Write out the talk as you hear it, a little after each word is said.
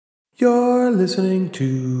You're listening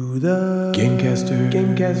to the Gamecasters.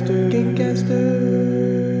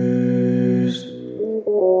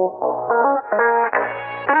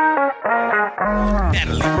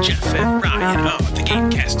 Natalie, Jeff, and Ryan are the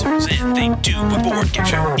Gamecasters, and they do a board game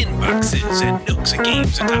show, inboxes, and nooks and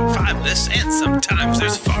games, and top 5 lists, and sometimes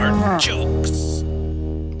there's fart jokes.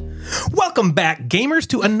 Welcome back, gamers,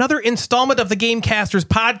 to another installment of the Gamecasters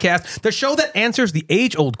podcast, the show that answers the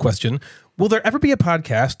age-old question, will there ever be a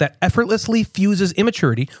podcast that effortlessly fuses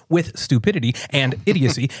immaturity with stupidity and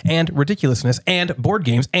idiocy and ridiculousness and board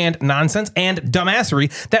games and nonsense and dumbassery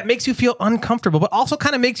that makes you feel uncomfortable, but also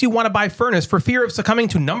kind of makes you want to buy furnace for fear of succumbing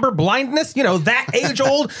to number blindness? You know, that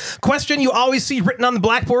age-old question you always see written on the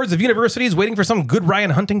blackboards of universities waiting for some good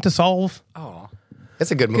Ryan Hunting to solve? Oh, that's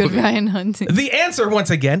a good movie. Good Ryan Hunting. The answer, once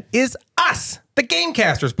again, is us, the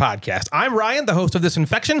Gamecasters podcast. I'm Ryan, the host of this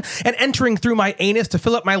infection, and entering through my anus to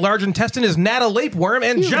fill up my large intestine is Natalie Lapeworm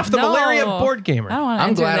and Jeff, the malaria board gamer.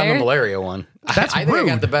 I'm glad I'm the malaria one. That's I rude. think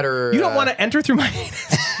I got the better... You don't want to enter through my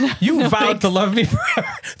anus. You vowed to love me forever.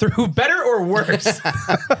 Through better or worse.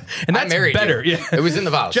 And that's better. You. Yeah. It was in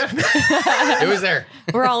the vows. Jeff, it was there.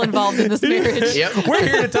 We're all involved in this marriage. Yep. We're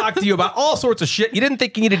here to talk to you about all sorts of shit you didn't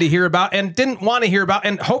think you needed to hear about and didn't want to hear about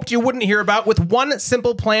and hoped you wouldn't hear about with one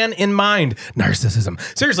simple plan in mind: narcissism.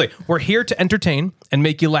 Seriously, we're here to entertain and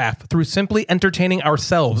make you laugh through simply entertaining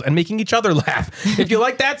ourselves and making each other laugh. If you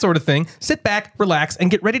like that sort of thing, sit back, relax,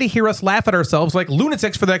 and get ready to hear us laugh at ourselves like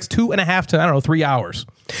lunatics for the next 2.5 to, 3 hours.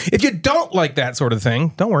 If you don't like that sort of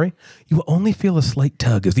thing, don't worry. You will only feel a slight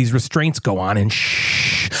tug as these restraints go on and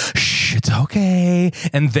shh, it's okay.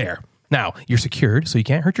 And there. Now, you're secured, so you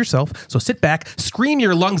can't hurt yourself. So sit back, scream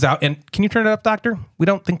your lungs out, and can you turn it up, Doctor? We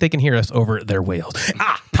don't think they can hear us over their wails.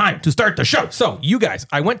 Time to start the show. So, you guys,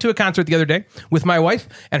 I went to a concert the other day with my wife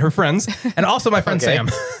and her friends, and also my friend Sam.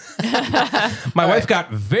 My wife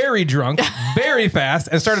got very drunk, very fast,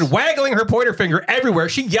 and started waggling her pointer finger everywhere.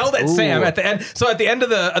 She yelled at Sam at the end. So at the end of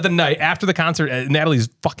the night, after the concert, Natalie's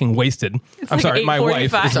fucking wasted. It's I'm like sorry, my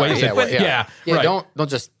wife is wasted. Yeah, right. Don't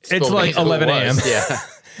just. It's like 11 a.m. Yeah.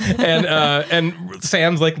 And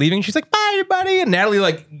Sam's like leaving. She's like, bye, everybody. And Natalie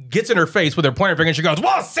like gets in her face with her pointer finger and she goes,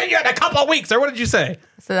 well, see you in a couple of weeks. Or what did you say?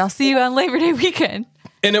 So I'll see you on Labor Day weekend.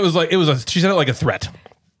 And she said it like a threat.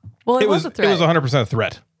 Well, it was a threat. It was 100% a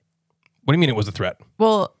threat. What do you mean it was a threat?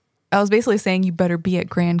 Well, I was basically saying you better be at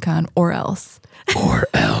GrandCon or else. Or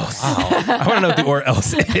else. Wow. I want to know what the or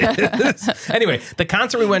else is. Anyway, the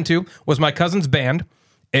concert we went to was my cousin's band,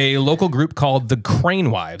 a local group called the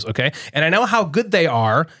Crane Wives, okay? And I know how good they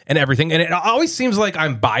are and everything, and it always seems like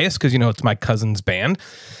I'm biased because, it's my cousin's band.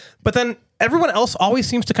 But then everyone else always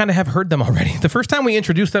seems to kind of have heard them already. The first time we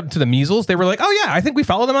introduced them to the Measles, they were like, oh, yeah, I think we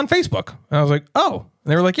follow them on Facebook. And I was like, oh.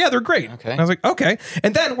 And they were like, yeah, they're great. Okay. And I was like, okay.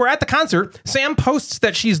 And then we're at the concert. Sam posts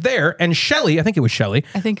that she's there, and Shelly, I think it was Shelly.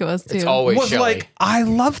 I think it was, too. It's always was Shelly. Like, I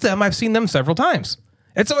love them. I've seen them several times.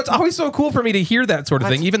 And so it's always so cool for me to hear that sort of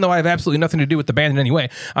thing, even though I have absolutely nothing to do with the band in any way.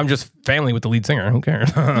 I'm just family with the lead singer. Who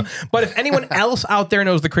cares? But if anyone else out there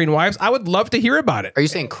knows the Crane Wives, I would love to hear about it. Are you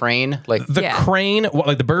saying crane? Like the crane,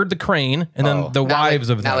 like the bird, the crane, and then the wives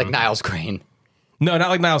of them. Not like Niles Crane. No, not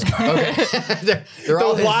like Niles Crane. Okay. they're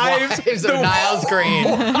all the wives of Niles Crane.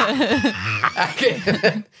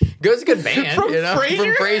 Okay. Goes a good band. From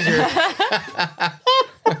Frasier? From Frasier.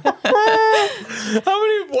 How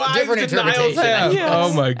many wives Different did Niles have? Yes.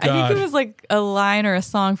 Oh my God. I think it was like a line or a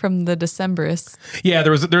song from the Decemberists. Yeah,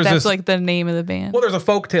 there's That's this, like the name of the band. well, there's a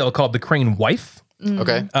folk tale called The Crane Wife.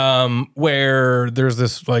 Okay. Where there's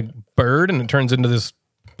this like bird and it turns into this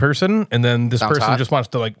person, and then this Sounds person hot. just wants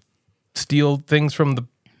to like steal things from the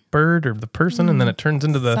bird or the person, and then it turns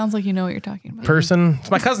into the Sounds like you know what you're talking about. person.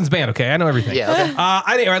 It's my cousin's band, okay? I know everything. Yeah,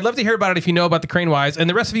 okay. Anyway, I'd love to hear about it if you know about the Crane Wives. And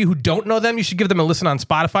the rest of you who don't know them, you should give them a listen on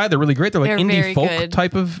Spotify. They're really great. They're like They're indie very folk good.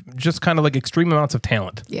 type of, just kind of like extreme amounts of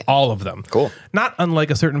talent. Yeah. All of them. Cool. Not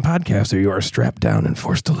unlike a certain podcaster you are strapped down and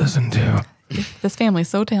forced to listen to. This family's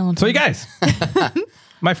so talented. So you guys,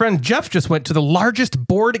 my friend Jeff just went to the largest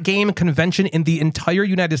board game convention in the entire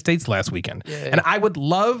United States last weekend. Yeah. And I would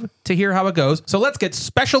love to hear how it goes. So let's get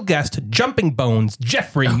special guest Jumping Bones,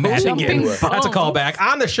 Jeffrey Madigan. That's a callback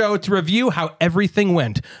on the show to review how everything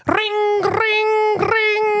went. Ring, ring,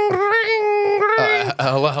 ring, ring, ring.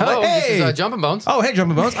 Hello. Hey. This is Jumping Bones. Oh, hey,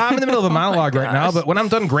 Jumping Bones. I'm in the middle of a monologue right now, but when I'm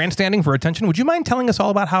done grandstanding for attention, would you mind telling us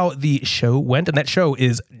all about how the show went? And that show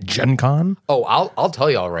is Gencon. Oh, I'll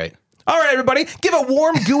tell you all right. All right, everybody, give a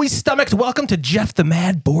warm, gooey stomached welcome to Jeff the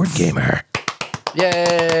Mad Board Gamer.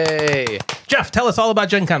 Yay. Jeff, tell us all about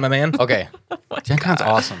Gen Con, my man. Okay. Gen Con's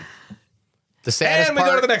awesome. The saddest And we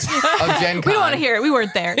part go to the next. of Gen Con. We don't want to hear it. We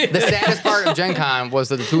weren't there. The saddest part of Gen Con was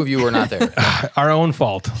that the two of you were not there. Our own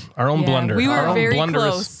fault. Our own blunder. We Our were own very blunderous-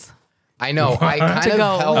 close. I know. I kind To of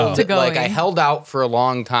go- held to going. I held out for a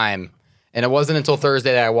long time, and it wasn't until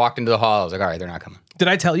Thursday that I walked into the hall. I was like, all right, they're not coming. Did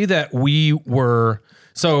I tell you that we were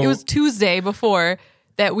so? It was Tuesday before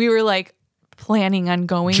that we were like planning on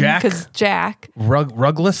going Jack? because Jack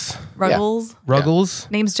Ruggles.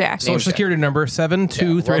 name's Jack. Social security number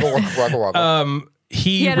 723. Ruggle.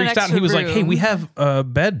 He had an reached out and he extra was like, "Hey, room. we have a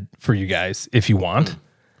bed for you guys if you want."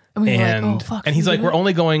 and we were And like, oh, fuck, and he's can we like, do "We're it?"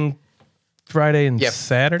 only going Friday and Yep.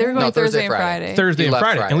 Saturday." They were going No, Thursday Thursday, and Friday. Friday. Thursday He and left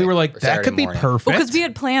Friday. And we were like, or "That Saturday could be morning. perfect." because we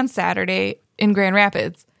had planned Saturday in Grand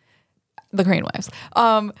Rapids. The Crane Wives.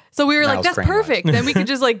 So we were Now like, it's that's Crane perfect. Then we could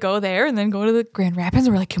just like go there and then go to the Grand Rapids.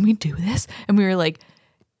 And we're like, can we do this? And we were like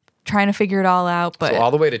trying to figure it all out. But So all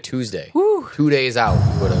the way to Tuesday. 2 days out,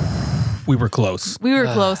 we would have. we were close. we were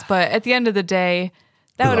close. But at the end of the day,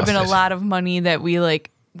 that would have been a lost it. lot of money that we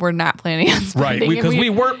like were not planning on Right, spending. because And we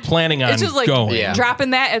weren't planning on it's just like going. Yeah.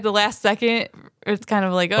 dropping that at the last second. It's kind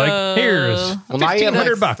of like, Like, here's Well, now you have like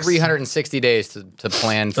 $1,500. 360 days to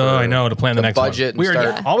plan for. Oh, I know, to plan the next budget one. and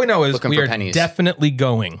start All we know is looking we for are pennies. definitely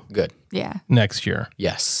going Good. yeah. next year.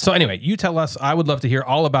 Yes. So anyway, you tell us. I would love to hear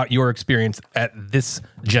all about your experience at this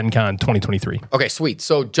Gen Con 2023. Okay, sweet.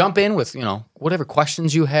 So jump in with, whatever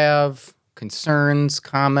questions you have, concerns,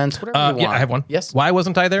 comments, whatever you want. Yeah, I have one. Yes. Why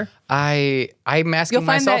wasn't I there? I'm asking You'll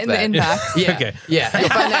find myself that in the inbox. Yeah. Okay. Yeah. You'll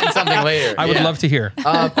find that in something later. I would Yeah. love to hear.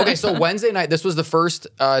 Okay, so Wednesday night, this was the first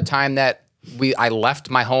time that I left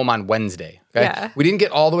my home on Wednesday. Okay? Yeah. We didn't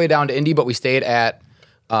get all the way down to Indy, but we stayed at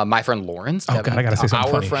my friend Lauren's. Oh, God, I gotta say something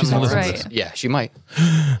Our funny. friend She's gonna Lauren's. listen to this. Yeah, she might.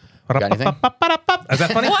 Got anything? Is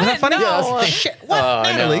that funny? Is that funny? No. Oh, shit. What?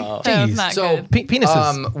 Natalie? no. That's Jeez. not So, good.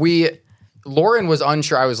 Penises. Lauren was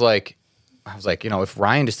unsure. I was like, if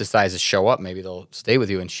Ryan just decides to show up, maybe they'll stay with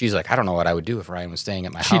you. And she's like, I don't know what I would do if Ryan was staying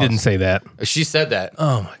at my house. She didn't say that. She said that.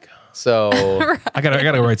 Oh my God. So I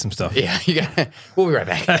gotta write some stuff. yeah, we'll be right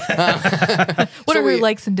back. What So are we- her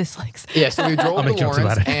likes and dislikes? Yeah, so we drove to make jokes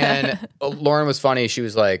Lauren's, about it. and Lauren was funny. She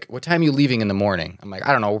was like, "What time are you leaving in the morning?" I'm like,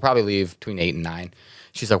 "I don't know. We'll probably leave between 8 and 9."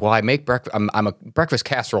 She's like, "Well, I make breakfast. I'm a breakfast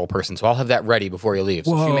casserole person, so I'll have that ready before you leave."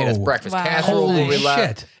 So she made us Whoa. breakfast Wow. casserole when we Holy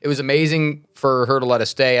left. shit. It was amazing for her to let us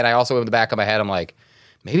stay, and I also in the back of my head, I'm like,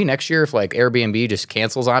 maybe next year if like Airbnb just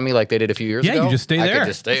cancels on me like they did a few years Yeah, ago, you just stay I there. could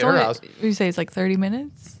just stay at So her what- house. You say it's like 30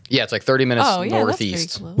 minutes? Yeah, it's like 30 minutes Oh, yeah, northeast.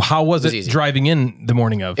 that's very close. How was it easy. driving in the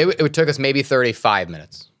morning of? It took us maybe 35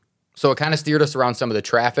 minutes. So it kind of steered us around some of the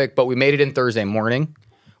traffic, but we made it in Thursday morning.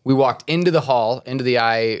 We walked into the hall, into the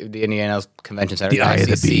Indiana Convention Center, The Eye of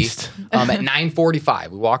the ICC, Beast. at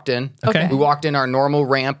 9:45. We walked in. Okay. We walked in our normal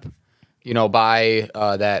ramp, by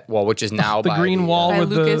that, which is now the by green wall By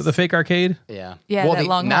with Lucas. the fake arcade? Yeah. Yeah, that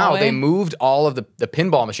long now hallway. they moved all of the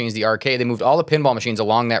pinball machines, the arcade, they moved all the pinball machines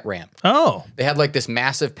along that ramp. Oh. They had like this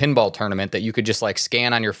massive pinball tournament that you could just like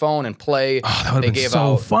scan on your phone and play. Oh, that would've They been gave so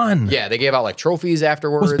out- fun. Yeah, they gave out like trophies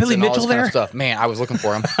afterwards. Was Billy and all this Mitchell kind of there? stuff. Man, I was looking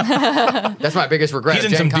for him. That's my biggest regret. He's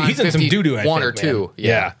of in some Gen Con he's in some doo-doo, I 51 think, or 2. man.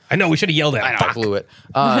 Yeah. I know, we should have yelled at I him. know, I Fuck. blew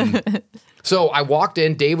it. So I walked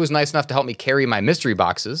in. Dave was nice enough to help me carry my mystery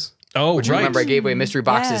boxes. Oh, which you right. remember I gave away mystery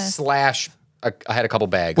boxes Yeah. / I had a couple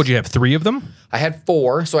bags. Would you have 3 of them? I had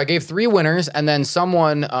 4, so I gave 3 winners, and then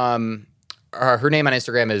someone, her name on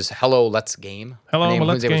Instagram is Hello Let's Game. Hello, her name,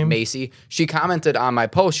 Let's her name Game. was Macy. She commented on my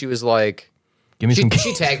post. She was like, Give me some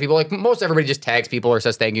she tagged people. Like most everybody just tags people or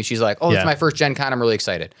says thank you. She's like, oh, Yeah. it's my first Gen Con. I'm really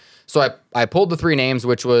excited. So I pulled the 3 names,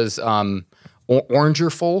 which was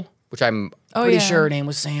Orangerful, which I'm pretty yeah. sure her name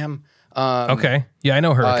was Sam. Okay. Yeah, I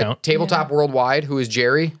know her account. Tabletop Worldwide, who is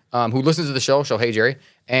Jerry, who listens to the show. Hey, Jerry.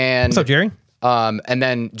 And What's up, Jerry? and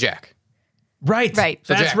then Jack. Right. Right.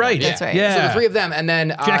 That's Jack, right. yeah. That's right. Yeah. So the 3 of them, and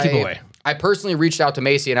then Jackie boy. I personally reached out to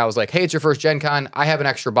Macy and I was like, "Hey, it's your first Gen Con. I have an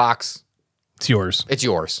extra box. It's yours. It's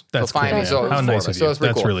yours. That's so finally, cool, so man. it was How 4 nice of of us. So you. it's pretty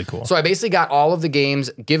That's cool. really cool. So I basically got all of the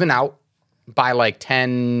games given out by like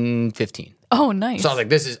 10:15. Oh, nice. So I was like,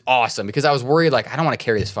 "This is awesome," because I was worried like I don't want to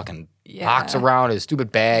carry this fucking box around, a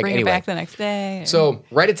stupid bag. Bring anyway. it back the next day. So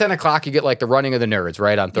right at 10 o'clock, you get like the running of the nerds,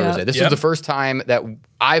 right, on Thursday. Yep. This Yep. was the first time that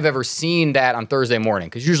I've ever seen that on Thursday morning,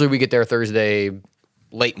 because usually we get there Thursday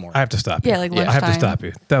late morning. I have to stop you. Yeah, like I have to lunchtime. stop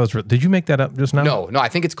you. That was. Did you make that up just now? no, I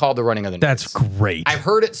think it's called the running of the nerds. That's great. I've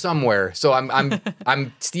heard it somewhere, so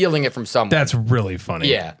I'm stealing it from somewhere. That's really funny.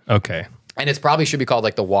 Yeah. Okay. And it probably should be called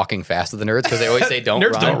like the walking fast of the nerds, because they always say don't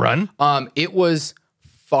Nerds run. don't run. It was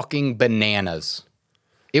fucking bananas.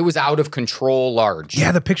 It was out of control large.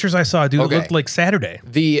 Yeah, the pictures I saw, dude, Okay. it looked like Saturday.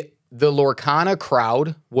 The Lorcana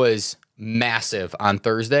crowd was massive on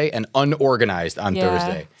Thursday and unorganized on Yeah,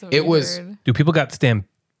 Thursday. that's what It we was heard. Dude, people got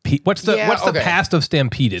stampede. What's the okay. past of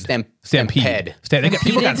stampeded? Stampede.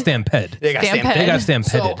 People got stampede. they got Stampede. stampeded. They got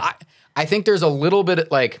stampeded. So I think there's a little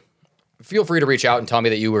bit like feel free to reach out and tell me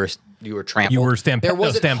that you were trampled. You were There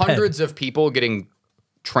wasn't stampede. hundreds of people getting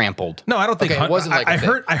trampled. No, I don't think Okay, it wasn't like a I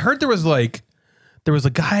thing. heard there was a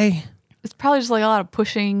guy It's probably just like a lot of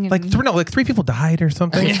pushing. And, like 3 people died or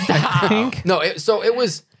something. I think. No, it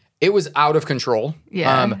was out of control.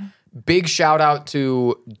 Yeah. Big shout out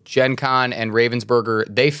to Gencon and Ravensburger.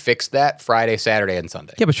 They fixed that Friday, Saturday, and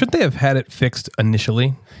Sunday. Yeah, but shouldn't they have had it fixed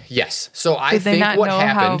initially? Yes. So I did they think not what know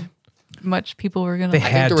happened. how much people were gonna? They I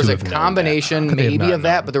think had there was to a have known combination that. Could they have maybe not of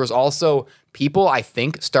that, known? but there was also people I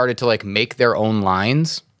think started to like make their own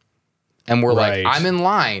lines. And we're Right. like, I'm in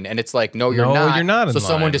line. And it's like, no, you're No, not. you're not in so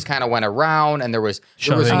someone line. just kind of went around and there was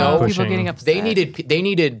Shoving, no pushing. people getting upset. they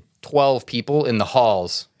needed 12 people in the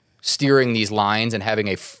halls steering these lines and having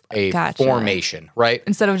a Gotcha. formation, right?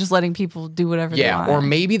 Instead of just letting people do whatever they Yeah, want. or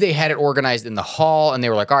maybe they had it organized in the hall and they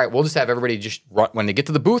were like, all right, we'll just have everybody just run. When they get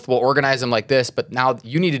to the booth, we'll organize them like this. But now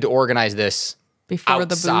you needed to organize this Before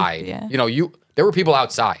outside. the booth. Yeah. You know, there were people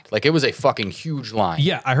outside. Like it was a fucking huge line.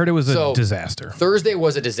 Yeah, I heard it was a So, disaster. Thursday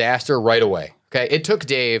was a disaster right away. Okay. It took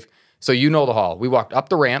Dave. So you know the hall. We walked up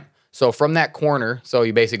the ramp. So from that corner, so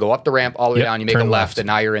you basically go up the ramp all the way Yep, down, you make a turn left, left. and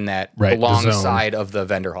now you're in that Right, the long the zone. side of the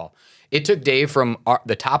vendor hall. It took Dave from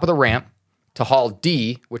the top of the ramp to Hall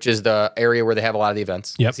D, which is the area where they have a lot of the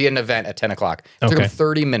events. Yep. See an event at 10 o'clock. It took Okay. him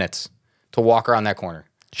 30 minutes to walk around that corner.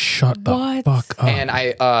 Shut the What? fuck up. And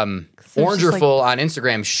I, Orangerful on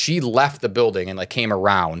Instagram, she left the building and like came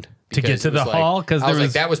around To get because to it was the like- hall? 'Cause I there was like,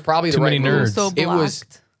 was that was probably the too right many move. nerds. So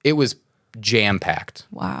It was jam packed.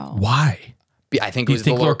 Wow. Why? I think Do it you was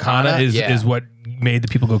think the Lorcana is, Yeah. is what made the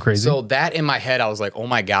people go crazy? So that in my head, I was like, oh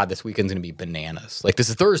my God, this weekend's gonna be bananas. Like this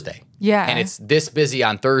is Thursday. Yeah. And it's this busy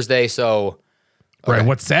on Thursday, so right,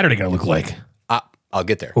 what's Saturday going to look like? I'll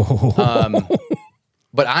get there.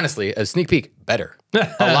 But honestly, a sneak peek, better.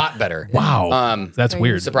 A lot better. Wow. That's Very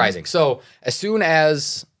weird. Surprising. So as soon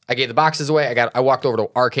as I gave the boxes away, I walked over to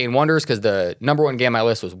Arcane Wonders because the number one game on my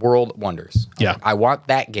list was World Wonders. Yeah. I want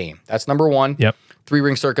that game. That's number one. Yep. 3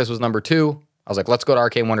 Ring Circus was number 2. I was like, let's go to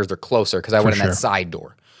Arcane Wonders. They're closer because I went in sure. that side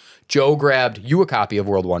door. Joe grabbed you a copy of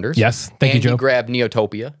World Wonders. Yes. Thank you, Andy Joe. grabbed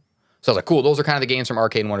Neotopia. So I was like, cool. Those are kind of the games from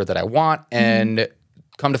Arcane Wonders that I want. And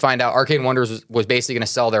come to find out, Arcane Wonders was basically going to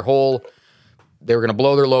sell their whole. They were going to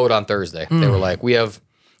blow their load on Thursday. They were like,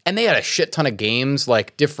 and they had a shit ton of games,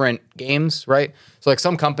 like different games, right? So like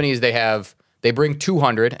some companies they bring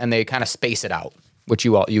 200 and they kind of space it out, which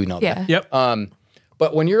you know. Yeah. That. Yep.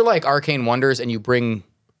 But when you're like Arcane Wonders and you bring,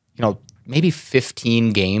 maybe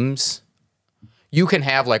 15 games, you can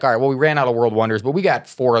have like, all right, well, we ran out of World Wonders, but we got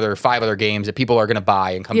 5 other games that people are going to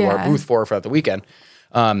buy and come to our Yeah. booth for the weekend.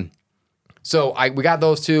 So we got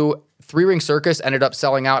those 2. 3 Ring Circus ended up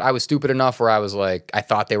selling out. I was stupid enough where I was like, I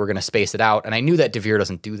thought they were going to space it out, and I knew that DeVere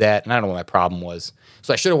doesn't do that, and I don't know what my problem was.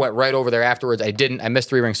 So I should have went right over there afterwards. I didn't. I missed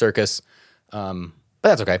 3 Ring Circus, but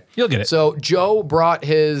that's okay. You'll get it. So Joe brought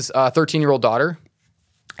his 13-year-old daughter.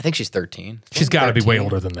 I think she's 13. She's got to be way 13.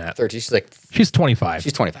 older than that. 13. She's like She's 25.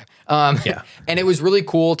 She's 25. Yeah. And it was really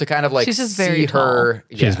cool to kind of like She's just see very her.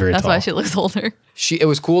 She's very That's tall. why she looks older. It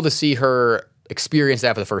was cool to see her experience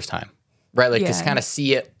that for the first time, right? Like just Yeah. kind of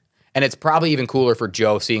see it. And it's probably even cooler for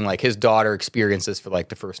Joe seeing like his daughter experience this for like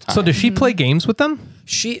the first time. So does she play games with them?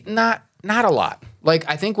 She not a lot. Like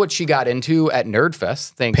I think what she got into at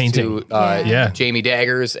Nerdfest, thanks Painting. to Yeah. Jamie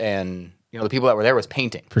Daggers and the people that were there, was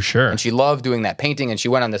painting For sure. And she loved doing that painting, and she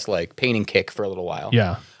went on this like painting kick for a little while.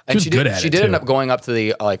 Yeah. And She was she good did. at She it, did too. end up going up to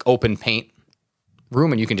the like open paint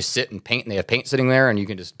room, and you can just sit and paint. And they have paint sitting there, and you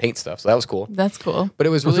can just paint stuff. So that was cool. That's cool. But it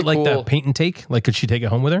was Was really it like cool. the paint and take? Like, could she take it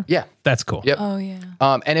home with her? Yeah. That's cool. Yep. Oh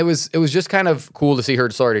yeah. And it was just kind of cool to see her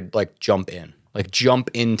sort of like jump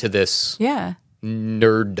into this Yeah.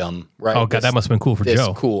 nerddom, right? Oh, God, that must have been cool for this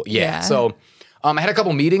Joe. Cool, yeah. Yeah. So, I had a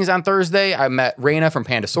couple meetings on Thursday. I met Raina from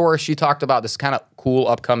Pandasaurus. She talked about this kind of cool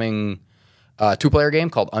upcoming 2-player game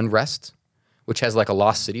called Unrest, which has like a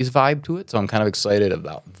Lost Cities vibe to it. So I'm kind of excited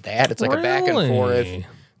about that. It's like a back and forth Really?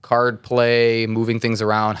 card play, moving things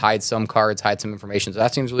around, hide some cards, hide some information. So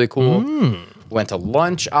that seems really cool. Went to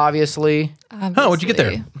lunch, obviously. Oh, what'd you get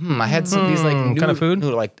there? I had some of these like kind of food?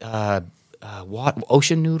 noodle, like what,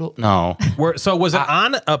 ocean noodle? No, So was it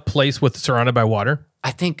on a place surrounded by water? I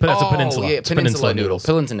think But that's a peninsula. Yeah, It's peninsula noodles.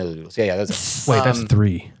 Peninsula noodles. Yeah, that's it. Wait, that's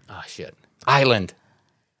 3. Oh shit, island.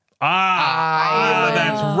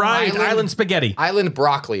 That's right. Island- Island spaghetti. Island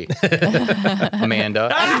broccoli, Amanda.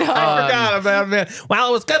 I forgot about man. Well,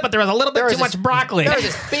 it was good, but there was a little bit was too much this- broccoli. There was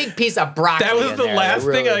this big piece of broccoli. That was in the there, last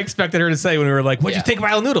thing I expected her to say when we were like, "What'd Yeah. you think of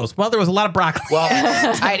island noodles?" Well, there was a lot of broccoli. Well,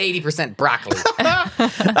 I had 80% broccoli.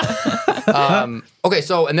 Okay,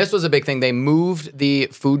 so and this was a big thing. They moved the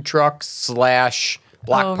food truck /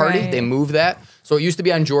 block Oh, party. right. They moved that. So it used to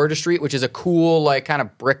be on Georgia Street, which is a cool, like, kind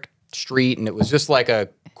of brick street, and it was just like a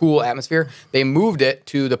cool atmosphere. They moved it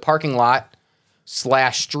to the parking lot /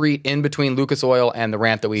 street in between Lucas Oil and the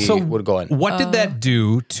ramp that we would go in. What did that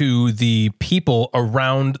do to the people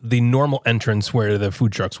around the normal entrance where the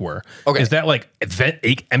food trucks were? Okay. Is that like,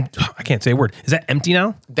 I can't say a word. Is that empty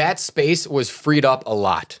now? That space was freed up a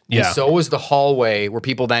lot. Yeah. And so was the hallway where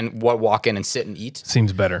people then would walk in and sit and eat.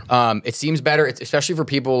 Seems better. It seems better, especially for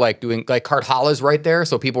people like doing, like Cartala's right there.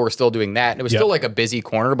 So people were still doing that. And it was still like a busy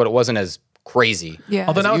corner, but it wasn't as crazy. Yeah.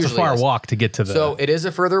 Although now it it's a usually far is. walk to get to the... So it is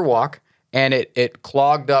a further walk. And it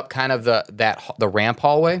clogged up kind of the ramp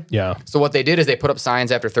hallway. Yeah. So what they did is they put up signs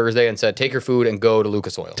after Thursday and said, take your food and go to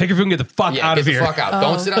Lucas Oil. Take your food and get the fuck out of get here. the fuck out.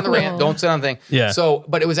 Don't sit on the ramp. Don't sit on the thing. Yeah. So,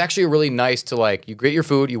 but it was actually really nice to like, you get your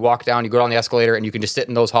food, you walk down, you go down the escalator, and you can just sit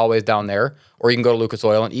in those hallways down there, or you can go to Lucas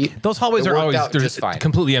Oil and eat. Those hallways It are worked always out they're just fine.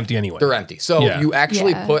 completely empty anyway. They're empty. So Yeah. you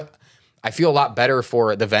actually Yeah. I feel a lot better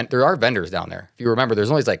for the there are vendors down there. If you remember, there's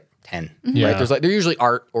always like 10. Yeah. Right? They're usually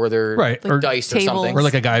art or they're Right. or Or dice or tables. something. Or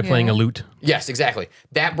like a guy playing a lute. Yes, exactly.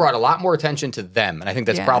 That brought a lot more attention to them, and I think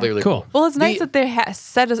that's Yeah. probably really Cool. cool. Well, it's nice that they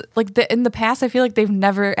said in the past. I feel like they've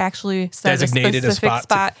never actually set Designated a a specific spot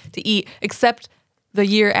spot to eat, except the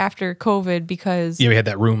year after COVID, because Yeah, we had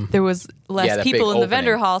that room. there was less Yeah, that people big in the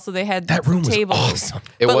vendor opening. hall, so they had That room was tables. awesome.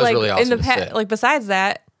 It But was like really awesome in the to sit. like besides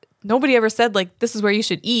that, nobody ever said like this is where you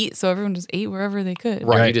should eat, so everyone just ate wherever they could.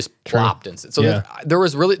 Right, you Right. just True. plopped and so Yeah. there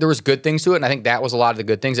was good things to it, and I think that was a lot of the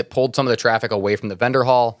good things. It pulled some of the traffic away from the vendor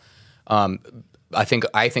hall. I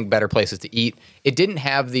think better places to eat. It didn't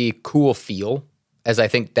have the cool feel as I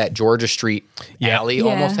think that Georgia Street alley Yeah.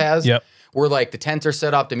 almost has. Yep. Where like the tents are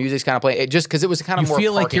set up, the music's kind of playing. It just because it was kind of You more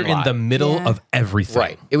feel like parking you're in lot. the middle Yeah. of everything.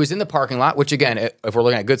 Right. It was in the parking lot, which again, if we're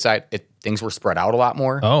looking at good side, things were spread out a lot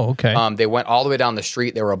more. Oh, okay. They went all the way down the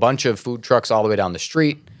street. There were a bunch of food trucks all the way down the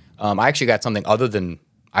street. I actually got something other than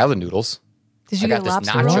island noodles. Did you I get got a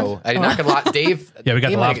this lobster nacho. roll? I did not get a lot. Dave. Yeah, we got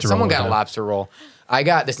the Dave, lobster Someone roll got a with lobster roll. I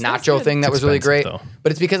got this nacho thing that was really great, expensive, though.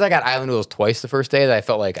 but it's because I got island noodles twice the first day that I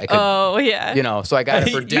felt like I could, Oh yeah. so I got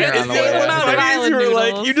it for dinner on the way. one out of island you were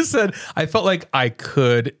like, noodles. you just said, I felt like I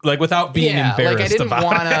could, like without being embarrassed like I didn't about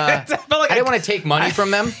want it. to. I didn't want to take money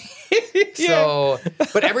from them. So,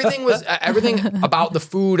 but everything about the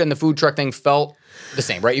food and the food truck thing felt the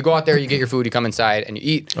same, right? You go out there, you get your food, you come inside, and you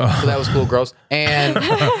eat. So that was cool, gross. And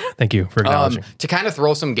Thank you for acknowledging. to kind of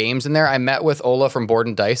throw some games in there, I met with Ola from Board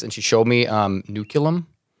and Dice, and she showed me Nuculum.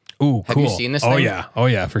 Ooh, have cool. you seen this Oh thing? yeah. Oh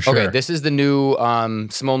yeah, for sure. Okay, this is the new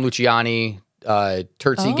Simone Luciani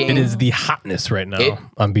Terzi game. It is the hotness right now It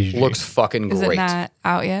on BGG. Looks fucking Is great. it not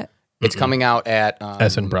out yet? It's coming out at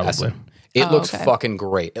Essen, probably. It looks okay. fucking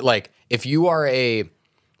great. Like if you are a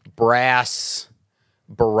brass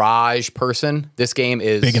barrage person, this game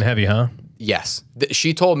is Big and heavy, huh? yes.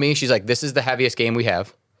 She told me, she's like, this is the heaviest game we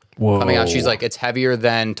have Whoa. coming out. She's like, it's heavier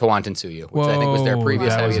than Tawantinsuyu, which I think was their Whoa,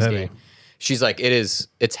 previous that was heaviest heavy. game. She's like,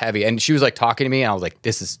 it's heavy. And she was like talking to me, and I was like,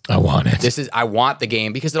 I want it. I want the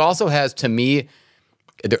game because it also has, to me,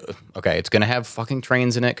 okay, it's going to have fucking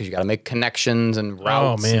trains in it because you got to make connections and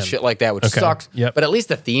routes man. and shit like that, which Okay. sucks. Yep. But at least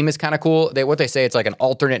the theme is kind of cool. What they say, it's like an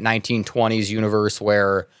alternate 1920s universe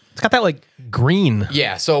where, It's got that like green.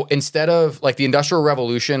 yeah, so instead of like the Industrial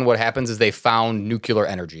Revolution, what happens is they found nuclear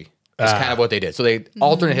energy. That's kind of what they did. So they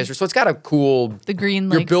alternate history. So it's got a cool, The green.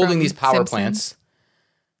 you're like, building from these power Simpsons. plants.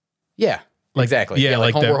 Yeah. Like, exactly. Yeah,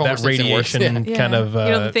 like Home- where Homer that Simpson works. radiation Yeah. kind of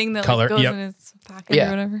the thing that color. like, goes Yep. in its pocket Yeah. or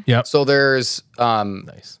whatever. Yep. So there's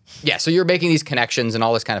Nice. yeah, so you're making these connections and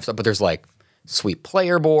all this kind of stuff, but there's like sweet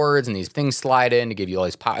player boards and these things slide in to give you all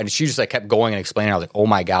these power. And she just like kept going and explaining. I was like, oh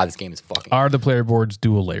my God, this game is fucking. Are the player boards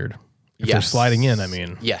dual layered? If they're Yes. sliding in, I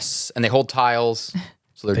mean. Yes. And they hold tiles.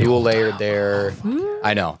 So they're dual layered there.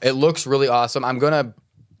 I know. It looks really awesome. I'm going to,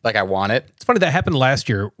 like, I want it. It's funny that happened last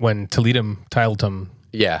year when Tiletum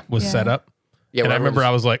Yeah. was Yeah. set up. Yeah. And I remember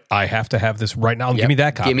I was like, I have to have this right now. Give me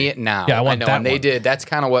that copy. Give me it now. Yeah, I want know. that And they one. did. That's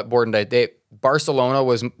kind of what Board and Dice. Barcelona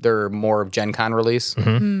was their more of Gen Con release.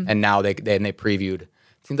 Mm-hmm. And now they previewed. It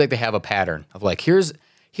seems like they have a pattern of like, here's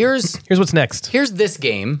Here's what's next. this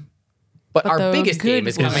game, but our the biggest game good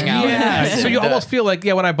is coming one. out. Yeah. So you The- almost feel like,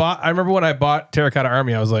 I remember when I bought Terracotta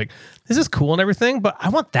Army, I was like, this is cool and everything, but I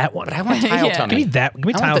want that one. But I want Tile Yeah. Tummy. Give me that. Give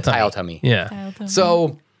me I Tile want the Tummy. Tile Tummy. Yeah.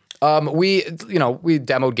 So we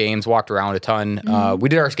demoed games, walked around a ton. We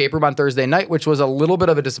did our escape room on Thursday night, which was a little bit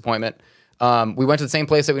of a disappointment. We went to the same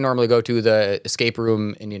place that we normally go to, the escape room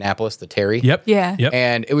in Indianapolis, the Terry. Yep. Yeah. Yep.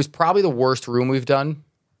 And it was probably the worst room we've done.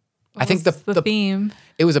 I think What's the theme.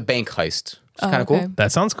 it was a bank heist. It's kind of okay. cool.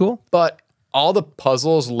 That sounds cool. But all the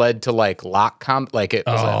puzzles led to like lock like it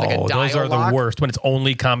was like a dial those are lock. the worst when it's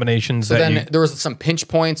only combinations. So then there was some pinch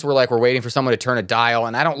points where like we're waiting for someone to turn a dial,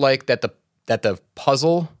 and I don't like that the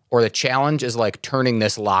puzzle or the challenge is like turning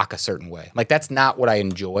this lock a certain way. Like that's not what I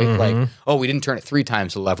enjoy. Like, oh, we didn't turn it 3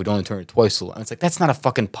 times to the left, we'd only turn it twice to the left. It's like that's not a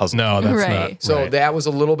fucking puzzle. No, that's Right. not. So right. that was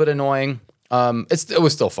a little bit annoying. It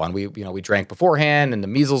was still fun. We drank beforehand, and the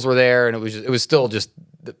measles were there, and it was still just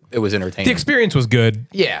it was entertaining. The experience was good.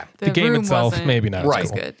 Yeah. The game room itself, wasn't maybe not. Right.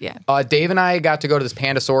 as cool. Good. Yeah. Dave and I got to go to this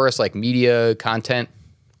Pandasaurus like media content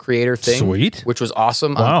creator thing. Sweet. Which was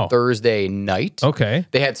awesome Wow. on Thursday night. Okay.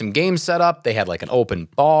 They had some games set up. They had like an open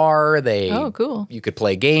bar. Oh, cool. You could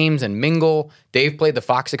play games and mingle. Dave played the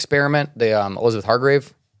Fox Experiment, the Elizabeth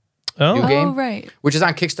Hargrave new Oh, game. Oh, right. Which is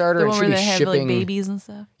on Kickstarter The and one should where be they have shipping. like babies and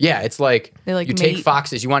stuff. Yeah, it's like, They, like, you take mate.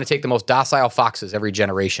 foxes. You want to take the most docile foxes every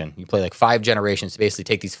generation. You play like 5 generations to basically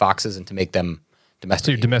take these foxes and to make them so you're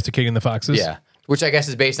domesticated. domesticating the foxes? Yeah, which I guess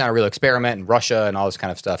is based on a real experiment in Russia and all this kind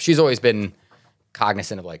of stuff. She's always been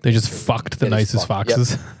cognizant of like They just fucked the They just nicest fuck. Yep.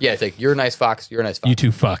 foxes. Yeah, it's like you're a nice fox. You're a nice fox. You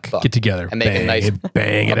two fuck. Get together. and make bang a nice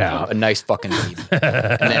bang it out. a nice fucking baby. And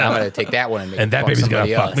then I'm gonna take that one and make And that it fuck baby's gonna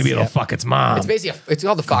somebody fuck. else. Maybe it'll Yeah. fuck its mom. It's basically it's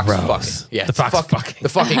called the fox Gross. fucking. Yeah, The it's fox fucking. The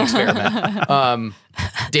fucking experiment.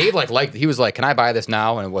 Dave liked he was like, "Can I buy this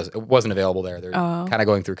now?" And it wasn't available there. They're kind of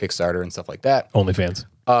going through Kickstarter and stuff like that. OnlyFans.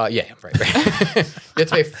 Yeah, right. you have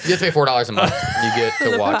to pay $4 a month. And you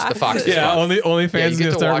get to watch the foxes. Yeah, fuck. OnlyFans Yeah, you is get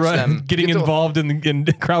gonna to start watch them. getting You get to- involved in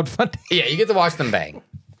crowdfunding. Yeah, you get to watch them bang.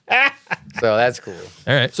 So that's cool.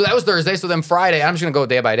 All right. So that was Thursday. So then Friday, I'm just gonna go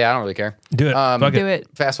day by day. I don't really care. Do it. Fuck Do it.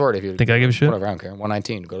 Fast forward if you Think I give a shit? Whatever, I don't care.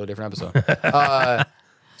 119. Go to a different episode.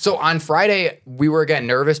 So on Friday, we were again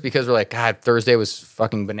nervous because we're like, God, Thursday was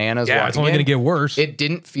fucking bananas. Yeah, it's walking only in. gonna get worse. It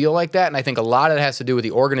didn't feel like that, and I think a lot of it has to do with the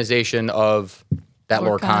organization of that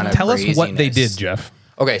Lorcana. Lorcana. Tell us what they craziness. did, Jeff.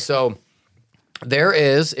 Okay, so there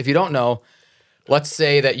is, if you don't know, let's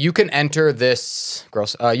say that you can enter this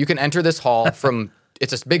you can enter this hall from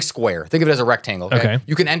it's a big square. Think of it as a rectangle. Okay? Okay.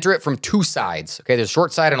 You can enter it from 2 sides. Okay, there's a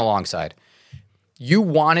short side and a long side. You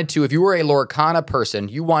wanted to, if you were a Lorcana person,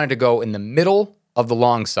 you wanted to go in the middle of the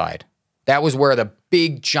long side. That was where the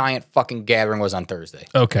big giant fucking gathering was on Thursday.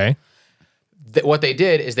 Okay. What they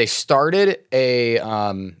did is they started a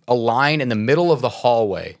line in the middle of the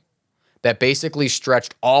hallway that basically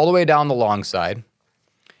stretched all the way down the long side.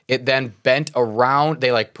 It then bent around.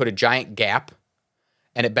 They like put a giant gap,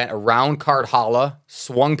 and it bent around Card Hala,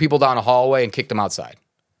 swung people down a hallway, and kicked them outside.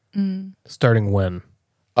 Starting when?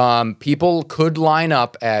 People could line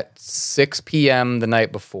up at 6 p.m. the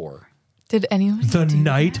night before. Did anyone? The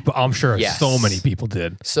night, but I'm sure Yes. so many people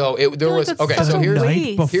did. So there like was that's okay. such So a here's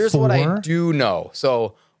waste. here's what I before? do know.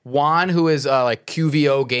 So Juan, who is like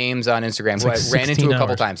QVO Games on Instagram, who like I ran into 16 a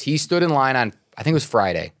couple hours. times, he stood in line on I think it was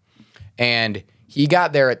Friday, and he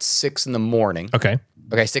got there at 6 in the morning. Okay.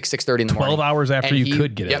 Okay, 6:30 in the morning. 12 hours after And you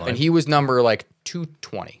could get in Yep, line. and he was number like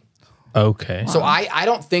 220. Okay. So I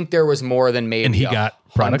don't think there was more than maybe And he got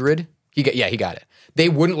product? 100. He got it. They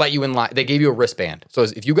wouldn't let you in line. They gave you a wristband. So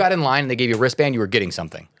if you got in line and they gave you a wristband, you were getting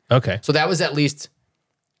something. Okay. So that was at least,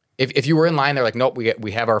 if you were in line, they're like, nope,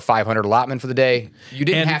 we have our 500 allotment for the day. You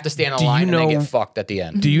didn't And have to stand in do line you and then know- get fucked at the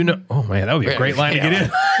end. Do you know? Oh man, that would be a great line to get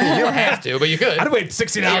in. You don't have to, but you could. I'd wait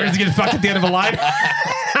 16 hours to get fucked at the end of a line.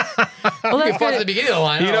 Well, You that's get fucked at the good. beginning of the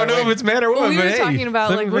line. You don't know if it's man or woman. Well, we but were hey, talking about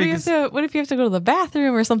let like me what if you have to go to the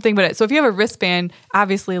bathroom or something. But so if you have a wristband,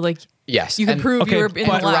 obviously like Yes. you can and- prove okay, you were in But the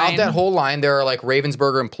line. throughout that whole line, there are like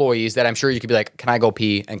Ravensburger employees that I'm sure you could be like, can I go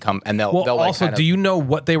pee and come? And they'll Well, like also, kind of, do you know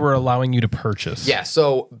what they were allowing you to purchase? Yeah.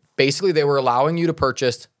 So basically, they were allowing you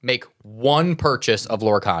to make one purchase of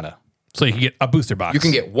Lorcana. So you can get a booster box. You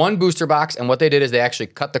can get one booster box, and what they did is they actually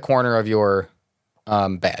cut the corner of your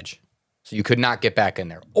badge. So you could not get back in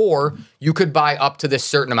there. Or you could buy up to this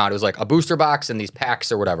certain amount. It was like a booster box and these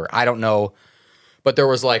packs or whatever. I don't know. But there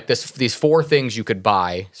was like these 4 things you could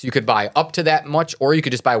buy. So you could buy up to that much, or you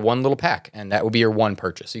could just buy one little pack, and that would be your one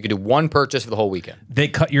purchase. So you could do one purchase for the whole weekend. They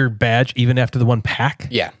cut your badge even after the one pack?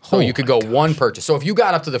 Yeah. So you could go one purchase. So if you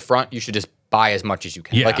got up to the front, you should just buy as much as you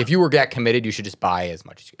can. Yeah. Like if you were that committed, you should just buy as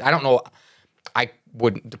much as you can. I don't know. I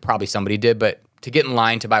wouldn't, probably somebody did, but to get in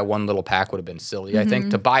line to buy one little pack would have been silly, I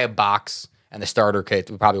think. To buy a box and the starter kit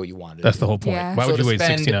was probably what you wanted. That's the whole point. Yeah. Why would So you to wait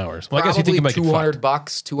spend 16 hours? Well, I guess you think you might get $200 fucked.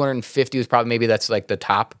 bucks, 250 was probably maybe that's like the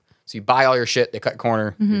top. So you buy all your shit, they cut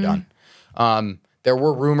corner, you're done. There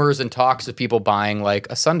were rumors and talks of people buying like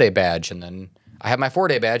a Sunday badge, and then I have my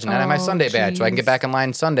 4-day badge, and then I have my Oh, Sunday badge, so I can get geez. back in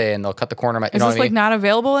line Sunday, and they'll cut the corner. You Is know this what I like mean? not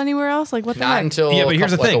available anywhere else? Like what the Not heck? until Yeah, but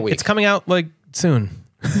here's the like a thing. week. It's coming out like soon.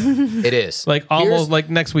 It is Like Here's- almost like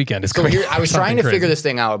next weekend. It's So coming here, I was trying to something figure crazy. this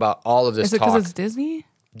thing out about all of this Is it talk. because it's Disney?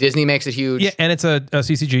 Disney makes it huge. Yeah, and it's a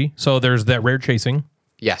CCG, so there's that rare chasing.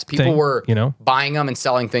 Yes, people thing, were buying them and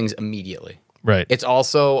selling things immediately. Right. It's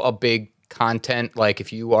also a big content. Like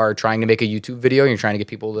if you are trying to make a YouTube video and you're trying to get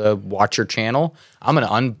people to watch your channel, I'm going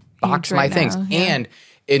to unbox my things. Yeah. And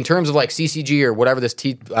in terms of like CCG or whatever this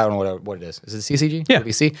I don't know what it is. Is it CCG? Yeah.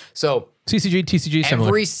 WC? So CCG, TCG, similar.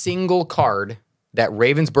 every single card that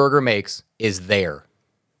Ravensburger makes is there.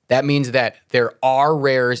 That means that there are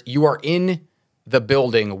rares. You are in the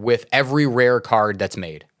building with every rare card that's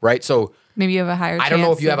made, right? So maybe you have a higher chance. I don't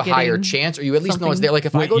know if you have a of higher getting chance or you at least know it's something. there. Like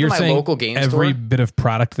if I go to You're my saying local game every store, bit of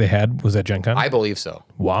product they had was at Gencon? I believe so.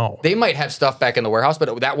 Wow. They might have stuff back in the warehouse,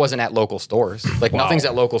 but that wasn't at local stores. Like nothing's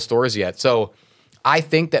at local stores yet. So I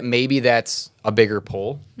think that maybe that's a bigger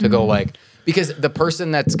pull to go like, because the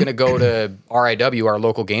person that's going to go to RIW, our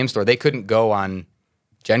local game store, they couldn't go on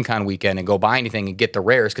Gen Con weekend and go buy anything and get the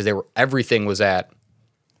rares because everything was at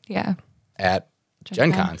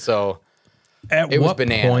Gen Con. So At it was what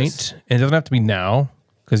bananas. point, and it doesn't have to be now,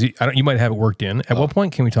 because you might have it worked in. At what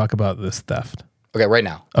point can we talk about this theft? okay, right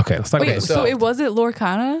now. Okay, let's talk Wait, about this. so it was it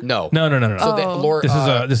Lorcana? No. No.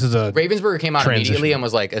 So This is a Ravensburger came out transition. immediately and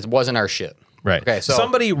was like, it wasn't our shit. right. Okay, so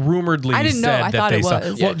somebody rumoredly I didn't know. said I that thought they it saw.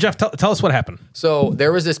 was. Well, Jeff, tell us what happened. So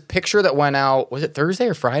there was this picture that went out. Was it Thursday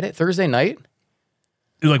or Friday? Thursday night?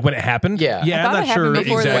 Like when it happened. Yeah. Yeah. I thought I'm it not sure happened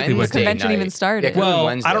before exactly the what. Wednesday convention night. even started. Yeah, 'cause it was Well,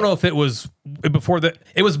 Wednesday. I don't know if it was before the.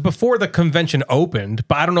 It was before the convention opened,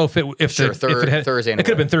 but I don't know if it Thursday. It could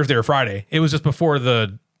have been Thursday or Friday. It was just before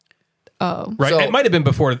the. Oh. Right. So- it might have been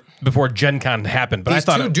before Gen Con happened, but These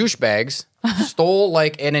I thought two douchebags stole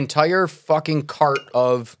like an entire fucking cart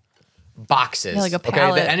of boxes. Yeah, like a Okay,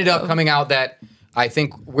 pallet that ended up of- coming out that I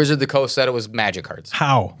think Wizard of the Coast said it was magic cards.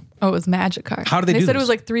 how. Oh, it was magic cards. How did they do said it this? was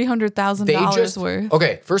like $300,000 worth.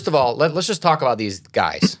 Okay, first of all, let's just talk about these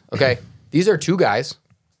guys. Okay, these are two guys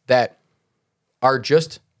that are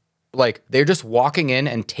just like they're just walking in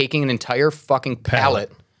and taking an entire fucking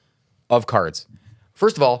pallet of cards.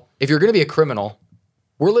 First of all, if you're going to be a criminal,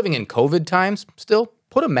 we're living in COVID times still.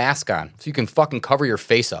 Put a mask on so you can fucking cover your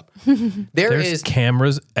face up. There's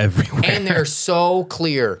cameras everywhere, and they're so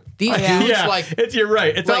clear. These dudes like you're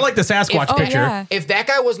right. It's not like the Sasquatch if- picture. yeah. if that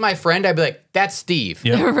guy was my friend, I'd be like, that's Steve.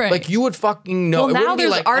 Yeah. Right. Like you would fucking know. Well, It now wouldn't be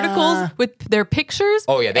there's like, articles with their pictures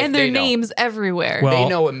Oh, yeah, and their they know. names everywhere. Well, they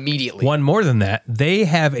know immediately. One more than that, they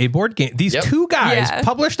have a board game. These Yep. two guys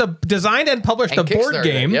Yeah. designed and published And a board Kickstarted it,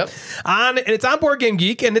 game yep. and it's on Board Game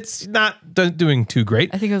Geek, and it's not doing too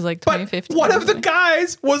great. I think it was like But 2015. one of the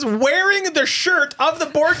guys was wearing the shirt of the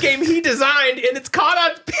board game he designed, and it's caught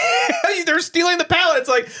on. They're stealing the pallet. It's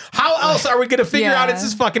like, how else are we going to figure out it's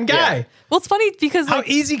this fucking guy? Yeah. Well, it's funny because How like,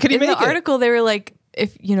 easy could he in make the it? article they were like,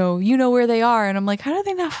 if you know where they are, and I'm like, how do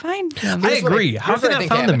they not find them? I Here's what agree. How here's have they what I not think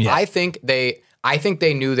found them happened. yet? I think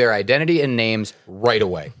they knew their identity and names right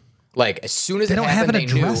away. Like as soon as They it don't have happened, an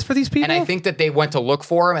they address knew. for these people? And I think that they went to look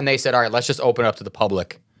for them, and they said, "All right, let's just open up to the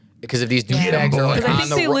public." Because if these douchebags are like Because I on think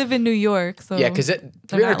the they ro- live in New York. So yeah, because they're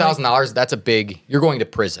 $300,000, that's a big. You're going to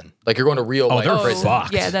prison. Like you're going to real life they're prison.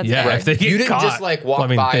 fucked. Yeah, that's yeah. right. If they get You didn't caught, just like walk well, I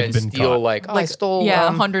mean, by they've and been steal caught. like, I stole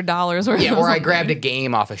 $100 worth. yeah, of or I something. grabbed a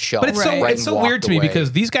game off a shelf. But it's so right, it's and so weird walked to me away.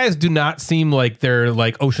 because these guys do not seem like they're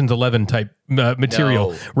like Ocean's 11 type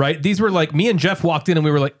material, No. right? These were like me and Jeff walked in and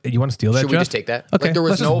we were like, "You want to steal that? Should we Jeff? just take that? Okay, Like, there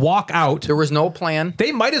was let's no- just walk out." there was no plan.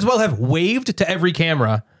 They might as well have waved to every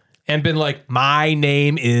camera and been like, "My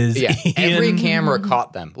name is Yeah, Ian." every camera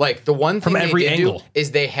caught them. Like the one thing From every they did angle. do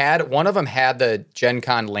is they had one of them had the Gen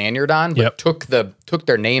Con lanyard on, but Yep. took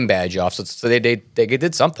their name badge off. So they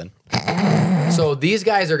did something. So these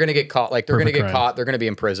guys are gonna get caught. Like they're Perfect gonna get crime. caught. They're gonna be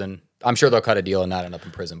in prison. I'm sure they'll cut a deal and not end up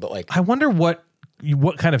in prison. But like I wonder what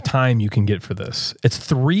kind of time you can get for this. It's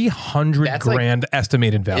 300 That's like- grand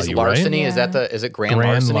estimated value, is larceny? right? Is it grand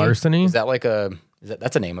Grand larceny? Is that like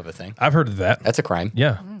that's a name of a thing? I've heard of that. That's a crime.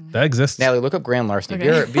 Yeah, that exists. Natalie, look up grand larceny.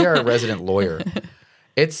 Be our resident lawyer.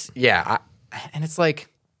 It's and it's like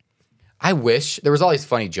I wish there was all these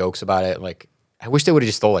funny jokes about it. Like I wish they would have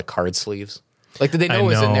just stole like card sleeves. Like did they know it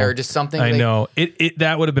was in there or just something? I know it.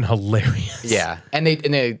 That would have been hilarious. Yeah, and they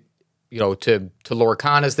to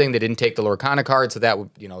Lorcana's thing, they didn't take the Lorcana card, so that would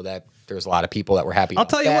that there's a lot of people that were happy. I'll about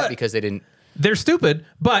tell you that what. because they didn't. They're stupid,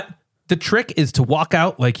 but the trick is to walk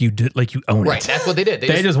out like you did, like you own Right, it. that's what they did.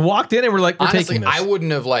 They just walked in and were like, "We're honestly, taking this." I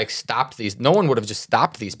wouldn't have like stopped these. No one would have just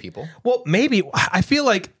stopped these people. Well, maybe I feel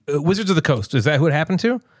like Wizards of the Coast. Is that who it happened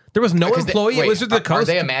to? There was no 'Cause they- employee at wait, Wizards of the Are Coast.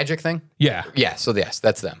 they a magic thing? Yeah, Yeah. So yes,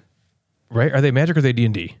 that's them. right. Are they Magic or are they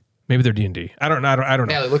D&D? Maybe they're D&D. I don't know.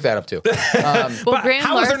 Natalie, look that up too. Well, But Grand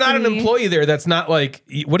how is there not an Larceny- employee there that's not like,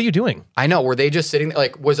 what are you doing? I know. Were they just sitting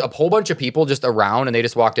like was a whole bunch of people just around and they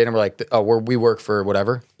just walked in and were like, oh, we work for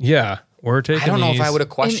whatever? Yeah. We're taking I don't know these. if I would have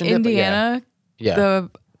In questioned it. Indiana, But yeah. the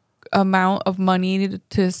amount of money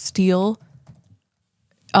to steal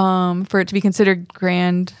for it to be considered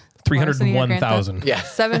grand $301,000. Yeah.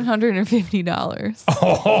 $750.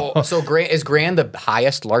 Oh, so is grand the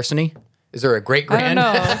highest larceny? Is there a great I don't grand?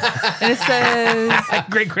 know. And it says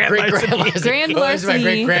Great grand larceny. grand Oh, this is my larceny.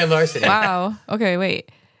 great grand larceny. Wow. Okay, wait.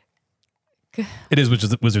 It is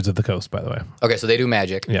Wizards of the Coast, by the way. Okay, so they do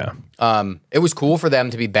Magic. Yeah. It was cool for them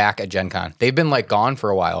to be back at Gen Con. They've been like gone for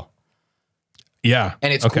a while. Yeah.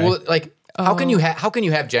 And it's Okay. cool. Like, how can you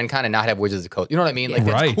have Gen Con and not have Wizards of the Coast? You know what I mean? Like,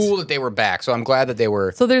 Right. it's cool that they were back. So I'm glad that they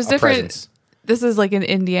were. So there's a different. presence. This is like in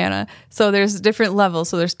Indiana. So there's different levels.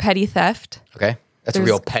 So there's petty theft. Okay, that's There's-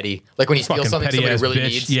 real petty. Like when you steal Fucking something petty somebody ass really bitch.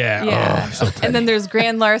 needs. Yeah. Yeah. Oh, so petty. And then there's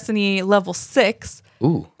grand larceny level 6.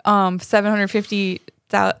 Ooh. $750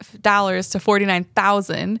 to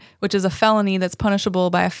 $49,000, which is a felony that's punishable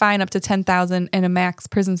by a fine up to $10,000 and a max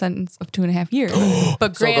prison sentence of 2.5 years.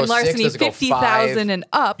 But So it grand goes 6, larceny does it go 50,000 and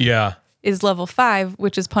up Yeah. is level 5,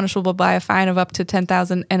 which is punishable by a fine of up to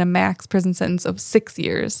 $10,000 and a max prison sentence of 6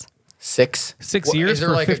 years. 6 6 years is there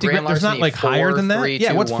for like a 50 grand grand. There's not larceny like higher 4, than that. 3, Yeah.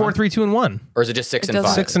 2, What's 4, 1? 3, 2, and 1? Or is it just 6 It and doesn't-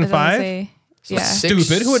 5? 6 and it doesn't 5? say- So yeah.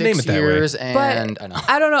 Stupid. Who would name it that way? years But and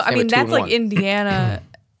I don't know. I Same mean, with 2 that's and like 1. Indiana.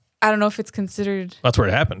 I don't know if it's considered. That's where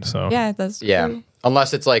it happened. So Yeah, that's Yeah. true.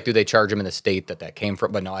 Unless it's like, do they charge them in the state that came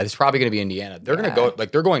from? But no, it's probably going to be Indiana. They're going to go,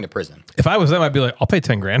 like, they're going to prison. if I was them, I'd be like, I'll pay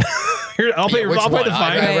 10 grand. Here, I'll pay Which the one? fine.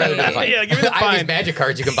 I'd rather do the fine. Yeah, give me the I have these fine. magic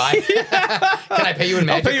cards you can buy. Can I pay you in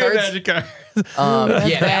I'll magic pay you cards? a magic card.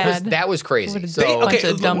 Yeah, bad. that was crazy. What a So, bunch Okay,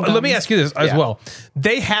 of dum-dums. let me ask you this as Yeah. well.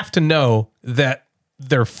 They have to know that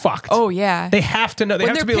they're fucked. Oh yeah. They have to know. They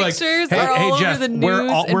When have to their be like, pictures hey, are all over Jeff, the we're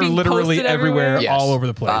news and we're being literally posted everywhere, everywhere. Yes. all over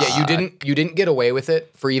the place. yeah, you didn't get away with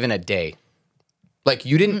it for even a day. Like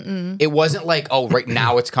you didn't. It wasn't like, oh, right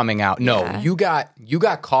now it's coming out. No, Yeah. you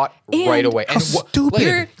got caught And right away. how stupid.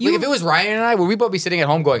 Like, if it was Ryan and I, would we both be sitting at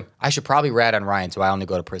home going, I should probably rat on Ryan, so I only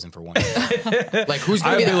go to prison for 1 day. Like who's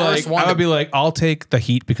gonna I'd be be the like, first one? I would be like, I'll take the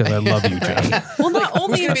heat because I love you, Jeff. Well, not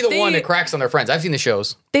only Who's gonna be the they, one that cracks on their friends? I've seen the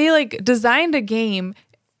shows. they like designed a game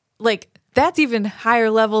like that's even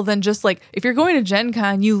higher level than just like if you're going to Gen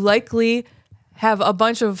Con, you likely have a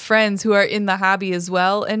bunch of friends who are in the hobby as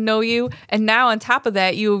well and know you. And now on top of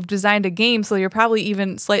that, you've designed a game, so you're probably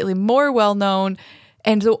even slightly more well known.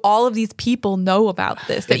 And so all of these people know about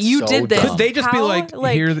this, that It's you so did this. dumb. Could they just be How,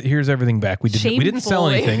 like, here's everything back. We didn't sell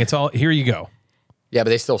Shamefully. anything. It's all here you go. Yeah, but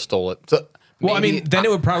they still stole it. So Well, maybe- I mean, then it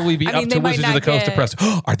would probably be I mean, up they to might Wizards of the not Coast to get-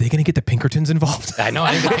 press. Are they going to get the Pinkertons involved? I know.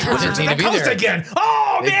 I think the Pinkertons need to be there. again.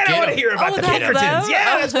 Oh They man, I get want to them. hear about Oh, the that's Pinkertons. them?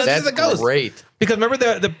 Yeah, that's Wizards of the That's Coast. great. Because remember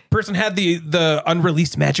the person had the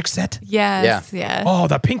unreleased Magic set. Yes, yeah. Oh,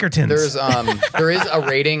 the Pinkertons. There is a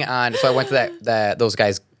rating on. So I went to those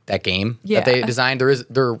guys that game that they Yeah. designed.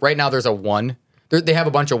 Right now there's a 1. They have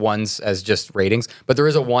a bunch of 1s as just ratings, but there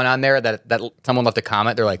is a 1 on there that someone left a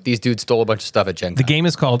comment. They're like, these dudes stole a bunch of stuff at Gen Con. The game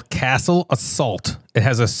is called Castle Assault. It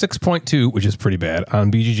has a 6.2, which is pretty bad,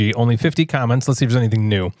 on BGG. Only 50 comments. Let's see if there's anything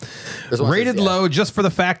new. There's one that Rated says, yeah. low just for the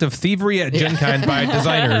fact of thievery at Gen Con by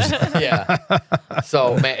designers. Yeah.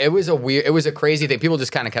 So man, it was a crazy thing. People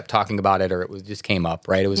just kind of kept talking about it, or it just came up,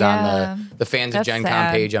 right? It was Yeah. on the fans of That's Gen Con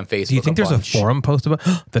sad. page on Facebook. Do you think there's a bunch. forum post about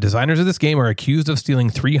the designers of this game are accused of stealing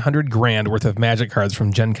 300 grand worth of Magic cards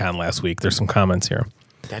from Gen Con last week? There's some comments here.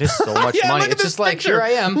 That is so much money. It's just like, here I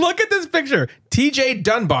am. Look at this picture. TJ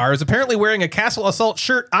Dunbar is apparently wearing a Castle Assault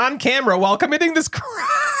shirt on camera while committing this crime.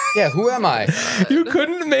 Yeah, who am I? You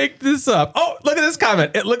couldn't make this up. Oh, look at this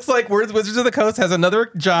comment. It looks like Wizards of the Coast has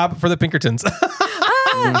another job for the Pinkertons.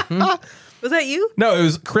 Was that you? No, it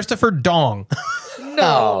was Christopher Dong.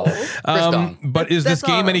 No. Chris Dong. But is this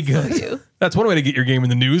That's game all any for good? you. That's one way to get your game in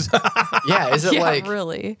the news. Yeah, is it Yeah, like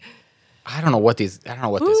really. I don't know what these guys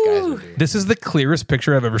would do. This is the clearest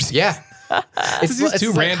picture I've ever seen. Yeah. It's these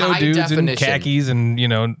two like rando high dudes in definition. khakis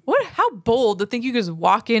and, What? How bold to think you could just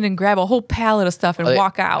walk in and grab a whole pallet of stuff and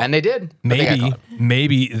walk out. And they did. But they got caught.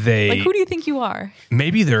 maybe they, Like, who do you think you are?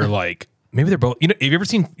 maybe they're both, have you ever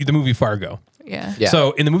seen the movie Fargo? Yeah. Yeah.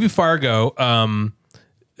 So in the movie Fargo,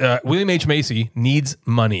 William H. Macy needs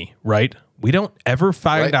money, right? We don't ever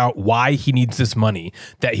find Right. out why he needs this money,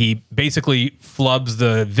 that he basically flubs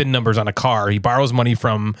the VIN numbers on a car. He borrows money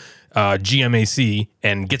from GMAC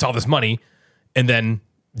and gets all this money. And then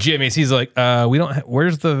GMAC's like,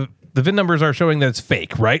 where's the the VIN numbers are showing that it's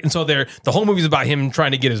fake, right? And so the whole movie is about him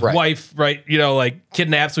trying to get his wife, right?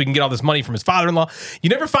 Kidnapped so he can get all this money from his father-in-law. You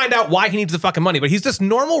never find out why he needs the fucking money, but he's this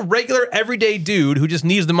normal, regular, everyday dude who just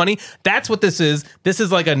needs the money. That's what this is. This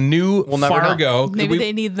is like a new Fargo. Maybe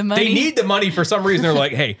they need the money. They need the money for some reason. They're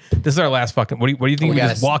like, hey, this is our last fucking. What do you think? We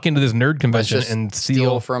just walk into this nerd convention and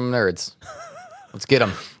steal from nerds. Let's get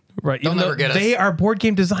them. Right. They'll never get us. They are board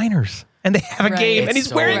game designers and they have a game, and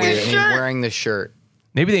he's wearing his shirt. He's wearing the shirt.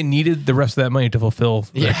 Maybe they needed the rest of that money to fulfill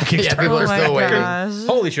their Kickstarter. People are still waiting. Gosh.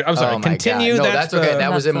 Holy shit! I'm sorry. Continue. No, that's okay.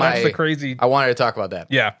 That was in my. That's the crazy. I wanted to talk about that.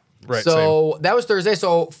 Yeah. Right. So that was Thursday.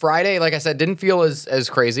 So Friday, like I said, didn't feel as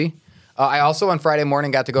crazy. I also on Friday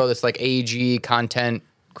morning got to go to this like AG content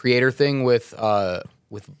creator thing with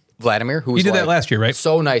Vladimir, who was you did that last year, right?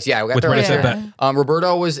 So nice. Yeah, we got With there. Ready, Set, Bet.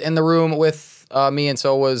 Roberto was in the room with me, and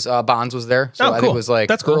so was Bonds was there. So I think it was like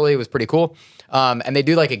That's cool. early. It was pretty cool. And they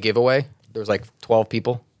do like a giveaway. There was like 12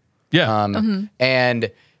 people. Yeah.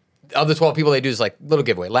 And of the 12 people, they do this like little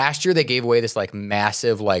giveaway. Last year, they gave away this like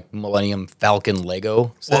massive like Millennium Falcon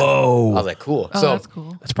Lego set. Whoa. I was like, cool. Oh, So that's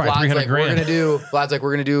cool. That's probably Vlad's 300 like, grand. Vlad's like,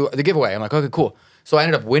 we're gonna do the giveaway. I'm like, okay, cool. So I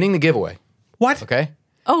ended up winning the giveaway. What? Okay.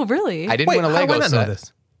 Oh, really? I didn't Wait, win a how do Lego I not know set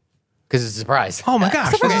this? because it's a surprise. Oh my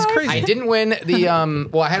gosh, this is crazy. I didn't win the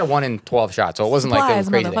well, I had a 1 in 12 shot, so it wasn't like Supplies,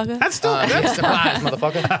 the crazy motherfucker. thing. That's still Yeah, surprise,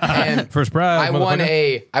 motherfucker. And first prize. I won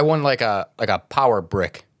motherfucker. like a power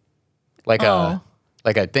brick, like a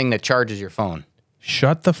thing that charges your phone.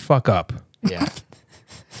 Shut the fuck up. Yeah.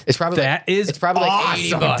 It's probably it's probably like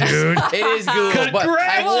 $80, dude. It is good. But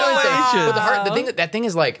I will say, but that thing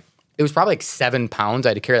is like it was probably like 7 pounds. I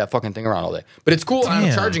had to carry that fucking thing around all day. But it's cool. And I'm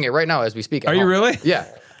Damn. charging it right now as we speak. Are you really? Yeah.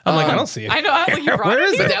 I'm like, I don't see it. I know. I was like, you brought Where it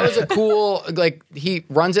is here? But that was a cool, like, he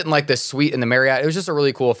runs it in, like, this suite in the Marriott. It was just a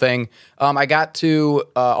really cool thing. I got to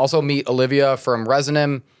also meet Olivia from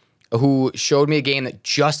Resonum, who showed me a game that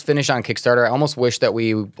just finished on Kickstarter. I almost wish that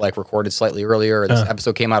we, like, recorded slightly earlier. This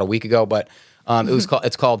episode came out a week ago, but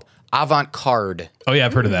it's called Avant-Card. Oh, yeah,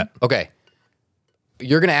 I've heard of that. Okay.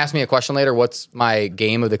 You're going to ask me a question later. What's my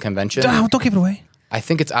game of the convention? Don't give it away. I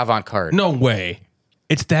think it's Avant-Card. No way.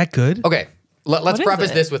 It's that good? Okay. Let's is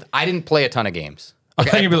preface it? this with I didn't play a ton of games.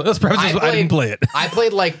 Okay. Let's preface this with I didn't play it. I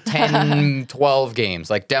played like 10, 12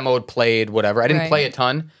 games, like demoed, played, whatever. I didn't Right. play a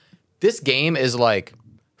ton. This game is like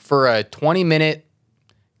for a 20-minute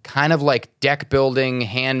kind of like deck building,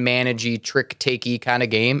 hand managey, trick takey kind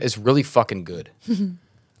of game is really fucking good.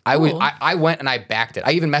 I went and I backed it.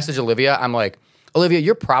 I even messaged Olivia. I'm like, Olivia,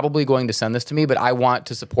 you're probably going to send this to me, but I want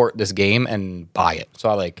to support this game and buy it. So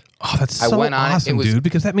Oh, that's I so went on it. awesome, It was- dude,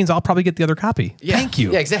 because that means I'll probably get the other copy. Yeah. Thank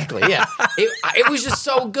you. Yeah, exactly. Yeah. It was just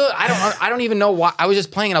so good. I don't even know why. I was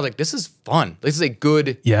just playing and I was like, this is fun. This is a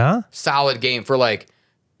good, Yeah? solid game for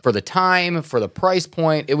the time, for the price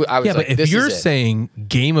point. I was Yeah, like, but if this you're is it. saying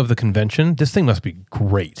game of the convention, this thing must be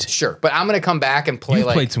great. Sure, but I'm gonna come back and play You've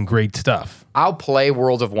like played some great stuff. I'll play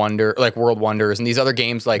World Wonders, and these other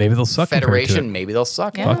games like Maybe they'll suck compared to Federation. it. Maybe they'll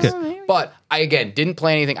suck. Yeah, Fuck it. maybe. But I again didn't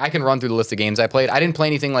play anything. I can run through the list of games I played. I didn't play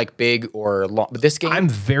anything like big or long. But this game, I'm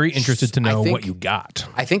very interested to know I think- what you got.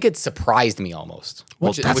 I think it surprised me almost.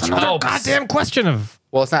 Well, that's another helps. goddamn question of...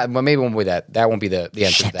 Well, it's not. Well, maybe it won't be that. That won't be the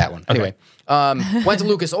answer to that one. Anyway, went to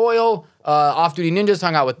Lucas Oil, Off Duty Ninjas,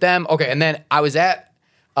 hung out with them. Okay, and then I was at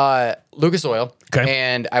Lucas Oil,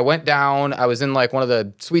 and I went down. I was in like one of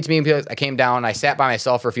the suites meeting places. I came down. I sat by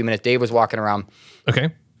myself for a few minutes. Dave was walking around, Okay.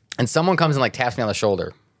 and someone comes and like taps me on the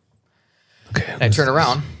shoulder. Okay. And I turn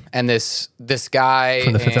around, and this guy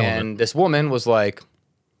From the Fifth and Element. this woman was like,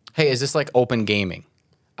 "Hey, is this like open gaming?"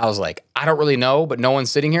 I was like, "I don't really know, but no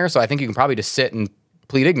one's sitting here, so I think you can probably just sit and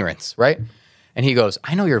plead ignorance, right?" And he goes,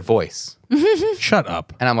 "I know your voice," Shut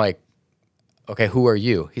up. and I'm like, "Okay, who are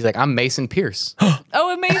you?" He's like, "I'm Mason Pierce."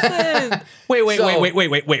 Oh, amazing. Wait.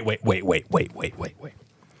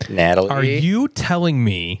 Natalie, Are you telling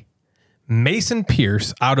me Mason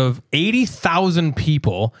Pierce, out of 80,000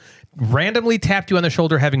 people, randomly tapped you on the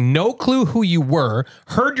shoulder, having no clue who you were,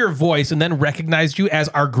 heard your voice, and then recognized you as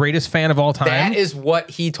our greatest fan of all time? That is what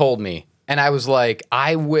he told me. And I was like,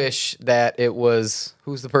 I wish that it was,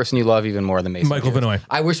 who's the person you love even more than Mason Michael Pierce? Vinoy.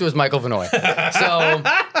 I wish it was Michael Vinoy. So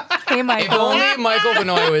Hey, if Michael. only Michael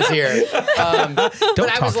Vinoy was here. But I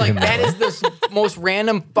talk was to like, him that that is the most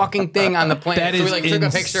random fucking thing on the planet. That so we is like took a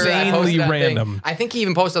picture. And I posted insanely that random. thing. I think he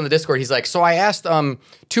even posted on the Discord. He's like, so I asked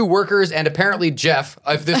 2 workers and apparently Jeff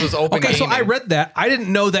if this was open Okay, so gaming. I read that. I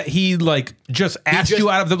didn't know that he like just asked you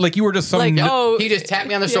out of the like you were just some Like, oh, He just tapped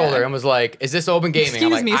me on the shoulder and was like, is this open gaming? Excuse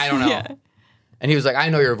I'm like, me. I don't know. Yeah. And he was like, I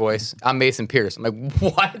know your voice. I'm Mason Pierce. I'm like,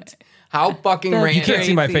 what? How fucking That's random. You can't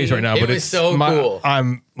see my face right now, It but was it's so cool.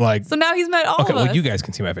 I'm like So now he's met all okay. of us. Well, you guys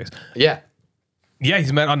can see my face. Yeah. Yeah,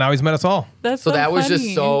 he's met us all. That's So that was just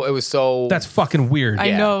funny. so, it was so, That's fucking weird.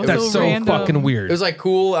 I know. That's so random. fucking weird. it was like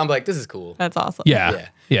cool. I'm like, this is cool. That's awesome. yeah.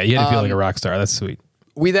 You had to feel like a rock star. That's sweet.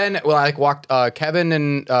 We then, I like walked, Kevin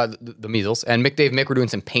and the Measles and Mick were doing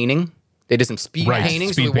some painting. They did some speed Right, painting.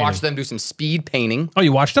 So speed we watched painting. them do some speed painting. Oh,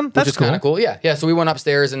 you watched them? Which That's is kind of cool. Yeah. So we went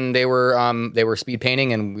upstairs and they were speed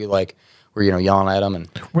painting and we were yelling at them and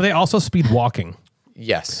Were they also speed walking?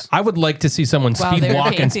 yes. I would like to see someone While speed they were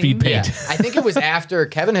walk and speed painting. paint. I think it was after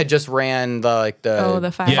Kevin had just ran the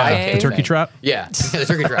 5K. Yeah, the turkey thing. trot. Yeah, the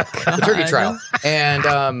turkey trot. The turkey trial.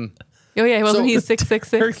 And Oh yeah, wasn't he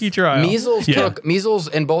 666? Turkey trial. Measles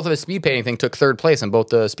in both of his speed painting thing took third place in both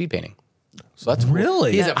the speed painting. So that's cool.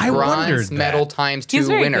 Really? He's a I wondered bronze that. medal times He's 2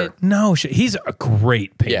 very winner. good. No, he's a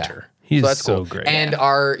great painter. He's So that's so cool. great. And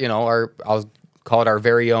our I'll call it our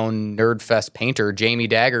very own Nerd Fest painter, Jamie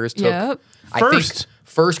Daggers, took Yep. I think, First.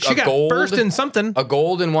 first she a got gold, first in something. a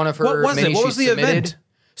gold in one of her What was it? minis What she was the submitted. event?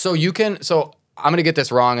 So I'm gonna get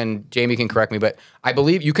this wrong and Jamie can correct me, but I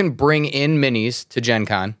believe you can bring in minis to Gen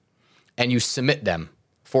Con and you submit them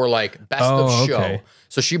for like best of show. okay.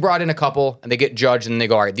 So she brought in a couple and they get judged and they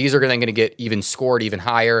go, all right, these are then going to get even scored even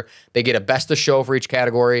higher. They get a best of show for each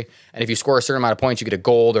category. And if you score a certain amount of points, you get a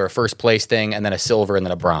gold or a first place thing and then a silver and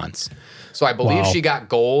then a bronze. So I believe Wow. she got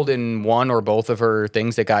gold in one or both of her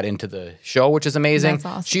things that got into the show, which is amazing. That's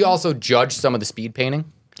awesome. She also judged some of the speed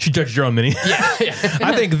painting. She judged your own mini.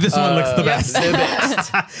 I think this one looks the best. The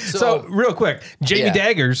best. So real quick, Jamie Yeah.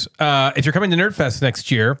 Daggers, if you're coming to Nerdfest next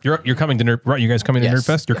year, you're coming to Nerd. Right, you guys coming to Yes.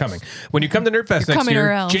 Nerdfest? You're coming. When you come to Nerdfest next coming or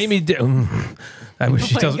year, else. Jamie. I wish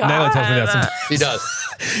she my tells Natalie tells me that God. sometimes. She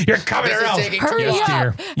does. You're coming This or is else. taking Hurry too Yes, long.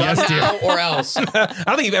 dear. Yes, dear. Now or else. I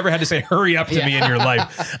don't think you've ever had to say "hurry up" to me in your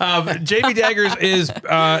life. Jamie Daggers is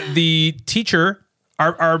the teacher,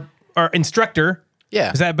 our instructor.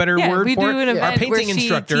 Yeah. Is that a better Yeah, word we for do it? an Our event where painting she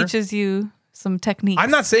instructor. teaches you some techniques. I'm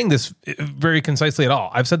not saying this very concisely at all.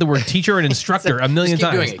 I've said the word teacher and instructor a million Just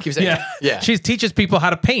keep times. doing it. Keep saying it. Yeah. She teaches people how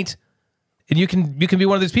to paint, and you can be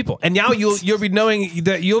one of those people. And now you'll be knowing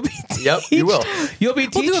that you'll be. Yep, you will. You'll be.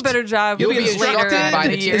 We'll do a better job. You'll with be this later instructed on by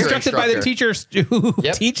in the year. teacher. instructed by the teacher who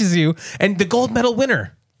Yep. teaches you, and the gold medal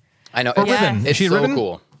winner. I know. Or It's, ribbon. it's She had so ribbon?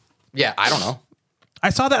 cool. Yeah, I don't know. I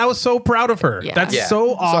saw that. I was so proud of her. Yeah. That's Yeah.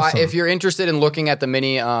 so awesome. if you're interested in looking at the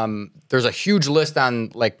mini, there's a huge list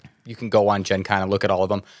on you can go on Gen Con and look at all of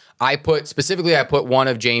them. I put one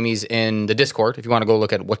of Jamie's in the Discord if you want to go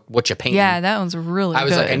look at what you paint. Yeah, that one's really I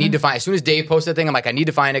was good. like, I need to find. As soon as Dave posted that thing, I'm like, I need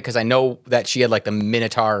to find it because I know that she had like the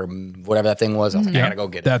Minotaur, or whatever that thing was. I was like, I gotta go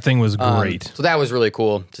get it. that thing was great. So that was really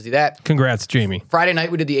cool to see that. Congrats, Jamie. Friday night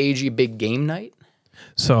we did the AG Big Game Night.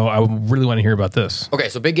 So I really want to hear about this. Okay,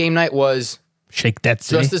 so Big Game Night was Shake that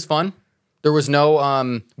city. just as fun. There was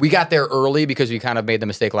no. We got there early because we kind of made the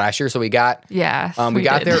mistake last year. So we got. Yeah, we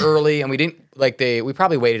got did. there early and we didn't we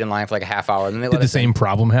probably waited in line for like a half hour and then they Did let the us in. same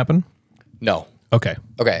problem happen? No. Okay.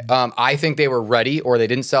 Okay. I think they were ready or they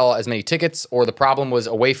didn't sell as many tickets or the problem was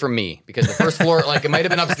away from me because the first floor, like it might have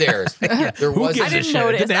been upstairs. There was gives I a didn't shit?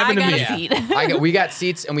 notice. Didn't happen I to got me. a seat. we got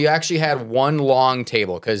seats and we actually had one long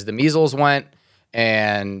table because the Measles went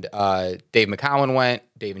and Dave McCowan went,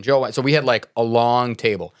 Dave and Joe went. So we had like a long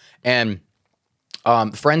table. And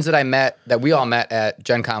friends that we all met at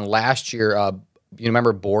Gen Con last year, you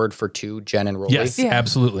remember Board for Two, Jen and Rolly? Yes, Yeah.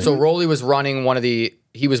 absolutely. So Rolly was running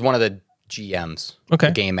he was one of the GMs, Okay.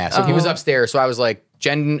 the game master. So he was upstairs. So I was like,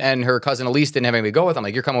 Jen and her cousin Elise didn't have anybody to go with. I'm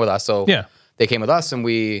like, you're coming with us. So Yeah. they came with us and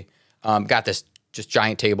we got this just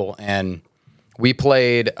giant table and we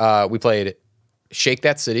played Shake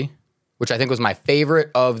That City, which I think was my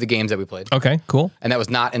favorite of the games that we played. Okay, cool. And that was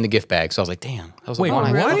not in the gift bag. So I was like, damn. That was Wait, the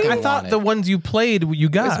one what? fucking I thought wanted. the ones you played, you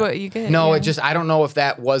got. That's what you get. No, yeah. I don't know if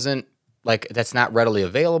that wasn't that's not readily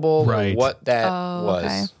available Right. or what that Oh, was.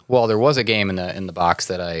 okay. Well, there was a game in the box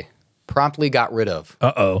that I promptly got rid of.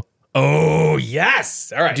 Uh-oh. Oh,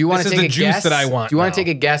 yes. All right. Do you want this to is take the a juice guess? that I want Do you want now. to take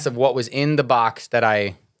a guess of what was in the box that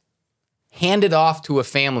I handed off to a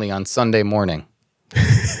family on Sunday morning?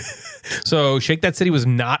 So Shake That City was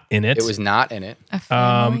not in it. It was not in it. A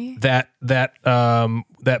family? that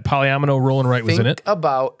polyomino roll and right was in it.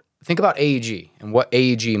 Think about AEG and what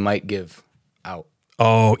AEG might give out.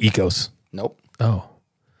 Oh, Ecos. Nope. Oh.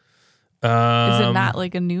 Is it not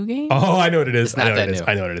like a new game? Oh, I know what it is. not I know that what it is. new.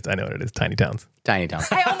 I know what it is. Tiny Towns. Tiny Town.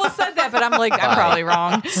 I almost said that, but I'm like, I'm probably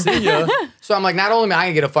wrong. So I'm like, not only am I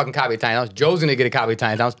gonna get a fucking copy of Tiny Towns, Joe's gonna get a copy of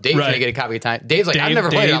Tiny Towns, Dave's Right. gonna get a copy of Tiny. Dave's like, I've Dave- never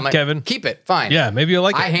played it. Dave, I'm like, Kevin. keep it, fine. Yeah, maybe you'll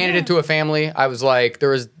like I it. handed it to a family. I was like, there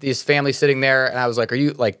was this family sitting there, and I was like, are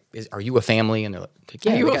you a family? And they're like,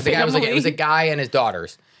 yeah. Are you the a guy was like, it family? was a guy and his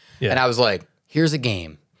daughters. Yeah. And I was like, here's a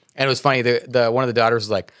game. And it was funny. The one of the daughters was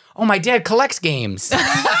like, "Oh, my dad collects games."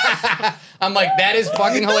 I'm like, that is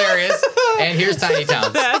fucking hilarious. And here's Tiny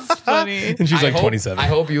Towns. That's funny. And she's like 27. I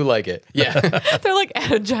hope you like it. Yeah. They're like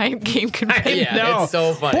at a giant game convention. Yeah, No. it's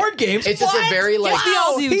so funny. Board games? It's just a very like. we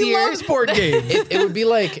all do, he dear. loves board games. It would be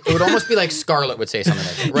like, it would almost be like Scarlett would say something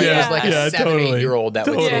like that. Right? Yeah. It was like Yeah, a 7, totally. 8-year-old that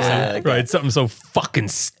would say Totally. something like that. Right, something so fucking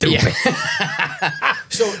stupid.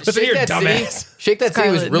 So Listen here, dumbass. Shake That City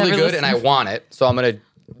was Scarlett, really never good, and I want it. So I'm going to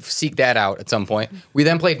seek that out at some point. We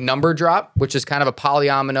then played Number Drop, which is kind of a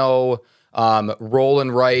polyomino, roll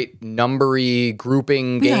and write, numbery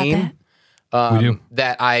grouping We got game. We do.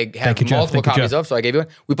 That I have you, Jeff. multiple Thank you, copies Jeff. of, so I gave you one.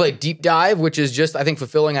 We played Deep Dive, which is just, I think,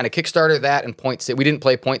 fulfilling on a Kickstarter, that and Point City. We didn't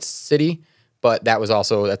play Point City, but that was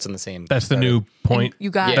also, that's in the same. That's the Kickstarter. new point. You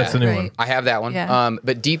got Yeah. it. That's the new right. one. I have that one. Yeah.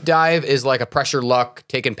 But Deep Dive is like a pressure luck,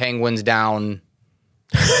 taking penguins down.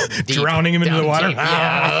 Deep, Drowning him into down the water. deep.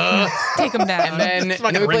 Yeah. Take them down. And then we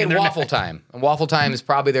ring in played their Waffle Time. And Waffle Time is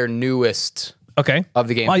probably their newest Okay. of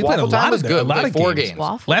the games. Wow, you played Waffle a Time lot was of good. A We lot played of 4 games. games.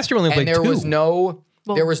 Waffle. Last year we only played And there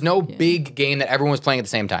 2. was no big game that everyone was playing at the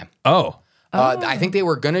same time. Oh. I think they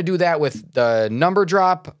were going to do that with the Number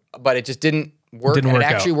Drop, but it just didn't work. Didn't and work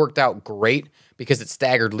it actually out. worked out great because it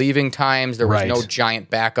staggered leaving times. There was Right. no giant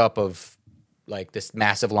backup of like this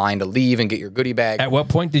massive line to leave and get your goodie bag. At what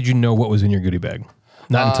point did you know what was in your goodie bag?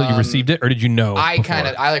 Not until you received it, or did you know? I before?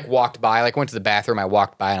 like walked by, like went to the bathroom. I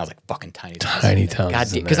walked by and I was like, "Fucking Tiny Towns." Tiny Towns God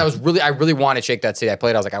is in damn, because there. I really wanted Shake That City. I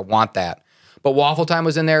played. I was like, I want that. But Waffle Time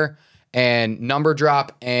was in there, and Number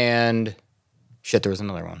Drop, and shit, there was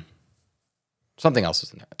another one. Something else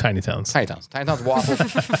was in there. Tiny Towns. Tiny Towns, Waffle.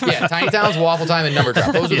 Yeah, Tiny Towns, Waffle Time, and Number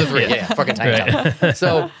Drop. Those were the 3. Yeah, fucking Tiny Towns.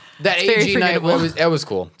 So that very AG night forgettable. it was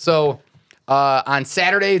cool. So on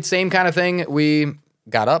Saturday, same kind of thing. We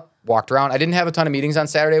got up, walked around. I didn't have a ton of meetings on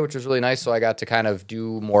Saturday, which was really nice. So I got to kind of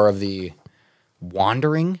do more of the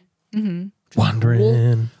wandering.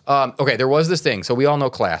 Wandering. Okay, there was this thing. So we all know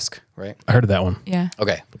Clask, right? I heard of that one. Yeah.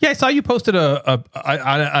 Okay. Yeah, I saw you posted on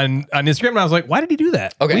Instagram, and I was like, "Why did he do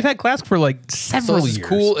that?" Okay. We've had Clask for like So several this is years.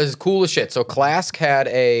 cool. Is cool as shit. So Clask had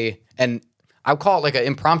and I'll call it like an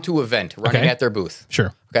impromptu event running Okay. at their booth.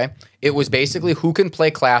 Sure. Okay. It was basically who can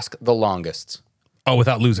play Clask the longest Oh,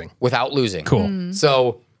 without losing. without losing. Cool.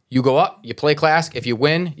 So you go up, you play Clask. If you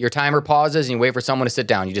win, your timer pauses and you wait for someone to sit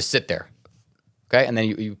down. You just sit there. Okay. And then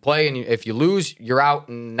you play, and if you lose, you're out.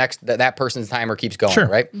 And next, that person's timer keeps going. Sure.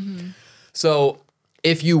 Right. So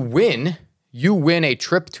if you win a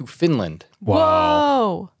trip to Finland.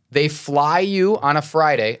 Whoa. They fly you on a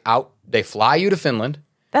Friday out. They fly you to Finland.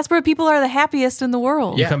 That's where people are the happiest in the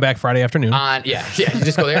world. You come back Friday afternoon. Yeah. You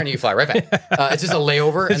just go there and you fly right back. It's just a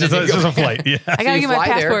layover. it's and then just you go a flight. Yeah. I gotta you get my fly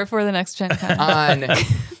there. passport for the next Gen Con.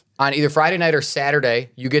 on either Friday night or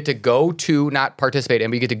Saturday, you get to go to, not participate in,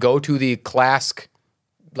 but you get to go to the Clask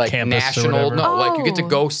like Campus or national. whatever. No, like you get to Oh.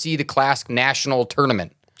 go see the Clask national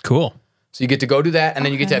tournament. Cool. So you get to go do that, and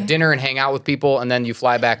then you get to have dinner and hang out with people, and then you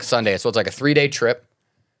fly back Sunday. So it's like a 3-day trip.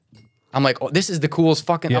 I'm like, oh, this is the coolest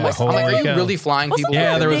fucking. I'm Yeah, like, holy are you cow. really flying people?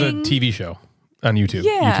 Yeah, there was a thing- TV show on YouTube.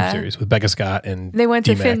 Yeah. YouTube series with Becca Scott and They went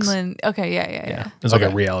to D-Max. Finland. Okay, yeah. It was like a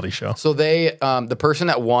Okay. reality show. So they, the person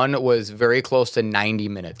that won was very close to 90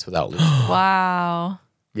 minutes without losing. Wow.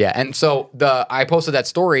 Yeah, and so I posted that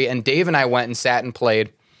story, and Dave and I went and sat and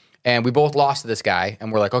played, and we both lost to this guy,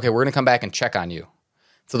 and we're like, okay, we're gonna come back and check on you.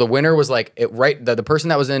 So the winner was like, the person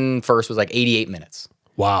that was in first was like 88 minutes,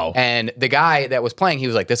 Wow. and the guy that was playing, he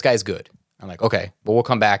was like, this guy's good. I'm like, okay, but we'll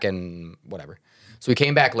come back and whatever. So we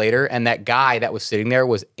came back later, and that guy that was sitting there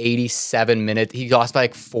was 87 minutes. He lost by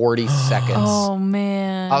like 40 seconds. Oh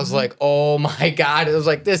man. I was like, oh my God. It was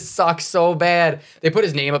like, this sucks so bad. They put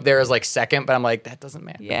his name up there as like second, but I'm like, that doesn't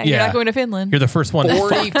matter. yeah, you're not going to Finland. You're the first one.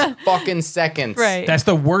 40 fucking seconds. Right. That's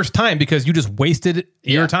the worst time because you just wasted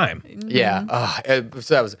your time. Yeah.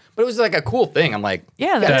 So that was, but it was like a cool thing. I'm like,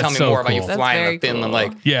 Yeah, you gotta that's tell me so more about you cool. That's flying very to Finland. cool.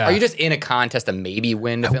 Like, Yeah. are you just in a contest to maybe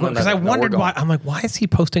win to Finland? Because I was like, no, we're wondered going. why. I'm like, why is he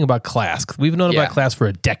posting about Clask? We've known Yeah. about Clask for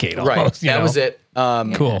a decade almost. Right. you That know? was it.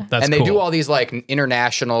 Cool. That's and they cool. do all these like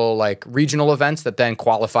international, like regional events that then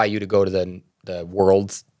qualify you to go to the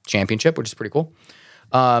World Championship, which is pretty cool.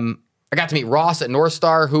 I got to meet Ross at North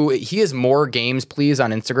Star, who he has more games, please,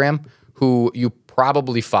 on Instagram, who you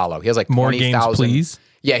probably follow. He has like More 20,000. games, please?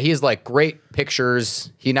 Yeah, he has like great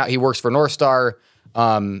pictures. He works for North Star.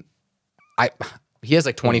 He has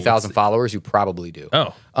like 20,000 followers. You probably do.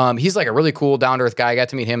 Oh. He's like a really cool, down to earth guy. I got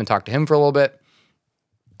to meet him and talk to him for a little bit.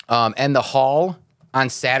 And the hall on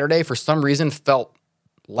Saturday, for some reason, felt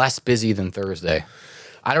less busy than Thursday.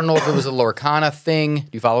 I don't know if it was a Lorcana thing. Do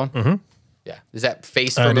you follow him? Mm-hmm. Yeah. Is that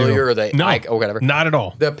face I do. familiar or the no, or whatever? Not at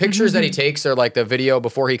all. The pictures that he takes are like the video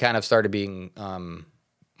before he kind of started being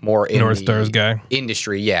more in North the Stars guy.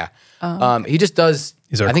 industry. Yeah. He just does.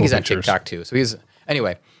 These are I think cool he's on pictures. TikTok too. So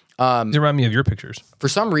anyway. These remind me of your pictures. For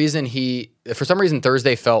some reason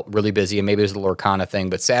Thursday felt really busy, and maybe it was the Lorcana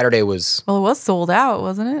thing, but Saturday was. Well, it was sold out,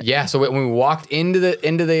 wasn't it? Yeah, so when we walked into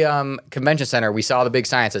the convention center, we saw the big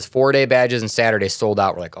sign that says 4-day badges and Saturday sold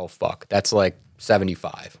out. We're like, oh fuck, that's like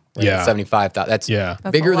 75. Right? Yeah. 75,000. That's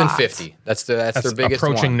That's bigger a than lot. 50. That's their biggest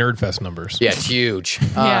approaching one. Nerdfest numbers. Yeah, it's huge.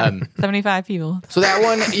 Yeah, 75 people. So that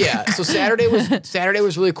one, yeah. So Saturday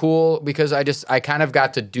was really cool because I kind of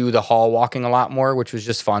got to do the hall walking a lot more, which was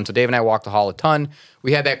just fun. So Dave and I walked the hall a ton.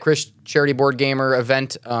 We had that Chris Charity Board Gamer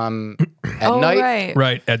event at night.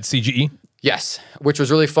 Right, at CGE. Yes, which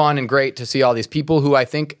was really fun and great to see all these people who I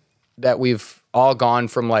think that we've all gone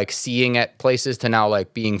from like seeing at places to now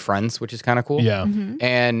like being friends, which is kind of cool. Yeah.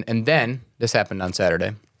 And then this happened on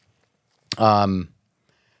Saturday.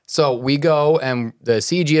 So we go and the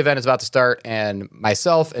CG event is about to start, and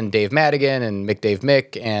myself and Dave Madigan and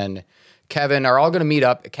Mick and Kevin are all going to meet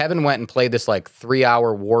up. Kevin went and played this like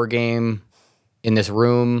 3-hour war game in this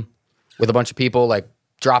room with a bunch of people, like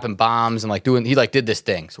dropping bombs and like he did this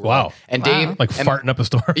thing. So Wow. like, and Dave Like farting up a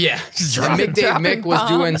storm. yeah. And Mick was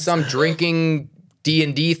doing some drinking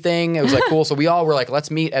D&D thing. It was like cool. So we all were like,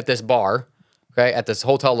 let's meet at this bar, okay, at this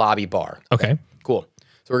hotel lobby bar. Okay. Cool.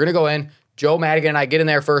 So we're going to go in. Joe Madigan and I get in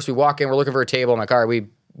there first. We walk in. We're looking for a table. I'm like, all right,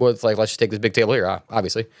 let's just take this big table here,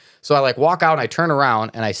 obviously. So I like walk out and I turn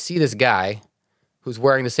around and I see this guy who's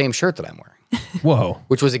wearing the same shirt that I'm wearing, Whoa.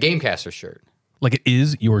 which was a Gamecasters shirt. Like it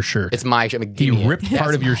is your shirt. It's my shirt. I mean, He give me it. ripped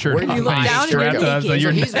part of your shirt Where off. did you look and he down and strapped you're it on, so naked.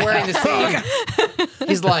 you're So he's wearing the same.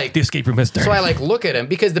 He's like, the escape room mister. so I like look at him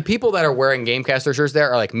because the people that are wearing Gamecaster shirts there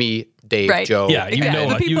are like me, Dave, Right. Joe. Yeah, you know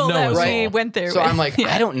the it. people You know that us we all. went there So with. I'm like,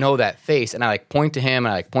 I don't know that face, and I like point to him,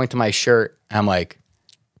 and I like point to my shirt, and I'm like,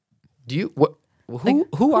 do you what?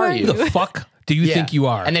 Who are you? The fuck do you Yeah. think you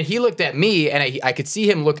are? And then he looked at me, and I could see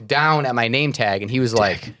him look down at my name tag, and he was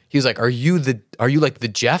like, are you like the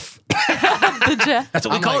Jeff? That's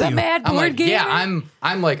what we call the you. mad I'm board like, gamer. yeah,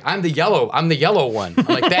 I'm the yellow one. I'm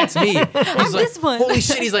like, that's me. He's like, this one. holy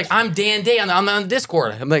shit. He's like, I'm Dan Day. I'm on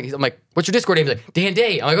Discord. I'm like, what's your Discord name? He's like, Dan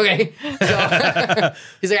Day. I'm like, okay. So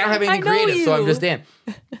he's like, I don't have anything I know creative, so I'm you. just Dan.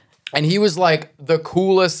 And he was like the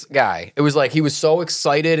coolest guy. It was like he was so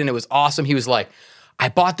excited and it was awesome. He was like, I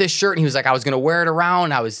bought this shirt, and he was like, I was gonna wear it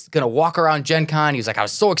around. I was gonna walk around Gen Con. He was like, I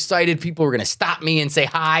was so excited. People were gonna stop me and say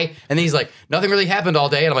hi. And then he's like, nothing really happened all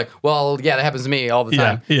day. And I'm like, well, yeah, that happens to me all the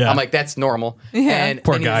time. Yeah. I'm like, that's normal. And,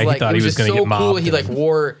 Poor and guy, he like, thought it he was just gonna so get cool. mobbed. He like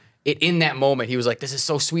wore it in that moment. He was like, this is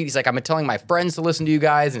so sweet. He's like, I've been telling my friends to listen to you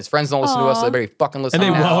guys, and his friends don't listen to us, so they better fucking listen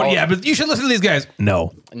And they now. won't. Yeah, but you should listen to these guys.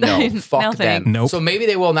 No. No, fuck No them. thanks. Nope. So maybe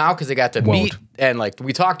they will now because they got to Won't. meet and like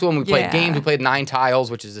we talked to them. We played Yeah. games. We played 9 tiles,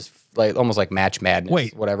 which is this like almost like Match Madness.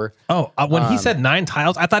 Wait. Whatever. Oh, when he said 9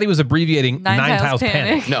 tiles, I thought he was abbreviating Nine 9 Tiles tiles Panic.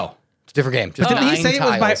 panic. No, it's a different game. Just Didn't he 9 say it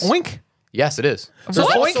was by tiles. Oink? Yes, it is. So There's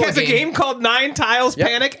Oink also has a game called 9 Tiles Yep.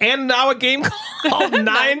 Panic, and now a game called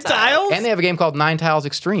 9 Tiles? and they have a game called 9 Tiles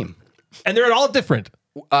Extreme. And they're all different.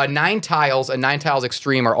 9 Tiles and 9 Tiles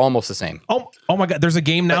Extreme are almost the same. Oh my God! There's a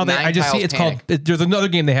game now But that 9 I just see. Tiles It's Panic. called. There's another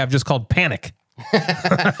game they have just called Panic,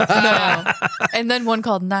 No. And then one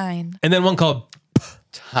called 9. and then one called.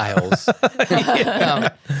 Tiles.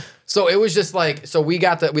 So it was just like, so we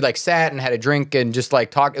like sat and had a drink and just like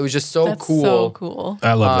talked. It was just so That's cool. so cool.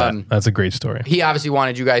 I love that. That's a great story. He obviously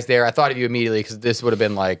wanted you guys there. I thought of you immediately because this would have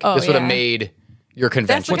been like, Oh, this would have yeah. made your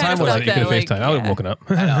convention. the What kind time of was it? stuff You could have that, FaceTime. I would have yeah. woken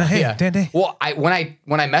up. Hey, Yeah. Dandy. Well, when I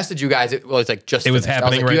messaged you guys, it was like just It was finished.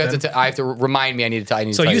 happening I was like, right you have then? to I have to remind me. I need to tell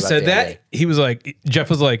you. So you about said Dan that Day. he was like, Jeff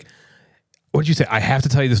was like, "What did you say? I have to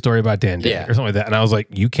tell you the story about Dan Day Yeah. or something like that." And I was like,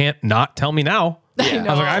 "You can't not tell me now." Yeah. I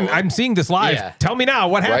was like, "I'm seeing this live. Yeah. Tell me now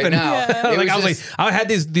what happened." now. Yeah. I was It like, was just- I had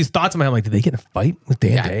these thoughts in my head. I'm like, did they get in a fight with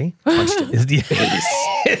Dan Day? punched him. Is the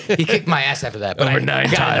He kicked my ass after that. But over I 9 got in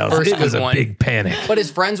the tiles? first It was good a one. big panic. But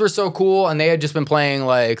his friends were so cool, and they had just been playing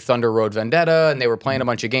like Thunder Road Vendetta, and they were playing a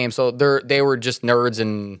bunch of games. So they were just nerds,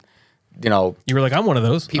 and you know, You were like, I'm one of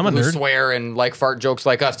those. people I'm a who nerd. swear and like fart jokes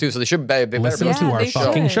like us too. So they should be better. Listen Yeah, to our they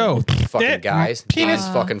fucking should. show. fucking guys, Penis.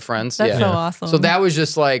 These fucking friends. That's yeah. so awesome. So that was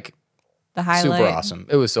just like The highlight. super awesome.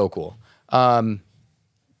 It was so cool.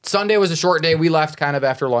 Sunday was a short day. We left kind of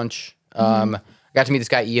after lunch. Got to meet this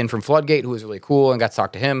guy Ian from Floodgate, who was really cool, and got to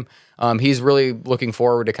talk to him. He's really looking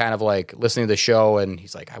forward to kind of like listening to the show, and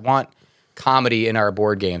he's like, I want comedy in our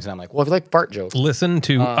board games. And I'm like, well, if you like fart jokes, Listen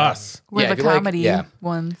to us. We're Yeah, the if you like- comedy yeah.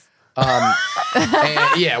 ones.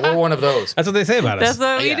 And yeah, we're one of those. That's what they say about us. That's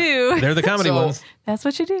what we Yeah. do. They're the comedy So- ones. That's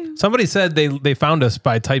what you do. Somebody said they found us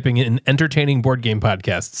by typing in entertaining board game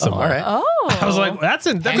podcasts somewhere. All right. Oh. I was like, that's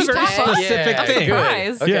a very Hashtag. specific Yeah. thing.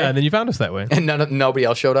 Surprised. Okay. Yeah, and then you found us that way. And nobody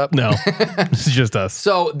else showed up. No, this is just us.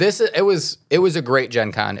 So it was a great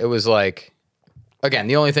Gen Con. It was like, again,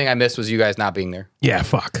 the only thing I missed was you guys not being there. Yeah,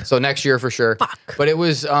 fuck. So next year for sure. Fuck. But it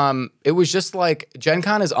was just like Gen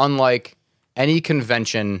Con is unlike any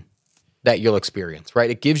convention that you'll experience,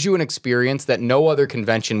 right? It gives you an experience that no other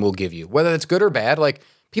convention will give you, whether it's good or bad. Like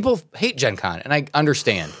people hate Gen Con, and I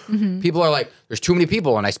understand. People are like, there's too many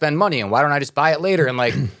people, and I spend money, and why don't I just buy it later? And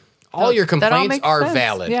like, all your That all complaints makes are sense.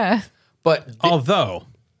 valid. Yeah. But Although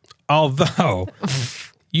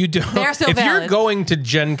you don't, They're still if you're valid. going to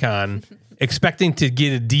Gen Con expecting to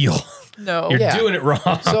get a deal, No. you're Yeah. doing it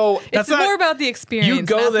wrong. so It's more about the experience. you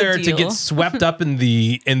go not the there to deal. get swept up in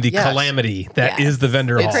the Yes. calamity that Yes. is the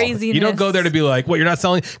vendor It's hall. craziness. You don't go there to be like, what, you're not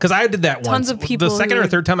selling? Because I did that once. Tons of people The second who or are-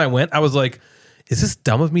 third time I went, I was like, is this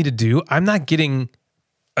dumb of me to do? I'm not getting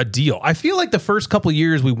a deal. I feel like the first couple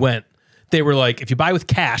years we went, they were like, if you buy with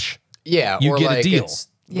cash, yeah, you or get a like deal. it's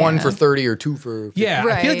 1 Yeah. for 30 or 2 for 50. yeah,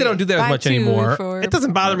 I feel like they don't do that as Buy much two anymore. for- It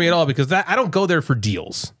doesn't bother me at all because I don't go there for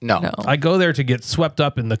deals. No. I go there to get swept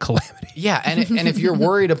up in the calamity. Yeah, and if you're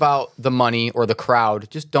worried about the money or the crowd,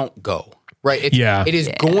 just don't go. Right? It is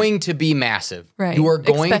going to be massive. Right. You are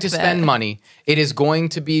going Expect to spend that. money. It is going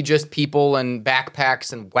to be just people and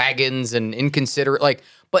backpacks and wagons and inconsiderate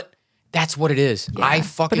but that's what it is. I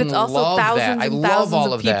fucking But it's also love thousands that. I and love thousands all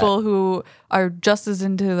of of that. people who are just as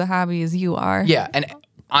into the hobby as you are. Yeah, and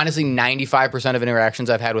honestly, 95% of interactions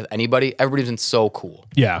I've had with anybody, everybody's been so cool.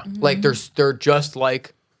 Yeah. Like they're just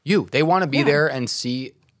like you. They want to be there and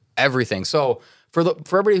see everything. So for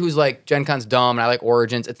everybody who's like Gen Con's dumb and I like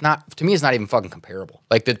Origins, it's not, to me, it's not even fucking comparable.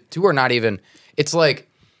 Like the two are not even. It's like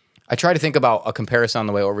I try to think about a comparison on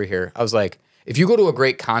the way over here. I was like, if you go to a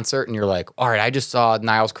great concert and you're like, all right, I just saw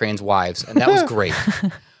Niles Crane's Wives and that was great,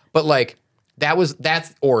 but like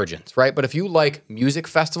that's Origins, right? But if you like music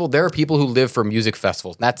festival, there are people who live for music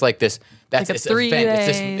festivals. And that's like this. That's Like a this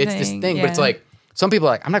event. It's this thing. But it's yeah. like some people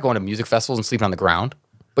are like, I'm not going to music festivals and sleeping on the ground.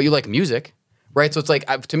 But you like music, right? So it's like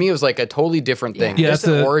to me, it was like a totally different thing. Yeah, This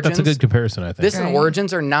that's and a Origins, good comparison, I think. This and Right.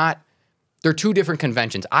 Origins are not. They're two different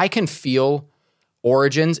conventions. I can feel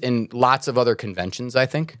Origins in lots of other conventions. I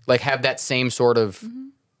think like have that same sort of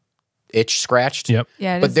itch scratched. Yep.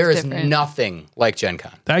 Yeah, it But is there is different. nothing like Gen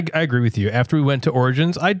Con. I agree with you. After we went to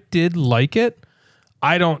Origins, I did like it.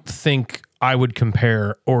 I don't think I would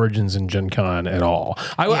compare Origins and Gen Con at all.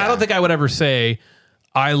 I don't think I would ever say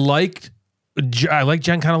I like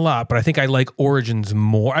Gen Con a lot, but I think I like Origins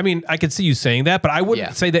more. I mean, I could see you saying that, but I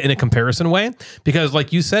wouldn't say that in a comparison way because,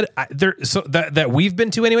 like you said, that we've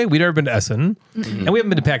been to anyway. We've never been to Essen, and we haven't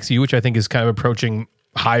been to PAX U, which I think is kind of approaching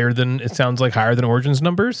higher than Origins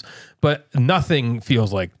numbers, but nothing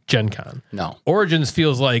feels like Gen Con. No. Origins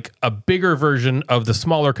feels like a bigger version of the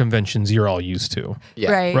smaller conventions you're all used to.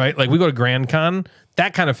 Yeah. Right? Like we go to Grand Con,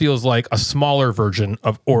 that kind of feels like a smaller version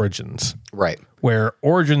of Origins, Right. where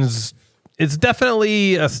Origins it's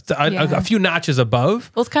definitely a few notches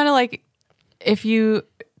above. Well, it's kind of like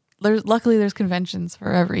luckily there's conventions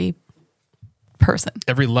for every person.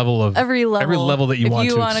 Every level that you want to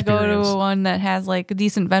If you want to go to one that has like a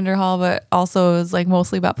decent vendor hall, but also is like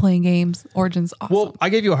mostly about playing games, Origins awesome. Well, I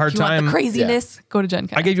gave you a hard if you want time. the craziness, go to Gen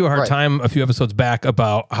Con. I gave you a hard Right. time a few episodes back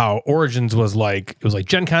about how Origins was like it was like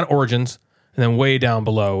Gen Con Origins, and then way down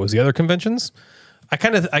below was the other conventions. I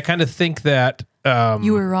kind of think that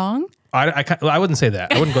You were wrong. I wouldn't say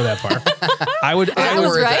that. I wouldn't go that far. I would. I was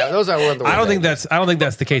would. right. Those are the I don't think words.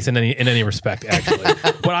 that's the case in any respect. Actually,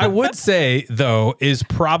 what I would say though is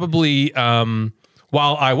probably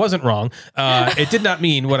while I wasn't wrong, it did not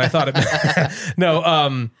mean what I thought it meant.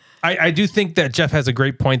 No, I do think that Jeff has a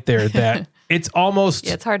great point there that it's almost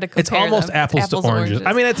Yeah, it's hard to It's compare almost them. apples, It's apples to to oranges. oranges.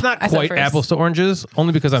 I mean, it's not I said quite first. apples to oranges,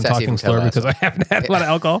 only because I'm Sassy talking from slower Ted because I haven't had a lot of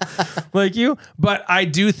alcohol like you. But I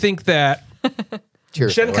do think that.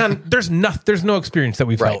 Cheers. Gen Con, there's no experience that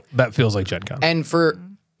we felt Right. that feels like Gen Con. And for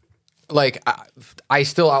like,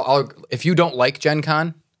 I'll if you don't like Gen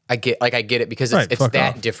Con, I get it because Right, it's fuck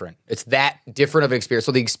that off. different. It's that different of an experience.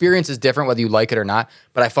 So the experience is different whether you like it or not.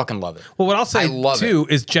 But I fucking love it. Well, what I'll say I love too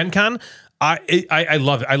is Gen Con. I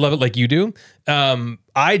love it. I love it like you do.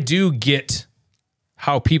 I do get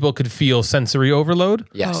how people could feel sensory overload.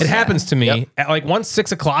 Yes. It happens to me. Yep. Like once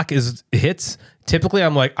 6 o'clock hits, typically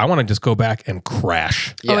I'm like, I want to just go back and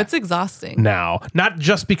crash Oh, it's exhausting. now. Not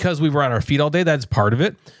just because we were on our feet all day, that's part of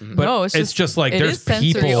it. But No, it's just like it there's is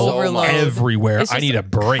sensory people overload. everywhere. It's I just need a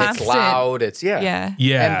break. constant- loud. It's Yeah.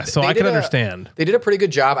 Yeah, And so they I can did understand. They did a pretty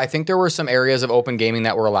good job. I think there were some areas of open gaming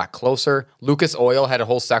that were a lot closer. Lucas Oil had a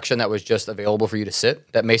whole section that was just available for you to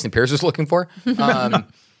sit that Mason Pierce was looking for.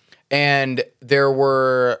 And there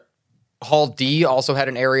were Hall D also had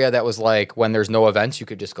an area that was like when there's no events, you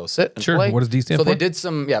could just go sit and Sure. play. What does D stand so for? they did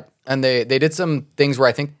some, and they did some things where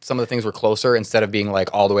I think some of the things were closer instead of being like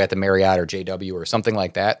all the way at the Marriott or JW or something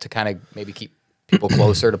like that to kind of maybe keep people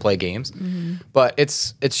closer to play games. But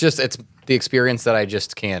it's the experience that I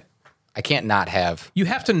just can't not have. You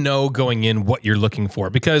have to know going in what you're looking for,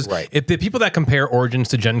 because Right. if the people that compare Origins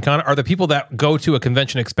to Gen Con are the people that go to a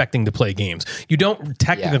convention expecting to play games. You don't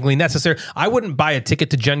technically necessarily. I wouldn't buy a ticket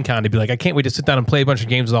to Gen Con to be like, I can't wait to sit down and play a bunch of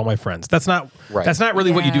games with all my friends. That's not Right. That's not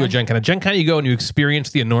really what you do Yeah. at Gen Con. At Gen Con, you go and you experience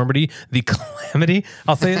the enormity, the calamity.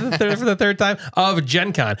 I'll say it for the third time of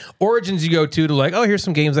Gen Con. Origins, you go to like, oh, here's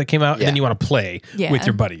some games that came out, and then you want to play Yeah. with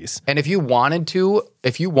your buddies. And if you wanted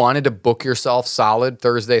to book yourself solid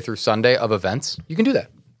Thursday through Sunday of events, you can do that.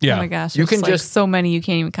 Yeah. Oh my gosh. You You can can just- so many you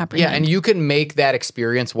can't even comprehend. Yeah, and you can make that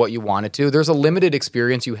experience what you want it to. There's a limited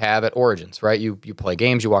experience you have at Origins, right? You play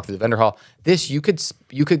games, you walk through the vendor hall. This you could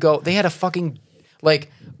go. They had a fucking like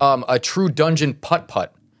a true dungeon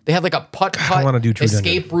putt. They had like a putt wanna do True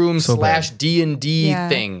escape Dungeon room so bad. / D&D Yeah.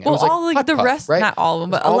 thing. It Well, was like all like the putt-putt, rest, right? not all of them,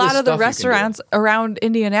 but a All this lot of the stuff you can do. restaurants around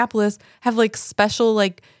Indianapolis have like special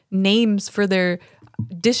like names for their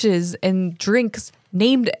dishes and drinks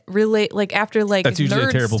named after like That's usually nerd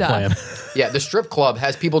a terrible stuff. plan. Yeah, the strip club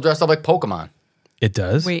has people dressed up like Pokemon. It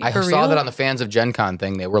does. Wait, I for saw real? that on the fans of Gen Con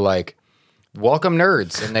thing. They were like, welcome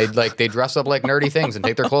nerds. And they dress up like nerdy things and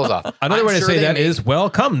take their clothes off. Another I'm way to sure say they that make- is,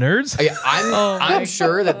 welcome, nerds. Yeah, I'm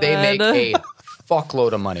sure that they make a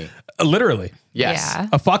fuckload of money. Literally. Yes. Yeah.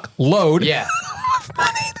 A fuck load. Yeah.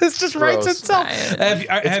 This just writes Gross. itself. Right.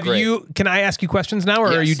 Have great. you? Can I ask you questions now,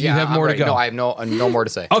 or Yes, do you yeah, have I'm more to ready. go? No, I have no more to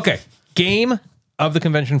say. Okay, game of the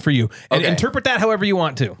convention for you, and Okay. interpret that however you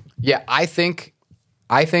want to. Yeah, I think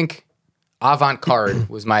Avant-Garde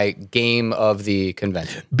was my game of the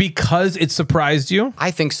convention. Because it surprised you.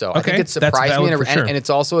 I think so. I Okay, think it that's surprised me, valid and, for sure. and it's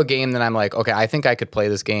also a game that I'm like, okay, I think I could play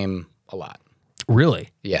this game a lot. Really?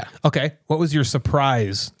 Yeah. Okay. What was your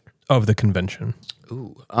surprise of the convention?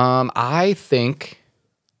 I think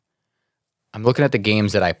I'm looking at the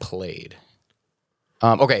games that I played.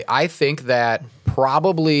 Okay, I think that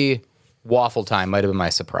probably Waffle Time might have been my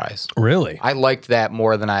surprise. Really? I liked that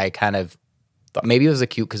more than I kind of thought. Maybe it was a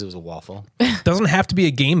cute because it was a waffle. Doesn't have to be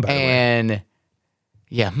a game, by the way. And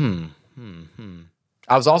yeah,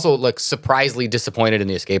 I was also like surprisingly disappointed in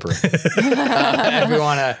the escape room. If we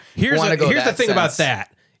want to, Here's the thing about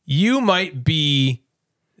that. You might be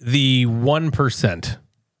the 1%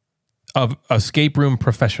 of escape room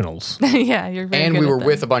professionals. Yeah, you're very And good we at were that.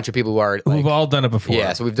 with a bunch of people who are We've like, all done it before.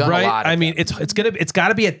 Yeah, so we've done a lot of I mean, it's got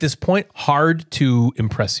to be at this point hard to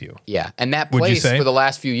impress you. yeah, and that Would you place say? for the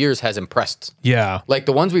last few years has impressed. Yeah. Like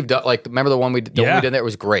the ones we've done, like remember the one we did there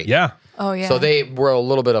was great. Yeah. Oh yeah. So they were a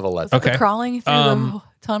little bit of a letdown. Okay. the crawling through the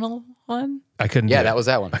tunnel one. I couldn't do Yeah, it. that was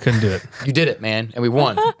that one. I couldn't do it. You did it, man, and we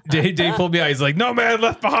won. Dave pulled me out. He's like, "No man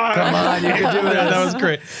left behind." Come on, you can do it. That was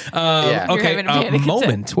great. Yeah. You're Okay, having a panic attack.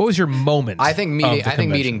 moment. What was your moment? I think of the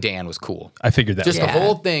meeting convention? Dan was cool. I figured that. Just was the Yeah.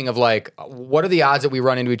 whole thing of like, what are the odds that we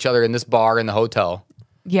run into each other in this bar in the hotel?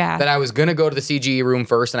 Yeah. That I was gonna go to the CGE room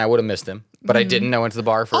first, and I would have missed him, but I didn't. I went to the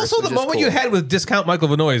bar first. Also, It was the just moment cool. you had with discount Michael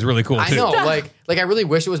Vanoy is really cool too. I know, like I really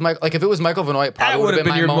wish it was Michael. Like if it was Michael Vanoy, it that probably would have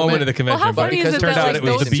been my your moment of the Well, convention. how but funny because is it turned that out like it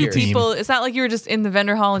was those the B two team. people? It's not like you were just in the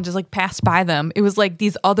vendor hall and just like passed by them. It was like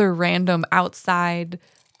these other random outside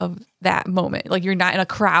of that moment. Like you're not in a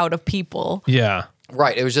crowd of people. Yeah.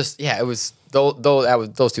 Right. It was just it was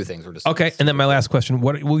those two things were just Okay, and then my last question: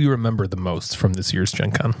 what will you remember the most from this year's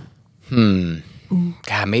Gen Con?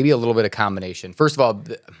 God, maybe a little bit of combination. First of all,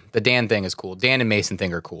 the Dan thing is cool. Dan and Mason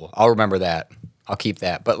thing are cool. I'll remember that. I'll keep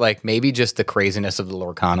that. But like maybe just the craziness of the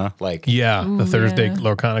Lorcana. Like Yeah, the Thursday yeah.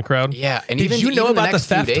 Lorcana crowd. Yeah, and did even- you know even the about the next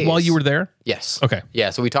few theft days. while you were there? Yes. Okay. Yeah,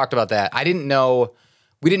 so we talked about that. I didn't know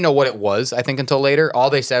we didn't know what it was, I think, until later. All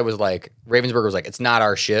they said was like Ravensburger was like, it's not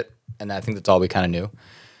our shit. And I think that's all we kind of knew.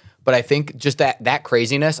 But I think just that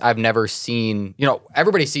craziness I've never seen. You know,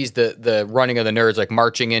 everybody sees the running of the nerds like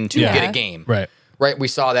marching in to Yeah. get a game. Right. Right. We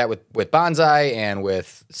saw that with Bonsai and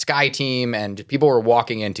with Sky Team, and people were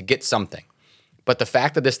walking in to get something. But the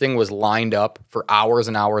fact that this thing was lined up for hours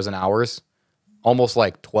and hours and hours, almost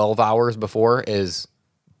like 12 hours before, is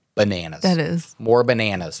bananas. That is. More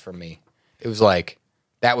bananas for me. It was like,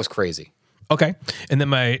 that was crazy. Okay. And then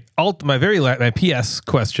my PS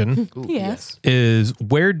question Yes. is,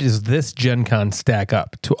 where does this Gen Con stack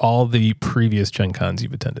up to all the previous Gen Cons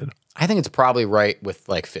you've attended? I think it's probably right with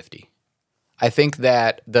like 50. I think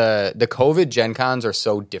that the COVID Gen Cons are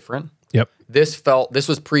so different. Yep. This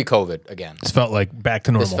was pre-COVID again. This felt like back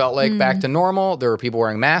to normal. This felt like back to normal. There were people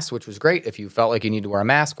wearing masks, which was great. If you felt like you needed to wear a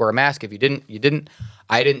mask, wear a mask. If you didn't, you didn't.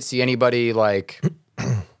 I didn't see anybody like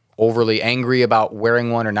overly angry about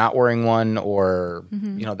wearing one or not wearing one, or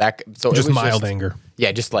that. So just it was mild anger.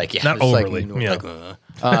 Yeah, just like Not just overly.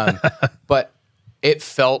 but it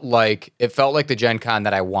felt like the Gen Con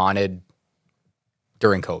that I wanted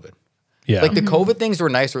during COVID. Yeah. Like the COVID things were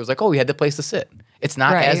nice. Where it was like, oh, we had the place to sit. It's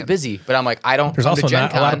not as busy, but I'm like, I don't. There's come also to Gen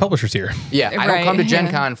not Con. a lot of publishers here. Yeah, I don't come to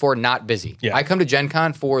Gen Con for not busy. Yeah. I come to Gen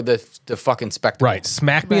Con for the fucking spectacle. Right.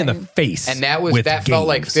 Smack me in the face. And that with felt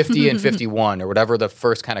like games. 50 and 51 or whatever the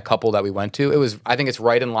first kind of couple that we went to. It was, I think it's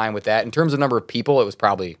right in line with that. In terms of number of people, it was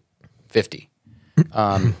probably 50.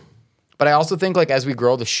 But I also think like as we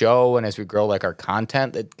grow the show and as we grow like our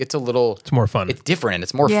content, it gets a little. It's more fun. It's different and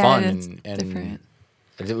it's more fun. It's and different.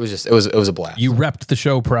 It was a blast. You repped the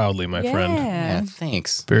show proudly, my friend. Yeah,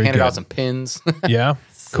 thanks. Very Handed good. out some pins. Yeah.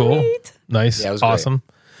 Cool. Sweet. Nice. Yeah, it was great. Awesome.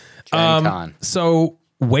 Gen Con. So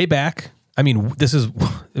way back, I mean, it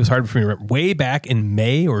was hard for me to remember. Way back in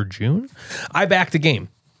May or June, I backed a game.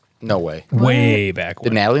 No way. Way back.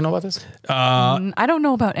 Did Natalie know about this? I don't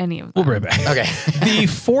know about any of them. We'll be right back. Okay. The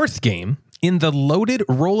fourth game in the loaded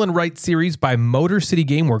roll and write series by Motor City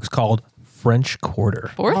Gameworks called French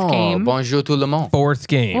Quarter. Fourth game. Bonjour tout le monde. Fourth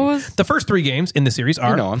game. What was- The first three games in the series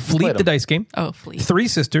are know 'em. Fleet Played the 'em. Dice Game, Oh, Fleet. Three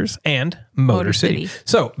Sisters, and Motor City. City.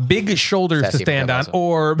 So big shoulders to Sassy stand on, Picasso.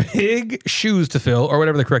 or big shoes to fill, or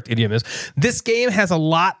whatever the correct idiom is. This game has a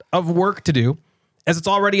lot of work to do, as it's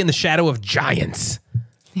already in the shadow of giants.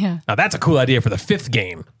 Yeah. Now that's a cool idea for the fifth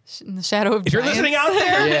game. In the shadow of If you're listening out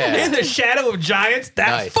there, Yeah. in the shadow of giants,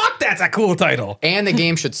 Nice. that's a cool title. And the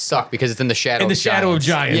game should suck because it's in the shadow. In the shadow of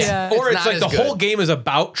giants, Yeah. or It's it's not like the as good. whole game is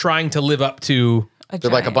about trying to live up to They're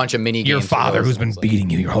like a bunch of mini games. your for father those who's been ones, like- beating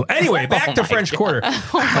you your whole. Anyway, back to French Quarter. Yeah,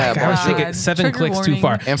 I was bonjour. thinking 7 Trigger clicks too warning.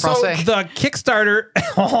 far. En So français. the Kickstarter.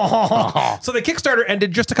 So the Kickstarter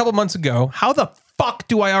ended just a couple months ago. How the fuck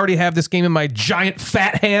do I already have this game in my giant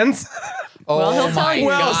fat hands? Oh he'll tell my you.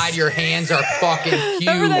 God, your hands are fucking huge.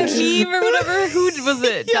 Remember that meme or whatever? Who was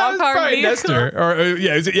it? Yeah, it Dog was Power probably Vehicle? Nestor. Or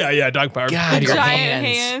yeah, Dog Power. God, your Giant hands.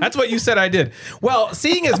 hands. That's what you said I did. Well,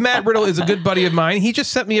 seeing as Matt Riddle is a good buddy of mine, he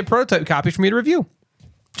just sent me a prototype copy for me to review.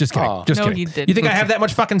 Just kidding. Oh. Just No, kidding. he didn't. You think I have that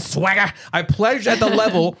much fucking swagger? I pledged at the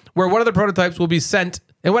level where one of the prototypes will be sent.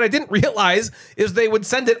 And what I didn't realize is they would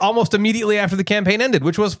send it almost immediately after the campaign ended,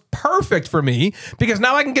 which was perfect for me because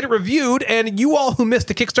now I can get it reviewed and you all who missed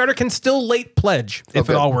the Kickstarter can still late pledge if it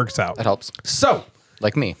good. all works out. That helps. So,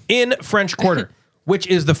 Like me. in French Quarter, which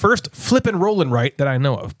is the first flip and roll and write that I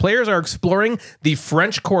know of. Players are exploring the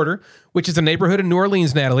French Quarter, which is a neighborhood in New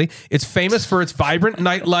Orleans, Natalie. It's famous for its vibrant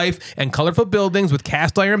nightlife and colorful buildings with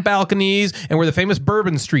cast iron balconies and where the famous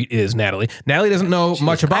Bourbon Street is, Natalie. Natalie doesn't know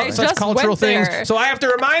much about I such just cultural went things, there. so I have to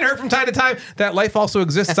remind her from time to time that life also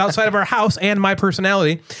exists outside of our house and my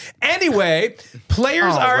personality. Anyway,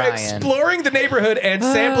 players are Ryan. exploring the neighborhood and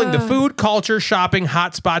sampling the food, culture, shopping,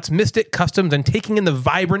 hotspots, mystic customs, and taking in the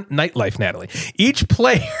vibrant nightlife, Natalie. Each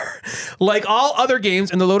player, like all other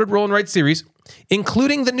games in the Loaded Roll and Write series,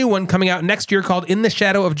 including the new one coming out next year called In the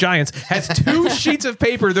Shadow of Giants, has 2 sheets of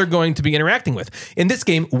paper they're going to be interacting with. In this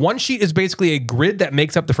game, one sheet is basically a grid that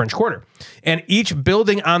makes up the French Quarter. And each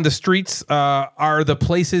building on the streets are the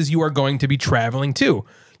places you are going to be traveling to.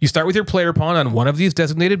 You start with your player pawn on one of these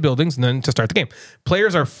designated buildings, and then to start the game,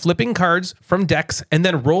 players are flipping cards from decks and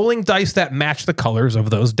then rolling dice that match the colors of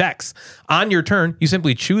those decks. On your turn, you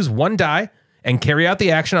simply choose one die and carry out the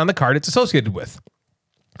action on the card it's associated with.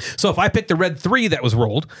 So if I pick the red 3 that was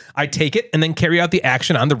rolled, I take it and then carry out the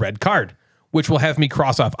action on the red card, which will have me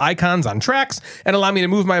cross off icons on tracks and allow me to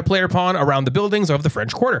move my player pawn around the buildings of the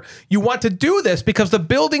French Quarter. You want to do this because the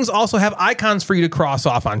buildings also have icons for you to cross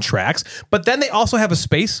off on tracks, but then they also have a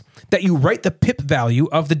space that you write the pip value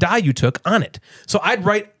of the die you took on it. So I'd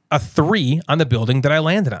write a 3 on the building that I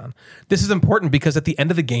landed on. This is important because at the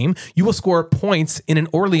end of the game, you will score points in an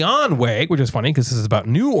Orleans way, which is funny because this is about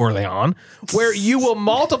New Orleans, where you will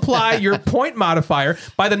multiply your point modifier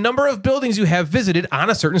by the number of buildings you have visited on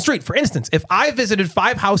a certain street. For instance, if I visited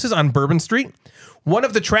 5 houses on Bourbon Street, one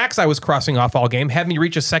of the tracks I was crossing off all game had me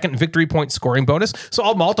reach a second victory point scoring bonus, so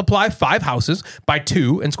I'll multiply 5 houses by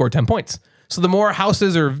 2 and score 10 points. So the more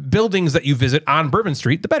houses or buildings that you visit on Bourbon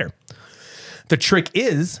Street, the better. The trick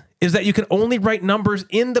is is that you can only write numbers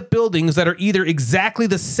in the buildings that are either exactly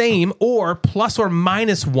the same or plus or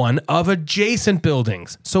minus 1 of adjacent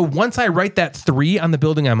buildings. So once I write that 3 on the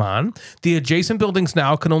building I'm on, the adjacent buildings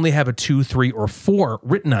now can only have a 2, 3, or 4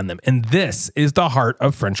 written on them. And this is the heart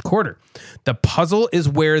of French Quarter. The puzzle is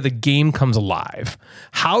where the game comes alive.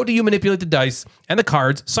 How do you manipulate the dice and the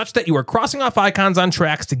cards such that you are crossing off icons on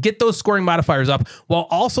tracks to get those scoring modifiers up while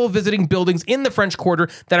also visiting buildings in the French Quarter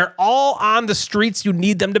that are all on the streets you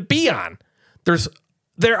need them to be on?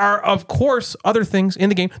 There are, of course, other things in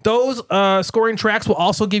the game. Those scoring tracks will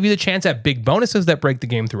also give you the chance at big bonuses that break the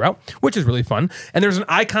game throughout, which is really fun. And there's an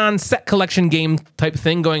icon set collection game type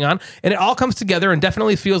thing going on. And it all comes together and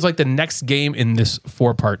definitely feels like the next game in this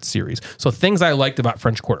 4-part series. So things I liked about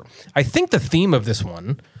French Quarter. I think the theme of this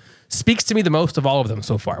one speaks to me the most of all of them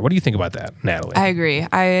so far. What do you think about that, Natalie? I agree.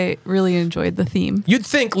 I really enjoyed the theme. You'd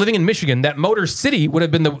think living in Michigan that Motor City would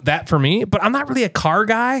have been that for me, but I'm not really a car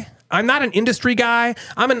guy. I'm not an industry guy.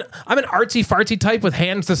 I'm an artsy fartsy type with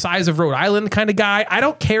hands the size of Rhode Island kind of guy. I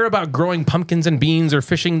don't care about growing pumpkins and beans or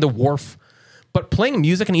fishing the wharf. But playing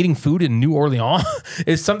music and eating food in New Orleans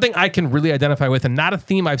is something I can really identify with and not a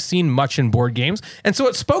theme I've seen much in board games. And so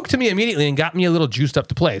it spoke to me immediately and got me a little juiced up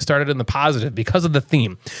to play. Started in the positive because of the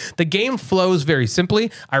theme. The game flows very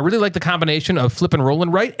simply. I really like the combination of flip and roll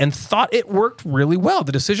and write and thought it worked really well.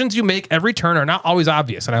 The decisions you make every turn are not always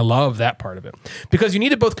obvious, and I love that part of it. Because you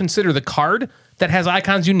need to both consider the card that has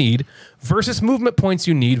icons you need versus movement points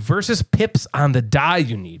you need versus pips on the die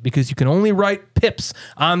you need, because you can only write pips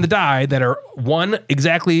on the die that are 1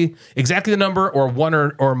 exactly the number or 1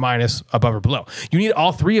 or minus above or below. You need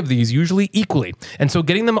all 3 of these usually equally. And so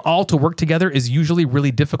getting them all to work together is usually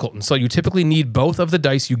really difficult. And so you typically need both of the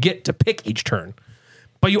dice you get to pick each turn.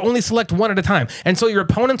 But you only select 1 at a time. And so your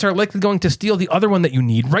opponents are likely going to steal the other one that you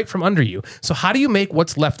need right from under you. So how do you make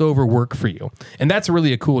what's left over work for you? And that's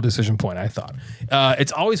really a cool decision point, I thought.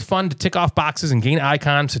 It's always fun to tick off boxes and gain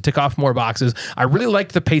icons to tick off more boxes. I really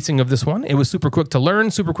liked the pacing of this one. It was super quick to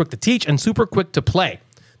learn, super quick to teach, and super quick to play.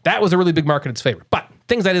 That was a really big mark in its favor. But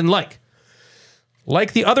things I didn't like.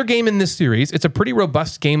 Like the other game in this series, it's a pretty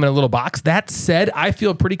robust game in a little box. That said, I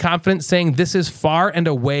feel pretty confident saying this is far and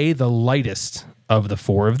away the lightest of the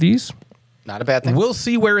 4 of these. Not a bad thing. We'll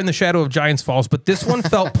see where in the Shadow of Giants falls, but this one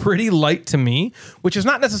felt pretty light to me, which is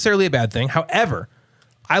not necessarily a bad thing. However,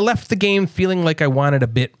 I left the game feeling like I wanted a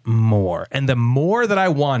bit more. And the more that I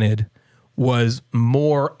wanted was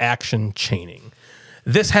more action chaining.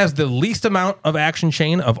 This has the least amount of action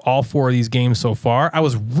chain of all 4 of these games so far. I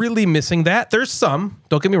was really missing that. There's some,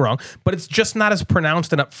 don't get me wrong, but it's just not as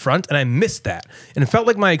pronounced and upfront, and I missed that. And it felt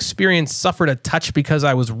like my experience suffered a touch because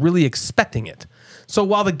I was really expecting it. So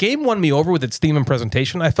while the game won me over with its theme and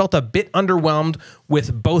presentation, I felt a bit underwhelmed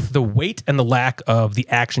with both the weight and the lack of the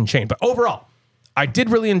action chain. But overall, I did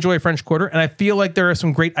really enjoy French Quarter, and I feel like there are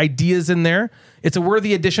some great ideas in there. It's a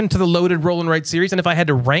worthy addition to the loaded Roll and Write series, and if I had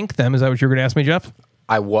to rank them, is that what you were going to ask me, Jeff?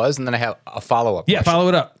 I was, and then I have a follow-up Yeah, question. follow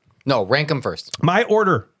it up. No, rank them first. My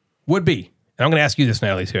order would be, and I'm going to ask you this,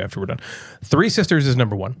 Natalie, too, after we're done. 3 Sisters is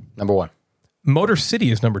number 1. Number 1. Motor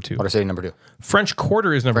City is number 2. Motor City, number 2. French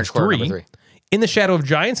Quarter is number 3. In the Shadow of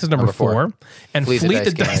Giants is number 4. And Fleet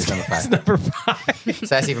the Dice Game is number 5.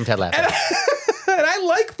 Sassy from Ted Lasso. And I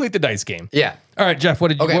like Fleet the Dice Game. Yeah. All right, Jeff,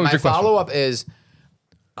 what was my your question? follow-up is,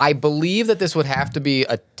 I believe that this would have to be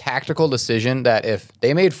a tactical decision that if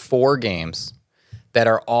they made 4 games that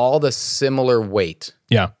are all the similar weight,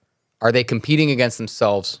 Yeah. are they competing against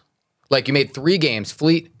themselves? Like you made 3 games,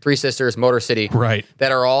 Fleet, 3 Sisters, Motor City, Right.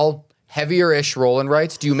 that are all heavier-ish roll and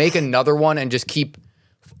writes. Do you make another one and just keep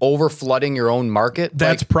over flooding your own market?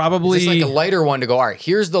 That's like, probably is this like a lighter one to go, all right,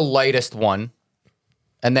 here's the lightest one.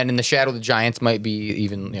 And then in the Shadow of the Giants might be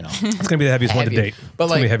even, It's going to be the heaviest one to date. But it's going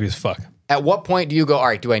like, to be heavy as fuck. At what point do you go, all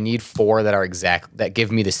right, do I need 4 that are exact, that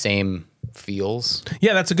give me the same feels?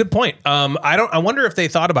 Yeah, that's a good point. I wonder if they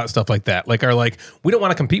thought about stuff like that. Like, we don't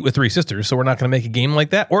want to compete with 3 Sisters, so we're not going to make a game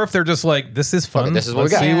like that. Or if they're just like, this is fun. Okay, this is what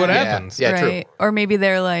Let's we got. see what Yeah. happens. Yeah, right. true. Or maybe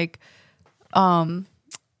they're like, they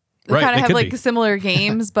Right, kind they of have could like be. similar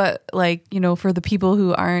games, but like, for the people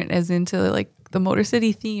who aren't as into like the Motor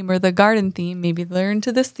City theme or the garden theme, maybe they're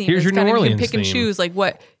into this theme. Here's It's your New kinda, you can Orleans pick and theme. choose like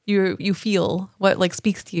what you feel, what like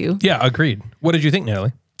speaks to you. Yeah, agreed. What did you think,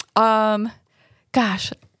 Natalie?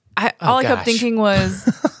 Gosh, all I kept gosh. thinking was,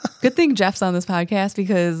 good thing Jeff's on this podcast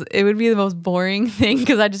because it would be the most boring thing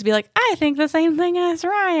because I'd just be like, I think the same thing as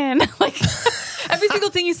Ryan. Like every single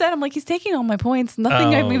thing you said, I'm like, he's taking all my points.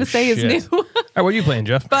 Nothing I'm going to say is shit. new. All right, what are you playing,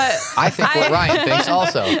 Jeff? But I think what Ryan thinks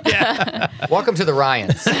also. Yeah. Welcome to the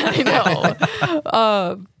Ryans. I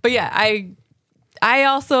know. But yeah, I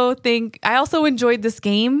also enjoyed this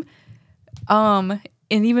game.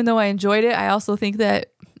 and even though I enjoyed it, I also think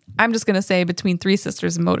that I'm just gonna say between Three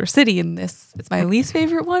Sisters and Motor City, and it's my least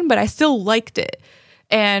favorite one, but I still liked it.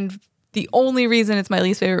 And the only reason it's my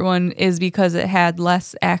least favorite one is because it had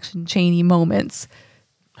less action chainy moments.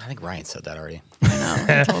 I think Ryan said that already. I know,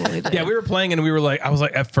 I totally did. Yeah, we were playing and we were like, I was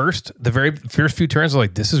like, at first, the very first few turns, I was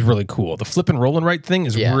like, this is really cool. The flip and roll and right thing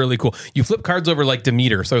is really cool. You flip cards over like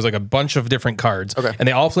Demeter. So there's like a bunch of different cards. Okay. And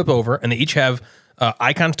they all flip over and they each have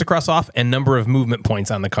icons to cross off and number of movement points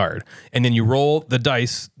on the card. And then you roll the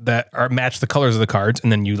dice that match the colors of the cards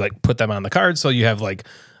and then you like put them on the cards. So you have like,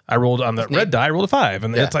 I rolled on the red die, I rolled a 5.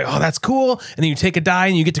 And then it's like, oh, that's cool. And then you take a die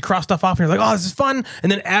and you get to cross stuff off and you're like, oh, this is fun.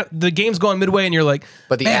 And then the game's going midway and you're like,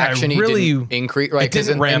 but the action really didn't increase, right? Because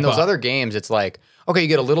in those other games, it's like, okay, you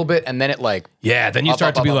get a little bit and then it like... Yeah, then you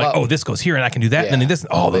start to be like, oh, this goes here and I can do that. And then this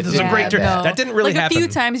is a great turn. No. That didn't really happen. A few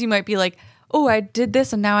times you might be like, oh, I did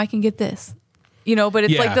this and now I can get this. You know, but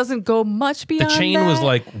it's like doesn't go much beyond the chain that. was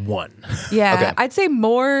like 1. Yeah, Okay. I'd say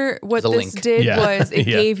more what this did was it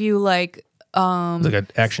gave you like like an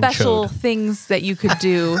action special chode. things that you could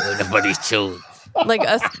do.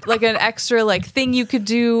 like an extra like thing you could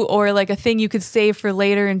do, or like a thing you could save for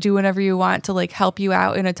later and do whenever you want to like help you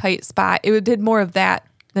out in a tight spot. It did more of that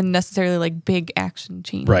than necessarily like big action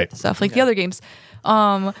chain stuff like the other games.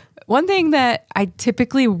 One thing that I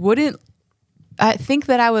typically wouldn't think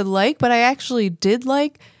that I would like, but I actually did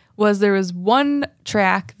like, was there was one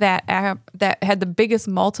track that had the biggest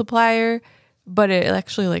multiplier, but it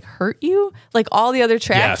actually like hurt you. Like all the other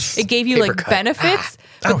tracks, it gave you Paper like cut. benefits,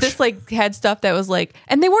 but this like had stuff that was like,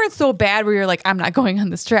 and they weren't so bad where you're like, I'm not going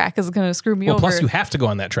on this track because it's going to screw me over. Plus you have to go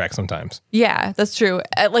on that track sometimes. Yeah, that's true.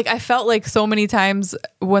 Like I felt like so many times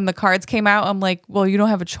when the cards came out, I'm like, well, you don't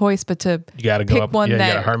have a choice but to You got to go pick up. one You got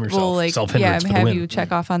to that harm yourself. will like Self-hindrance for the have win. you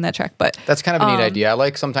check off on that track. But That's kind of a neat idea. I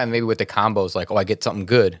like sometimes maybe with the combos, like, oh, I get something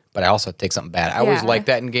good, but I also take something bad. I always like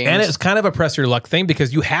that in games. And it's kind of a press your luck thing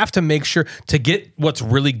because you have to make sure to get what's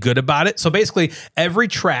really good about it. So basically, every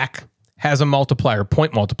track has a multiplier,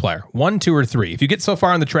 point multiplier, 1, 2, or 3. If you get so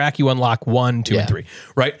far on the track, you unlock 1, 2, and 3.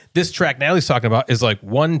 Right? This track Natalie's talking about is like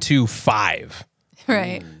 1, 2, 5.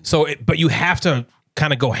 right. So, but you have to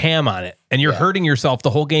kind of go ham on it, and you're hurting yourself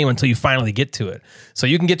the whole game until you finally get to it. So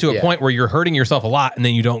you can get to a point where you're hurting yourself a lot, and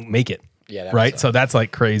then you don't make it. Yeah, right. So that's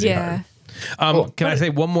like crazy hard. Can I say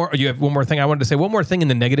one more? You have one more thing. I wanted to say one more thing in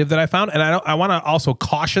the negative that I found, and I want to also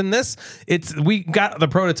caution this. We got the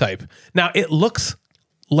prototype now. It looks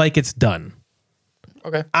like it's done.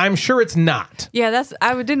 Okay, I'm sure it's not. Yeah,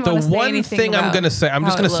 I didn't want to say The one anything thing I'm going to say, I'm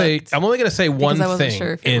just going to say, I'm only going to say one thing. I wasn't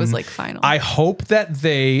sure if it was like final. I hope that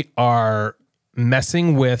they are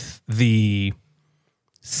messing with the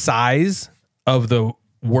size of the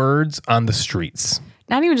words on the streets.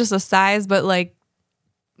 Not even just the size, but like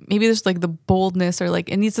maybe there's like the boldness, or like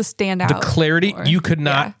it needs to stand out. The clarity, more. you could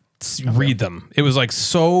not read them. It was like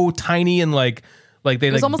so tiny and like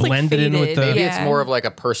they like blended in with the. Maybe it's more of like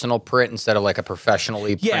a personal print instead of like a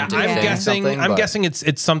professionally printed. I'm guessing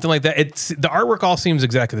it's something like that. It's the artwork all seems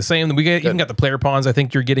exactly the same. We even got the player pawns. I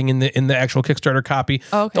think you're getting in the actual Kickstarter copy.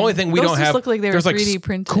 Oh, okay. The only thing we Those don't just have look like they were there's like 3D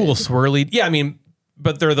printed. Cool swirly. Yeah, I mean,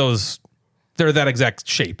 but they're that exact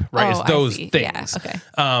shape, right? Oh, it's those I see. things. Yeah,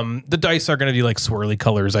 okay. The dice are going to be like swirly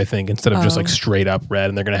colors, I think, instead of just like straight up red.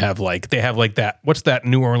 And they're going to have they have like that. What's that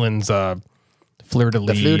New Orleans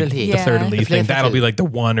fleur-de-lis? The fleur-de-lis. The Yeah. fleur-de-lis thing. fleur-de-lis. That'll be like the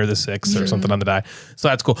 1 or the 6 or something on the die. So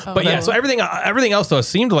that's cool. But yeah, so everything else though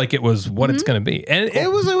seemed like it was what it's going to be, and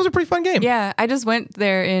it was a pretty fun game. Yeah, I just went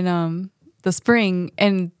there in the spring,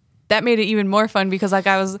 and that made it even more fun because like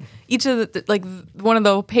I was each of the like one of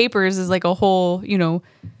the papers is like a whole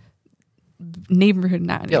neighborhood,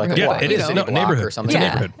 not neighborhood. Like it is a neighborhood or something. It's a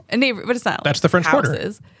Yeah, neighborhood. a neighborhood, but it's not. That's the French Quarter.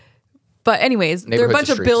 houses. But anyways, there are a Neighborhoods bunch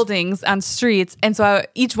of of streets. buildings on streets, and so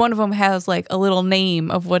each one of them has like a little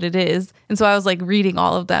name of what it is, and so I was like reading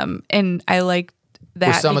all of them, and I liked that.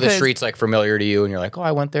 Were some of the because- streets like familiar to you, and you're like, oh,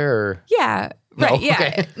 I went there. Or... Yeah. Right. Yeah.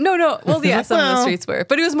 Okay. No. Well, yeah. Some of the streets were,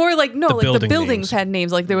 but it was more like the building buildings names. had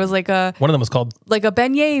names. Like there was like a One of them was called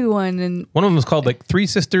beignet one, and One of them was called like Three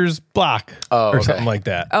Sisters Block or okay. something like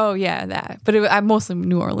that. oh yeah, that. But I'm mostly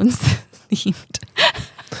New Orleans themed.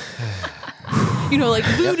 Like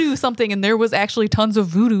voodoo something, and there was actually tons of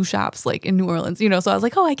voodoo shops like in New Orleans. So I was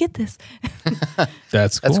like, oh, I get this.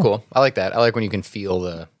 That's cool. That's cool. I like that. I like when you can feel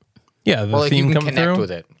the The or like theme you can coming connect through.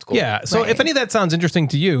 with it. It's cool. Yeah. So Right. if any of that sounds interesting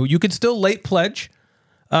to you, you could still late pledge,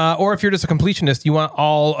 or if you're just a completionist, you want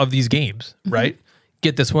all of these games, right?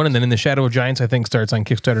 Get this one, and then In the Shadow of Giants, I think starts on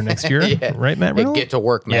Kickstarter next year, right, Matt? Hey, Riddle? get to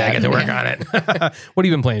work, man. Yeah, I get to work on it. What have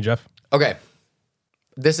you been playing, Jeff? Okay.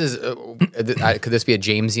 This is could this be a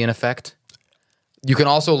Jamesian effect? You can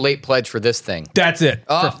also late pledge for this thing. That's it.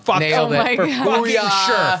 Oh, for fuck, nailed it. for God. fucking Booyah.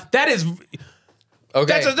 sure. That is.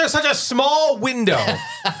 Okay. There's such a small window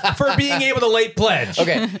for being able to late pledge.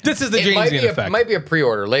 Okay. This is the It James might Dean be effect. It might be a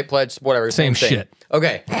pre-order, late pledge, whatever. Same thing. shit.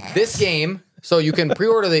 Okay. This game, so you can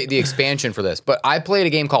pre-order the expansion for this, but I played a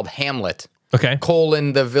game called Hamlet, Okay.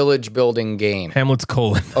 the village building game. Hamlet's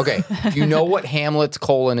colon. Okay. Do you know what Hamlet's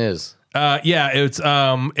colon is? Yeah, it's You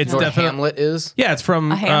know what definitely. Hamlet is? Yeah, it's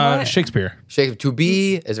from Hamlet? Shakespeare. Shake to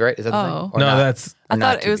be is right. Is that the thing? Oh. Or No, not? that's I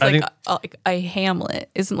not thought to it was I like think- a Hamlet.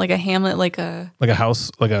 Isn't like a Hamlet like a like a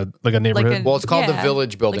house, like a neighborhood. Well, it's called the Yeah,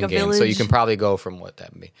 village building like a game, so you village. can probably go from what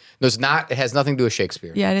that would be. No, it's not. It has nothing to do with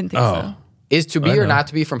Shakespeare. yeah? I didn't think Oh. so. Is to be I or know. not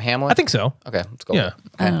to be from Hamlet? I think so. Okay, let's go. Yeah.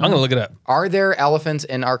 I'm gonna look it up. Are there elephants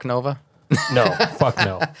in Ark Nova? No, fuck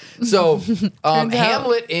no. So, out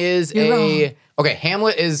Hamlet is you're wrong.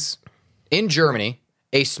 Hamlet is in Germany.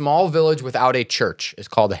 A small village without a church is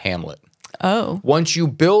called a hamlet. Oh, Once you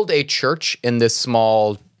build a church in this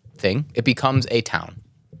small thing, it becomes a town.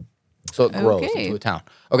 So it grows Okay. into a town.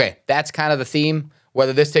 Okay, that's kind of the theme.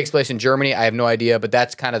 Whether this takes place in Germany, I have no idea, but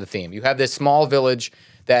that's kind of the theme. You have this small village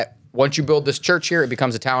that once you build this church here, it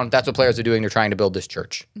becomes a town. That's what players are doing. They're trying to build this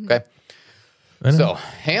church. Okay. So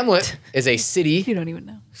Hamlet is a you city don't even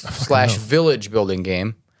know. / village building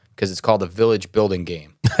game because it's called a village building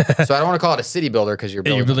game. So I don't want to call it a city builder because you're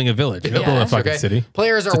Hey, you're building. building a village. You're not building a fucking city.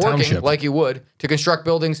 Players are It's a working township. like you would to construct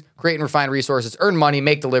buildings, create and refine resources, earn money,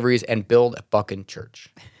 make deliveries, and build a fucking church.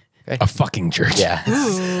 A fucking church. Yeah.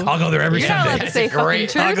 I'll go there every You're not allowed Sunday. to say fucking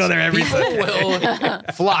church. I'll go there every People Sunday. will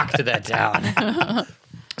flock to that town.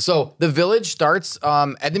 So the village starts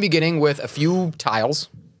at the beginning with a few tiles.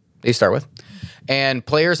 They start with, and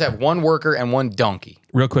players have one worker and one donkey.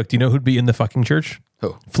 Real quick, do you know who'd be in the fucking church?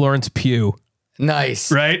 Who? Florence Pugh.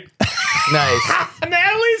 Nice, Right? nice.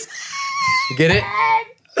 Natalie's. Get it?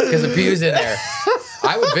 Because the pew's in there.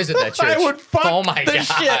 I would visit that church. I would fuck Oh my the god.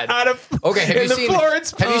 shit out of. Okay, have in you the seen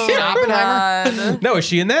Florence Have you seen Oppenheimer? No, is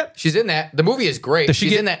she in that? She's in that. The movie is great. Does she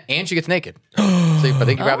She's get- in that, and she gets naked. So I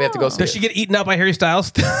think you probably have to go see Does it. she get eaten up by Harry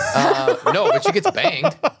Styles? No, but she gets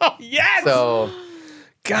banged. Yes. So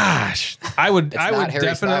Gosh, I would not Harry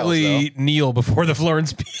definitely Styles, kneel before the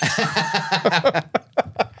Florence Pugh.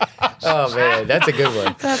 oh man, that's a good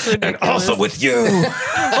one. That's ridiculous. Also with you.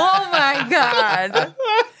 Oh my god.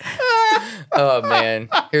 Oh man,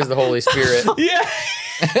 here's the Holy Spirit. Yeah.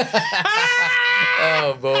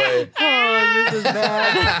 Oh boy. Oh, this is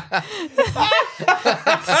bad.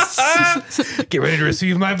 Get ready to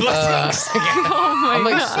receive my blessings. I'm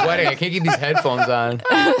like sweating. I can't keep these headphones on.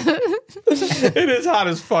 It is hot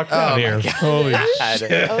as fuck down here. Holy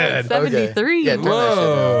shit. Oh, it's 73. Yeah, turn that shit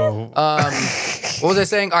down. Whoa. What was I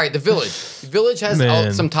saying? All right, the village. The village has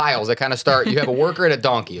Man. some tiles that kind of start. You have a worker and a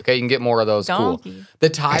donkey. Okay, you can get more of those. Cool. Donkey. The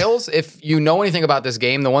tiles, if you know anything about this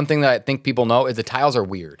game, the one thing that I think people know is the tiles are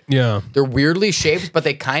weird. Yeah. They're weirdly shaped, but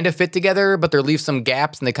they kind of fit together, but they leave some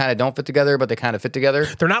gaps and they kind of don't fit together, but they kind of fit together.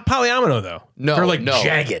 They're not polyomino though. No, They're like no.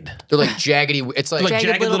 jagged. They're like jaggedy. It's like, Like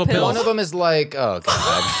jagged little pills. one of them is like, oh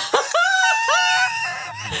god.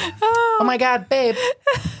 Oh my god, babe.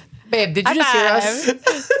 Babe, did you just hear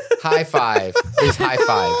us? High five. Is high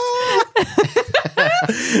five.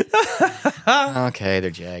 Okay, they're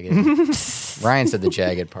jagged. Ryan said the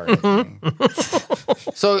jagged part.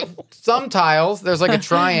 So some tiles, there's like a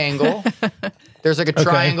triangle. There's like a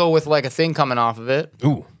triangle with like a thing coming off of it.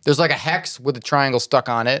 Ooh. There's like a hex with a triangle stuck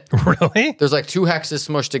on it. Really? There's like two hexes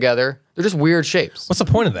smushed together. They're just weird shapes. What's the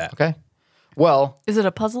point of that? Okay. Well, Is it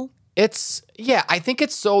a puzzle? I think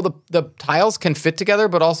it's so the tiles can fit together,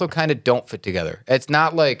 but also kind of don't fit together. It's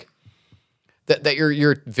not like that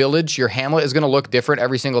your village, your hamlet is going to look different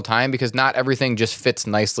every single time because not everything just fits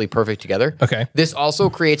nicely, perfect together. Okay. This also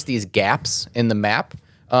creates these gaps in the map,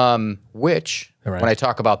 which All right. when I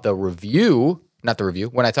talk about the review, not the review,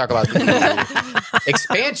 when I talk about the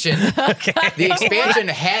expansion, the expansion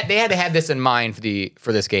they had to have this in mind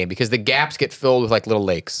for this game because the gaps get filled with like little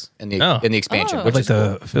lakes in the expansion, I'd which like is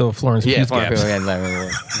cool. to fill Florence Pugh's gaps.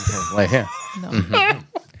 Like here.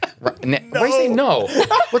 Why do you say no?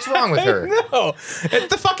 What's wrong with her? No, at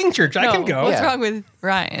the fucking church. I can go. What's Yeah. wrong with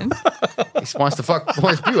Ryan? He just wants to fuck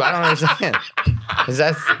Florence Pugh. I don't understand. Is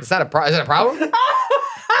that a problem?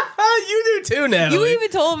 You do too, Natalie. You even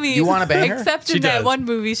told me. You wanna bang her? Except She in that does. one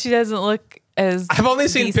movie, she doesn't look as. I've only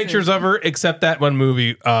seen decent. pictures of her, except that one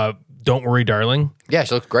movie, Don't Worry, Darling. Yeah,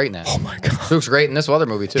 she looks great in that. Oh my god. She looks great in this other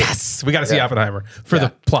movie too. Yes, we got to see Yeah. Oppenheimer for Yeah. the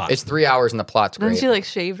plot. It's 3 hours and the plot's Then great. she like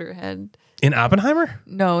shaved her head. In Oppenheimer?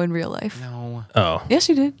 No, in real life. no, Oh, Yeah,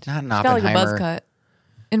 she did. Not in She got like a buzz Oppenheimer. cut.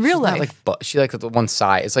 In real not life. like she like the one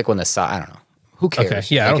side. It's like when the side. I don't know. Who cares? okay.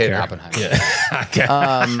 Yeah, I don't Like in care. Oppenheimer. Yeah.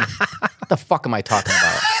 Okay. the fuck am I talking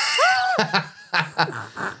about?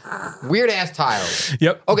 Weird ass tiles.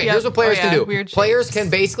 Yep. Okay, here's what players can do. Weird Players shapes. can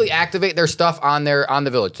basically activate their stuff on the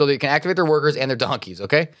village. So they can activate their workers and their donkeys,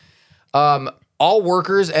 okay? All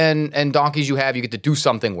workers and donkeys you have, you get to do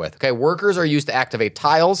something with. Okay, workers are used to activate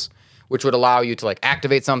tiles, which would allow you to like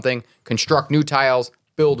activate something, construct new tiles,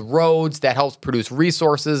 build roads. That helps produce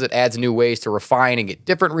resources. It adds new ways to refine and get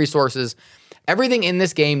different resources. Everything in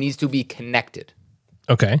this game needs to be connected.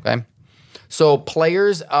 Okay. Okay. So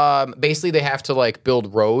players, basically they have to like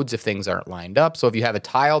build roads if things aren't lined up. So if you have a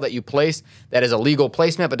tile that you place that is a legal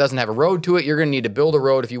placement but doesn't have a road to it, you're going to need to build a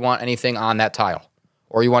road if you want anything on that tile.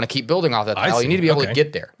 Or you want to keep building off that tile, you see. need to be able to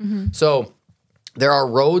get there. So there are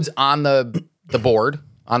roads on the board,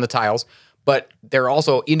 on the tiles, but there are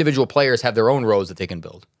also individual players have their own roads that they can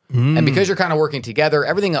build. And because you're kind of working together,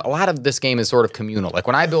 a lot of this game is sort of communal. Like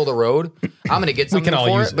when I build a road, I'm going to get something all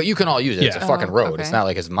for use it, it. but you can all use it. It's a Yeah. fucking road. okay. It's not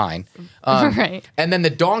like it's mine. Right. And then the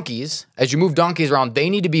donkeys, as you move donkeys around, they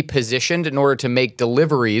need to be positioned in order to make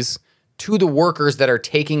deliveries to the workers that are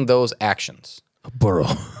taking those actions. Burrow.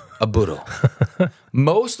 A burro.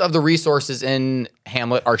 Most of the resources in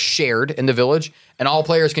Hamlet are shared in the village, and all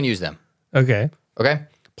players can use them. Okay. Okay?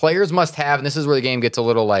 Players must have, and this is where the game gets a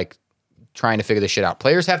little like trying to figure this shit out.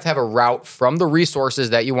 Players have to have a route from the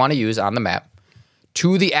resources that you want to use on the map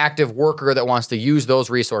to the active worker that wants to use those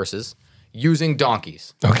resources using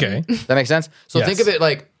donkeys. Okay. Does that make sense? So Yes. think of it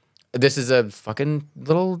like this is a fucking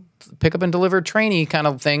little pick up and deliver trainee kind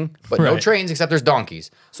of thing, but no Right. trains except there's donkeys.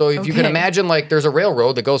 So if you can Okay. imagine like there's a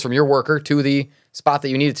railroad that goes from your worker to the spot that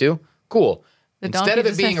you need it to, cool. The Instead donkey of it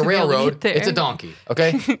just being has a to be able to railroad, get there. it's a donkey.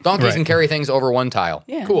 Okay, donkeys Right. can carry things over one tile.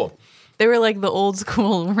 Yeah. Cool. They were like the old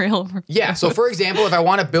school railroad. Yeah. So for example, if I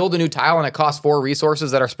want to build a new tile and it costs 4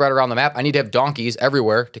 resources that are spread around the map, I need to have donkeys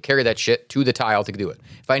everywhere to carry that shit to the tile to do it.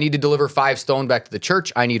 If I need to deliver 5 stone back to the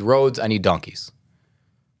church, I need roads. I need donkeys.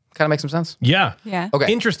 Kind of make some sense. Yeah. Yeah.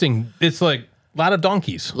 Okay. Interesting. It's like a lot of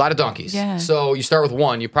donkeys. A lot of donkeys. Yeah. So you start with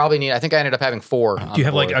 1. You probably need. I think I ended up having 4. Do you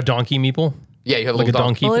have like a donkey meeple? Yeah, you have a Like a little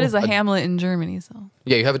donkey? Well, it People? is a Hamlet in Germany, so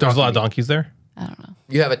Yeah, you have a There's donkey. a lot of donkeys there. I don't know.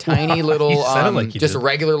 You have a tiny little, You sounded like you just did. a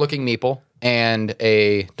regular looking meeple and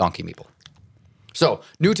a donkey meeple. So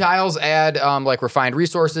new tiles add like refined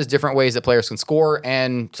resources, different ways that players can score,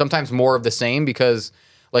 and sometimes more of the same because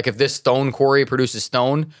like if this stone quarry produces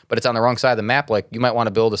stone, but it's on the wrong side of the map, like you might want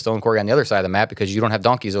to build a stone quarry on the other side of the map because you don't have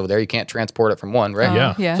donkeys over there. You can't transport it from one, right?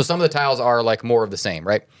 Yeah. Yeah. So some of the tiles are like more of the same,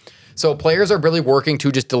 right? So players are really working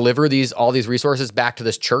to just deliver all these resources back to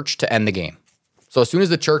this church to end the game. So as soon as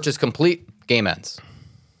the church is complete, game ends.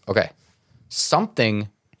 Okay. Something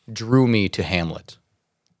drew me to Hamlet.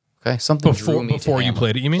 Okay, something drew me to Before you Hamlet.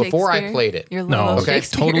 played it, you mean? Before I Shakespeare? played it. Your love No, of Okay.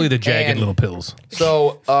 Shakespeare? totally the jagged And- little pills.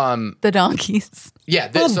 So, The donkeys. yeah,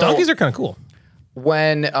 Well, so donkeys are kind of cool.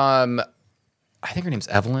 when I think her name's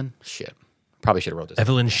Evelyn. Shit, probably should have wrote this.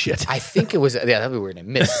 Evelyn shit. I think it was that'd be a weird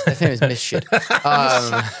name. Miss. I think it was Miss Shit.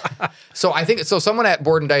 So someone at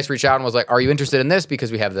Board and Dice reached out and was like, "Are you interested in this?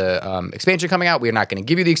 Because we have the expansion coming out. We're not going to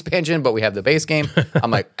give you the expansion, but we have the base game."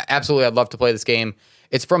 I'm like, "Absolutely, I'd love to play this game."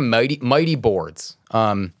 It's from Mighty Boards.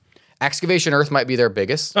 Excavation Earth might be their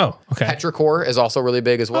biggest. Oh, okay. Petrichor is also really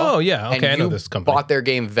big as well. Oh, yeah. Okay, And I know you this company. bought their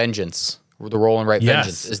game Vengeance. The Roll and Write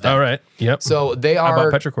Vengeance Yes. is them. All right. Yep. So they I are.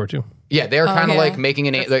 bought Petrichor too. Yeah, they're kind of yeah. like making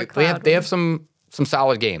an. That's Like, the cloud they have one. some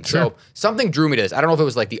solid games. Sure. So something drew me to this. I don't know if it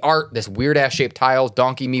was like the art, this weird ass shaped tiles,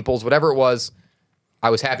 donkey meeples, whatever it was. I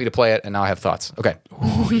was happy to play it, and now I have thoughts. Okay.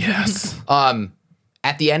 Oh yes.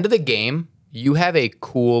 At the end of the game, you have a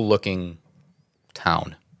cool looking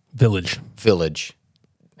town, Village. village,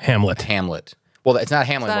 Hamlet. Hamlet. Well, it's not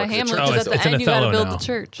Hamlet. It's not anymore, 'cause a Hamlet, the church because is at built. the in end you gotta Othello build now. the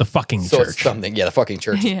church. The fucking So church. it's something. Yeah, the fucking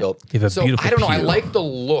church is Yeah. built. You have a So beautiful I don't know. I pew. like the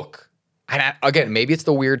look. And again, maybe it's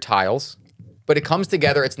the weird tiles, but it comes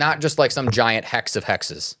together. It's not just like some giant hex of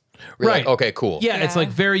hexes. You're Right. like, okay, cool. Yeah, it's Yeah. like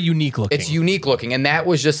very unique looking. It's unique looking, and that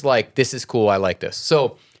was just like, this is cool. I like this.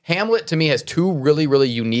 So Hamlet to me has 2 really, really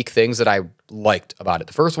unique things that I liked about it.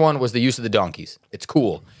 The first one was the use of the donkeys. It's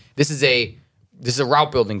cool. This is a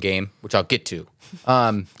route building game, which I'll get to.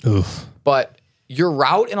 Oof. But your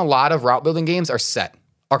route in a lot of route building games are set.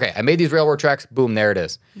 Okay, I made these railroad tracks. Boom, there it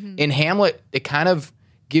is. In Hamlet, it kind of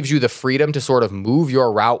gives you the freedom to sort of move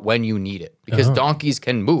your route when you need it because donkeys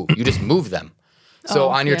can move. You just move them. So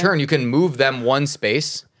on your yeah. turn, you can move them one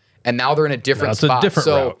space, and now they're in a different Now it's a spot. different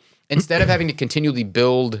so route. instead of having to continually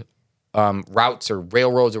build routes or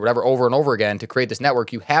railroads or whatever over and over again to create this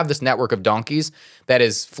network, you have this network of donkeys that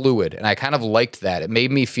is fluid, and I kind of liked that. It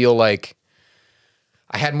made me feel like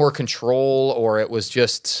I had more control, or it was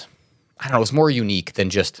just, I don't know, it was more unique than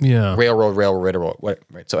just Yeah. railroad.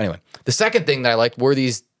 Right. So anyway, the second thing that I liked were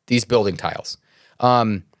these building tiles.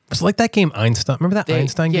 It's like that game Einstein. Remember that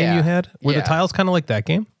Einstein game you had? Were the Yeah. tiles kind of like that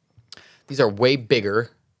game? These are way bigger.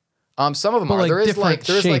 Some of them are. like There's different like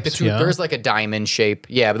the shapes, two. yeah? There's like a diamond shape.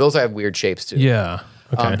 Yeah, but those have weird shapes too. Yeah.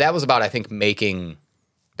 Okay. That was about, I think, making.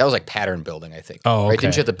 That was like pattern building, I think. Oh, Right? okay.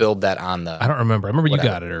 Didn't you have to build that on the? I don't remember. I remember you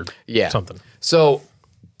got it or Yeah. something. So,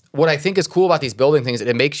 what I think is cool about these building things,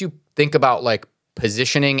 it makes you think about like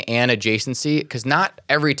positioning and adjacency, because not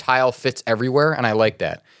every tile fits everywhere, and I like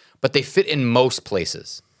that. But they fit in most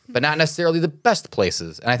places, but not necessarily the best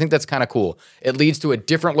places. And I think that's kind of cool. It leads to a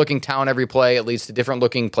different looking town every play. It leads to different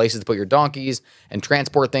looking places to put your donkeys and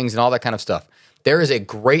transport things and all that kind of stuff. There is a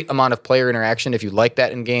great amount of player interaction, if you like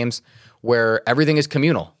that in games, where everything is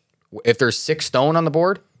communal. If there's 6 stone on the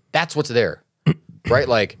board, that's what's there, right?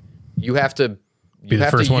 Like you have to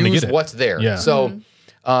use what's there. Yeah. So,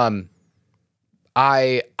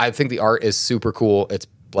 I think the art is super cool. It's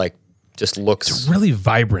like just looks It's really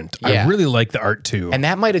vibrant. Yeah. I really like the art too. and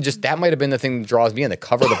that might have been the thing that draws me in. The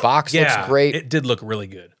cover of the box looks great. It did look really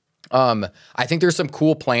good. I think there's some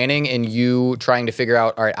cool planning in you trying to figure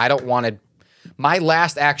out, all right, I don't want to, my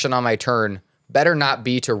last action on my turn better not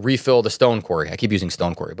be to refill the stone quarry. I keep using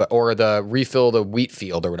stone quarry, or the refill the wheat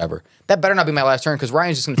field or whatever. That better not be my last turn, because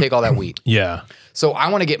Ryan's just going to take all that wheat. Yeah. So I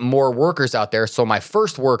want to get more workers out there, so my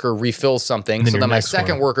first worker refills something, so your then my next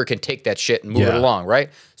second one. worker can take that shit and move it Yeah. along, right?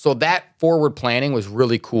 So that forward planning was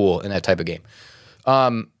really cool in that type of game.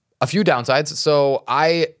 A few downsides. So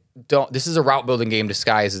this is a route building game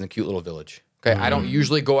disguised as a cute little village. Okay, I don't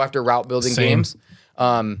usually go after route building Same. games.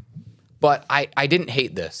 But I didn't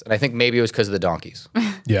hate this, and I think maybe it was because of the donkeys.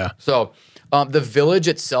 Yeah. So the village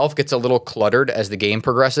itself gets a little cluttered as the game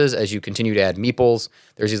progresses, as you continue to add meeples.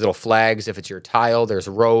 There's these little flags if it's your tile. There's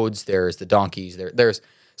roads. There's the donkeys. There's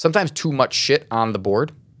sometimes too much shit on the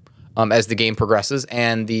board as the game progresses,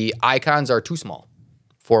 and the icons are too small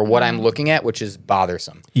for what I'm looking at, which is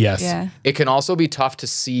bothersome. Yes. Yeah. It can also be tough to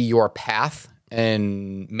see your path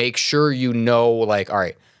and make sure you know, like, all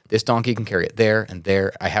right, this donkey can carry it there and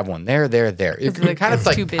there. I have one there. It's kind of it's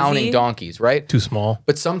like too busy. counting donkeys, right? Too small.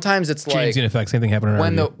 But sometimes it's like Transient effect. Same thing happened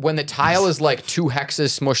in our when the tile is like 2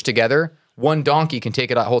 hexes smushed together, one donkey can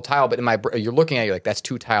take it a whole tile. But you're looking at it, you're like, that's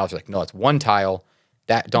 2 tiles. You're like, no, it's 1 tile.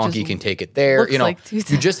 That donkey can take it there. looks You know, like 2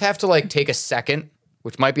 you just have to like take a second,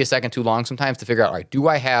 which might be a second too long sometimes, to figure out, all right, do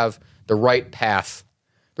I have the right path?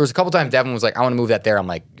 There was a couple times Devin was like, I want to move that there. I'm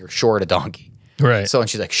like, you're short a donkey. Right. So, and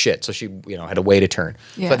she's like, shit. So she, had to wait a turn.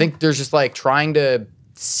 So Yeah. I think there's just like trying to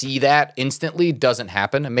see that instantly doesn't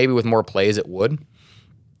happen. And maybe with more plays it would.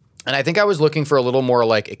 And I think I was looking for a little more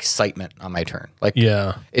like excitement on my turn. Like,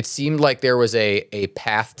 Yeah. it seemed like there was a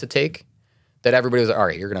path to take that everybody was like, all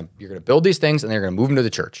right, you're gonna build these things and they're gonna move them to the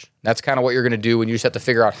church. That's kind of what you're gonna do, and you just have to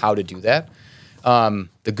figure out how to do that.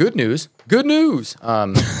 The good news,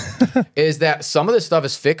 is that some of this stuff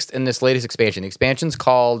is fixed in this latest expansion. The expansion's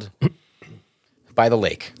called By the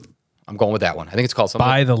Lake. I'm going with that one. I think it's called something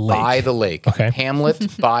By the Lake. By the Lake. Okay.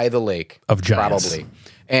 Hamlet by the Lake. Of giants. Probably.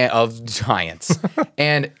 And of giants.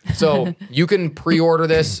 And so you can pre-order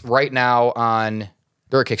this right now on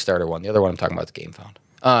they're a Kickstarter one. The other one I'm talking about is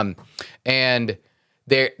GameFound. And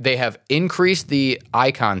they have increased the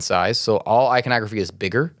icon size, so all iconography is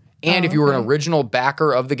bigger. And if you were an original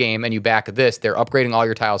backer of the game and you back this, they're upgrading all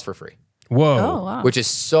your tiles for free, Whoa. Oh, wow. which is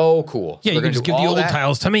so cool. Yeah, So you they're can just gonna give do the all old that.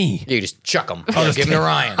 tiles to me. Yeah, you just chuck them. Give them to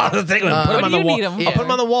Ryan. I'll just take them and put them on do the you wall. need 'em? I'll put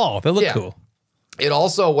them on the wall. They look Yeah. cool. It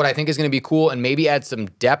also, what I think is going to be cool and maybe add some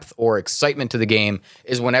depth or excitement to the game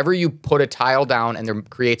is whenever you put a tile down and there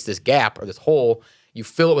creates this gap or this hole, you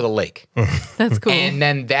fill it with a lake. That's cool. And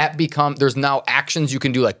then there's now actions you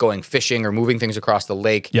can do like going fishing or moving things across the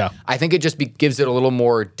lake. Yeah. I think it just gives it a little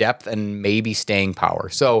more depth and maybe staying power.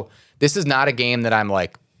 So this is not a game that I'm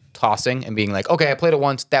like tossing and being like, okay, I played it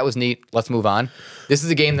once. That was neat. Let's move on. This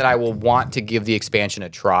is a game that I will want to give the expansion a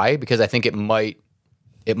try because I think it might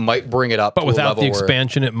bring it up. But to a without level the where-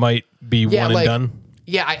 expansion, it might be one and done.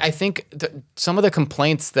 Yeah, I think some of the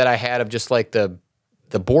complaints that I had of just like the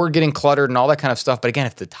board getting cluttered and all that kind of stuff. But again,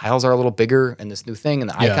 if the tiles are a little bigger and this new thing and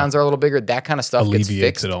the icons are a little bigger, that kind of stuff gets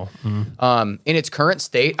Alleviates fixed. it all. Mm. In its current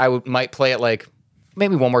state, might play it like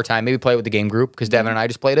maybe one more time, maybe play it with the game group because Devin and I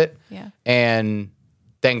just played it. Yeah. And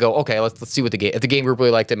then go, okay, let's see what if the game group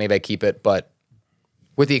really liked it, maybe I keep it. But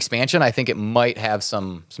with the expansion, I think it might have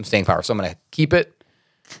some staying power. So I'm going to keep it,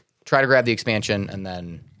 try to grab the expansion, and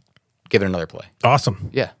then give it another play. Awesome.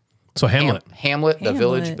 Yeah. So Hamlet. Hamlet, the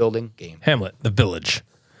village Hamlet. building game. Hamlet, the village.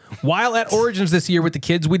 While at Origins this year with the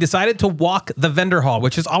kids, we decided to walk the vendor hall,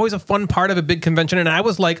 which is always a fun part of a big convention. And I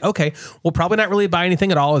was like, okay, we'll probably not really buy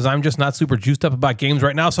anything at all, as I'm just not super juiced up about games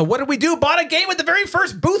right now. So what did we do? Bought a game at the very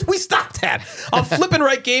first booth we stopped at. A flip and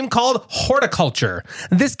write game called Horticulture.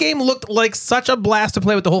 This game looked like such a blast to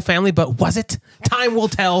play with the whole family, but was it? Time will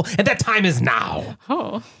tell, and that time is now.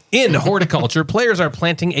 Oh. In Horticulture, players are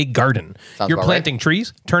planting a garden. You're planting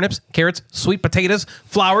trees, turnips, carrots, sweet potatoes,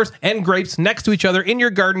 flowers, and grapes next to each other in your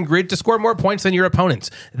garden grid to score more points than your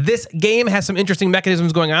opponents. This game has some interesting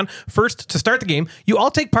mechanisms going on. First, to start the game, you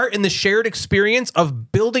all take part in the shared experience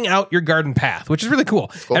of building out your garden path, which is really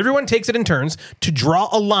cool. Everyone takes it in turns to draw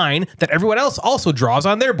a line that everyone else also draws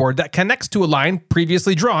on their board that connects to a line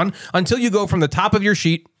previously drawn until you go from the top of your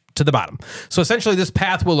sheet to the bottom. So essentially this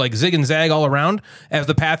path will like zig and zag all around as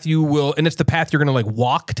the path you will, and it's the path you're going to like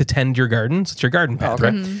walk to tend your gardens. It's your garden path,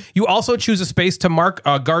 right? You also choose a space to mark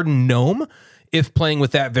a garden gnome if playing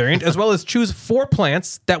with that variant, as well as choose 4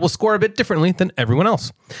 plants that will score a bit differently than everyone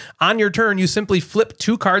else. On your turn, you simply flip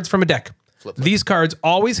 2 cards from a deck. These cards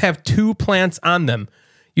always have 2 plants on them.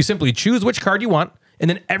 You simply choose which card you want, and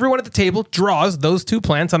then everyone at the table draws those 2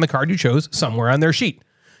 plants on the card you chose somewhere on their sheet.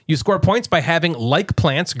 You score points by having like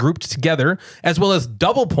plants grouped together, as well as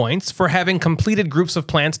double points for having completed groups of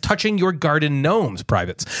plants touching your garden gnomes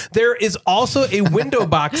privates. There is also a window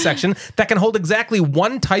box section that can hold exactly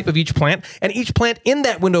 1 type of each plant, and each plant in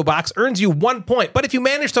that window box earns you 1 point. But if you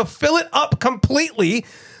manage to fill it up completely,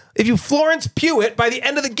 if you Florence Pugh it, by the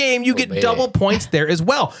end of the game, you get double points there as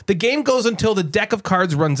well. The game goes until the deck of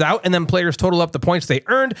cards runs out, and then players total up the points they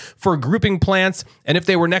earned for grouping plants, and if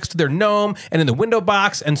they were next to their gnome, and in the window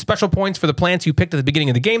box, and special points for the plants you picked at the beginning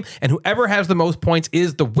of the game, and whoever has the most points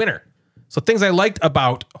is the winner. So things I liked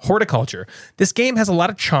about Horticulture. This game has a lot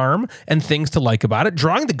of charm and things to like about it.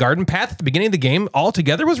 Drawing the garden path at the beginning of the game all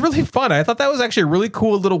together was really fun. I thought that was actually a really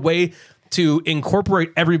cool little way to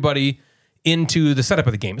incorporate everybody into the setup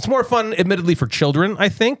of the game. It's more fun, admittedly, for children, I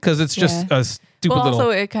think, because it's just a stupid little... Well, also,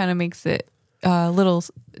 it kind of makes it a little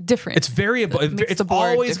different. It's variable. It's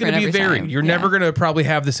always going to be varied. You're never going to probably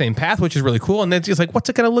have the same path, which is really cool. And then it's just like, what's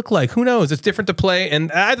it going to look like? Who knows? It's different to play.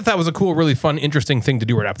 And I thought that was a cool, really fun, interesting thing to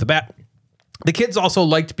do right off the bat. The kids also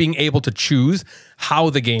liked being able to choose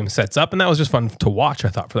how the game sets up, and that was just fun to watch, I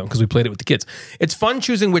thought, for them, because we played it with the kids. It's fun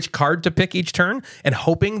choosing which card to pick each turn and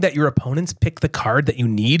hoping that your opponents pick the card that you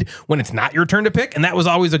need when it's not your turn to pick, and that was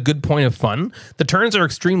always a good point of fun. The turns are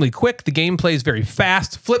extremely quick. The game plays very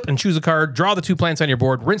fast. Flip and choose a card, draw the 2 plants on your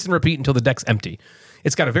board, rinse and repeat until the deck's empty.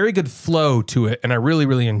 It's got a very good flow to it, and I really,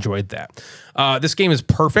 really enjoyed that. This game is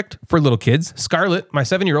perfect for little kids. Scarlett, my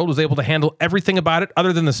 7-year-old, was able to handle everything about it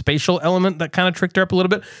other than the spatial element that kind of tricked her up a little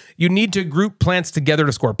bit. You need to group plants together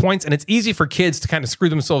to score points, and it's easy for kids to kind of screw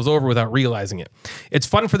themselves over without realizing it. It's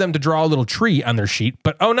fun for them to draw a little tree on their sheet,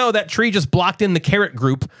 but oh no, that tree just blocked in the carrot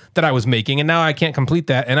group that I was making, and now I can't complete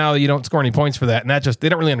that, and now you don't score any points for that, and that just, they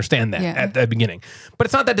don't really understand that at the beginning. But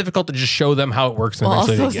it's not that difficult to just show them how it works, and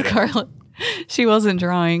eventually they get Scarlett, she wasn't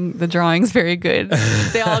drawing the drawings very good.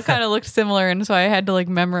 They all kind of looked similar, and so I had to like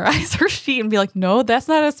memorize her sheet and be like, no, that's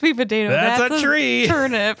not a sweet potato. That's a tree.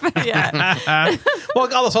 Turnip. Yeah.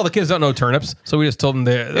 Well, all the kids don't know turnips, so we just told them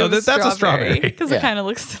that's a strawberry. Because it kind of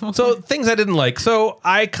looks similar. So things I didn't like. So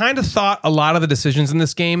I kind of thought a lot of the decisions in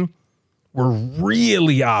this game were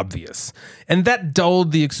really obvious, and that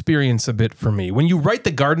dulled the experience a bit for me. When you write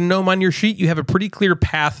the garden gnome on your sheet, you have a pretty clear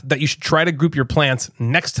path that you should try to group your plants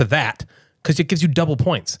next to that, because it gives you double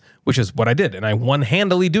points, which is what I did, and I won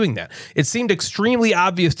handily doing that. It seemed extremely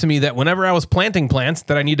obvious to me that whenever I was planting plants,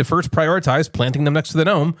 that I need to first prioritize planting them next to the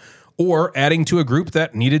gnome, or adding to a group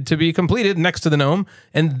that needed to be completed next to the gnome,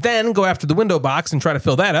 and then go after the window box and try to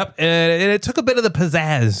fill that up. And it took a bit of the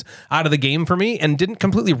pizzazz out of the game for me, and didn't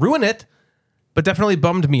completely ruin it, but definitely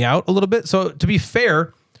bummed me out a little bit. So to be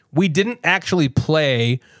fair, we didn't actually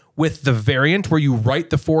play with the variant where you write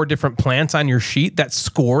the 4 different plants on your sheet that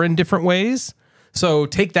score in different ways. So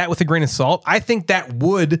take that with a grain of salt. I think that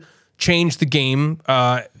would change the game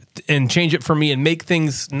and change it for me and make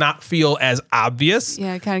things not feel as obvious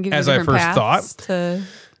as I first thought.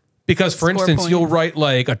 Because, for instance, you'll write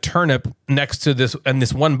like a turnip next to this in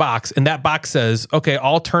this one box, and that box says, okay,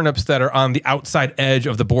 all turnips that are on the outside edge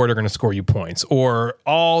of the board are going to score you points, or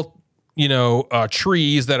all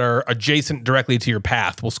trees that are adjacent directly to your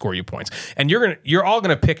path will score you points. And you're all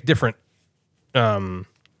going to pick different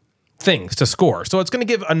things to score. So it's going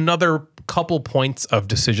to give another couple points of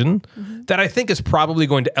decision that I think is probably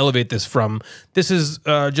going to elevate this from, this is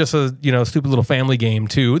just a stupid little family game,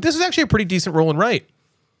 to this is actually a pretty decent roll and write.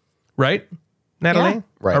 Right? Natalie? Yeah.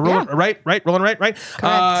 Right. Rolling right.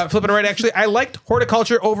 Flipping right, actually. I liked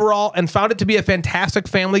Horticulture overall and found it to be a fantastic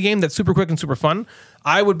family game that's super quick and super fun.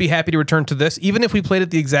 I would be happy to return to this. Even if we played it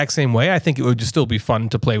the exact same way, I think it would just still be fun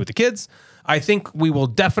to play with the kids. I think we will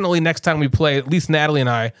definitely, next time we play, at least Natalie and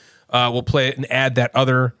I will play it and add that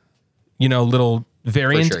other, little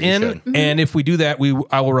variant sure, you in. should. And if we do that,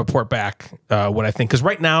 I will report back what I think. Because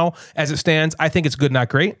right now, as it stands, I think it's good, not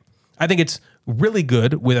great. I think it's really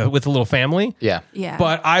good with a little family. Yeah. Yeah.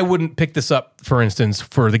 But I wouldn't pick this up, for instance,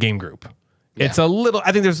 for the game group. Yeah. It's a little.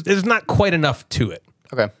 I think there's not quite enough to it.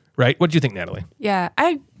 Okay. Right? What do you think, Natalie? Yeah,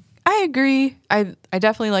 I agree. I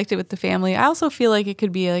definitely liked it with the family. I also feel like it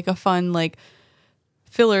could be like a fun like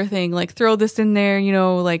filler thing. Like throw this in there,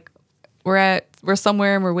 like we're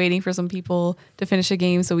somewhere and we're waiting for some people to finish a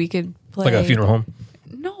game so we could play. Like a funeral home?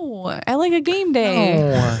 No, I like a game day.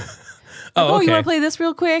 Oh, okay. You want to play this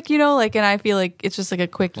real quick? And I feel like it's just like a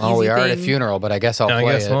quick, easy We are at a thing. funeral, but I guess I'll play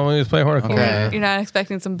it. Well, we just play Horticulture. Okay. You're not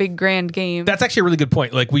expecting some big grand game. That's actually a really good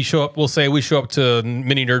point. Like we'll say we show up to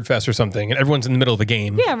Mini Nerd Fest or something, and everyone's in the middle of the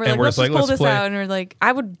game. Yeah, and we're like, let's just just pull this play. out, and we're like,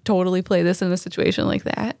 I would totally play this in a situation like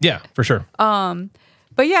that. Yeah, for sure.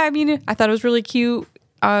 But yeah, I mean, I thought it was really cute.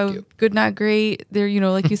 Good, not great. There,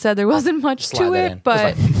 like you said, there wasn't much Slide to that it, in.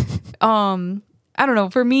 but I don't know.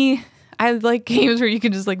 For me, I like games where you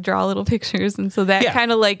can just like draw little pictures, and so that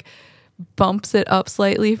kind of like bumps it up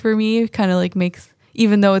slightly for me. Kind of like makes,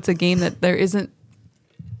 even though it's a game that there isn't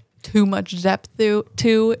too much depth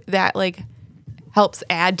to that, like helps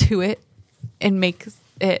add to it and makes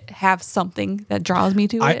it have something that draws me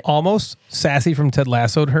to I it. almost sassy from Ted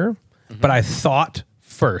Lasso'd her, but I thought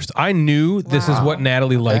first. I knew this is what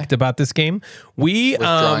Natalie liked about this game. We With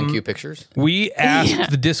drawing cute pictures. We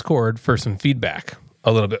asked the Discord for some feedback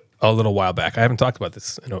a little while back. I haven't talked about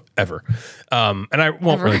this ever, and I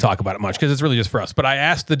won't really talk about it much because it's really just for us. But I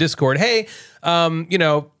asked the Discord, hey,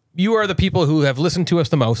 you are the people who have listened to us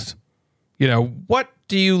the most. What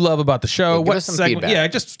do you love about the show? Give What us some segment?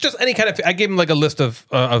 feedback. Yeah, just any kind of. I gave him like a list of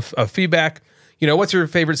feedback. What's your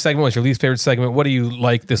favorite segment? What's your least favorite segment? What do you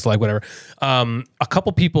like, dislike, whatever? A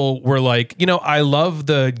couple people were like, I love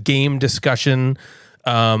the game discussion.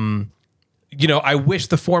 I wish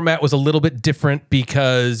the format was a little bit different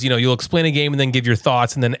because, you'll explain a game and then give your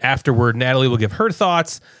thoughts. And then afterward, Natalie will give her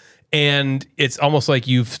thoughts. And it's almost like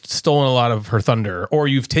you've stolen a lot of her thunder, or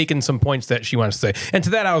you've taken some points that she wants to say. And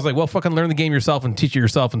to that, I was like, well, fucking learn the game yourself and teach it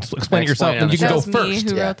yourself and explain it yourself. And you can go That was me first.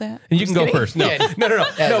 who wrote that. And you can go first. No, no.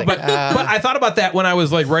 But I thought about that when I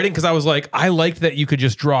was like writing, because I was like, I liked that you could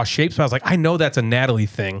just draw shapes. But I was like, I know that's a Natalie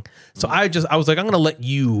thing. So I was like, I'm going to let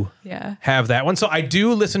you have that one. So I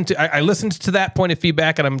do listen to, I listened to that point of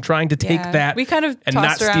feedback, and I'm trying to take that. We kind of and not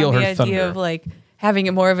tossed around steal the her idea thunder. of like having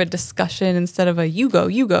it more of a discussion instead of a you go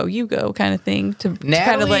kind of thing to Natalie,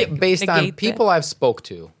 kind of like based on negate people I've spoke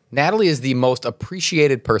to, Natalie is the most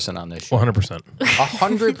appreciated person on this show. 100%.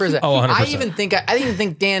 100%. Oh, 100%. I even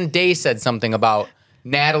think Dan Day said something about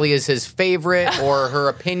Natalie is his favorite, or her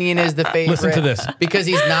opinion is the favorite. Listen to this. Because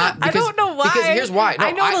he's not. I don't know why. Because here's why. No,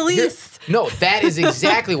 I know the least. No, that is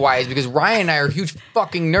exactly why. Is because Ryan and I are huge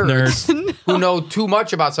fucking nerds who know too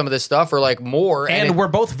much about some of this stuff, or like more. And we're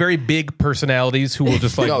both very big personalities who will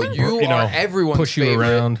just like, No, you are everyone's push you favorite.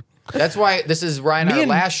 around. That's why this is Ryan and our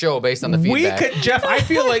last show based on the feedback. Jeff, I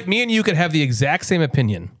feel like me and you could have the exact same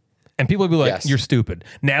opinion. And people would be like, Yes. you're stupid.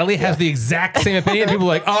 Natalie has the exact same opinion. People are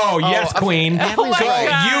like, oh, yes, queen. Natalie's So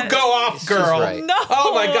right. you go off, girl. right. No.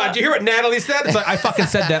 Oh, my God. Did you hear what Natalie said? It's like, I fucking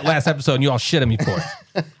said that last episode, and you all shit at me for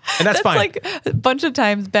it. And that's fine. like a bunch of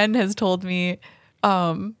times Ben has told me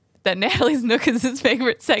that Natalie's Nook is his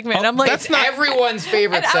favorite segment. And I'm like, It's everyone's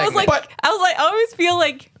favorite and I segment. was like, I always feel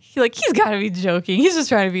like he's got to be joking. He's just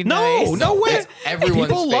trying to be nice. No way. It's everyone's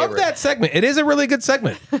People love favorite. that segment. It is a really good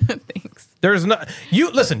segment. Thanks. There's no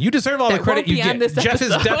listen. You deserve all the It credit won't you be on get. this Jeff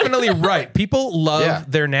is episode. definitely right. People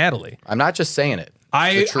love their Natalie. I'm not just saying it. I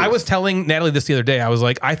It's the truth. was telling Natalie this the other day. I was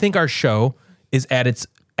like, I think our show is at its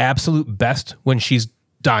absolute best when she's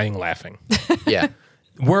dying laughing. Yeah.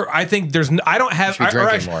 I think I don't have. should be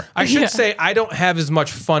drinking more. I should say I don't have as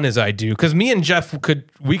much fun as I do, because me and Jeff could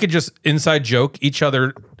just inside joke each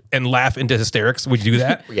other and laugh into hysterics. Would you do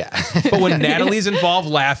that? Yeah. But when Natalie's involved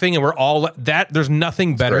laughing and we're all there's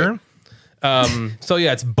nothing better. So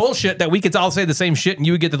yeah, it's bullshit that we could all say the same shit and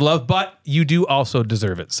you would get the love, but you do also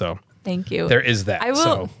deserve it. So Thank you. there is that. I will.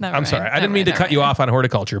 So Never I'm mind, sorry. I never didn't mean to mind, cut never you off on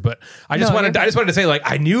horticulture, but I just wanted to say, like,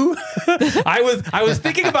 I knew I was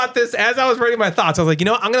thinking about this as I was writing my thoughts. I was like,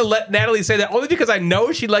 I'm going to let Natalie say that only because I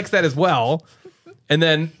know she likes that as well. And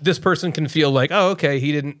then this person can feel like, oh, okay,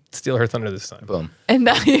 he didn't steal her thunder this time. Boom. And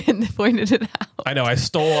now you pointed it out. I know. I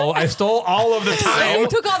stole all of the time. You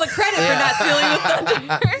took all the credit for not stealing the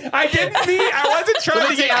thunder. I didn't mean. I wasn't trying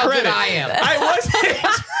to get how good credit. I am. I wasn't trying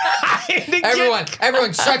to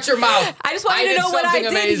Everyone, shut your mouth. I just want you to know what I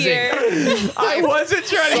did here. I wasn't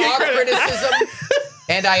trying to get Saw credit. criticism,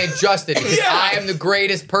 and I adjusted because I am the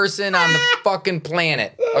greatest person on the fucking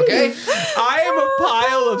planet. Okay? I am a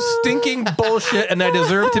pile of stinking bullshit, and I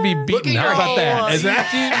deserve to be beaten. at How your about that? hands. Is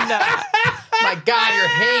that? My God, your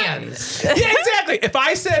hands. Yeah, exactly. If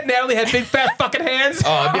I said Natalie had big fat fucking hands,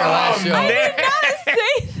 Oh, it'd be our last show. I did not say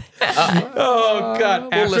that. oh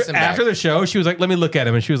god. listen back. After the show, she was like, "Let me look at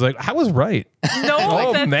him," and she was like, "I was right." No,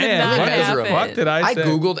 Oh that man, did not what happen. the fuck did I I say?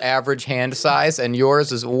 Googled average hand size, and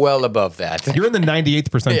yours is well above that. You're in the 98th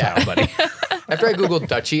percentile, Yeah. buddy. After I Googled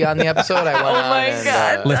Dutchie on the episode, I went on my and,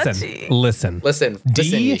 God. Listen, Dutchie. listen. Listen,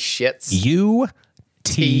 you shits.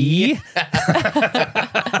 D-U-T.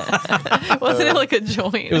 Wasn't it like a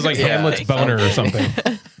joint? It was like Hamlet's boner or something.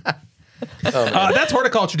 That's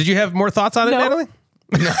horticulture. Did you have more thoughts on it, No. Natalie?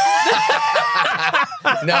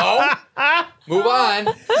 No. Move on.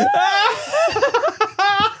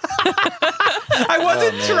 I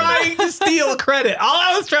wasn't trying to steal credit. All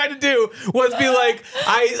I was trying to do was be like,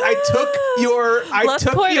 I took your. Let's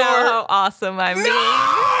point out how awesome I mean.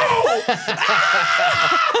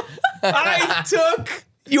 I took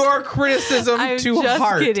your criticism I'm to just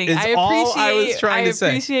heart. kidding. Is I all I was trying to say.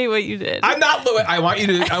 appreciate what you did. I'm not. I want you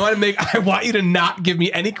to. I want you to not give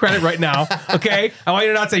me any credit right now. Okay. I want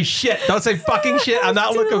you to not say shit. Don't say fucking shit. I'm not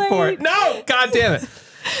It's too looking for late. it. No. God damn it.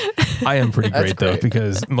 I am pretty great though, great.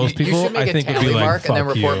 because most You people should make I think a would be tally like, mark and then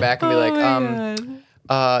 "Fuck report you." back and be like, Oh my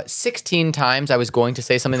God. 16 times I was going to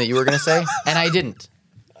say something that you were going to say, and I didn't.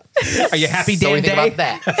 Are you happy, So Dan we think Day?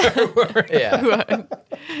 about that. Yeah.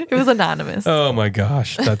 It was anonymous. Oh my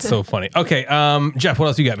gosh, that's so funny. Okay, Jeff, what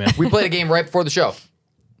else you got, man? We played a game right before the show.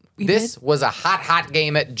 We This was a hot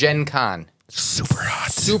game at Gen Con. Super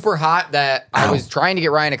hot. Super hot that I was trying to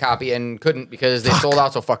get Ryan a copy and couldn't because they sold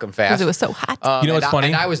out so fucking fast. Because it was so hot. You know what's funny?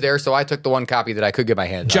 And I was there, so I took the one copy that I could get my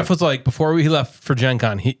hands on. Jeff was like, before he left for Gen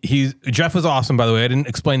Con, Jeff was awesome, by the way. I didn't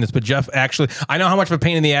explain this, but Jeff actually, I know how much of a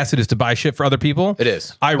pain in the ass it is to buy shit for other people. It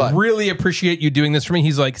is, I but- really appreciate you doing this for me.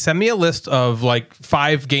 He's like, send me a list of like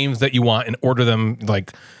 5 games that you want and order them.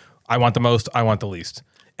 Like, I want the most, I want the least.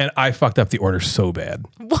 And I fucked up the order so bad.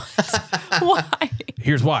 Why?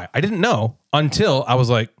 Here's why. I didn't know until I was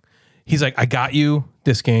like, he's like, I got you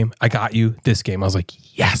this game. I got you this game. I was like,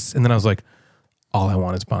 yes. And then I was like, all I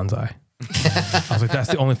want is Bonsai. I was like, that's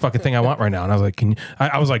the only fucking thing I want right now. And I was like, can you,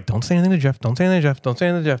 I was like, don't say anything to Jeff. Don't say anything to Jeff. Don't say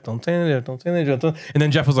anything to Jeff. Don't say anything to Jeff. Don't say anything to Jeff. And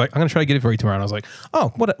then Jeff was like, I'm going to try to get it for you tomorrow. And I was like,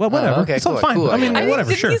 oh, whatever. okay, it's all cool, fine. cool. I mean, I whatever,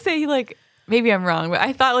 Didn't sure. he say like, maybe I'm wrong, but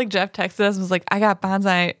I thought like Jeff texted us and was like, I got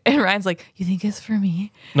Bonsai. And Ryan's like, you think it's for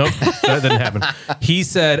me? Nope, that didn't happen. He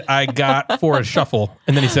said, I got for a shuffle.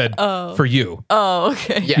 And then he said, for you. Oh,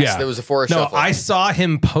 okay. Yes, there was a Forest No, Shuffle. I saw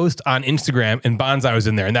him post on Instagram and Bonsai was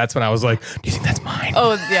in there. And that's when I was like, do you think that's mine?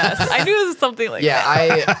 Oh, yes. I knew it was something like that.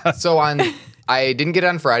 I didn't get it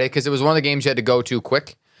on Friday because it was one of the games you had to go to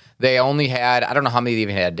quick. They only had, I don't know how many they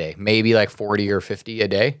even had a day, maybe like 40 or 50 a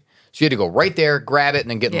day. So you had to go right there, grab it, and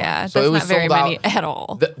then get in Yeah, line. that's So it was not very sold out. many at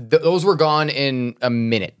all. Those were gone in a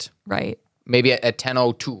minute. Right. Maybe at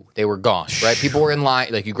 10:02 they were gone, right? People were in line.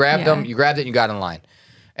 Like you grabbed them, you grabbed it, and you got in line.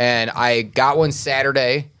 And I got one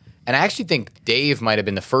Saturday, and I actually think Dave might have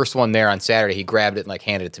been the first one there on Saturday. He grabbed it and like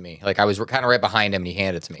handed it to me. Like I was kind of right behind him, and he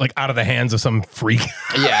handed it to me. Like out of the hands of some freak.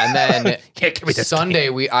 Yeah, and then give me this Sunday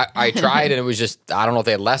I tried, and it was just, I don't know if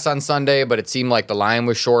they had less on Sunday, but it seemed like the line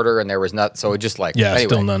was shorter and there was not. So it just like Yeah, anyway.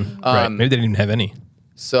 still none. Right. Maybe they didn't even have any.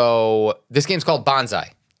 So this game's called Bonsai,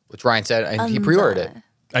 which Ryan said, and he pre-ordered it.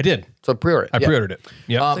 I did. So pre-ordered. I pre-ordered it.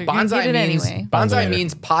 Yeah. So you're gonna Bonsai get it means anyway. Bonsai. bonsai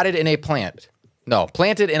means potted in a plant. No,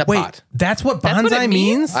 planted in a Wait, pot. that's what That's what bonsai it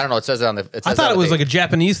means? means? I don't know. It says it on the. I thought it was like a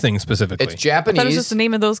Japanese thing specifically. It's Japanese. I thought it was just the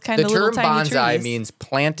name of those kind The of little term tiny bonsai trees. means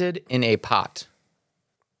planted in a pot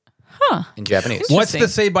Huh. in Japanese. What's the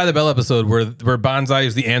Interesting. Saved by the Bell episode where bonsai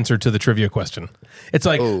is the answer to the trivia question? It's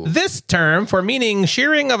like this term for meaning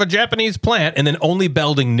shearing of a Japanese plant, and then only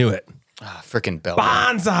Belding knew it. Freaking bell.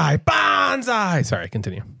 Bonsai. Sorry,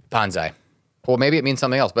 continue. Bonsai. Well, maybe it means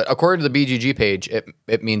something else, but according to the BGG page,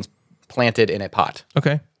 it means planted in a pot.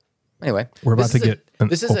 Okay. Anyway, We're about to get an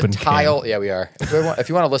this is a open tile. Yeah, we are. If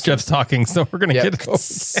you want to listen, Jeff's talking, so we're gonna yeah. get it. Over.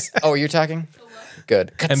 Oh, you're talking.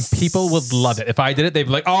 Good. And people would love it. If I did it, they'd be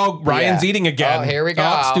like, "Oh, Ryan's Yeah. eating again. Oh, here we go.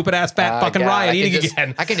 Oh, stupid ass fat fucking God, Ryan I can eating just-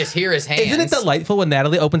 again." I can just hear his hands. Isn't it delightful when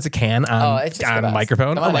Natalie opens a can on, it's just the on best.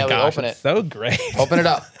 microphone? Come on, oh my Natalie, gosh, open it's it. so great. Open it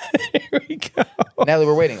up. Here we go. Natalie,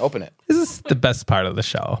 we're waiting. Open it. This is the best part of the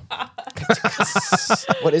show.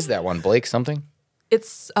 What is that one, Blake? Something?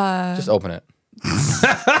 It's Just open it.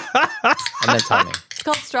 And then tell me. it's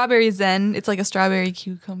called Strawberry Zen. It's like a strawberry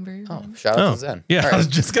cucumber. Oh, shout out to Zen. Yeah, All I right. was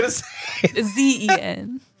just gonna say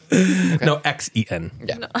Zen. no XEN.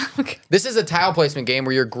 Yeah. Okay. This is a tile placement game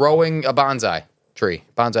where you're growing a bonsai tree.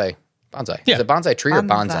 Bonsai. Yeah. Is it bonsai tree or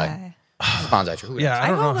bonsai? It's bonsai tree. Who knows? Yeah, I I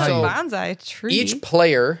don't know call how it a you bonsai tree. Each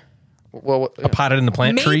player. Well, potted in the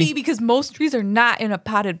plant Maybe tree. because most trees are not in a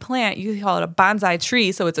potted plant. You call it a bonsai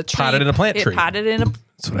tree, so it's a tree. Potted in a plant tree. Potted in a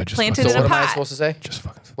That's what I just planted fucking in So a what am I pot. supposed to say? Just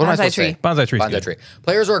fucking. What am I Bonsai supposed to tree. say? Bonsai tree's Bonsai good. tree.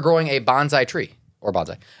 Players are growing a bonsai tree or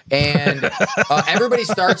bonsai, and everybody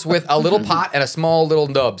starts with a little pot and a small little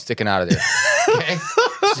nub sticking out of there. Okay,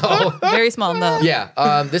 so very small nub.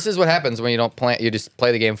 yeah, this is what happens when you don't plant. You just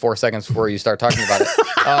play the game 4 seconds before you start talking about it.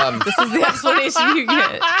 This is the explanation you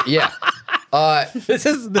get. Yeah. This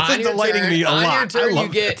is delighting me a lot. On your turn, I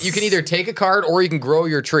love this. you can either take a card or you can grow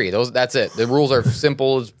your tree. That's it. The rules are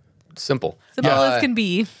simple. Simple As can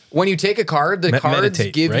be. When you take a card, the cards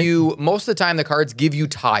meditate, give right? you, most of the time, the cards give you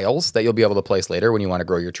tiles that you'll be able to place later when you want to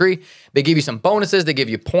grow your tree. They give you some bonuses. They give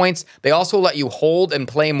you points. They also let you hold and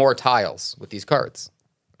play more tiles with these cards.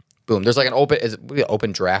 Boom. There's like an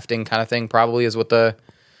open drafting kind of thing, probably is what the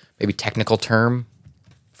maybe technical term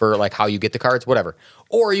for like how you get the cards, whatever.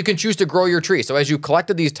 Or you can choose to grow your tree. So as you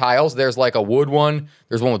collected these tiles, there's like a wood one,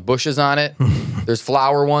 there's one with bushes on it, there's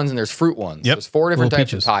flower ones, and there's fruit ones. Yep. There's 4 different Little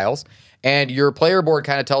types peaches. of tiles. And your player board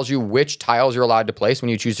kind of tells you which tiles you're allowed to place when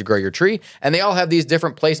you choose to grow your tree. And they all have these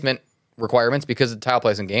different placement requirements because it's a tile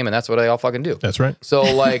placement game, and that's what they all fucking do. That's right. So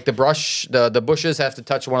like the bushes have to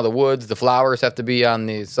touch one of the woods, the flowers have to be on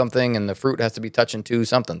the something, and the fruit has to be touching 2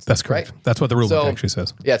 somethings. That's correct. Right? That's what the rule book So- actually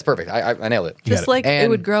says. Yeah, it's perfect. I nailed it. Just like it And-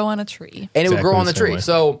 would grow on a tree. And it would grow Exactly on the the same tree. way.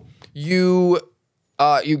 So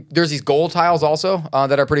there's these gold tiles also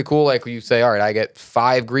that are pretty cool. Like you say, all right, I get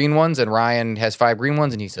 5 green ones, and Ryan has 5 green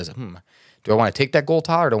ones, and he says, do I want to take that gold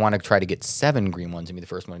tile or do I want to try to get 7 green ones and be the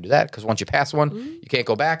first one to do that? Because once you pass one, you can't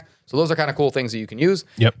go back. So those are kind of cool things that you can use.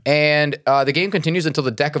 Yep. And the game continues until the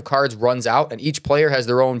deck of cards runs out, and each player has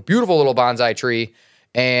their own beautiful little bonsai tree,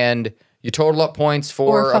 and you total up points Or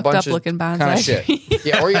for a a bunch fucked of up looking kind of bonsai shit.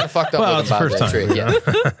 Yeah, or you got a fucked up Well, looking it's the first bonsai time,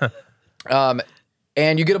 tree. Yeah.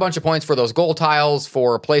 And you get a bunch of points for those gold tiles,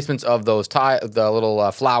 for placements of those the little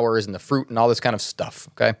flowers and the fruit and all this kind of stuff.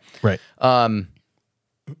 Okay. Right.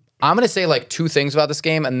 I'm going to say like 2 things about this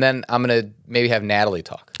game, and then I'm going to maybe have Natalie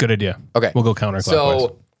talk. Good idea. Okay. We'll go counterclockwise.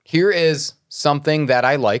 So here is something that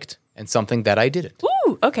I liked and something that I didn't.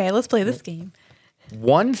 Ooh, okay, let's play this game.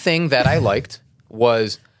 One thing that I liked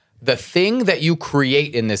was the thing that you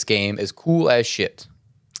create in this game is cool as shit.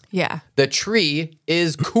 Yeah. The tree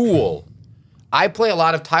is cool. I play a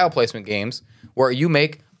lot of tile placement games where you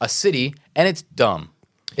make a city and it's dumb.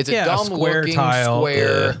 It's a Yeah, a dumb square looking tile,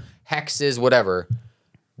 square, hexes, whatever.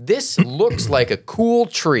 This looks like a cool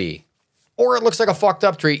tree, or it looks like a fucked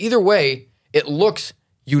up tree. Either way, it looks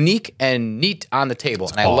unique and neat on the table,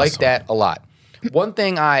 and I like awesome. that a lot. One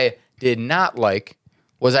thing I did not like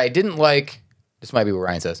was I didn't like, this might be what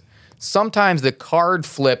Ryan says, sometimes the card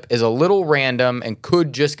flip is a little random and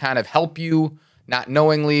could just kind of help you not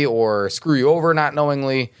knowingly or screw you over not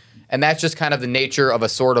knowingly. And that's just kind of the nature of a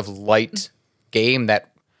sort of light game, that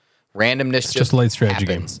randomness just a light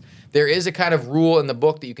strategy happens. There is a kind of rule in the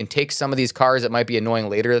book that you can take some of these cards that might be annoying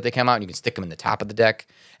later that they come out, and you can stick them in the top of the deck.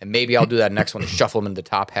 And maybe I'll do that next one and shuffle them in the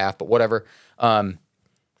top half, but whatever.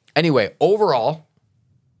 Anyway, overall,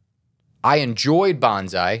 I enjoyed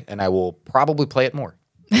Bonsai, and I will probably play it more.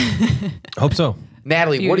 Hope so.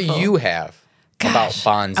 Natalie, what do Beautiful. you have about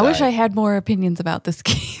Bonsai? I wish I had more opinions about this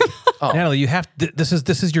game. Natalie, you have this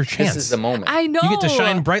is your chance. This is the moment. I know. You get to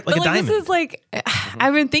shine bright like but a diamond. This is like,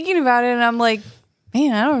 I've been thinking about it, and I'm like,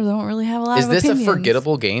 man, I don't really have a lot Is of this opinions. a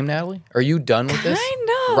forgettable game, Natalie? Are you done with this? Kind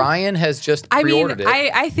of. Ryan has just I mean, pre-ordered it.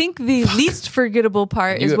 I think the least forgettable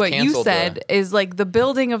part You is have what you canceled said, is like the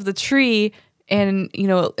building of the tree, and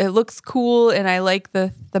it looks cool, and I like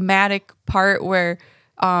the thematic part where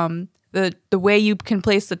the way you can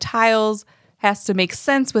place the tiles has to make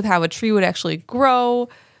sense with how a tree would actually grow,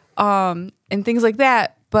 and things like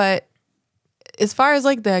that. But as far as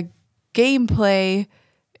like the gameplay,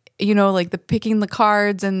 like the picking the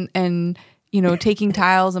cards and taking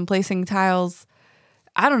tiles and placing tiles,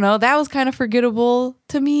 I don't know, that was kind of forgettable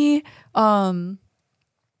to me. And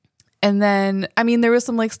then, I mean, there was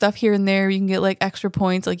some like stuff here and there. You can get like extra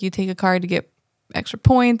points. Like you take a card to get extra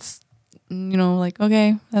points. Like,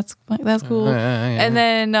 okay, that's cool. And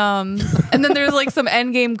then there's like some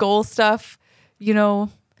end game goal stuff.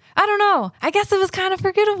 I don't know. I guess it was kind of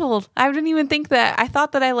forgettable. I didn't even think that. I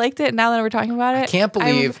thought that I liked it. Now that we're talking about it, I can't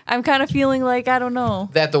believe I'm kind of feeling like I don't know.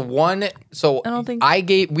 that the one. So I don't think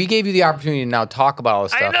we gave you the opportunity to now talk about all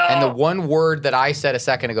this stuff, and the one word that I said a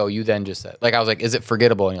second ago, you then just said. Like I was like, "Is it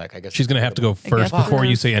forgettable?" And you're like, "I guess She's gonna have to go first guess before it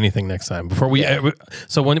you is. say anything next time. Before we,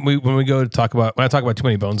 so when we go to talk about when I talk about Too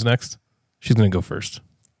Many Bones next, she's gonna go first.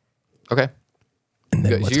 Okay. And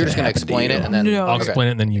then Good. So what's you're just gonna happen to explain you? it, and then No. I'll okay. explain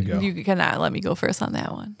it, and then you go, You cannot let me go first on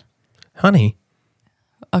that one. honey.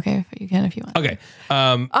 Okay, you can if you want. Okay.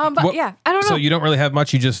 But yeah, I don't know. So you don't really have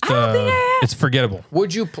much. You just don't think I have. it's forgettable.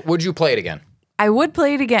 Would you play it again? I would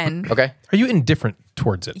play it again. Okay. Are you indifferent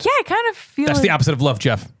towards it? Yeah, I kind of feel. That's the opposite of love,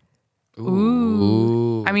 Jeff.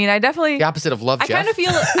 Ooh. I mean, I definitely. The opposite of love, I Jeff. kind of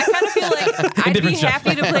feel like I'd be Indifference, Jeff.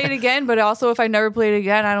 happy to play it again, but also if I never played it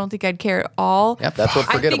again, I don't think I'd care at all. Yep, that's what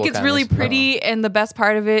I forgettable think it's kind really is. pretty, and the best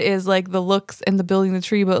part of it is like the looks and the building the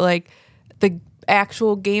tree, but like the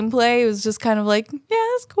actual gameplay was just kind of like, yeah,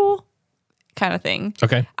 that's cool, kind of thing.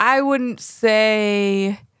 Okay. I wouldn't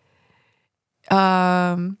say,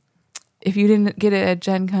 if you didn't get it at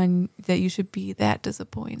Gen Con, that you should be that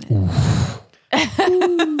disappointed.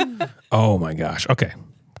 Oh my gosh. Okay.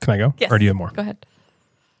 Can I go? Yes. Or do you have more? Go ahead.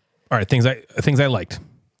 All right. Things I liked.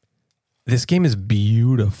 This game is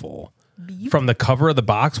beautiful. From the cover of the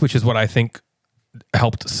box, which is what I think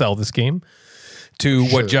helped sell this game, to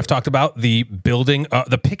what Jeff talked about, the building,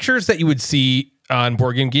 the pictures that you would see on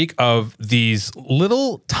Board Game Geek of these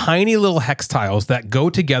tiny little hex tiles that go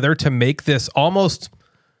together to make this almost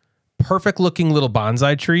perfect looking little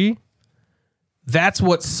bonsai tree. That's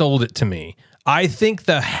what sold it to me. I think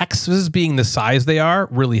the hexes being the size they are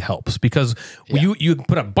really helps because you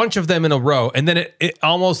put a bunch of them in a row and then it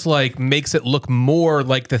almost like makes it look more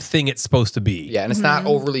like the thing it's supposed to be. Yeah, and it's not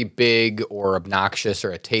overly big or obnoxious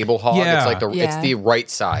or a table hog. Yeah. It's like it's the right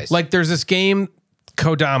size. Like there's this game,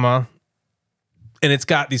 Kodama, and it's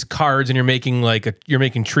got these cards and you're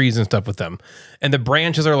making trees and stuff with them. And the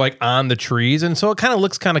branches are like on the trees. And so it kind of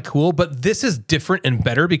looks kind of cool, but this is different and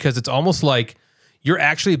better because it's almost like you're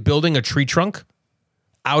actually building a tree trunk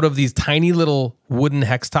out of these tiny little wooden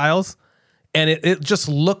hex tiles. And it just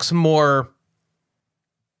looks more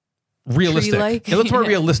realistic. Tree-like. It looks more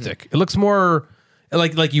realistic. It looks more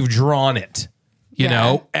like you've drawn it, you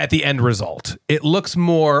know, at the end result. It looks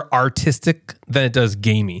more artistic than it does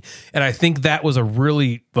gamey. And I think that was a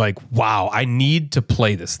really like, wow, I need to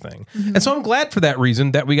play this thing. And so I'm glad for that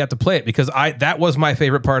reason that we got to play it because that was my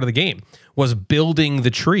favorite part of the game was building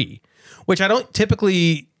the tree. Which I don't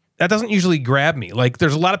typically, that doesn't usually grab me. Like,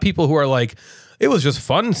 there's a lot of people who are like, it was just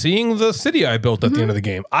fun seeing the city I built at the end of the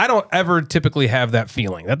game. I don't ever typically have that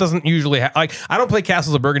feeling. That doesn't usually, like, I don't play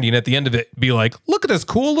Castles of Burgundy and at the end of it be like, look at this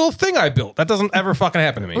cool little thing I built. That doesn't ever fucking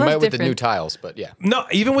happen to me. you might with the different. new tiles, but yeah. No,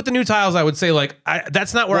 even with the new tiles, I would say, like,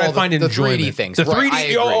 that's not where I find the enjoyment. 3D things. The 3D, Right, I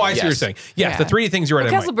agree. I see what you're Yes. saying. Yes, Yeah. the 3D things you're right.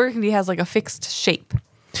 Castle Burgundy has like a fixed shape.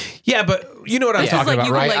 Yeah, but you know what I'm Yeah. talking Like, about,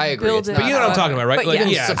 you right? can, I agree. build It's it not- But you know what I'm talking about, right? But Like,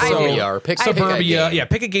 yes, yeah, Suburbia so- or pick Suburbia, a game.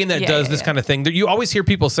 pick a game that Yeah, does yeah, this yeah. kind of thing. You always hear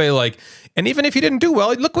people say like, and even if you didn't do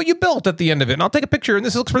well, look what you built at the end of it, and I'll take a picture, and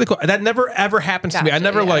this looks really cool. That never ever happens to me. I Gotcha,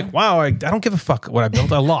 never yeah. like, wow, I don't give a fuck what I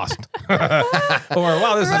built. I lost, or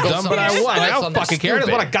wow, this is built dumb, but I something won. I don't something fucking care. I just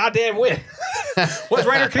stupid. want a goddamn win. What's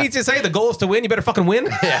Reiner Knizia say? The goal is to win. You better fucking win.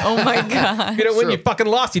 Oh my god. If you don't win, True. you fucking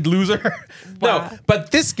lost, you loser. Wow. No,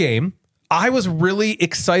 but this game, I was really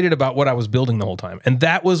excited about what I was building the whole time, and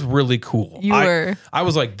that was really cool. You were. I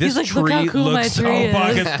was like, this He's like, tree look how cool my looks so tree is.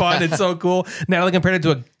 fucking fun. It's so cool. Natalie compared it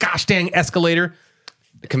to a gosh dang escalator.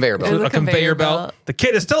 Conveyor belt. It was A conveyor belt. belt. The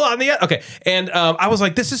kid is still on the okay, and I was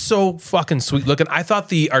like, "This is so fucking sweet looking." I thought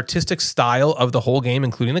the artistic style of the whole game,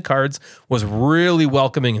 including the cards, was really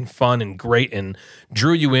welcoming and fun and great, and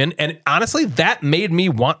drew you in. And honestly, that made me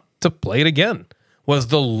want to play it again. Was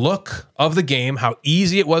the look of the game, how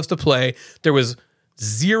easy it was to play. There was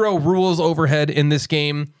zero rules overhead in this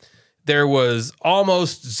game. There was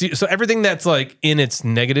almost zero, so everything that's like in its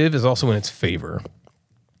negative is also in its favor.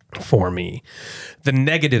 For me, the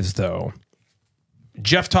negatives though,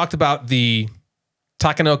 Jeff talked about the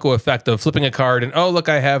Takenoko effect of flipping a card and, oh, look,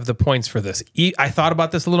 I have the points for this. I thought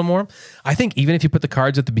about this a little more. I think even if you put the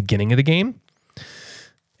cards at the beginning of the game,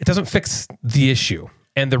 it doesn't fix the issue.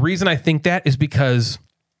 And the reason I think that is because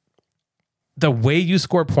the way you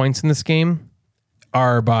score points in this game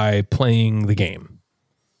are by playing the game.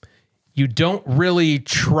 You don't really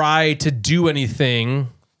try to do anything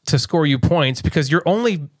to score you points because you're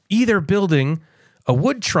only either building a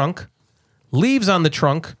wood trunk, leaves on the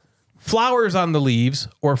trunk, flowers on the leaves,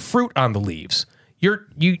 or fruit on the leaves.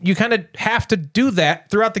 You kind of have to do that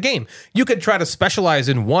throughout the game. You could try to specialize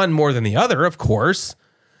in one more than the other, of course,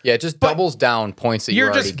 Yeah, it just doubles down points that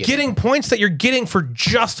you're just getting points that you're getting for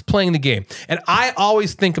just playing the game. And I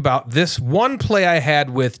always think about this one play I had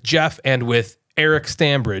with Jeff and with Eric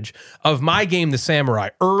Stambridge of my game, The Samurai,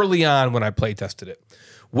 early on when I play tested it.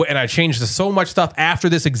 And I changed so much stuff after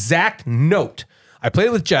this exact note. I played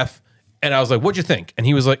it with Jeff, and I was like, what'd you think? And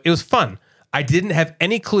he was like, it was fun. I didn't have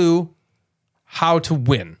any clue how to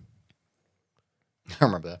win. I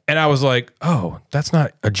remember that. And I was like, oh, that's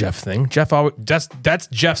not a Jeff thing. Jeff always, that's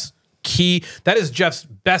Jeff's key. That is Jeff's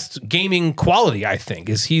best gaming quality, I think,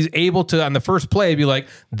 is he's able to, on the first play, be like,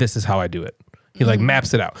 this is how I do it. He like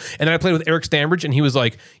maps it out. And then I played with Eric Stambridge, and he was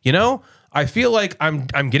like, I feel like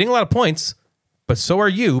I'm getting a lot of points, but so are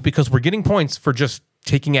you, because we're getting points for just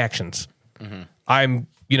taking actions. Mm-hmm. I'm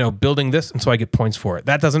building this, and so I get points for it.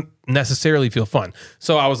 That doesn't necessarily feel fun.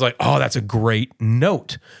 So I was like, oh, that's a great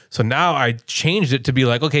note. So now I changed it to be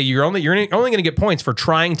like, okay, you're only going to get points for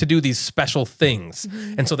trying to do these special things.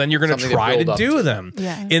 Mm-hmm. And so then you're going to try to do them.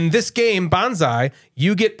 Yeah. In this game, Bonsai,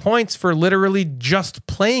 you get points for literally just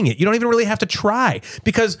playing it. You don't even really have to try,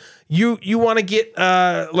 because you want to get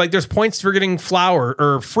there's points for getting flower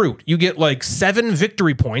or fruit. You get like 7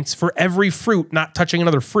 victory points for every fruit not touching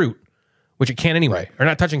another fruit, which it can anyway, or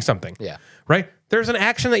not touching something. Yeah. Right? There's an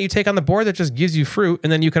action that you take on the board that just gives you fruit,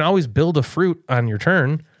 and then you can always build a fruit on your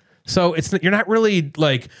turn. So you're not really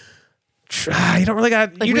like, you don't really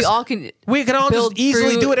got, like we can all just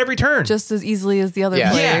easily do it every turn. Just as easily as the other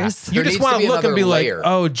players. Yeah. You just want to look and be layer. Like,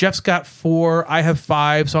 oh, Jeff's got 4, I have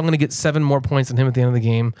 5, so I'm going to get 7 more points than him at the end of the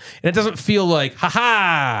game. And it doesn't feel like,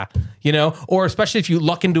 haha, or especially if you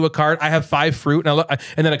luck into a card, I have 5 fruit, and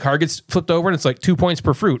then a card gets flipped over and it's like 2 points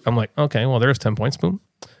per fruit. I'm like, okay, well, there's 10 points, boom.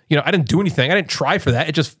 I didn't do anything. I didn't try for that.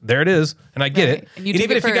 It just, there it is. And I get it. And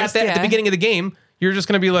even if you got that at the beginning of the game, you're just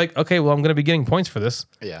going to be like, okay, well, I'm going to be getting points for this.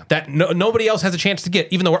 Yeah. That nobody else has a chance to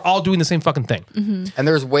get, even though we're all doing the same fucking thing. Mm-hmm. And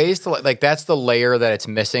there's ways to, like, that's the layer that it's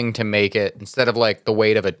missing to make it, instead of like the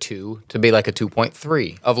weight of a 2, to be like a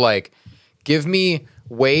 2.3 of like, give me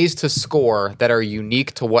ways to score that are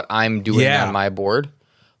unique to what I'm doing on my board.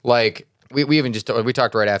 Like, we even we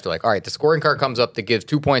talked right after, like, all right, the scoring card comes up that gives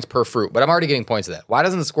 2 points per fruit, but I'm already getting points of that. Why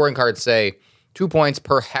doesn't the scoring card say 2 points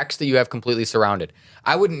per hex that you have completely surrounded?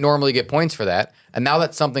 I wouldn't normally get points for that. And now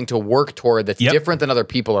that's something to work toward that's different than other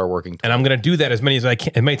people are working toward. And I'm going to do that as many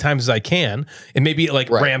times as I can. And maybe it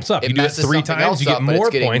ramps up. You do it 3 times, you get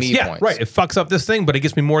more points. Yeah, right. It fucks up this thing, but it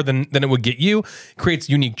gets me more than it would get you. Creates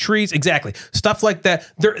unique trees. Exactly. Stuff like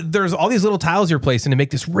that. There's all these little tiles you're placing to make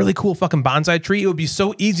this really cool fucking bonsai tree. It would be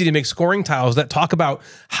so easy to make scoring tiles that talk about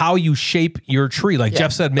how you shape your tree. Like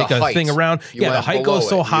Jeff said, make a thing around. The height goes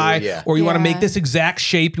so high. Or you want to make this exact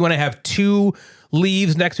shape. You want to have 2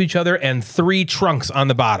 leaves next to each other and 3 trunks on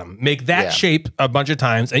the bottom. Make that shape a bunch of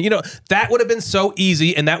times. And that would have been so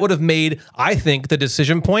easy, and that would have made, I think, the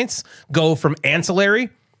decision points go from ancillary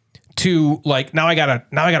to like, now I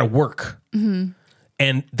gotta work. Mm-hmm.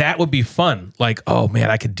 And that would be fun. Like, oh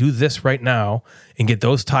man, I could do this right now and get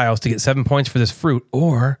those tiles to get 7 points for this fruit.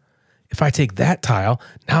 Or if I take that tile,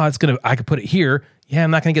 now I could put it here. Yeah,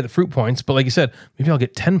 I'm not going to get the fruit points, but like you said, maybe I'll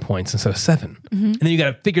get 10 points instead of 7. Mm-hmm. And then you got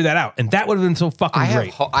to figure that out. And that would have been so fucking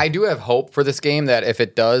great. I do have hope for this game that if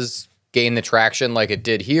it does gain the traction like it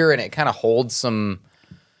did here, and it kind of holds some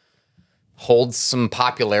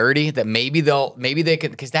popularity, that maybe they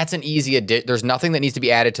can, because that's an easy there's nothing that needs to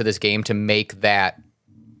be added to this game to make that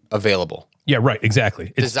available. Yeah, right,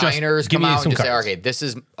 exactly. It's designers come out and just say, okay, this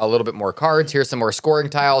is a little bit more cards. Here's some more scoring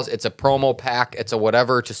tiles. It's a promo pack. It's a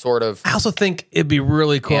whatever to sort of... I also think it'd be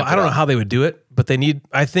really cool. I don't know how they would do it, but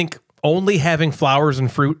I think only having flowers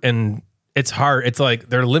and fruit, and it's hard. It's like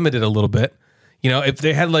they're limited a little bit. If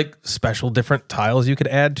they had like special different tiles you could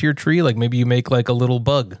add to your tree, like maybe you make like a little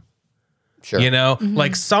bug. Sure. Mm-hmm.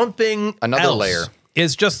 Like something another else layer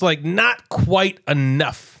is just like not quite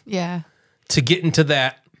enough. Yeah. To get into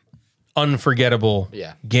that unforgettable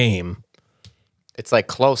game. It's like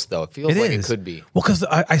close though. It feels like it could be. Well, because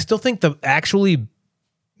I still think the actually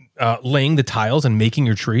laying the tiles and making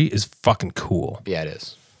your tree is fucking cool. Yeah, it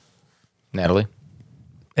is. Natalie?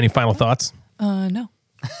 Any final thoughts? No.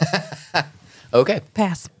 Okay.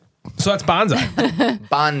 Pass. So that's Bonsai.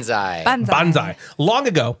 Bonsai. Long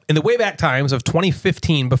ago, in the way back times of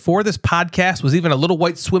 2015, before this podcast was even a little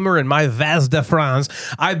white swimmer in my vase de France,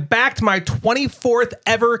 I backed my 24th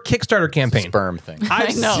ever Kickstarter campaign. Sperm thing.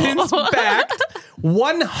 I've since backed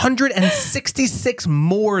 166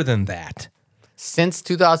 more than that. Since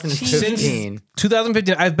 2015.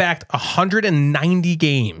 2015, I've backed 190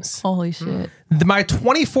 games. Holy shit. My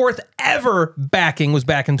 24th ever backing was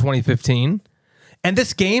back in 2015. And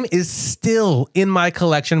this game is still in my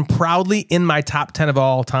collection, proudly in my top 10 of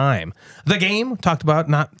all time. The game, talked about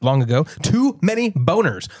not long ago, Too Many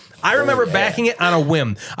Boners. I remember backing it on a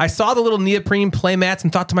whim. I saw the little neoprene playmats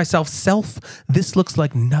and thought to myself, this looks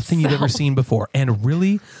like nothing you've ever seen before. And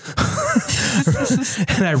really,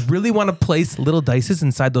 and I really want to place little dices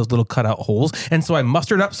inside those little cutout holes. And so I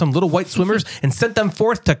mustered up some little white swimmers and sent them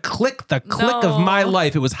forth to click the click of my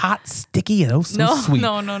life. It was hot, sticky, and sweet.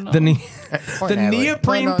 No. The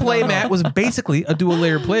neoprene playmat was basically a dual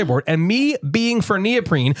layer playboard. And me being for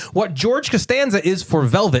neoprene, what George Costanza is for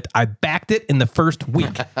velvet, I backed it in the first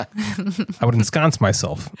week. I would ensconce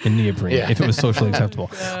myself in neoprene if it was socially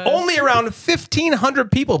acceptable. Only around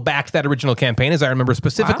 1,500 people backed that original campaign, as I remember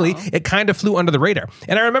specifically. Wow. It kind of flew under the radar.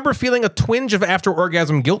 And I remember feeling a twinge of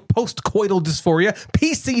after-orgasm guilt, post-coital dysphoria,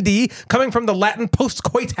 PCD, coming from the Latin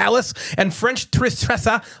post-coitalis, and French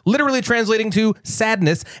tristessa, literally translating to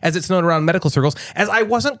sadness, as it's known around medical circles, as I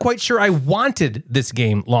wasn't quite sure I wanted this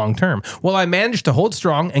game long-term. Well, I managed to hold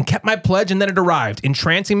strong and kept my pledge, and then it arrived,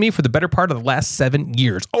 entrancing me for the better part of the last 7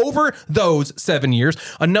 years. Over those 7 years,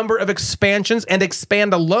 a number of expansions and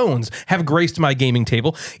expand-alones have graced my gaming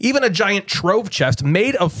table. Even a giant trove chest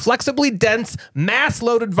made of flexibly dense,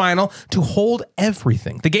 mass-loaded vinyl to hold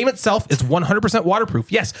everything. The game itself is 100%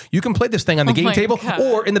 waterproof. Yes, you can play this thing on the game table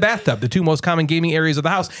or in the bathtub, the two most common gaming areas of the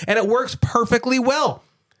house, and it works perfectly well.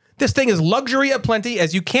 This thing is luxury aplenty,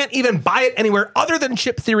 as you can't even buy it anywhere other than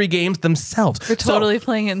Chip Theory games themselves. We're totally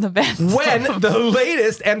playing it in the bathtub. When the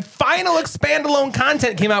latest and final expand-alone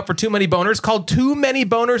content came out for Too Many Boners, called Too Many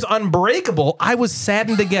Boners Unbreakable, I was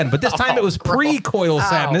saddened again. But this time it was pre-coital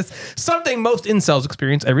sadness, something most incels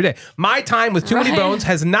experience every day. My time with Too Many Bones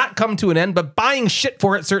has not come to an end, but buying shit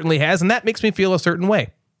for it certainly has, and that makes me feel a certain way.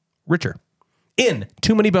 Richer. In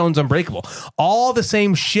Too Many Bones Unbreakable, all the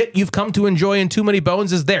same shit you've come to enjoy in Too Many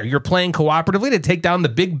Bones is there. You're playing cooperatively to take down the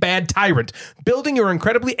big bad tyrant, building your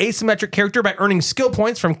incredibly asymmetric character by earning skill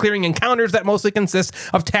points from clearing encounters that mostly consist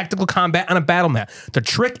of tactical combat on a battle mat. The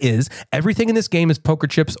trick is everything in this game is poker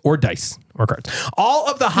chips or dice or cards. All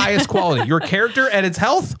of the highest quality. Your character and its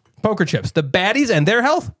health, poker chips. The baddies and their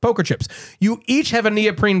health, poker chips. You each have a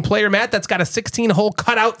neoprene player mat that's got a 16-hole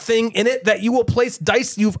cutout thing in it that you will place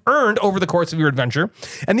dice you've earned over the course of your adventure.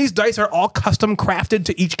 And these dice are all custom crafted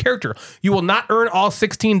to each character. You will not earn all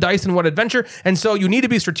 16 dice in one adventure, and so you need to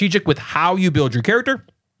be strategic with how you build your character.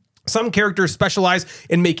 Some characters specialize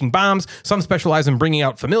in making bombs, some specialize in bringing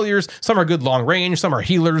out familiars, some are good long range, some are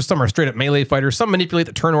healers, some are straight up melee fighters, some manipulate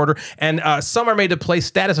the turn order, and some are made to place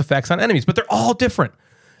status effects on enemies, but they're all different.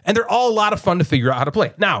 And they're all a lot of fun to figure out how to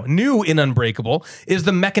play. Now, new in Unbreakable is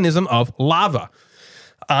the mechanism of lava.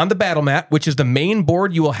 On the battle mat, which is the main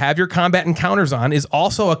board you will have your combat encounters on, is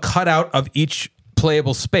also a cutout of each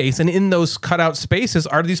playable space. And in those cutout spaces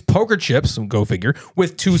are these poker chips, go figure,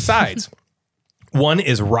 with two sides. One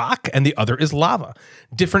is rock and the other is lava.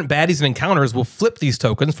 Different baddies and encounters will flip these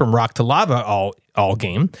tokens from rock to lava all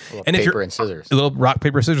game. And if paper and scissors. A little rock,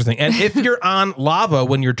 paper, scissors thing. And if you're on lava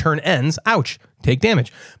when your turn ends, ouch, take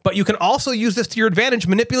damage. But you can also use this to your advantage,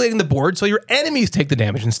 manipulating the board so your enemies take the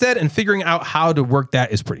damage instead, and figuring out how to work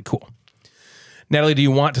that is pretty cool. Natalie, do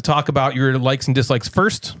you want to talk about your likes and dislikes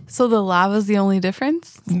first? So the lava's the only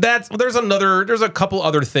difference? There's a couple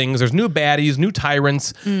other things. There's new baddies, new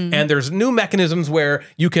tyrants, and there's new mechanisms where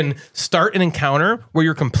you can start an encounter where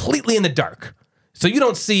you're completely in the dark. So you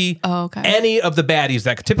don't see any of the baddies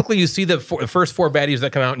that typically you see the first four baddies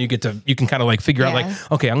that come out, and you can kind of like figure out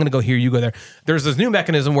like, okay, I'm going to go here, you go there. There's this new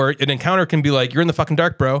mechanism where an encounter can be like, you're in the fucking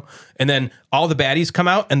dark, bro. And then all the baddies come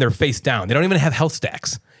out and they're face down. They don't even have health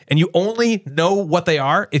stacks. And you only know what they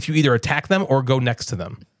are if you either attack them or go next to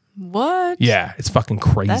them. What? Yeah, it's fucking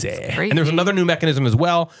crazy. That's crazy. And there's another new mechanism as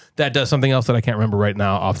well that does something else that I can't remember right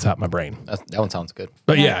now off the top of my brain. That one sounds good.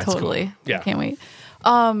 But yeah, totally. It's cool. Yeah. I can't wait.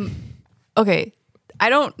 Okay. I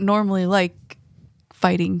don't normally like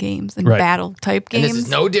fighting games and battle type games. And this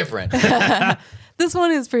is no different. This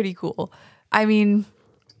one is pretty cool. I mean,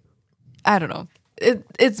 I don't know.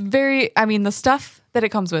 It's very, I mean, the stuff that it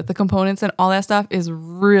comes with, the components and all that stuff is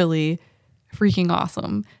really freaking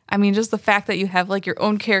awesome. I mean, just the fact that you have like your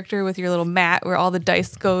own character with your little mat where all the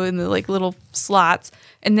dice go in the like little slots.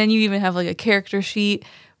 And then you even have like a character sheet,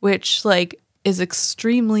 which like is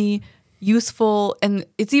extremely useful. And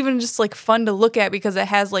it's even just like fun to look at because it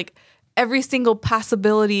has like every single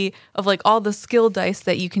possibility of like all the skill dice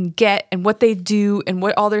that you can get and what they do and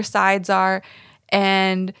what all their sides are.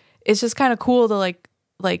 And it's just kind of cool to like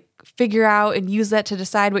figure out and use that to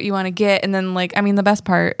decide what you want to get. And then like, I mean, the best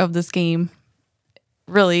part of this game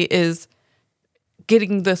really is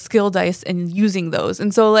getting the skill dice and using those.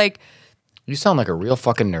 And so like, You sound like a real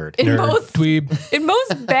fucking nerd. In Dweeb. in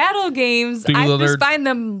most battle games, Dweeb I little just nerd. find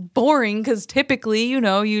them boring because typically,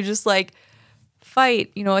 you just like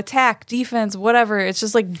fight, attack, defense, whatever. It's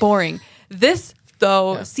just like boring. This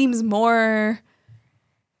though seems more.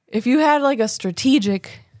 If you had like a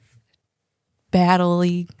strategic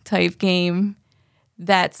battle-y type game,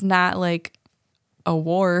 that's not like a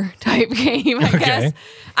war type game, I guess.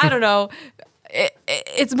 I don't know.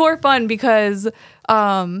 It's more fun because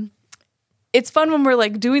it's fun when we're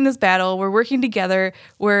like doing this battle, we're working together,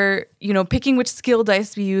 we're, picking which skill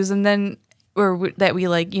dice we use, and then that we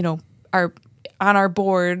like, are on our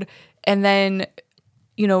board. And then,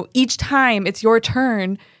 each time it's your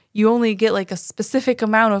turn, you only get like a specific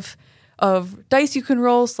amount of dice you can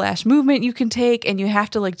roll / movement you can take. And you have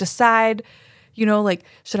to like decide, like,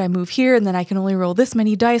 should I move here and then I can only roll this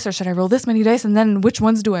many dice, or should I roll this many dice? And then which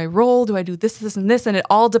ones do I roll? Do I do this, this, and this? And it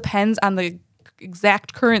all depends on the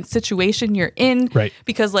exact current situation you're in. Right.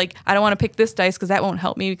 Because like, I don't want to pick this dice because that won't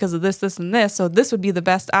help me because of this, this, and this. So this would be the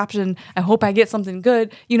best option. I hope I get something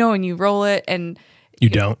good, and you roll it and You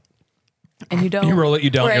don't. And you don't. You roll it, you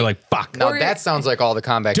don't. Right. You're like, fuck. Now that sounds like all the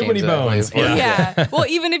combat Too games many that I bones. play. Yeah. Well,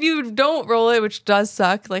 even if you don't roll it, which does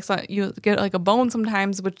suck, like you get like a bone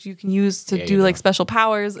sometimes, which you can use to do like special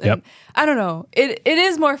powers. And Yep. I don't know. It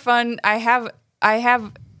is more fun. I have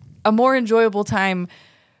a more enjoyable time,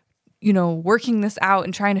 working this out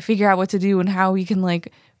and trying to figure out what to do and how we can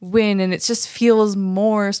like win. And it just feels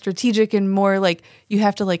more strategic and more like you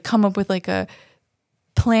have to like come up with like a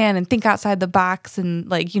plan and think outside the box and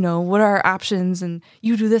like, what are our options, and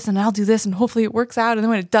you do this and I'll do this and hopefully it works out. And then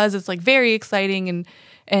when it does, it's like very exciting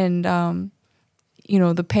and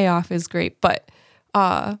the payoff is great. But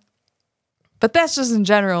that's just in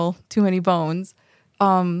general too many bones.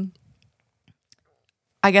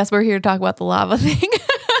 I guess we're here to talk about the lava thing.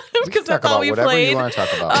 Because that's all we whatever played. you want to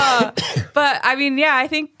talk about. But I mean, yeah, I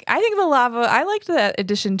think the lava, I liked that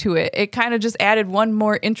addition to it. It kind of just added one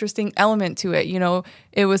more interesting element to it.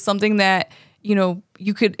 It was something that,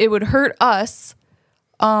 it would hurt us.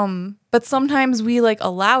 But sometimes we like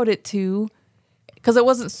allowed it to, because it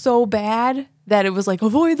wasn't so bad that it was like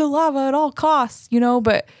avoid the lava at all costs,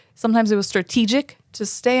 but sometimes it was strategic to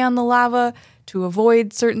stay on the lava, to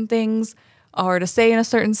avoid certain things, or to stay in a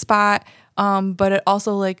certain spot. But it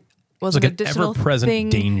also like was like an an additional ever-present thing.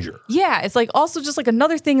 danger. Yeah, it's like also just like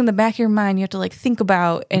another thing in the back of your mind you have to like think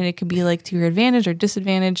about, and it could be like to your advantage or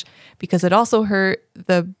disadvantage because it also hurt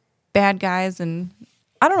the bad guys. And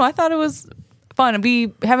I don't know, I thought it was fun.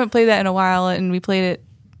 We haven't played that in a while, and we played it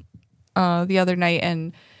the other night,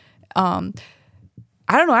 and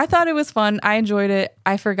I don't know, I thought it was fun. I enjoyed it.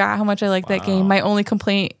 I forgot how much I liked that game. My only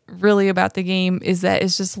complaint really about the game is that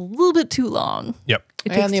it's just a little bit too long. Yep. It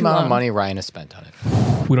takes And the too amount long. of money Ryan has spent on it.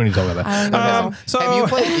 We don't need to talk about that. I know. So Have you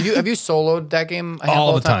played? Have you soloed that game a handful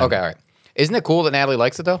All the of times? time. Okay, all right. Isn't it cool that Natalie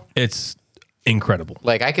likes it though? it's incredible.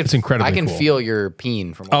 Like It's incredibly I can cool. feel your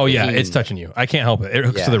peen from. Oh yeah, peen. it's touching you. I can't help it. It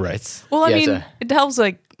hooks to the right. It's, Well, I yeah, mean, it helps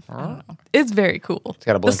like, I don't know. It's very cool. It's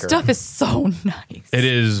got a The blinker. stuff is so nice. It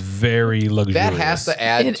is very luxurious. that has to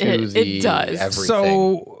add It- to it- the it does. everything.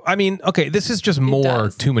 So, I mean, okay, this is just more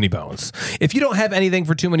does. Too Many Bones. If you don't have anything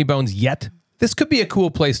for Too Many Bones yet, this could be a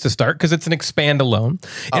cool place to start because it's an expand alone.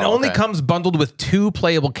 It only okay. comes bundled with 2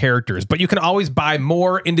 playable characters, but you can always buy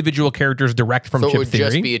more individual characters direct from So it Chip would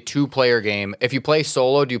Theory. just be a 2-player game. If you play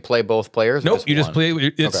solo, do you play both players? or Nope, you just one?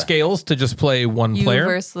 play. It scales to just play one You player.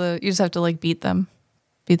 versus you just have to like beat the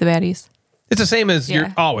baddies. It's the same as you're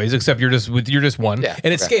Yeah. always, except you're just one. Yeah,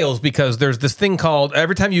 And it okay. scales because there's this thing called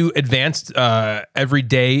every time you advance every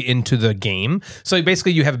day into the game. So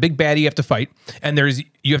basically, you have a big baddie you have to fight, and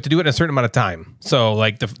you have to do it in a certain amount of time. So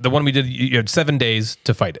like the one we did, you had 7 days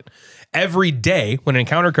to fight it. Every day when an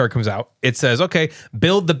encounter card comes out, it says, okay,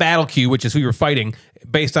 build the battle queue, which is who you're fighting,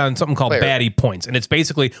 based on something called Player. baddie points. And it's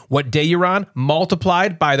basically what day you're on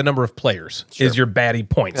multiplied by the number of players is your baddie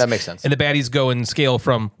points. That makes sense. And the baddies go in scale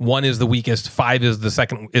from 1 is the weakest, 5 is the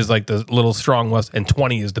second, is like the little strong was, and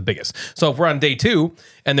 20 is the biggest. So if we're on day 2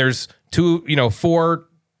 and there's 4,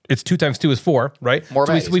 it's 2 times 2 is 4, right? More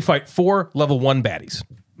so baddies. we fight 4 level 1 baddies.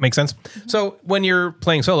 Make sense? So when you're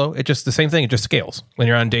playing solo, it's just the same thing. It just scales. When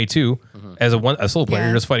you're on day 2 as a solo player, Yeah.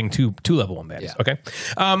 you're just fighting two level 1 baddies. Yeah. Okay.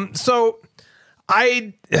 So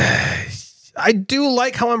I do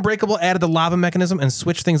like how Unbreakable added the lava mechanism and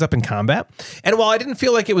switched things up in combat. And while I didn't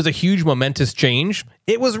feel like it was a huge momentous change,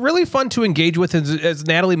 It was really fun to engage with. As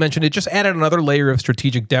Natalie mentioned, it just added another layer of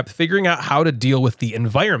strategic depth, figuring out how to deal with the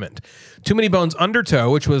environment. Too Many Bones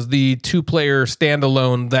Undertow, which was the 2-player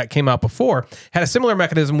standalone that came out before, had a similar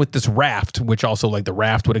mechanism with this raft, which also like the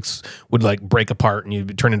raft would like break apart and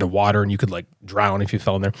you'd turn into water and you could like drown if you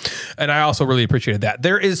fell in there. And I also really appreciated that.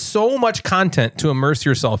 There is so much content to immerse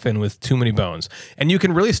yourself in with Too Many Bones, and you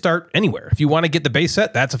can really start anywhere. If you want to get the base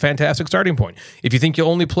set, that's a fantastic starting point. If you think you'll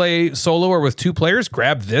only play solo or with 2 players,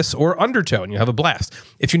 grab this or Undertow and you'll have a blast.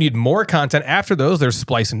 If you need more content after those, there's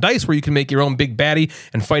Splice and Dice where you can make your own big baddie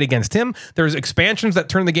and fight against him. There's expansions that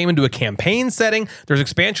turn the game into a campaign setting. There's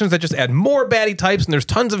expansions that just add more baddie types, and there's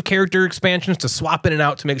tons of character expansions to swap in and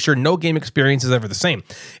out to make sure no game experience is ever the same.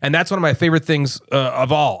 And that's one of my favorite things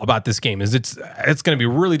of all about this game is it's going to be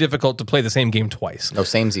really difficult to play the same game twice. No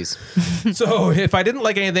samesies. So if I didn't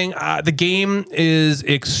like anything, the game is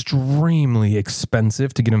extremely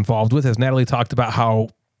expensive to get involved with. As Natalie talked about how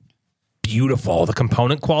beautiful the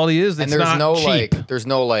component quality is. And there's no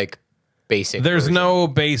basic. There's version. no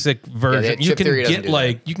basic version. You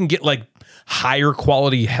can get like higher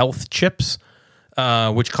quality health chips,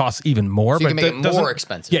 which costs even more. So you but can make it more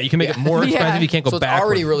expensive. Yeah, you can make it more expensive. You can't go so it's backwards.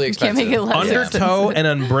 already really expensive. Can't make it less Undertow and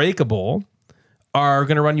Unbreakable are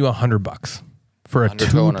going to run you $100 for a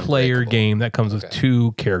Undertow 2-player game that comes with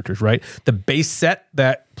 2 characters. Right, the base set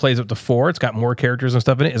that plays up to 4. It's got more characters and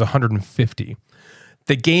stuff in it. Is $150.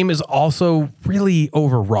 The game is also really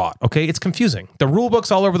overwrought, okay? It's confusing. The rule book's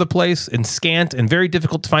all over the place and scant and very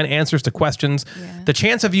difficult to find answers to questions. Yeah. The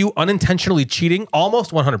chance of you unintentionally cheating, almost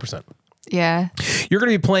 100%. Yeah. You're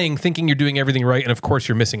going to be playing thinking you're doing everything right, and of course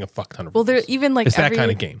you're missing a fuck ton of Well, rules. there even like it's that kind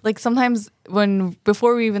of game. Like sometimes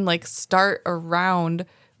before we even like start a round,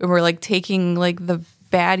 when we're like taking like the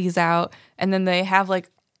baddies out, and then they have like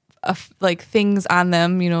things on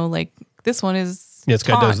them, you know, like this one is this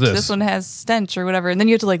guy does this. This one has stench or whatever. And then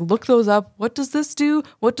you have to like look those up. What does this do?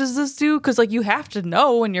 What does this do? Because like you have to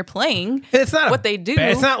know when you're playing it's not what they do.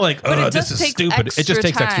 It's not like, oh, this is stupid. It just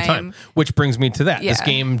takes extra time. Which brings me to that. Yeah. This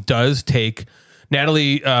game does take,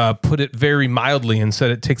 Natalie put it very mildly and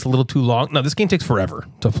said it takes a little too long. No, this game takes forever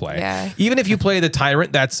to play. Yeah. Even if you play the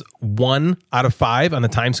Tyrant, that's 1 out of 5 on the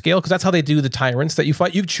time scale, because that's how they do the Tyrants that you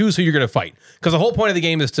fight. You choose who you're going to fight. Because the whole point of the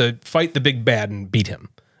game is to fight the big bad and beat him.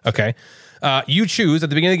 Okay? You choose at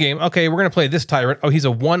the beginning of the game, okay, we're going to play this Tyrant. Oh, he's a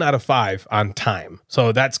 1 out of 5 on time.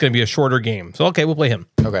 So that's going to be a shorter game. So, okay, we'll play him.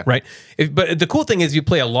 Okay. Right? But the cool thing is you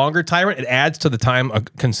play a longer Tyrant, it adds to the time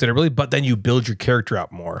considerably, but then you build your character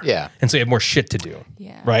out more. Yeah. And so you have more shit to do.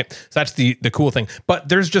 Yeah. Right? So that's the cool thing. But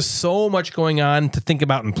there's just so much going on to think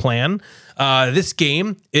about and plan. This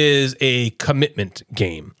game is a commitment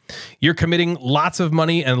game. You're committing lots of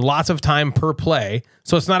money and lots of time per play.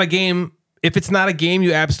 So it's not a game... If it's not a game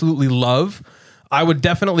you absolutely love, I would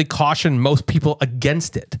definitely caution most people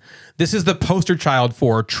against it. This is the poster child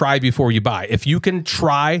for try before you buy. If you can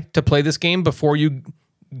try to play this game before you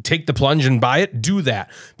take the plunge and buy it, do that.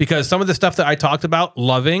 Because some of the stuff that I talked about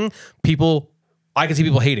loving, I can see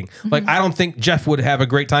people hating. Mm-hmm. Like, I don't think Jeff would have a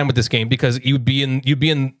great time with this game because you'd be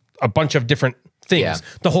in a bunch of different things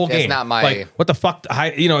the whole game. It's not my like what the fuck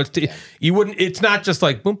you wouldn't. It's not just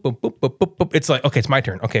like boom boom boom boom boom boom. It's like, okay, it's my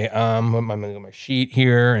turn. Okay, I'm gonna go my sheet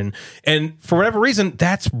here and for whatever reason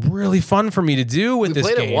that's really fun for me to do with this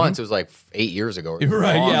game. We played it once. It was like 8 years ago.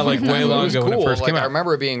 Right? Yeah, like way long ago when it first came out. I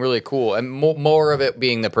remember it being really cool, and more of it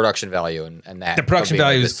being the production value and that the production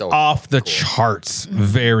value is so off the charts.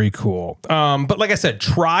 Very cool. But like I said,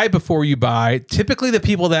 try before you buy. Typically, the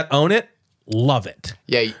people that own it love it.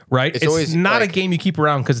 Yeah. Right? It's always not a game you keep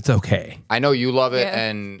around because it's okay. I know you love it,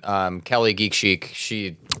 and Kelly Geek Chic,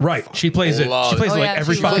 she plays it. She plays it like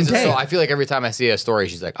every fucking day. So I feel like every time I see a story,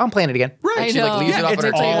 she's like, I'm playing it again. Right. She like leaves it up on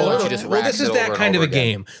her table and she just racks this is it that over kind and of a over again.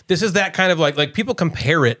 game. This is that kind of like people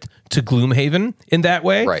compare it to Gloomhaven in that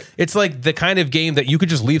way. Right. It's like the kind of game that you could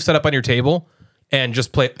just leave set up on your table and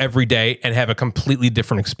just play every day and have a completely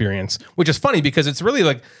different experience, which is funny because it's really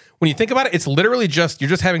like, when you think about it, it's literally you're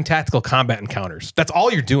just having tactical combat encounters. That's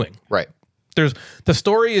all you're doing. Right. The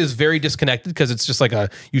story is very disconnected because it's just like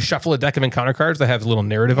you shuffle a deck of encounter cards that have a little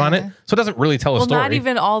narrative on it. So it doesn't really tell a story. Well, not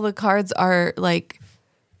even all the cards are like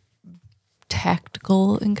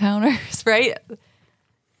tactical encounters, right?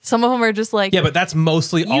 Some of them are just like, yeah, but that's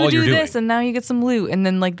mostly all you're doing. You do this, and now you get some loot, and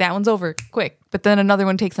then like that one's over quick. But then another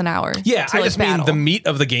one takes an hour. Yeah, to, I just mean the meat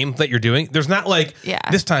of the game that you're doing. There's not like,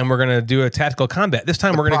 this time we're going to do a tactical combat. This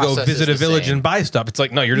time we're going to go visit a village and buy stuff. It's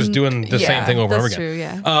like, no, you're just doing the same thing over and over again. True,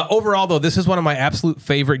 yeah. Overall, though, this is one of my absolute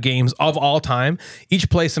favorite games of all time. Each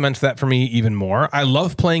play cements that for me even more. I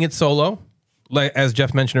love playing it solo. like as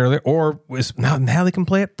Jeff mentioned earlier, or now Natalie can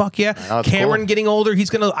play it. Fuck yeah. that's Cameron cool. getting older,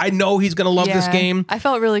 I know he's gonna love this game. I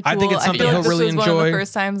felt really cool. I think it's something feel like he'll this really was one of enjoy. the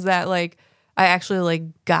first times that like I actually like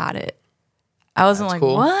got it. I wasn't That's like,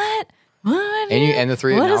 cool. what? What? And the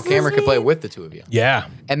three What now does this Cameron can play mean? with the two of you. Yeah.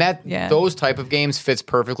 And those type of games fits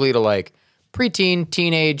perfectly to like preteen,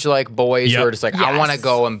 teenage like boys who are just like, I Yes. want to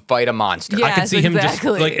go and fight a monster. Yeah. I could Yes, see him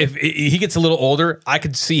exactly. just like if he gets a little older, I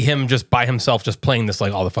could see him just by himself just playing this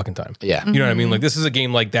like all the fucking time. Yeah. You know what I mean? Like this is a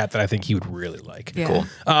game like that I think he would really like. Yeah.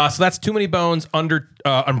 Cool. So that's Too Many Bones,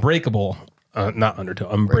 Unbreakable. Not Undertow,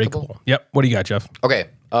 Unbreakable. Yep. What do you got, Jeff? Okay.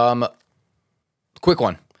 Quick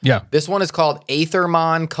one. Yeah. This one is called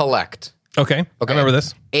Aethermon Collect. Okay. I remember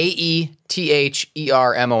this.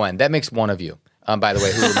 Aethermon. That makes one of you. By the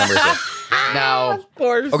way, who remembers it? Now, Of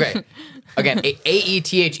course. okay. Again,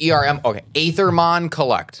 Aetherm. Okay, Aethermon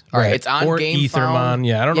Collect. All right, it's on or Game Aethermon. Found.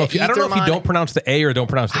 Yeah, I don't know if you Aethermon. don't pronounce the A or don't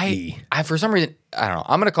pronounce the E. I for some reason I don't know.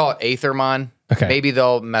 I'm gonna call it Aethermon. Okay. Maybe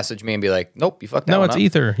they'll message me and be like, "Nope, you fucked that No, one it's up."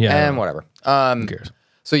 Ether. Yeah. and whatever. Who cares?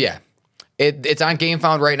 So yeah, it's on Game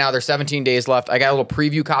Found right now. There's 17 days left. I got a little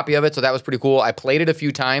preview copy of it, so that was pretty cool. I played it a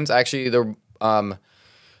few times. Actually,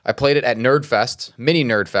 I played it at Nerdfest, mini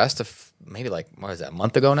Nerdfest, maybe like what is that, a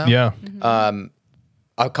month ago now? Yeah.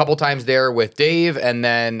 A couple times there with Dave, and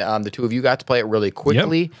then the two of you got to play it really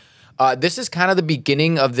quickly. This is kind of the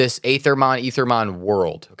beginning of this Aethermon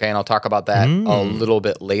world, okay? And I'll talk about that a little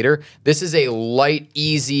bit later. This is a light,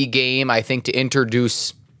 easy game, I think, to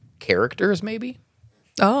introduce characters, maybe?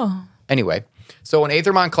 Oh. Anyway, so in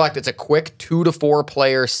Aethermon Collect, it's a quick 2 to 4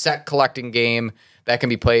 player set collecting game that can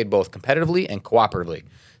be played both competitively and cooperatively.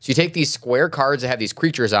 So you take these square cards that have these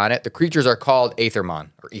creatures on it. The creatures are called Aethermon,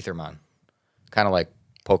 kind of like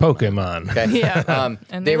Pokemon. Pokemon. Okay. Yeah.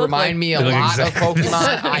 And They they look remind like- me a They look lot exactly of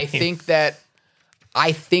Pokemon.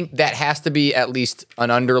 I think that has to be at least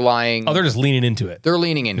an underlying. Oh, they're just leaning into it. They're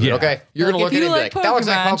leaning into Yeah. it. Okay, you're Like, gonna look if at it you and be like like, "That looks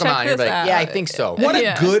like Pokemon, Pokemon." check And you're this like, "Yeah, I out. think so." What a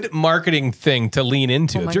Yeah. good marketing thing to lean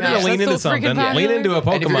into. Oh if my you're going to gosh, lean that's into so freaking something, lean popular. into a And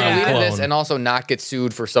if you're Pokemon gonna lean into clone. this and also not get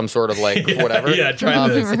sued for some sort of like whatever, Yeah, try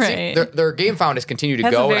this. Right. Their Game Found has continued to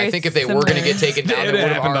Has a go, and I very think if they were going to get taken down, it would have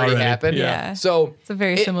happened already already. happened. Yeah. So It's a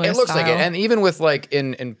very similar It looks like it, style. and even with like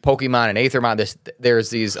in Pokemon and Aethermon, there's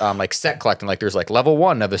these like set collecting. Like there's like level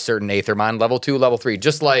 1 of a certain Aethermon, level 2, level 3.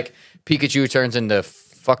 Just like Pikachu turns into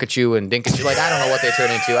Fuckachu and Dinkachu. Like I don't know what they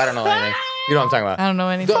turn into. I don't know anything. You know what I'm talking about? I don't know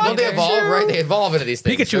anything. Don't they either. evolve, right? They evolve into these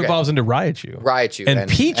things. Pikachu Okay. evolves into Raichu. And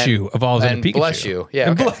Pichu evolves into Pikachu. Bless you.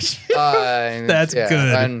 Yeah. And Okay. Bless you. That's good.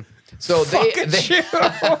 And so they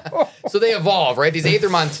so they evolve, right? These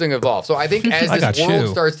Aethermon thing evolve. So I think as I got this world you.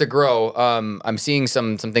 starts to grow, I'm seeing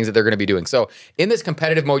some things that they're going to be doing. So in this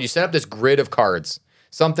competitive mode, you set up this grid of cards,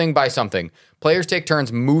 something by something. Players take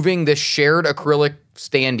turns moving this shared acrylic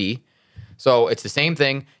standee. So it's the same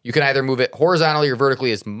thing. You can either move it horizontally or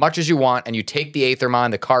vertically as much as you want, and you take the Aethermon,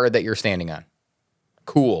 the card that you're standing on.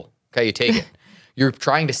 Cool. Okay, you take it. You're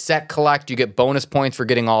trying to set collect. You get bonus points for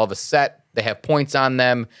getting all of a set. They have points on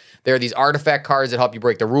them. There are these artifact cards that help you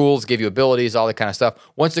break the rules, give you abilities, all that kind of stuff.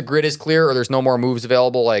 Once the grid is clear or there's no more moves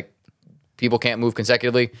available, like people can't move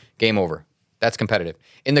consecutively, game over. That's competitive.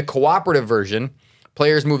 In the cooperative version,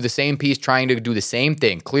 players move the same piece trying to do the same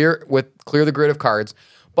thing. Clear the grid of cards,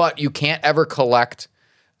 but you can't ever collect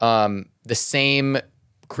the same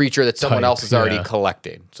creature that someone Type, else has already yeah.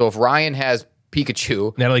 collected. So if Ryan has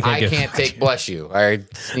Pikachu, Natalie can't I get can't take Bless You. I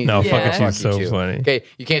sneeze. No, Yeah. Fuckachew's so you. funny. Okay,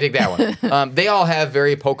 you can't take that one. They all have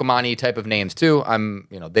very Pokemon-y type of names too.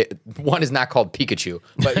 One is not called Pikachu,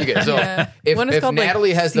 but you get so Yeah. if One is called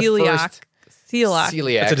Natalie has the first celiac.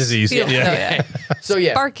 celiac, It's a disease. Celiac. Yeah. So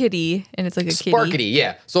yeah, Sparkity, and it's like a kitty. Sparkity,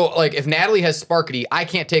 yeah. So like if Natalie has Sparkity, I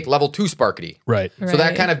can't take level 2 Sparkity. Right. So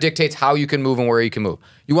that Right. kind of dictates how you can move and where you can move.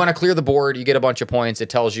 You want to clear the board, you get a bunch of points. It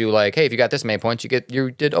tells you like, hey, if you got this many points,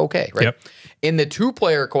 you did okay, right? Yep. In the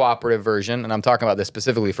 2-player cooperative version, and I'm talking about this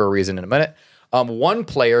specifically for a reason in a minute, one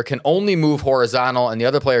player can only move horizontal and the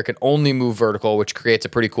other player can only move vertical, which creates a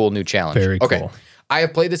pretty cool new challenge. Very Okay. cool. I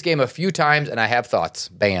have played this game a few times and I have thoughts.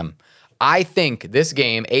 Bam. I think this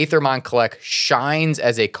game, Aethermon Collect, shines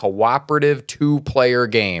as a cooperative 2-player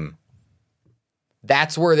game.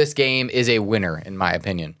 That's where this game is a winner, in my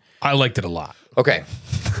opinion. I liked it a lot. Okay.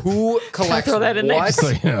 Who collects throw that in there. what? So,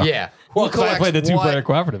 you know. Yeah. Well, Who because I played the collects what? 2-player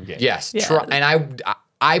cooperative game. Yes. Yeah. And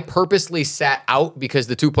I purposely sat out because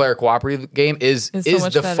the 2-player cooperative game is It's so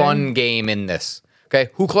much the better. fun game in this.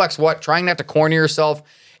 Okay. Who collects what? Trying not to corner yourself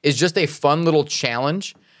is just a fun little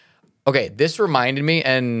challenge. Okay. This reminded me,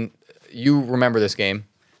 and you remember this game,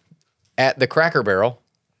 at the Cracker Barrel.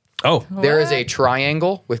 Oh. There is a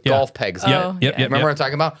triangle with Yeah. golf pegs. in Yep. it. Yep. Yep. Remember yep. what I'm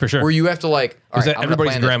talking about? For sure. Where you have to like, all was right, at I'm gonna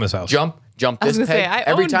everybody's plan this. grandma's house. Jump, jump I was this gonna peg. say, I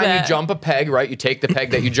Every owned time that. you jump a peg, right, you take the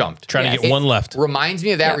peg that you jumped. Trying to get one left. Reminds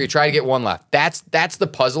me of that Yeah. where you try to get one left. That's the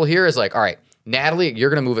puzzle here is like, all right, Natalie, you're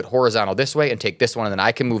going to move it horizontal this way and take this one, and then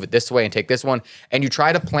I can move it this way and take this one. And you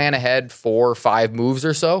try to plan ahead 4 or 5 moves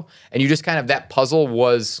or so, and you just kind of, that puzzle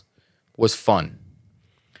was fun.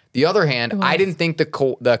 The other hand, I didn't think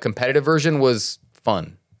the competitive version was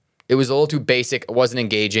fun. It was a little too basic. It wasn't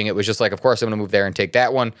engaging. It was just like, of course, I'm going to move there and take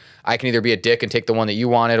that one. I can either be a dick and take the one that you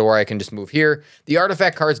wanted, or I can just move here. The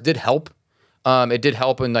artifact cards did help. It did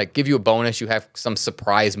help and like give you a bonus. You have some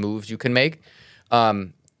surprise moves you can make.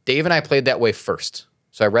 Dave and I played that way first.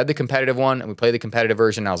 So I read the competitive one and we played the competitive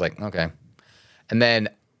version. And I was like, okay. And then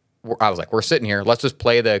I was like, we're sitting here. Let's just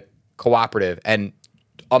play the cooperative. And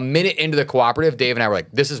a minute into the cooperative, Dave and I were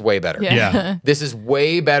like, this is way better. Yeah. This is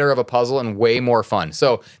way better of a puzzle and way more fun.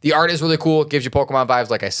 So the art is really cool. It gives you Pokemon vibes,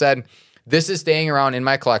 like I said. This is staying around in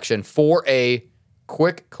my collection for a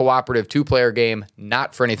quick cooperative 2-player game,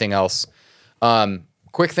 not for anything else.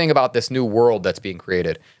 Quick thing about this new world that's being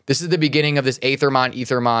created. This is the beginning of this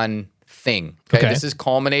Aethermon thing. Okay? This is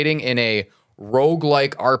culminating in a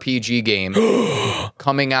roguelike RPG game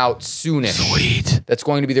coming out soonish. Sweet. That's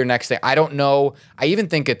going to be their next thing. I don't know. I even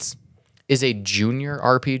think is a junior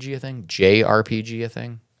RPG a thing? JRPG a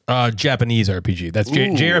thing? Japanese RPG. That's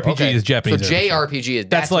JRPG okay. is Japanese. So JRPG is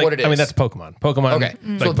that's like, what it is. I mean, that's Pokemon. Okay.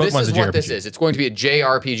 So this Pokemon's is a what JRPG. this is. It's going to be a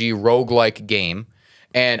JRPG roguelike game.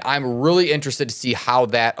 And I'm really interested to see how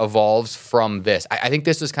that evolves from this. I think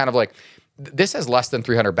this is kind of like, this has less than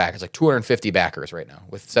 300 backers, like 250 backers right now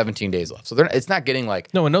with 17 days left. So it's not getting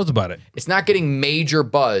like, No one knows about it. it's not getting major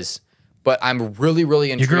buzz, but I'm really,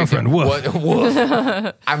 really intrigued. Your girlfriend, at woof.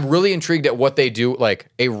 woof. I'm really intrigued at what they do. Like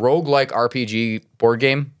a roguelike RPG board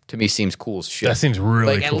game to me seems cool as shit. That seems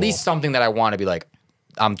really like cool. at least something that I want to be like,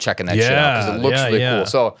 I'm checking that shit out because it looks Yeah, really yeah. cool.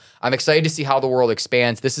 So I'm excited to see how the world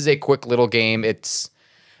expands. This is a quick little game. It's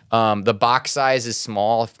the box size is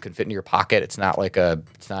small. If it can fit into your pocket, it's not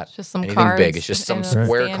just some anything cards big. It's just some and a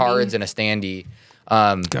square standee. cards and a standee.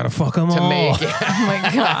 Gotta fuck them To all. make Oh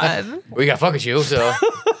my god. we gotta fuck with you. So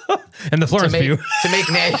and the Florence view. to make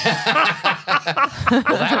well,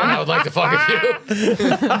 that one I would like to fuck with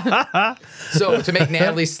you. So to make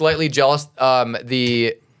Natalie slightly jealous,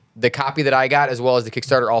 the copy that I got as well as the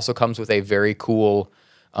Kickstarter also comes with a very cool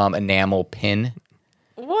enamel pin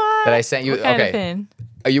What? that I sent you. What kind okay. of pin?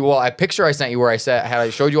 I picture I sent you where I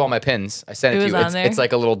showed you all my pins. I sent it It to was you. on there? It's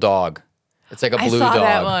like a little dog. It's like a I blue saw dog.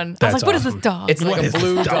 that one. I was That's like, what is awesome. this dog? It's like What a is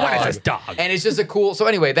blue this dog. dog? What is this dog? And it's just a cool. So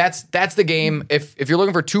anyway, that's the game. If you're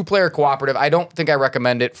looking for 2-player cooperative, I don't think I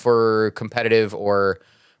recommend it for competitive or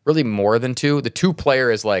really more than 2. The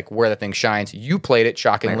 2-player is like where the thing shines. You played it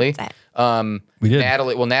shockingly. Where was We did.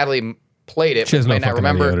 Natalie played it. She has but no may not fucking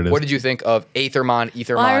idea remember. what it is. What did you think of Aethermon?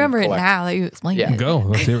 well, I remember it Collect? now that you explained Yeah. it. Go.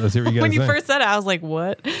 Let's see what you guys When you think. first said it, I was like,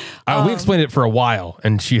 what? We explained it for a while,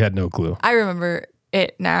 and she had no clue. I remember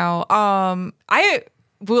it now.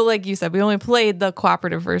 Well, like you said, we only played the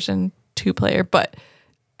cooperative version 2-player, but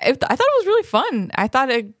I thought it was really fun. I thought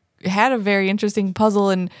it had a very interesting puzzle,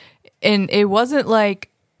 and it wasn't like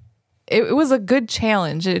it was a good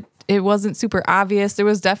challenge. It wasn't super obvious. There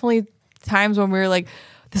was definitely times when we were like,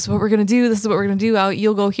 "This is what we're gonna do. This is what we're gonna do.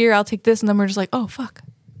 You'll go here. I'll take this," and then we're just like, "Oh fuck."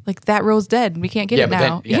 Like that row's dead. We can't get Yeah, it but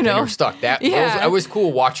now. then, you know, you're stuck. Yeah. It was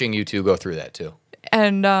cool watching you two go through that too.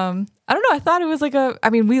 And I don't know. I thought it was like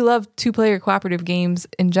we love 2-player cooperative games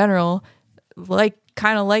in general, like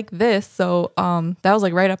kind of like this. So that was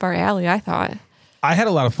like right up our alley, I thought. I had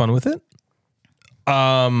a lot of fun with it.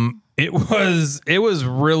 It was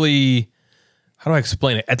really, how do I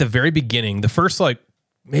explain it? At the very beginning, the first like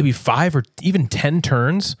maybe 5 or even 10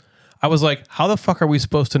 turns, I was like, how the fuck are we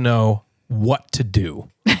supposed to know what to do?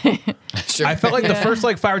 Sure. I felt like the first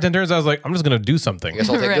like 5 or 10 turns, I was like, I'm just going to do something. I guess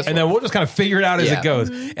I'll take Right. this And one. then we'll just kind of figure it out as Yeah. it goes.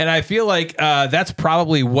 And I feel like that's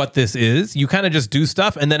probably what this is. You kind of just do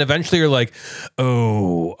stuff, and then eventually you're like,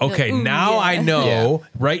 oh, okay, Ooh, now yeah. I know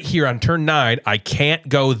right here on turn 9, I can't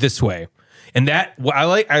go this way. And that what I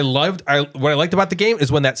liked about the game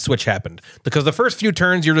is when that switch happened, because the first few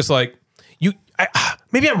turns you're just like,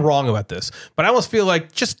 maybe I'm wrong about this, but I almost feel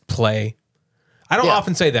like just play. I don't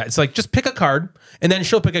often say that. It's like just pick a card, and then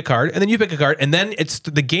she'll pick a card, and then you pick a card, and then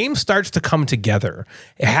the game starts to come together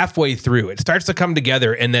halfway through. It starts to come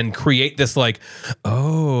together and then create this like,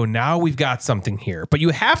 oh, now we've got something here. But you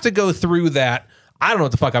have to go through that. I don't know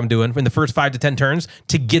what the fuck I'm doing in the first 5 to 10 turns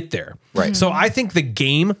to get there. Right. So I think the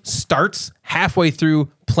game starts halfway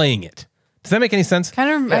through playing it. Does that make any sense?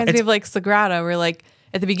 Kind of reminds me of like Sagrada, where like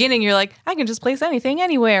at the beginning you're like, I can just place anything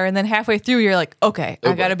anywhere, and then halfway through you're like, okay,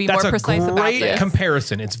 I got to be more precise about That's a this. great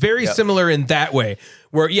comparison. It's very similar in that way.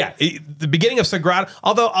 Where the beginning of Sagrada,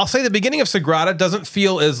 although I'll say the beginning of Sagrada doesn't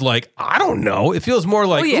feel as like, I don't know. It feels more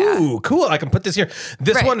like, ooh, cool, I can put this here.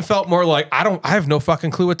 This one felt more like, I have no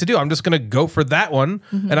fucking clue what to do. I'm just gonna go for that one,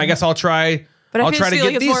 and I guess I'll try. But I'll try to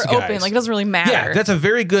get it's these more guys. open. Like, it doesn't really matter. Yeah, that's a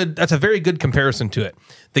very good comparison to it.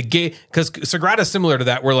 The game, because Sagrada is similar to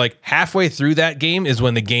that, where like halfway through that game is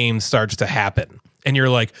when the game starts to happen. And you're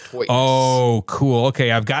like, oh, cool.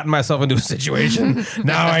 Okay, I've gotten myself into a situation.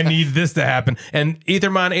 Now I need this to happen. And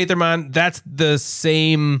Aethermon, that's the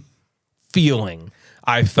same feeling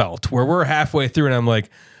I felt, where we're halfway through and I'm like,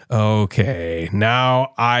 okay,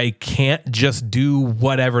 now I can't just do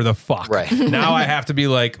whatever the fuck. Right. Now I have to be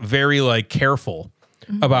like very like careful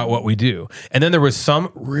about what we do. And then there was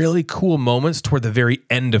some really cool moments toward the very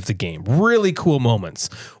end of the game. Really cool moments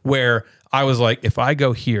where I was like, if I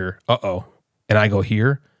go here, and I go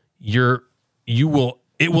here, it will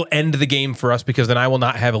end the game for us, because then I will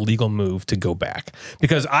not have a legal move to go back,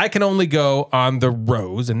 because I can only go on the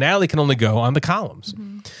rows and Natalie can only go on the columns.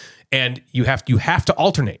 And you have to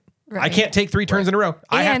alternate. Right. I can't take 3 turns in a row.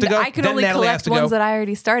 I have to go. I can only Natalie collect ones that I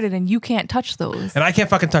already started, and you can't touch those. And I can't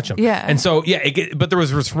fucking touch them. Yeah. And so, but there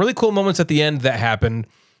was some really cool moments at the end that happened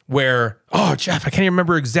where, Jeff, I can't even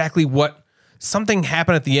remember exactly something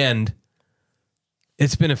happened at the end.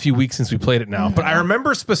 It's been a few weeks since we played it now, but I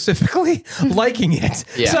remember specifically liking it.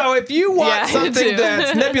 Yeah. So if you want something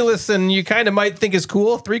that's nebulous and you kind of might think is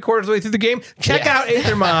cool 3/4 of the way through the game, check out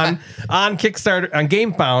Aethermon on Kickstarter, on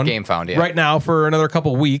GameFound right now for another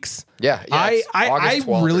couple weeks. Yeah. I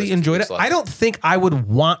really enjoyed it. I don't think I would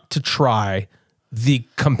want to try the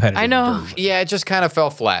competitive version. Yeah, it just kind of fell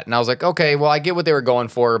flat. And I was like, okay, well, I get what they were going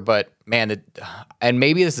for, but man, and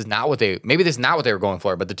maybe this is not what they were going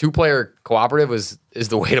for, but the 2-player cooperative is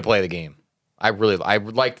the way to play the game. I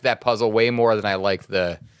liked that puzzle way more than I liked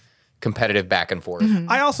the competitive back and forth.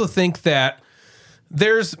 I also think that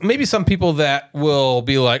there's maybe some people that will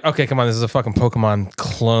be like, okay, come on, this is a fucking Pokemon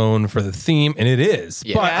clone for the theme, and it is.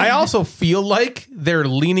 Yeah. But I also feel like they're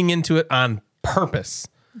leaning into it on purpose.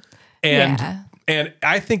 And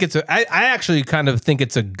I think I actually kind of think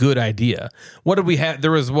it's a good idea. What did we have?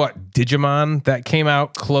 There was Digimon that came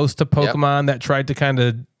out close to Pokemon that tried to kind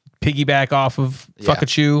of piggyback off of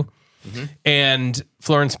Fuckachu and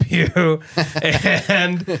Florence Pugh.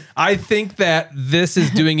 And I think that this is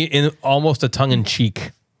doing it in almost a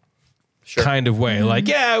tongue-in-cheek kind of way. Like,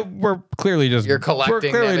 we're clearly just collecting. We're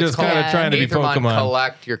clearly just kind of trying to be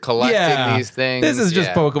Pokemon. You're collecting these things. This is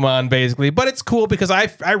just Pokemon, basically. But it's cool because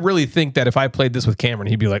I really think that if I played this with Cameron,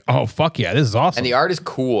 he'd be like, oh, fuck yeah, this is awesome. And the art is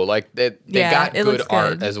cool. Like, they got good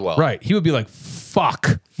art as well. Right. He would be like,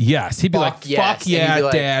 fuck yes. He'd be like, fuck yeah,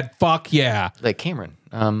 like, Dad. Fuck yeah. Like, Cameron,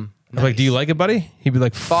 nice. Like, do you like it, buddy? He'd be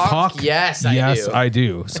like, fuck yes, I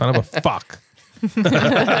do. Son of a fuck. Wait,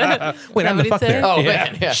 I'm the fuck there. Oh,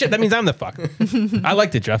 man. Yeah. Shit, that means I'm the fuck. I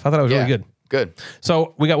liked it, Jeff. I thought it was really good. Good.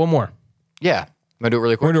 So we got one more. Yeah. I'm going to do it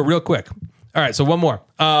really quick. We're going to do it real quick. All right, so one more.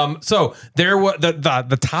 So there was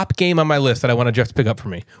the top game on my list that I wanted Jeff to pick up for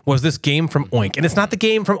me was this game from Oink. And it's not the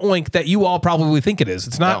game from Oink that you all probably think it is.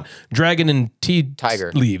 It's not Dragon and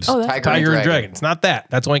Tiger Leaves. Oh, Tiger and Dragon. It's not that.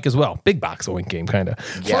 That's Oink as well. Big box Oink game, kind of.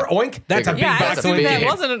 Yeah. For Oink, that's a big box Oink that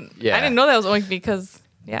game. I didn't know that was Oink because...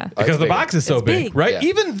 Yeah. Because the box is so big, right? Yeah.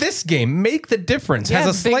 Even this game, Make the Difference, has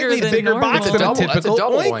a slightly bigger box than a typical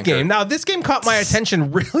Oink game. Now, this game caught my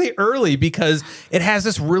attention really early because it has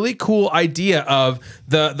this really cool idea of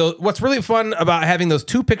the what's really fun about having those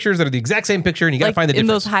 2 pictures that are the exact same picture, and you got to find the difference.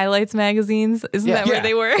 In those highlights magazines, isn't that where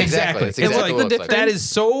they were? Exactly. It's exactly what it looks like. That is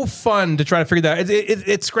so fun to try to figure that out.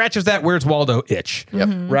 It scratches that Where's Waldo itch,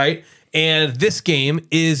 right? And this game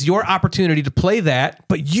is your opportunity to play that,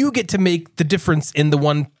 but you get to make the difference in the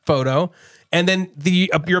one photo, and then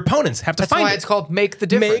your opponents have to find it. That's why it's called Make the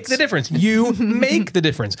Difference. Make the difference. You make the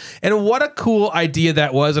difference. And what a cool idea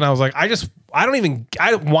that was. And I was like, I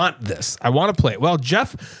want this. I want to play it. Well,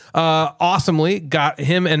 Jeff awesomely got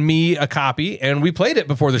him and me a copy, and we played it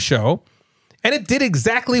before the show, and it did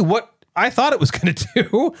exactly what I thought it was going to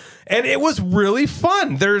do, and it was really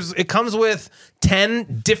fun. It comes with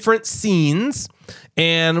 10 different scenes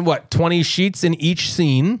and 20 sheets in each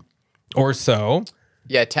scene or so.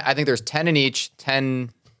 Yeah, I think there's 10 in each, 10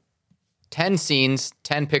 scenes,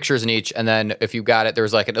 10 pictures in each, and then if you got it,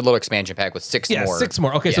 there's like a little expansion pack with 6 more. Yeah, 6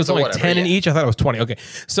 more. Okay, so it's only 10 in each. I thought it was 20. Okay,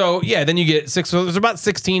 so then you get 6. So there's about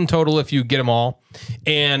 16 total if you get them all.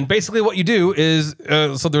 And basically what you do is,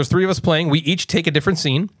 so there's 3 of us playing. We each take a different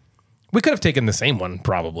scene. We could have taken the same one,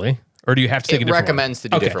 probably. Or do you have to take a It different recommends one?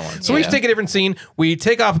 to do different ones. So we each take a different scene. We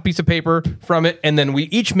take off a piece of paper from it, and then we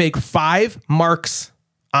each make 5 marks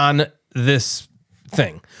on this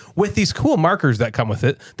thing with these cool markers that come with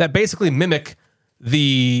it that basically mimic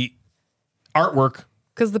the artwork.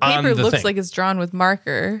 Because the paper looks like it's drawn with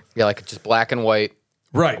marker. Yeah, like just black and white.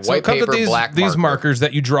 Right. So White it comes paper, with black these marker. markers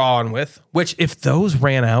that you draw on with, which if those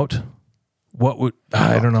ran out, what would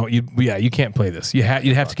I don't know. You can't play this. You'd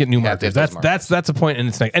have to get new markers. That's a point in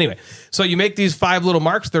its neck. Anyway, so you make these 5 little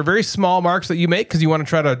marks. They're very small marks that you make because you want to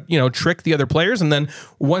try to trick the other players. And then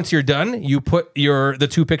once you're done, you put the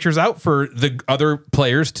 2 pictures out for the other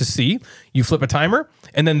players to see. You flip a timer,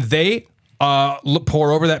 and then they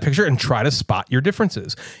pour over that picture and try to spot your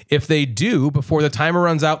differences. If they do before the timer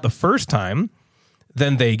runs out the first time,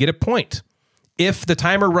 then they get a point. If the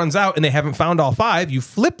timer runs out and they haven't found all 5, you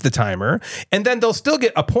flip the timer, and then they'll still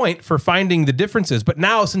get a point for finding the differences. But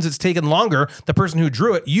now, since it's taken longer, the person who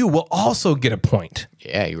drew it, you will also get a point.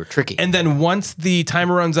 Yeah, you were tricky. And then once the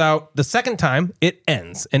timer runs out the second time, it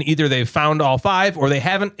ends. And either they've found all 5 or they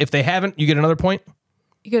haven't. If they haven't, you get another point.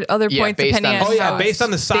 You get other points based depending on on how based on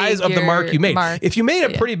the size of the mark you made. If you made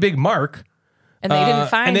a pretty big mark, and they didn't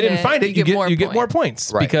find it, you get more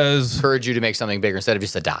points. Right. Because encourage you to make something bigger instead of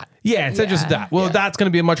just a dot. Yeah, instead of just a dot. Well, a dot's going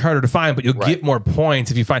to be much harder to find, but you'll get more points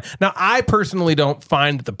if you find. Now, I personally don't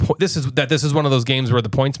find that this is one of those games where the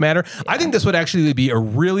points matter. Yeah. I think this would actually be a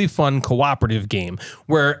really fun cooperative game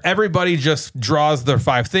where everybody just draws their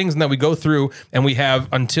 5 things, and then we go through and we have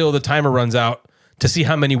until the timer runs out to see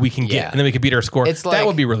how many we can get, and then we can beat our score. That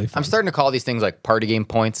would be really fun. I'm starting to call these things like party game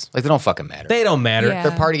points. Like, they don't fucking matter. They don't matter. Yeah.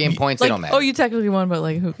 They're party game points. They don't matter. Oh, you technically won, but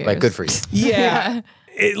like, who cares? Like, good for you. Yeah.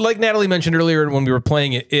 Like Natalie mentioned earlier when we were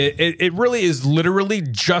playing it, it really is literally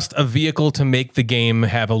just a vehicle to make the game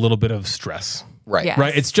have a little bit of stress. Right. Yes.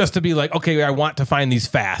 Right. It's just to be like, okay, I want to find these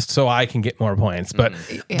fast so I can get more points. But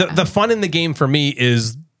the fun in the game for me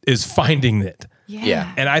is finding it.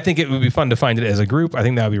 Yeah. And I think it would be fun to find it as a group. I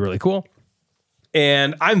think that would be really cool.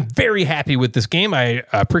 And I'm very happy with this game. I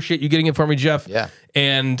appreciate you getting it for me, Jeff. Yeah.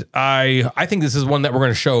 And I think this is one that we're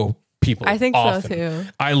going to show people. I think often. so too.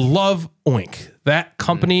 I love Oink. That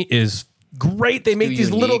company is great. They make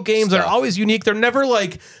these little games that are always unique. They're never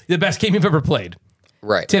like the best game you've ever played.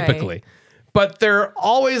 Right. Typically. Right. But they're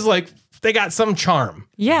always like, they got some charm.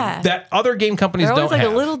 Yeah. That other game companies They're always don't like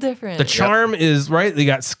have. a little different. The charm is, right? They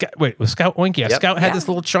got Scout. Wait, was Scout Oink? Yeah. Scout had this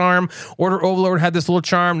little charm. Order Overlord had this little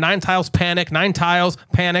charm. 9 Tiles Panic. 9 Tiles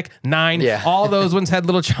Panic. 9. Yeah. All those ones had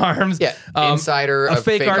little charms. Yeah. Insider. A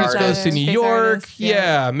fake artist goes to New Fake York. artist,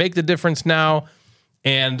 yeah. Make the difference now.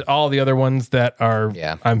 And all the other ones that are,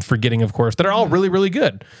 I'm forgetting, of course, that are all really, really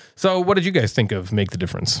good. So what did you guys think of Make the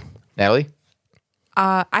Difference? Natalie?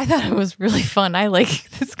 I thought it was really fun. I like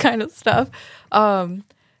this kind of stuff. I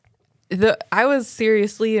was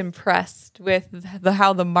seriously impressed with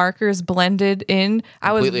how the markers blended in.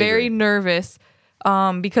 I was very nervous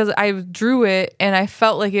because I drew it and I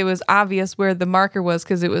felt like it was obvious where the marker was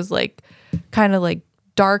because it was like kind of like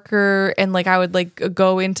darker and like I would like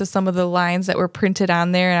go into some of the lines that were printed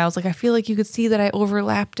on there and I was like, I feel like you could see that I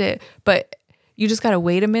overlapped it, but you just got to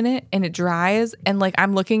wait a minute and it dries. And like,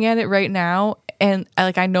 I'm looking at it right now and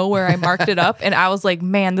I know where I marked it up and I was like,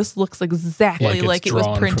 man, this looks exactly like it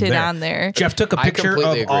was printed on there. Jeff took a picture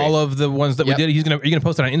of all of the ones that we did. Are you gonna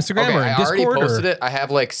post it on Instagram or I Discord? already posted it. I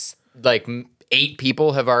have like 8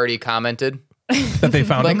 people have already commented that they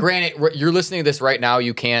found like, them? granted, you're listening to this right now.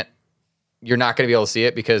 You're not going to be able to see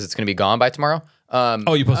it because it's going to be gone by tomorrow.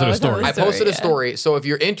 You posted a story. I posted a story. So if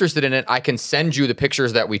you're interested in it, I can send you the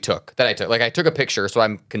pictures that I took. Like I took a picture, so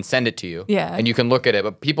I can send it to you. Yeah. And you can look at it.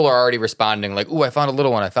 But people are already responding like, ooh, I found a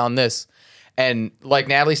little one. I found this. And like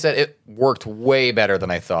Natalie said, it worked way better than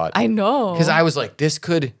I thought. I know. Because I was like, I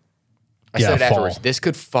said it afterwards, this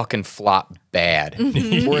could fucking flop bad.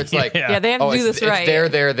 Where it's like, they have to do this right.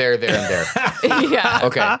 It's there, and there. Yeah.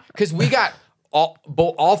 Okay. Because we got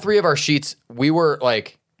all 3 of our sheets, we were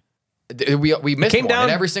like, we missed one in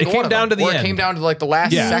every single one of them. It came down to like the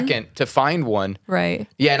last second to find one. Right.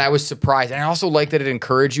 Yeah, and I was surprised. And I also like that it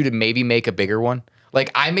encouraged you to maybe make a bigger one.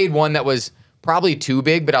 Like I made one that was probably too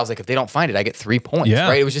big, but I was like, if they don't find it, I get 3 points. Yeah.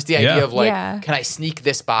 Right? It was just the idea of like, can I sneak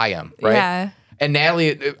this by him? Right. Yeah. And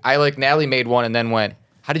Natalie made one and then went,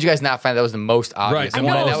 how did you guys not find that was the most obvious? Right. I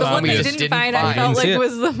know. That The was one we they just didn't find, I felt like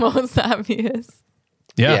was the most obvious.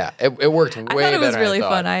 Yeah. It worked way better. I thought it was really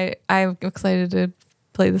fun. I'm excited to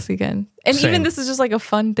play this again. And even this is just like a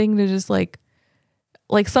fun thing to just like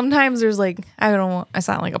sometimes there's like, I don't know, it's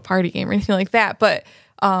not like a party game or anything like that, but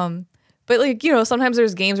like, you know, sometimes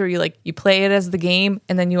there's games where you play it as the game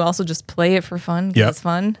and then you also just play it for fun because it's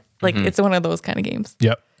fun. Like it's one of those kind of games.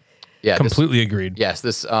 Yep. Yeah, completely agreed. Yes,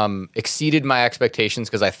 this exceeded my expectations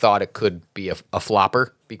because I thought it could be a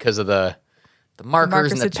flopper because of the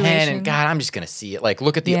markers and the pen. situation. And God, I'm just gonna see it. Like,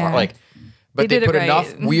 look at the Yeah. art. Like, but They they did put it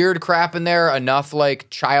enough right. weird crap in there, enough like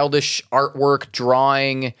childish artwork,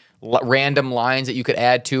 drawing, random lines that you could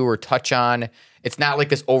add to or touch on. It's not like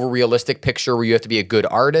this over realistic picture where you have to be a good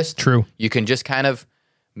artist. True. You can just kind of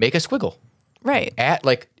make a squiggle. Right.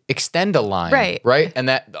 Extend a line, Right. And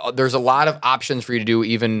that there's a lot of options for you to do,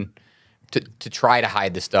 even to try to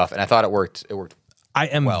hide this stuff. And I thought it worked. It worked. I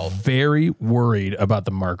am very worried about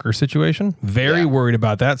the marker situation. Very worried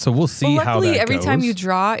about that. So we'll see Well, how luckily, that every goes. time you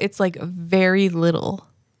draw, it's like very little.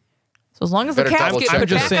 So as long as the Better caps double get check put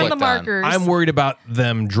just back saying- on the clicked on. markers. I'm worried about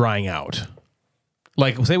them drying out.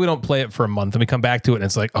 Like, say we don't play it for a month and we come back to it and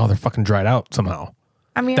it's like, oh, they're fucking dried out somehow.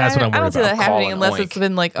 I mean, That's what I'm I don't worried see about. that happening Call an unless oink. it's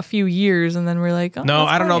been like a few years and then we're like, oh, No,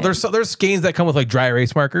 let's I don't know. play it. There's games that come with like dry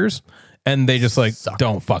erase markers and they just like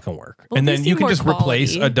don't fucking work. Well, and they then you seem can more just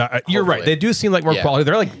replace quality. you're right. Hopefully. They do seem like more Yeah. quality.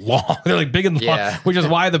 They're like long. They're like big and long, Yeah. which is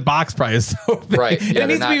why the box price is so big. Right. And Yeah, it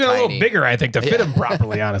needs to they're be even not a little tiny. bigger, I think, to fit them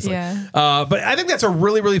properly, honestly. Yeah. But I think that's a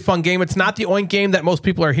really, really fun game. It's not the Oink game that most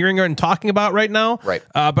people are hearing and talking about right now. Right.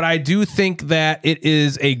 But I do think that it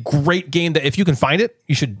is a great game that if you can find it,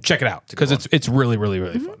 you should check it out because it's really, really,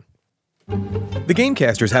 really fun. The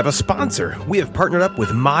Gamecasters have a sponsor. We have partnered up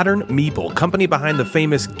with Modern Meeple, company behind the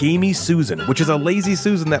famous Gamey Susan, which is a lazy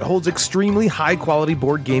Susan that holds extremely high-quality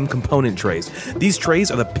board game component trays. These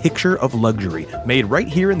trays are the picture of luxury. Made right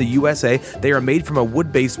here in the USA, they are made from a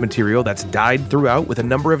wood-based material that's dyed throughout with a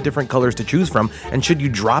number of different colors to choose from, and should you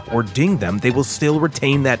drop or ding them, they will still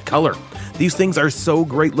retain that color. These things are so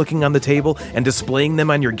great looking on the table, and displaying them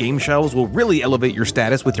on your game shelves will really elevate your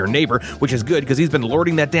status with your neighbor, which is good because he's been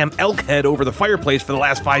lording that damn elk head over the fireplace for the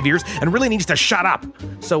last 5 years and really needs to shut up.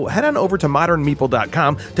 So head on over to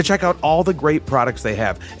modernmeeple.com to check out all the great products they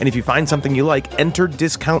have. And if you find something you like, enter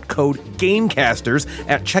discount code GAMECASTERS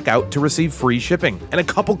at checkout to receive free shipping and a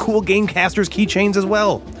couple cool Gamecasters keychains as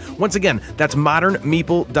well. Once again, that's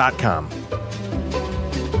modernmeeple.com.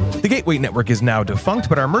 The Gateway Network is now defunct,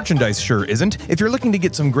 but our merchandise sure isn't. If you're looking to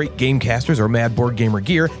get some great Gamecasters or Mad Board Gamer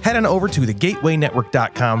gear, head on over to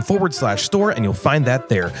thegatewaynetwork.com/store and you'll find that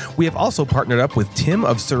there. We have also partnered up with Tim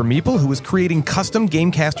of Sir Meeple, who is creating custom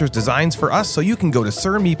Gamecasters designs for us, so you can go to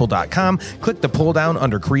sirmeeple.com, click the pull down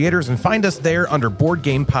under creators, and find us there under Board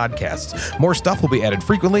Game Podcasts. More stuff will be added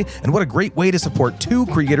frequently, and what a great way to support two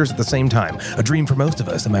creators at the same time. A dream for most of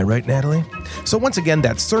us, am I right, Natalie? So once again,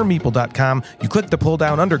 that's sirmeeple.com. You click the pull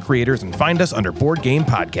down under creators and find us under Board Game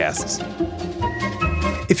Podcasts.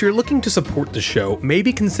 If you're looking to support the show,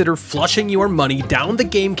 maybe consider flushing your money down the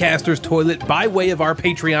Gamecasters toilet by way of our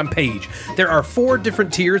Patreon page. There are 4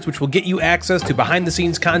 different tiers which will get you access to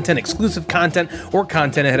behind-the-scenes content, exclusive content, or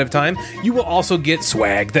content ahead of time. You will also get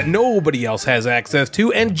swag that nobody else has access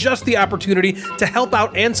to, and just the opportunity to help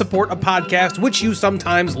out and support a podcast which you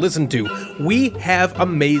sometimes listen to. We have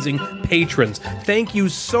amazing patrons. Thank you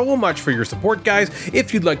so much for your support, guys.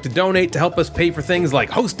 If you'd like to donate to help us pay for things like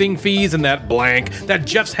hosting fees and that blank that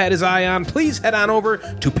Jeff's had his eye on, please head on over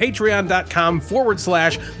to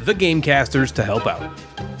patreon.com/The Gamecasters to help out.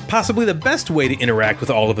 Possibly the best way to interact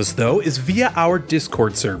with all of us, though, is via our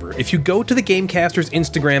Discord server. If you go to the Gamecasters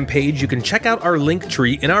Instagram page, you can check out our link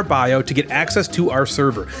tree in our bio to get access to our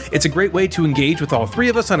server. It's a great way to engage with all 3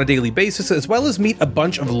 of us on a daily basis, as well as meet a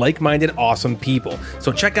bunch of like-minded, awesome people.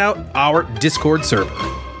 So check out our Discord server.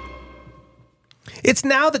 It's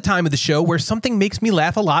now the time of the show where something makes me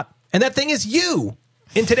laugh a lot, and that thing is you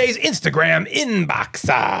in today's Instagram inbox.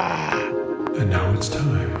 And now it's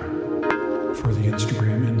time for the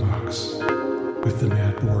Instagram inbox with the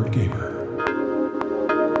Mad Board Gamer.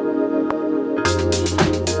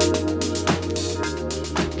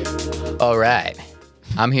 All right.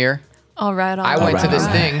 I'm here. All right. I went to this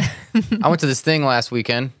right. thing. I went to this thing last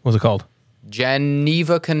weekend. What's it called?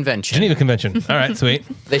 Geneva Convention. Geneva Convention. All right, sweet.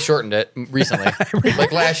 They shortened it recently.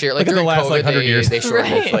 Like last year, like Look at the during last, COVID, like, 100 years. they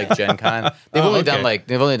shortened it to like Gen Con. They've only done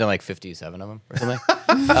okay. like 57 of them or something.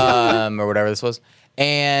 Or whatever this was.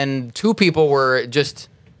 And 2 people were just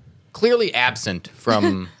clearly absent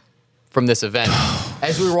from this event.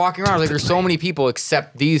 As we were walking around, I was like, there's so many people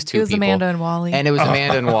except these 2 It was people. Amanda and Wally. And it was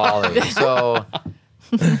Amanda and Wally. So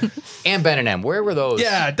and Ben and M. Where were those?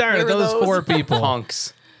 Yeah, darn it, Where were those 4 people.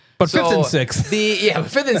 punks. But 5th and 6th. The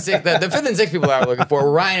 5th and 6th, the 5th and 6th people I was looking for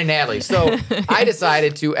were Ryan and Natalie. So I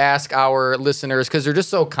decided to ask our listeners, because they're just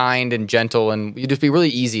so kind and gentle and you just be really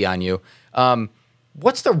easy on you.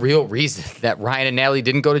 What's the real reason that Ryan and Natalie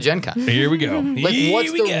didn't go to Gen Con? Here we go. Like,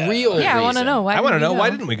 what's the real reason? Yeah, I want to know. I want to know,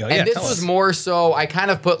 why didn't we go? And Yeah, this tell was us. more so, I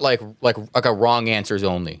kind of put like a wrong answers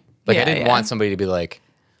only. Like I Yeah, didn't yeah. want somebody to be like,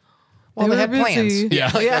 Well, they had were plans. busy. Yeah.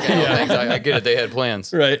 Thanks. I get it. They had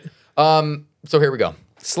plans. Right. So here we go.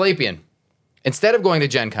 Slapian. Instead of going to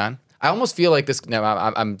Gen Con, I almost feel like this. No,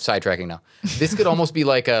 I'm sidetracking now. This could almost be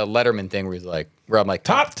like a Letterman thing where I'm like,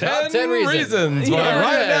 Top 10 reasons why Yeah.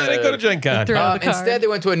 Ryan and Natalie go to Gen Con. Throw out the card. Instead, they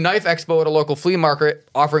went to a knife expo at a local flea market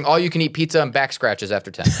offering all-you-can-eat pizza and back scratches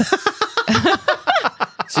after 10.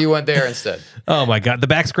 So you went there instead. Oh my God. The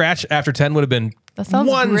back scratch after 10 would have been That sounds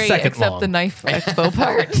 1 great, second except long. the knife expo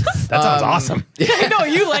part. That sounds awesome. I know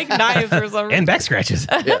you like knives or something. And back scratches.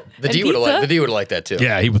 Yeah, the D would have liked that too.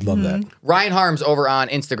 Yeah, he would love that. Ryan Harms over on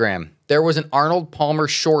Instagram. There was an Arnold Palmer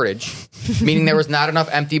shortage, meaning there was not enough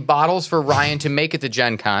empty bottles for Ryan to make it to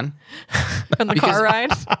Gen Con. On the car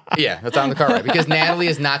ride. Yeah, that's on the car ride. Because Natalie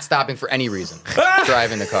is not stopping for any reason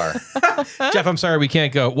driving the car. Jeff, I'm sorry we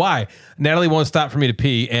can't go. Why? Natalie won't stop for me to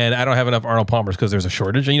pee, and I don't have enough Arnold Palmers because there's a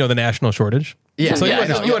shortage. And you know the national shortage? Yeah, So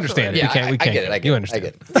yeah, you understand. Yeah, we can't, we I can't get it. go. I get you it. understand. I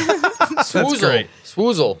get it. Swoozle. great.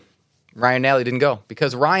 Swoozle. Ryan and Natalie didn't go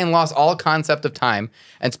because Ryan lost all concept of time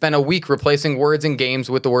and spent a week replacing words in games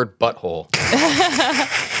with the word butthole.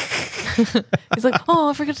 He's like, oh,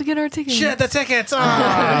 I forgot to get our tickets. Shit, the tickets.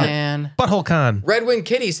 Man. Butthole Con. Red Wing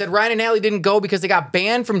Kitty said Ryan and Natalie didn't go because they got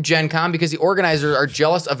banned from Gen Con because the organizers are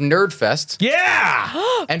jealous of Nerdfest Yeah.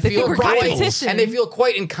 and They think we're competition. and they feel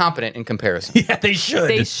quite incompetent in comparison. Yeah, they should.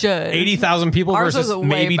 They should. 80,000 people Ours versus was way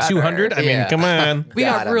maybe better. 200. I mean, Yeah. come on. We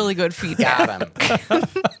got Got him. really good feedback. Got him.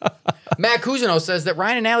 Matt Cousineau says that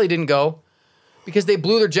Ryan and Natalie didn't go because they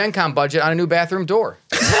blew their Gen Con budget on a new bathroom door.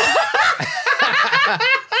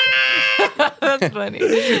 That's funny.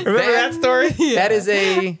 Remember that story?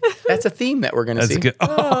 That's a theme that we're gonna see. That's good.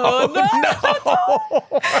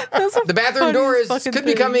 The bathroom door fucking could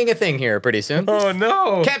be thing. becoming a thing here pretty soon. Oh,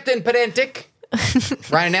 no. Captain Pedantic.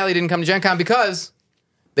 Ryan and Natalie didn't come to Gen Con because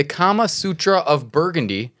the Kama Sutra of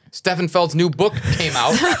Burgundy, Stefan Feld's new book, came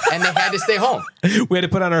out and they had to stay home. We had to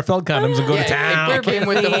put on our felt condoms and go to town. It came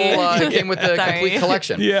with the whole. It came with the Sorry. complete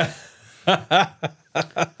collection. Yeah.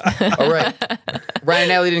 All right. Ryan and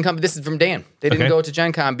Natalie didn't come. This is from Dan. They didn't Okay. go to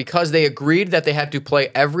Gen Con because they agreed that they had to play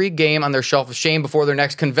every game on their shelf of shame before their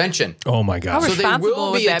next convention. Oh, my God. How So they will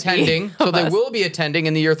responsible be would that be attending. So of they us? will be attending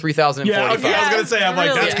in the year 3045. Yeah, okay, I was going to say, I'm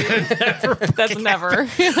like, Really? That's never.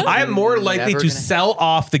 I am more likely Never to gonna- sell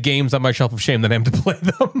off the games on my shelf of shame than I am to play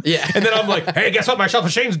them. Yeah. And then I'm like, hey, guess what? My shelf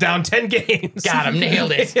of shame's down 10 games. Got him,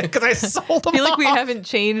 nailed it. Because I sold them I feel like we off. haven't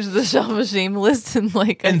changed the shelf of shame list in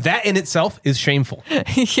like And that in itself is shameful.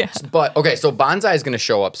 yeah. But okay, so Bonsai is going to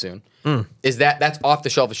show up soon. Is that's off the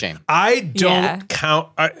shelf of shame? I don't Yeah. count.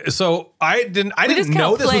 I just didn't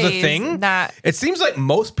know count this was a plays, thing. not- It seems like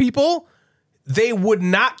most people, they would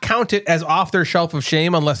not count it as off their shelf of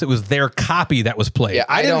shame unless it was their copy that was played. Yeah,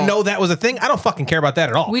 I I didn't don't- know that was a thing. I don't fucking care about that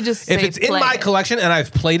at all. We just if say it's in play my it. collection and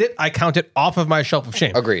I've played it, I count it off of my shelf of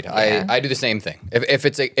shame. Agreed. Yeah. I do the same thing. If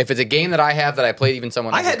it's a game that I have that I played, even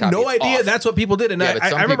someone I else's had copy, no it's idea off. that's what people did. And Yeah, but I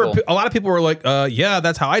some remember people- a lot of people were like, yeah,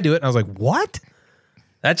 that's how I do it. And I was like, what?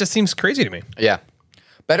 That just seems crazy to me. Yeah.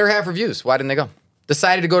 Better Half Reviews. Why didn't they go?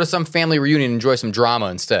 Decided to go to some family reunion and enjoy some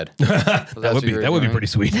drama instead. That would be pretty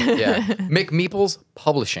sweet. Yeah. McMeeple's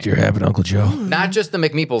Publishing. You're having Uncle Joe. Not just the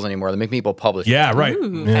McMeeples anymore, the McMeeple Publishing. Yeah, right.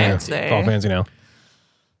 Ooh, Yeah. fancy. It's all fancy now.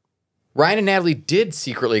 Ryan and Natalie did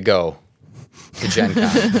secretly go to Gen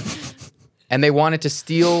Con. And they wanted to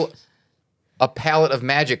steal a pallet of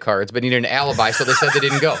magic cards, but needed an alibi, so they said they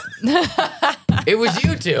didn't go. It was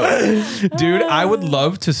you two. Dude, I would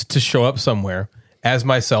love to show up somewhere as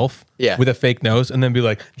myself with a fake nose and then be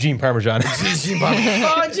like, Gene Parmesan.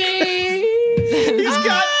 Oh, Gene! He's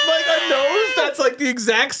got like a nose that's like the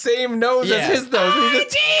exact same nose Yeah. as his nose. And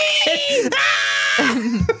he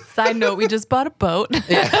just, Side note, we just bought a boat.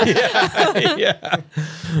 yeah.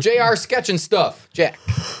 JR sketching stuff. Jack.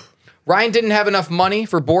 Ryan didn't have enough money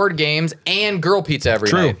for board games and girl pizza every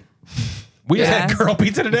True. night. We just Yeah. had girl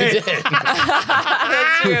pizza today.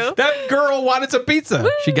 That's true. That girl wanted some pizza.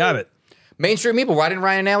 She got it. Main Street Meeple. Why didn't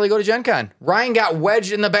Ryan and Natalie go to Gen Con? Ryan got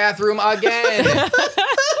wedged in the bathroom again.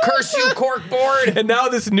 Curse you, corkboard. And now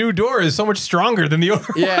this new door is so much stronger than the other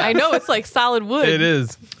one. Yeah. I know it's like solid wood. It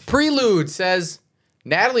is. Prelude says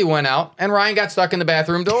Natalie went out and Ryan got stuck in the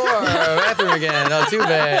bathroom door. Bathroom again. Oh, too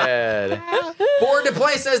bad. Board to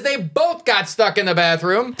Play says they both got stuck in the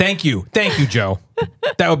bathroom. Thank you, Joe.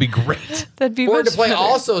 That would be great. That'd be Board much to Play better.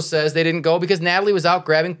 also says they didn't go because Natalie was out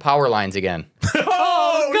grabbing power lines again.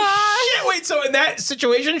 Oh, God. shit. Wait, so in that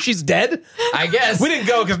situation, she's dead? I guess. We didn't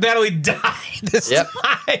go because Natalie died this Yep.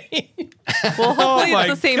 time. Well, hopefully my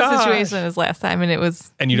it's the same gosh. situation as last time, and it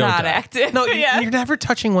was And you don't not die. active. No, yeah. you're never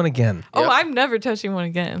touching one again. Oh, Yep. I'm never touching one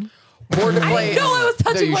again. Board to Play. No, I was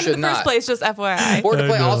No, touching you one should in the first not. place, just FYI. Board to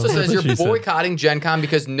Play I know. also says That's you're what she said. boycotting Gen Con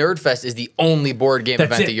because Nerdfest is the only board game That's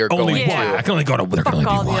event it. that you're Only going one. to. I can only go to. There can Fuck only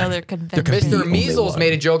be all the one. other conventions. Mr. only Measles one.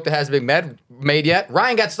 made a joke that hasn't been made yet.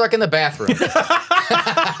 Ryan got stuck in the bathroom.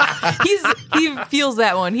 He feels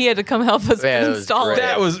that one. He had to come help us Yeah, that was install great. it.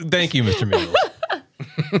 That was. Thank you, Mr. Measles.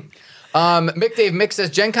 Mick says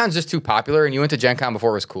Gen Con's just too popular, and you went to Gen Con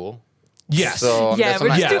before it was cool. Yes. So Yeah, that's we're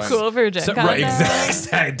what just I'm too doing. cool for Gen So- Con. right, now.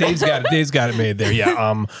 exactly. Dave's got it made there.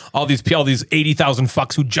 Yeah. All these 80,000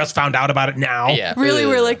 fucks who just found out about it now. Yeah. Really,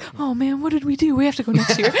 we're like, oh man, what did we do? We have to go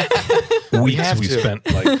next year. Weeks have we to. spent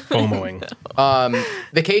like FOMOing.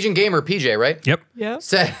 The Cajun Gamer, PJ, right? Yep. yeah.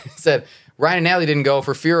 Said Ryan and Natalie didn't go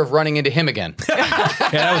for fear of running into him again. Yeah,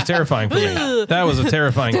 that was terrifying for me. That was a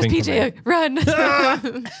terrifying Just thing for me. PJ,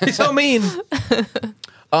 run. He's so mean.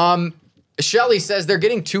 Shelly says they're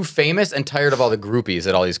getting too famous and tired of all the groupies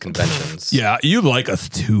at all these conventions. Yeah, you like us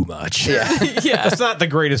too much. Yeah. yeah, That's not the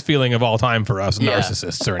greatest feeling of all time for us Yeah.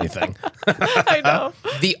 narcissists or anything. I know.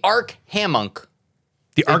 The Ark Hammonk.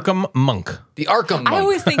 The Arkham Monk. The Arkham Monk. I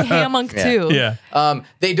always think Hammonk too. Yeah.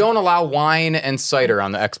 They don't allow wine and cider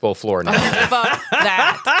on the expo floor now. Fuck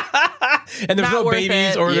that. And there's Not no worth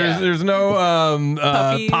babies it. or Yeah. there's no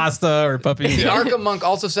Puppies. pasta or puppies. The Yeah. Arkham Monk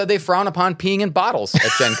also said they frown upon peeing in bottles at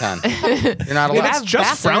Gen Con. You're not If allowed. it's have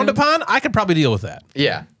just frowned bathrooms. upon, I could probably deal with that.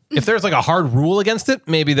 Yeah. If there's like a hard rule against it,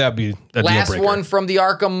 maybe that'd be a deal Last breaker. one from the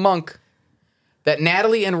Arkham Monk. That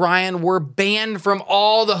Natalie and Ryan were banned from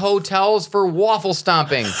all the hotels for waffle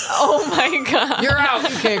stomping. Oh my god. You're out.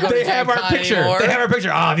 You can't go They to Gen have our Con picture. anymore. They have our picture.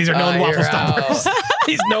 Ah, these are known waffle you're stompers.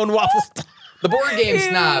 These known waffle stompers. The board game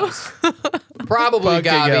snobs, probably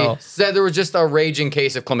Fucking hell. Gabi, said there was just a raging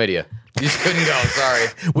case of chlamydia. You just couldn't go. Sorry.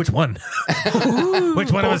 Which one?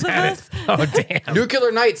 Which one of us both of had us? it? Oh, damn.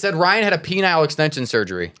 Nuclear Knight said Ryan had a penile extension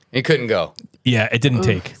surgery. He couldn't go. Yeah, it didn't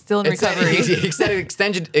take. Still in It said recovery. he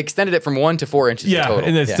extended it from 1 to 4 inches Yeah, total.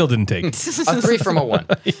 and it still didn't take. A 3 from a 1.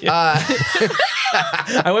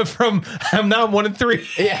 I went from I'm now 1 and 3.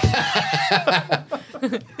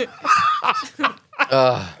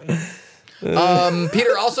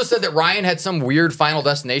 Peter also said that Ryan had some weird Final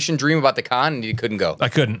Destination dream about the con and he couldn't go. I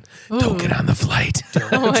couldn't. Don't get on the flight.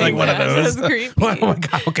 Oh It's my like one of gosh, those. that's creepy. Oh my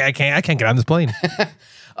god. Okay, I can't get on this plane.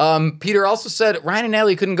 Peter also said Ryan and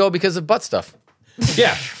Natalie couldn't go because of butt stuff.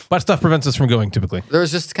 Yeah, butt stuff prevents us from going typically. There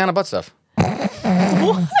was just kind of butt stuff.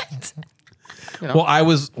 What? Well, I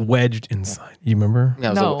was wedged inside. You remember?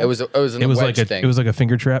 Yeah, No. it was an It was wedge like thing. it was like a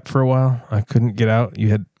finger trap for a while. I couldn't get out.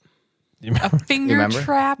 You remember? Finger remember?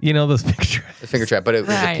 trap. You know those finger traps. a finger trap, but it was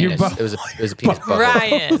Ryan. a penis. Your butt- It was a penis butt.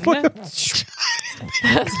 Ryan. That's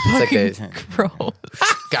It's fucking like gross.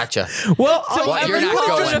 Gotcha. Well, Well, you're not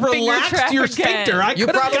going. just A finger relaxed trap your again. sphincter. I You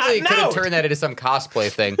could have probably gotten could have out. turned that into some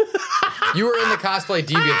cosplay thing. You were in the cosplay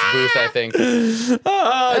deviants booth, I think.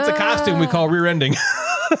 It's a costume we call rear ending.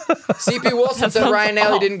 CP Wilson said sounds Ryan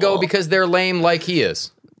Nally didn't go awful. because they're lame like he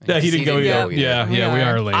is. Yeah, he didn't go. Yeah, either. yeah, we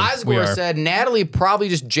are lame. we Osgore are. said Natalie probably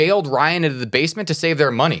just jailed Ryan into the basement to save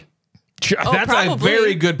their money. That's a probably.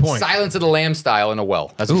 very good point. Silence of the Lamb style in a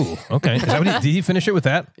well. That's Ooh, okay. Is that what did he finish it with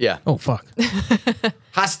that? Yeah. Oh, fuck.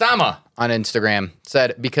 Hastama on Instagram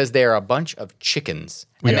said because they are a bunch of chickens.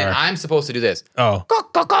 We and then are. I'm supposed to do this. Oh.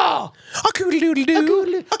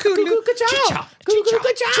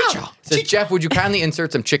 Says Jeff, would you kindly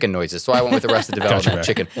insert some chicken noises? So I went with Arrested Development Gotcha.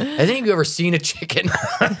 chicken. Has any of you ever seen a chicken?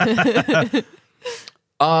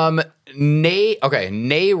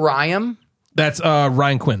 Nay Ryam. That's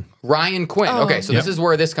Ryan Quinn. Ryan Quinn. Okay, so this Yep. is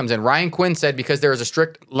where this comes in. Ryan Quinn said because there is a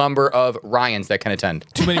strict number of Ryans that can attend,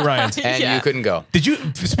 Too many Ryans. and Yeah. you couldn't go. Did you,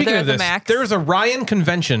 speaking They're of the this, max. there was a Ryan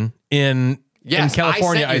convention in Yes,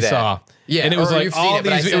 California I sent you that. saw. Yeah, And it was or like you've seen all it,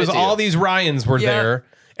 but I these, sent it was it to you. all these Ryans were Yeah. there.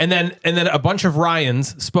 And then a bunch of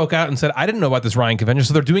Ryans spoke out and said, I didn't know about this Ryan convention.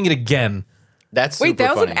 So they're doing it again. That's super Wait,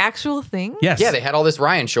 that was funny. an actual thing? Yes. Yeah, they had all this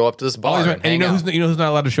Ryan show up to this bar. All these, and and you hang know out. who's not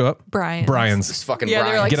allowed to show up? Brian's. Brian's. This fucking Yeah,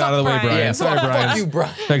 Brian. they're like, Get out of the way, Fuck Brian. Brian. Sorry, Brian. Fuck you,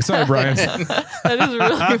 Brian. Like, sorry, Brian. That is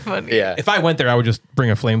really funny. Yeah, If I went there, I would just bring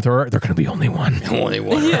a flamethrower. There could be only one. only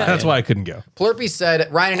one. Yeah. That's why I couldn't go. Plurpy said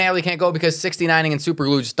Ryan and Natalie can't go because 69ing and super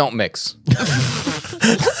glue just don't mix.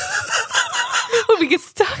 Will we get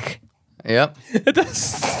stuck? Yep.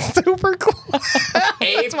 Super cool.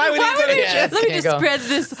 That's why we Why would it. I let me just spread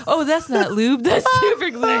this. Oh, that's not lube. That's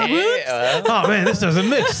super glue. Whoops. Oh, man, this doesn't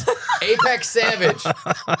mix. Apex Savage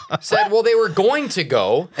said, well, they were going to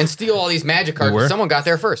go and steal all these magic cards, were? but someone got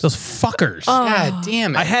there first. Those fuckers. God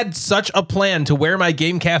damn it. I had such a plan to wear my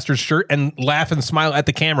Gamecasters shirt and laugh and smile at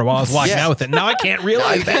the camera while I was walking Yeah. out with it. Now I can't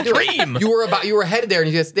realize that dream. You were headed there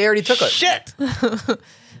and they already took it. Shit.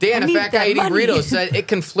 Dan, a need fat guy that eating money. burritos, said it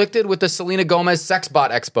conflicted with the Selena Gomez Sex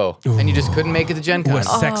Bot Expo, and you just couldn't make it to Gen Ooh, Con. a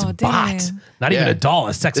sex Oh, bot. damn. Not even Yeah. a doll,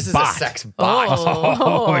 a sex This is bot. a sex bot.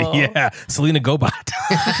 Oh, yeah. Selena Gobot.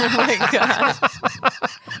 Oh my god.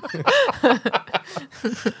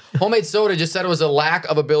 Homemade Soda just said it was a lack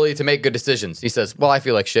of ability to make good decisions. He says, well, I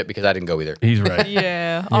feel like shit because I didn't go either. He's right.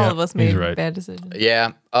 Yeah, all of us he's made right. bad decisions.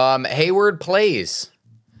 Yeah. Hayward Plays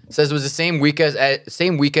says it was the same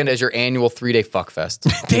weekend as your annual 3-day fuck fest. He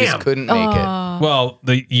just Damn. couldn't make it. Well,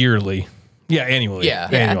 the yearly. Yeah, annually. Yeah.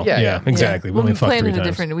 Annual. Yeah, Yeah, yeah. exactly. We We'll only be fucked 3 planning a times.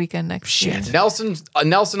 different weekend next year.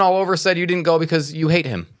 Nelson all over said you didn't go because you hate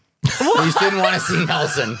him. You just didn't want to see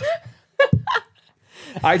Nelson.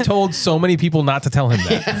 I told so many people not to tell him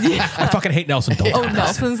that. I fucking hate Nelson. Don't Oh, tell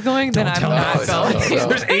Nelson's going? Then I'm tell not Nelson. going. No.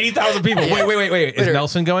 There's 80,000 people. Wait. Is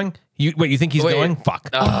Nelson going? You think he's Wait. going? Fuck.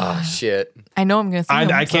 Oh, shit. I know I'm going to see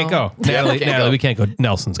him. I can't so- go. Natalie, can't Natalie, go. we can't go.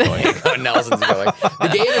 Nelson's going. Nelson's going. The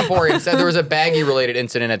Game Emporium said there was a baggy-related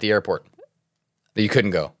incident at the airport that you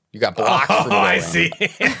couldn't go. You got blocked from going. I see.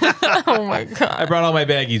 Oh my god. I brought all my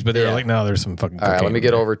baggies, but they were Yeah. like, no, there's some fucking All right, let cocaine me in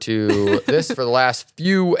get there. over to this for the last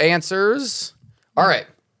few answers. All right,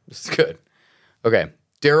 this is good. Okay,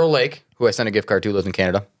 Daryl Lake, who I sent a gift card to, lives in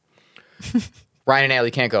Canada. Ryan and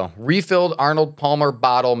Natalie can't go. Refilled Arnold Palmer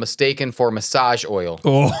bottle mistaken for massage oil.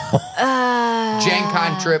 Oh,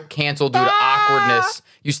 Gencon trip canceled due to awkwardness.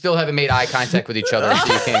 You still haven't made eye contact with each other,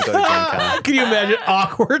 so you can't go to Gencon. can you imagine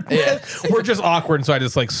awkward? Yeah. We're just awkward, so I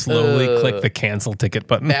just like slowly click the cancel ticket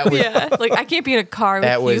button. That was Yeah, like I can't be in a car with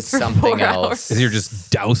that you was for something 4 else. hours. Because you're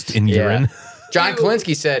just doused in urine. John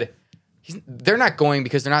Kalinsky said they're not going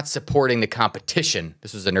because they're not supporting the competition.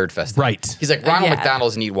 This was a Nerd Fest. Right. He's like, Ronald Yeah. McDonald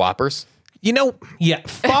doesn't eat Whoppers. You know, yeah,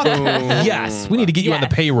 fuck. Yes, we need to get you on the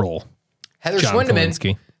Yes. payroll. Heather John Schwindeman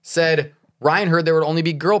Kalinsky. said Ryan heard there would only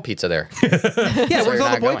be girl pizza there. Yeah, you're where's all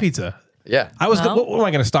the not boy going. pizza? Yeah. I was. Well. What am I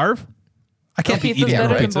going to starve? I can't be Pizza's eating better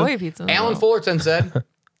girl than pizza. boy pizza. Alan Fullerton said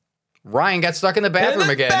Ryan got stuck in the bathroom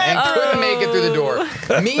again and couldn't make it through the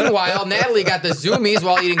door. Meanwhile, Natalie got the zoomies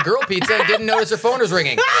while eating girl pizza and didn't notice her phone was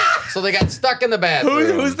ringing. So they got stuck in the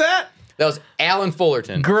bathroom. Who's that? That was Alan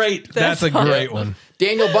Fullerton. Great. That's a great one.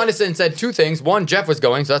 Daniel Bundison said 2 things. One, Jeff was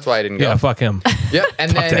going, so that's why I didn't go. Yeah, fuck him. Yep.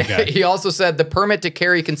 And that guy. then he also said the permit to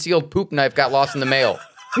carry concealed poop knife got lost in the mail.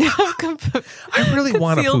 I really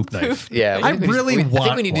want a Concealed poop knife. Yeah. I really I think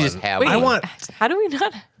want we need to just one. have Wait, one. I want. How do we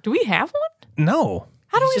not? Do we have one? No.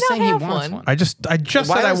 How do He's we just not saying he have wants one? I just Why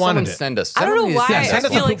said I does wanted someone it. send us? I don't know why. Yeah, I send us a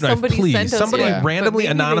feel poop like knife, somebody please. sent us Somebody one, but randomly, maybe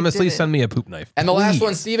they anonymously didn't. send me a poop knife. And the last Please.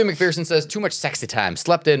 one, Stephen McPherson says, too much sexy time.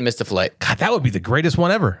 Slept in, missed a flight. God, that would be the greatest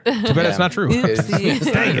one ever. Too bad it's not true. Dang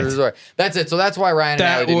it. That's it. So that's why Ryan and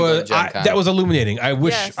That I didn't go to was Gen Con. that was illuminating. I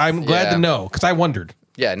wish. Yes. I'm glad Yeah. to know because I wondered.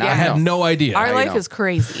 Yeah, now I I had know. no idea. Our you life know. is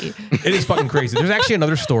crazy. It is fucking crazy. There's actually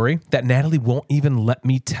another story that Natalie won't even let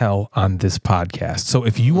me tell on this podcast. So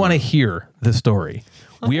if you want to hear the story,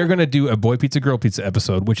 we are going to do a Boy Pizza Girl Pizza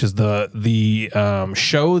episode, which is the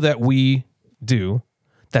show that we do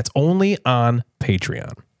that's only on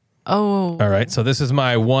Patreon. Oh, All right. So this is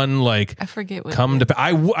my one like I forget what. come to.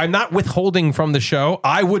 I'm not withholding from the show.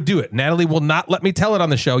 I would do it. Natalie will not let me tell it on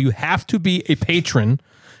the show. You have to be a patron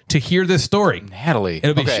to hear this story. Natalie.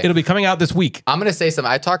 It'll be coming out this week. I'm going to say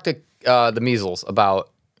something. I talked to the Measles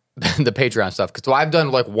about the Patreon stuff because I've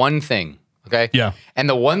done like one thing. Okay. Yeah. And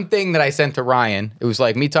the one thing that I sent to Ryan, it was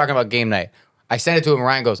like me talking about game night. I sent it to him and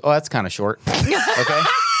Ryan goes, oh, that's kind of short. Okay.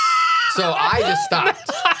 So I just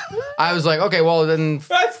stopped. I was like, okay, well then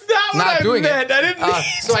That's not doing it. I didn't.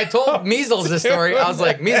 So I told Measles this story. I was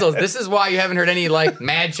like, Measles, this is why you haven't heard any like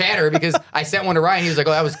mad chatter because I sent one to Ryan. He was like,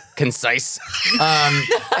 oh, that was concise. And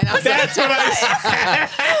I was That's what I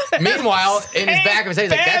said. meanwhile, in his back of his head,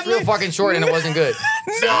 he's like, that's real fucking short and it wasn't good.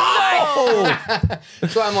 No.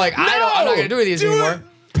 So I'm like, I'm not going to do these anymore.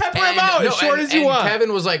 Pepper him out as short as you want.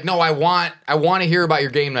 Kevin was like, no, I want to hear about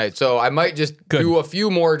your game night. So I might just do a few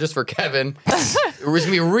more just for Kevin. It was going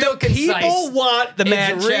to be real concise. People want the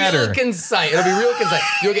mad It's chatter. real concise. It'll be real concise.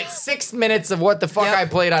 You'll get 6 minutes of what the fuck I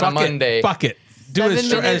played on a Monday. Fuck it. Do it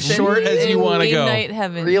 7 as minutes short as you in want to game go. Night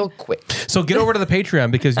heaven. Real quick. So get over to the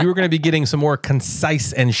Patreon because you are going to be getting some more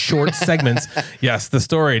concise and short segments. Yes, the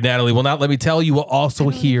story, Natalie will not let me tell. You will also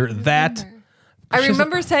hear that. I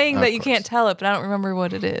remember saying that you can't tell it, but I don't remember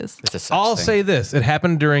what it is. It's a sex I'll thing. say this. It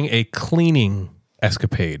happened during a cleaning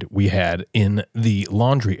escapade we had in the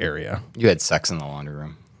laundry area. You had sex in the laundry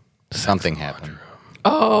room. Something happened.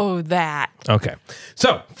 Oh, that. Okay.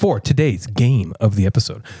 So for today's game of the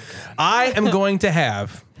episode, I am going to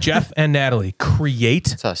have Jeff and Natalie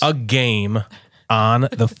create us. a game on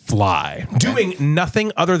the fly, doing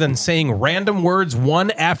nothing other than saying random words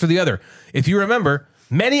one after the other. If you remember,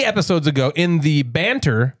 many episodes ago in the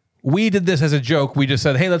banter, we did this as a joke. We just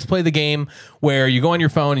said, hey, let's play the game where you go on your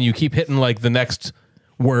phone and you keep hitting like the next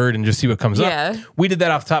word and just see what comes up. We did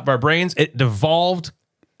that off the top of our brains. It devolved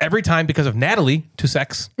every time because of Natalie to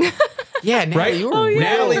sex. Yeah, Natalie, right? you were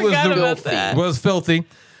Natalie was filthy. Was filthy.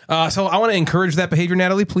 So I want to encourage that behavior,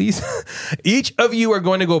 Natalie, please. Each of you are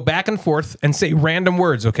going to go back and forth and say random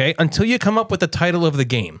words, okay? Until you come up with the title of the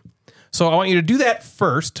game. So I want you to do that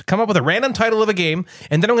first. Come up with a random title of a game,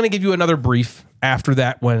 and then I'm going to give you another brief after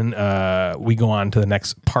that when we go on to the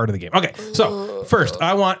next part of the game. Okay, so first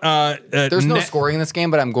I want... There's no scoring in this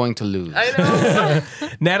game, but I'm going to lose. I know.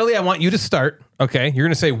 Natalie, I want you to start, okay? You're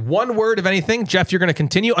going to say one word of anything. Jeff, you're going to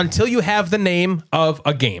continue until you have the name of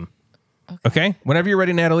a game. Okay? Whenever you're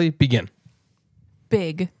ready, Natalie, begin.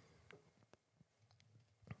 Big.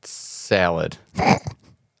 Salad.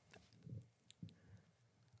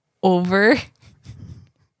 Over.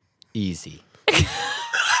 Easy. Is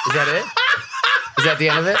that it? Is that the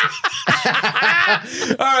end of it?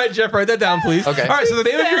 All right, Jeff, write that down, please. Okay. All right, so the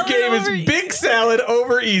name of your Salad game is over Big Salad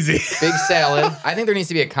Over Easy. Big salad. I think there needs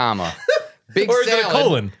to be a comma. Big Or is salad. it a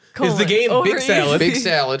colon? Is the game Over Big Salad Big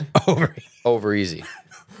salad. Over Easy? Over easy.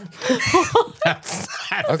 That's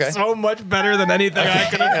Okay. so much better than anything I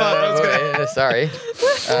could have thought I was going to. Sorry. I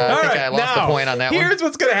think I lost the point on that one. Here's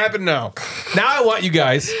what's going to happen now. Now I want you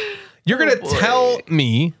guys, you're going to tell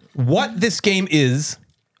me what this game is,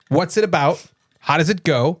 what's it about, how does it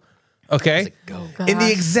go, okay? In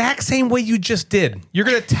the exact same way you just did. You're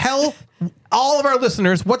going to tell all of our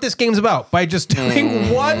listeners what this game's about by just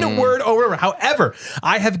doing one word over. However,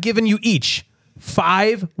 I have given you each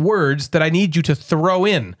 5 words that I need you to throw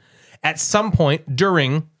in at some point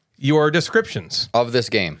during your descriptions Of this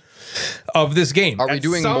game. Are Are we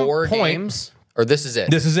doing more games? Or this is it?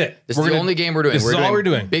 This is it. This is the only game we're doing. This is all we're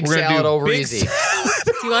doing. Big We're gonna salad do over big easy.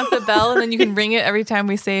 Do you want the bell and then you can ring it every time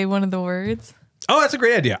we say one of the words? Oh, that's a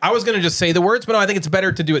great idea. I was going to just say the words, but no, I think it's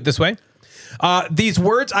better to do it this way. These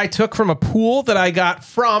words I took from a pool that I got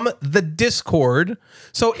from the Discord.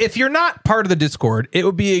 So if you're not part of the Discord, it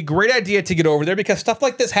would be a great idea to get over there because stuff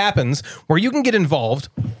like this happens where you can get involved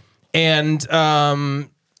and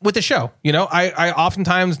with the show. You know, I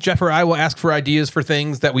oftentimes, Jeff or I will ask for ideas for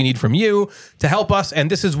things that we need from you to help us.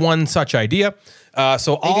 And this is one such idea.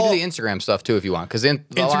 So You can do the Instagram stuff too if you want, because a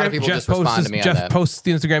lot of people just respond to me on Jeff that. posts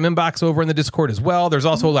the Instagram inbox over in the Discord as well. There's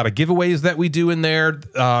also a lot of giveaways that we do in there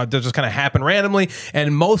that just kind of happen randomly.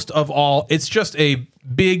 And most of all, it's just a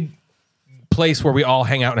big place where we all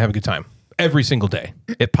hang out and have a good time. Every single day,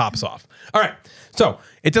 it pops off. All right, so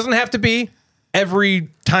it doesn't have to be every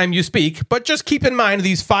time you speak, but just keep in mind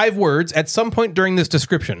these 5 words at some point during this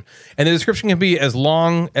description. And the description can be as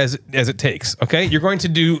long as it takes, okay? You're going to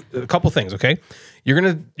do a couple things, okay? You're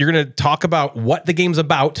going to talk about what the game's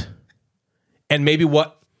about and maybe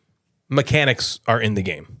what mechanics are in the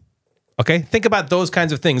game. Okay? Think about those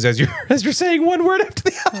kinds of things as you're saying one word after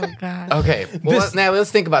the other. Oh, God. Okay, well, now let's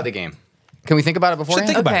think about the game. Can we think about it beforehand?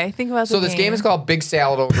 Think about Okay, think about the So this game is called Big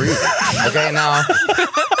Salad Over Easy. Okay, now.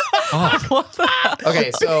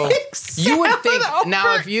 Okay, so you would think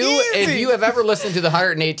now if you have ever listened to the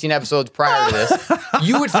 118 episodes prior to this,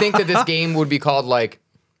 you would think that this game would be called like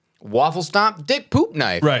Waffle Stomp Dick Poop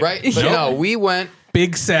Knife, right? But no, we went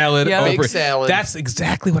Big salad Yeah. over. Big salad That's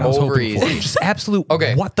exactly what I was over hoping for. easy. Just absolute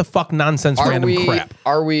Okay. what the fuck nonsense random crap.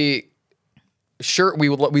 Are we sure we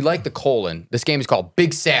like the colon? This game is called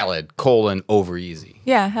Big Salad Over Easy.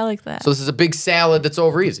 Yeah, I like that. So this is a big salad that's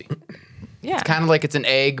over easy. yeah. Kind of like it's an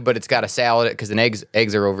egg, but it's got a salad because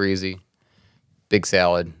eggs are over easy. Big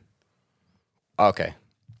salad. Okay.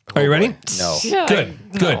 Are you ready? No. Yeah. Good.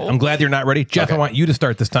 I'm glad you're not ready. Jeff, Okay. I want you to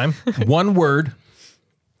start this time. One word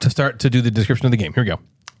to start to do the description of the game. Here we go.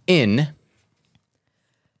 In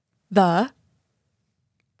The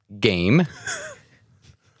game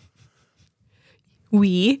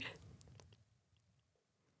we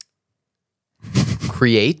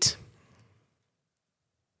create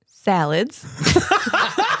salads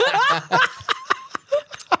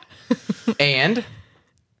and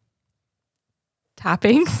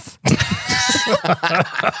toppings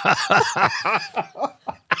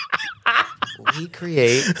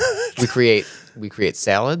we create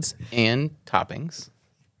salads and toppings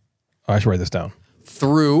Oh, I should write this down.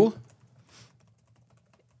 through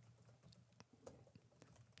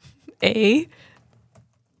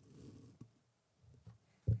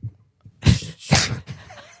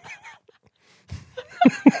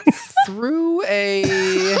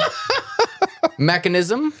a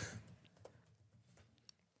mechanism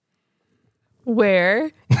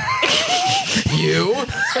where you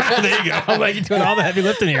There you go. I'm like, you're doing all the heavy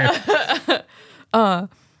lifting here.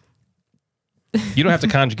 You don't have to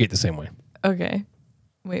conjugate the same way. Okay.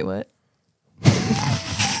 Wait, what? I'm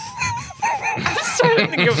just trying to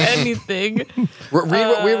think of anything.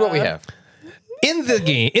 Read what we have. In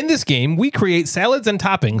this game, we create salads and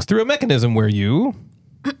toppings through a mechanism where you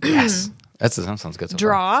Yes. That sounds good. So far.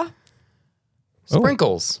 Draw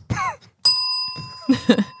Sprinkles.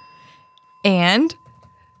 and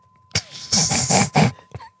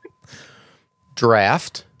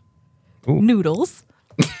Draft. noodles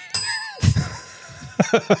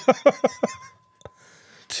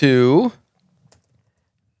To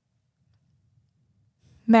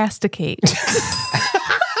masticate.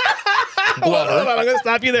 blubber. Hold on, I'm going to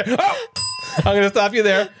stop you there. Oh! I'm going to stop you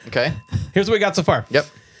there. Okay. Here's what we got so far. Yep.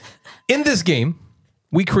 In this game,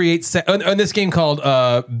 we create in this game called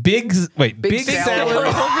Big Salad.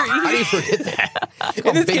 How do you forget that?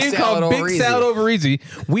 In this game called Big Salad Over Easy,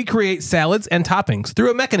 we create salads and toppings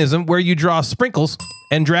through a mechanism where you draw sprinkles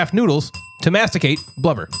and draft noodles to masticate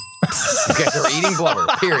blubber. You guys are eating blubber.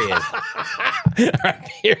 Period. All right,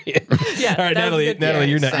 period. Yeah, all right, Natalie,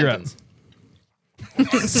 you're up.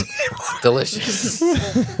 Delicious.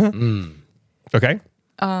 Okay.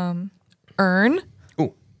 Earn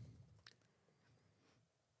Ooh.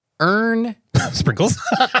 Earn. Sprinkles.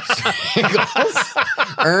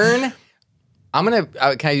 Earn.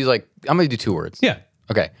 Can I use I'm gonna do 2 words. Yeah.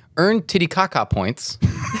 Okay. Earn Titicaca points.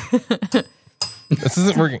 This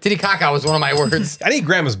isn't working. Titicaca was one of my words. I need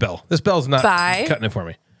Grandma's bell. This bell's not Bye. cutting it for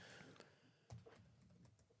me.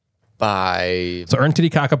 By So earn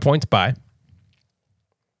Titicaca points by.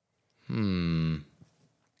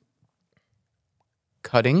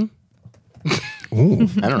 cutting. Ooh,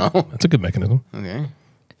 I don't know. that's a good mechanism. Okay.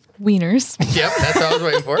 wieners Yep, that's what I was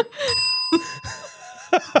waiting for.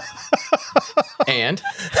 And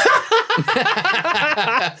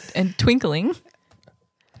and twinkling.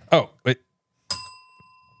 Oh, wait.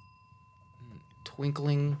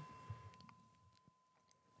 twinkling.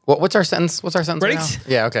 What's our sentence? What's our sentence? Ready? Right now?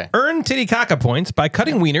 Yeah. Okay. Earn Titicaca points by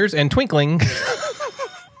cutting wieners and twinkling.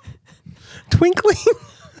 Twinkling?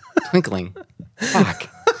 Twinkling. Fuck.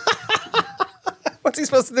 What's he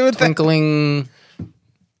supposed to do with that? Twinkling.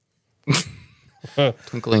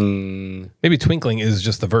 Twinkling. Maybe twinkling is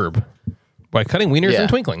just the verb. By cutting wieners Yeah. and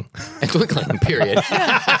twinkling. And twinkling. Period.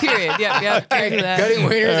 Period. Yeah. I can do that. Cutting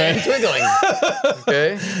wieners and twinkling.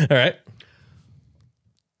 Okay. All right.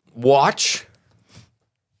 Watch.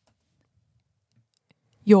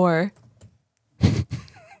 Your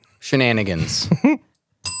Shenanigans.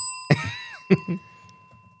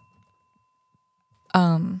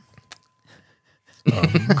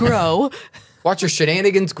 grow. Watch your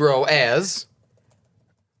shenanigans grow as.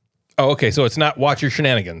 Oh, okay. So it's not watch your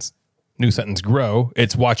shenanigans. New sentence grow.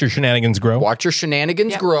 It's watch your shenanigans grow. Watch your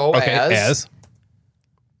shenanigans Yep. grow Okay. as.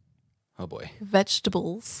 Oh boy.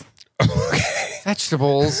 Vegetables.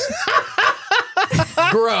 Vegetables.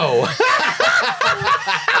 grow.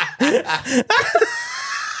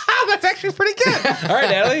 That's actually pretty good. All right,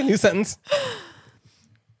 Natalie. New sentence.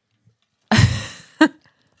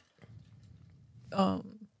 I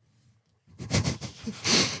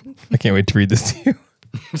can't wait to read this to you.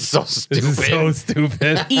 So This stupid. is so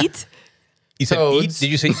stupid. Eat. You said eat? Toads. Did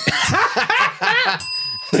you say?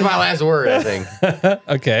 That's my last word, I think.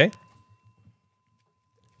 Okay.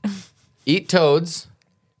 Eat toads.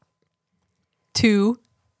 To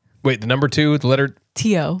Wait, the number 2, the letter.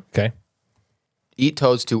 to Okay. Eat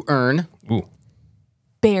toads to earn. Ooh.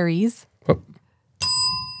 berries. Oh.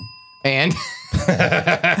 And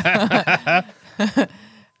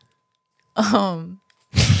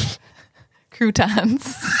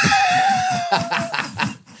Croutons.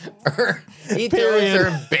 eat toads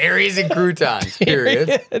or berries and croutons.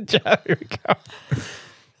 Period. Good job. Here we go.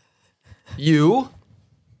 You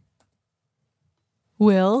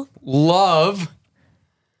Will love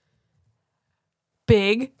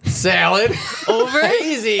big salad over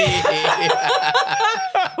easy.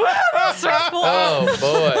 stressful.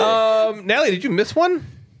 Oh boy. Natalie, did you miss one?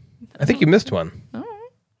 I think you missed one.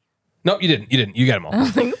 No, you didn't. You didn't. You got them all. I don't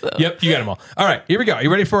think so. Yep, you got them all. All right, here we go. Are you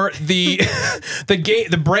ready for the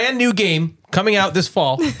the brand new game coming out this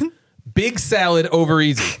fall? Big Salad Over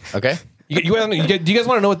Easy. Okay. Do you guys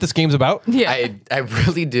want to know what this game's about? Yeah. I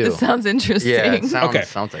really do. This sounds interesting. Yeah, it sounds Okay.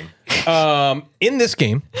 something. In this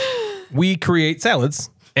game, we create salads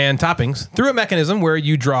and toppings through a mechanism where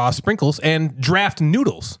you draw sprinkles and draft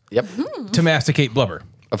noodles Yep. to masticate blubber.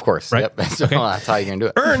 Of course. Right. Yep. That's, Okay. that's how you're gonna do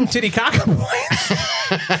it. Earn Titicaca points.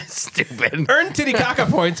 Stupid. Earn Titicaca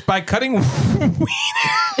points by cutting wieners.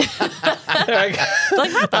 Like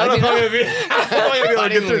hot I don't dog, know you if know? I'm gonna be able to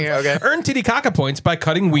get through. Okay. Earn Titicaca points by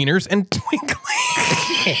cutting wieners and twinkling.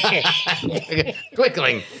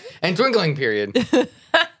 Twinkling. and twinkling period.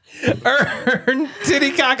 Earn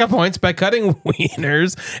Titicaca points by cutting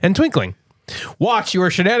wieners and twinkling. Watch your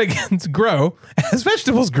shenanigans grow as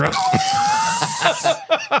vegetables grow.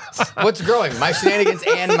 What's growing? My shenanigans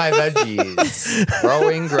and my veggies.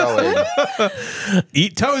 Growing.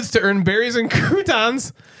 Eat toads to earn berries and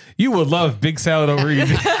croutons. You will love big salad over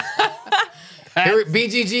easy.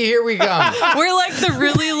 BGG, here we come. We're like the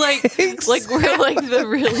really we're like the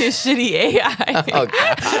really shitty AI. Oh,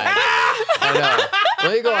 God. I know.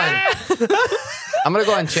 Let me go on. I'm going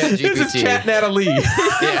to go on Chat GPT. This is Chat Natalie.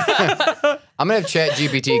 Yeah. I'm going to have Chat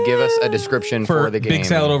GPT give us a description for the game. Big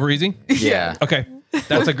salad over easy? Yeah. Okay.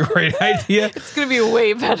 That's a great idea. It's going to be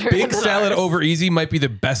way better. Big salad over easy might be the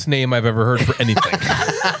best name I've ever heard for anything.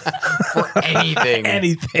 For anything.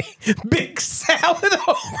 Anything. Big salad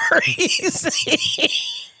over easy.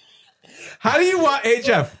 How do you want, hey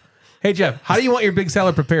Jeff, how do you want your big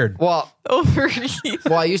salad prepared? Well, Over easy.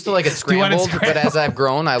 I used to like it you want it scrambled, but as I've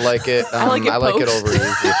grown, I like it. I like it over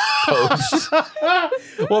easy. Poached.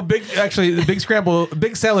 Well, the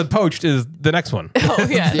big salad poached is the next one. Oh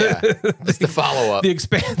yeah. Yeah. It's the follow up. The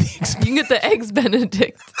You can get the Eggs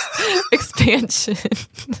Benedict expansion.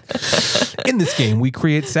 In this game, we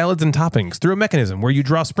create salads and toppings through a mechanism where you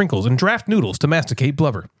draw sprinkles and draft noodles to masticate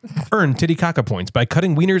blubber. Earn Titicaca points by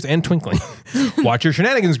cutting wieners and twinkling. Watch your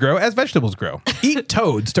shenanigans grow as vegetables grow. Eat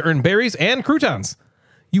toads to earn berries and croutons.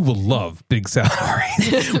 You will love big salad.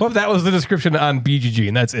 Well, that was the description on BGG,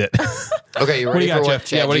 and that's it. Okay, you ready got, for what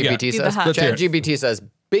Jeff? Yeah, what do you got? ChatGPT Do the says? hot Let's hear it. ChatGPT says,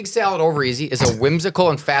 Big Salad Over Easy is a whimsical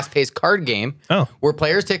and fast-paced card game where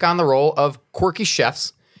players take on the role of quirky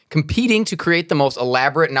chefs competing to create the most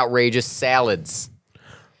elaborate and outrageous salads.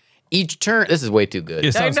 Each turn, this is way too good.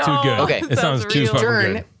 It sounds too good. Okay. It sounds too real. fucking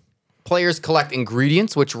Turn, good. players collect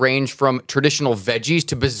ingredients which range from traditional veggies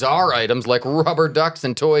to bizarre items like rubber ducks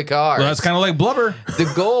and toy cars. Well, that's kind of like blubber.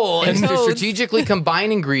 The goal is to toads. strategically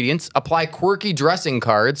combine ingredients, apply quirky dressing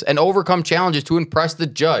cards, and overcome challenges to impress the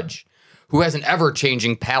judge, who has an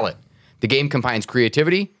ever-changing palate. The game combines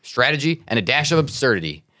creativity, strategy, and a dash of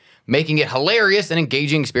absurdity, making it hilarious and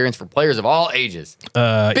engaging experience for players of all ages.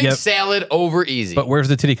 Big salad over easy. But where's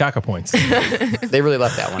the Titicaca points? They really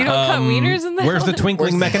left that one You out. don't cut wieners in there? Where's the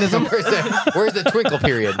twinkling mechanism? Where's the twinkle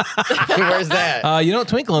period? Where's that? You don't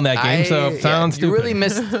twinkle in that game, so it sounds You stupid. really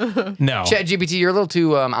missed No. ChatGPT. You're a little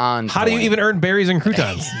too on. How do you even earn berries and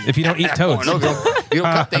croutons if you don't eat toads? No, you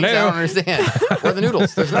don't cut things. I don't understand. Where are the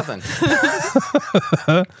noodles? There's nothing.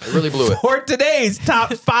 I really blew it. For today's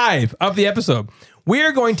top 5 of the episode, we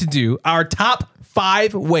are going to do our top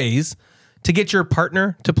 5 ways to get your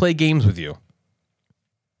partner to play games with you.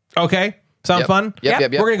 Okay? Sound fun?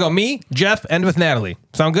 Yep. We're going to go me, Jeff, and with Natalie.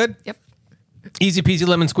 Sound good? Yep. Easy peasy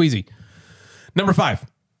lemon squeezy. Number 5.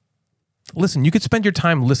 Listen, you could spend your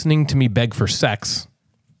time listening to me beg for sex,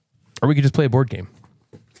 or we could just play a board game.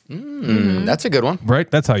 That's a good one. Right?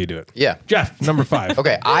 That's how you do it. Yeah. Jeff, number 5.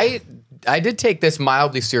 Okay. I did take this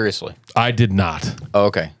mildly seriously. I did not. Oh,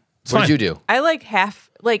 okay. What fine. did you do? I like half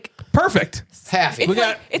Perfect. Half. it's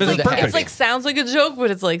got- like this is perfect. it's like sounds like a joke,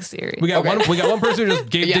 but it's like serious. We got one person who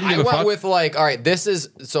just Yeah, didn't I give a went fuck. with like, all right, this is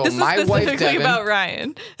so This my is wife specifically Devin. about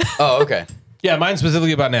Ryan. Oh, okay. Yeah, mine's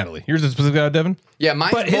specifically about Natalie. Yours is specifically about Devin? Yeah,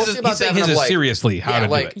 mine's But his mostly is, about he's saying Devin his of is like, seriously how to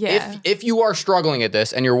like do it. Yeah. if you are struggling at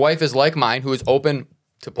this and your wife is like mine, who is open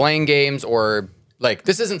to playing games or like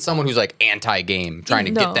this isn't someone who's like anti-game trying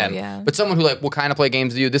to No, get them, yeah. but someone who like will kind of play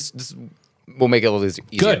games with you. This will make it a little easier.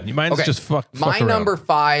 Good. Mine's just fuck My around. number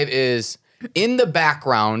 5 is in the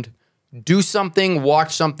background. Do something,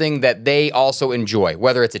 watch something that they also enjoy.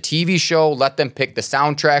 Whether it's a TV show, let them pick the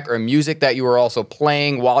soundtrack or music that you are also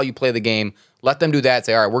playing while you play the game. Let them do that.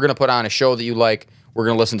 Say, all right, we're going to put on a show that you like. We're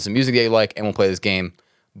going to listen to some music that you like, and we'll play this game.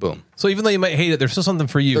 Boom. So even though you might hate it, there's still something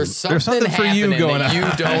for you. There's something for you happening going that on. you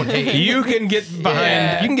don't hate. You can get behind.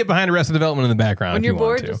 Yeah. You can get behind Arrested Development in the background When if you're you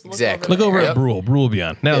bored, want to. just look Exactly. Look over Yep. at Brule. Brule will be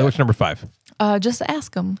on. Natalie, Yeah. what's number 5? Just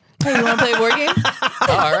ask him. Hey, you want to play a board game?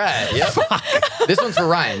 All right. Yep. This one's for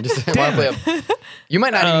Ryan. Just want to play you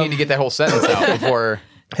might not even need to get that whole sentence out before.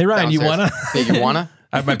 Hey Ryan, you wanna? Yeah, you wanna?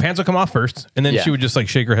 My pants would come off first, and then Yeah. she would just like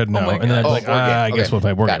shake her head no, my and then I'd be God. like, Oh, board game. I guess Okay. we'll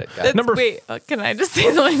play board Got game. it, got it. Number Wait, can I just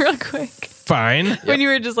say something real quick? fine. When you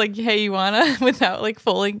were just like, hey, you wanna, without like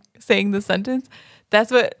fully saying the sentence, that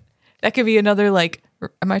could be another like,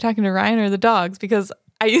 am I talking to Ryan or the dogs? Because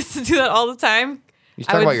I used to do that all the time. You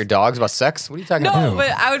talking about your dogs, about sex? What are you talking about? No, but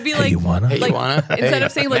I would be like, you wanna? Hey, you like wanna? instead Hey,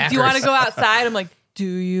 of saying like, do you want to Mackers. go outside? I'm like, do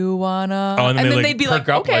you wanna? Oh, and then they, like, they'd be like, perk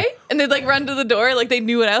up, okay, like- and they'd like run to the door, like they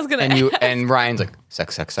knew what I was gonna. And Ryan's like,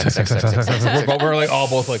 sex. We're like all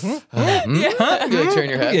both like, You like turn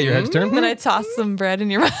your head. yeah, your head's turned. And then I toss some bread in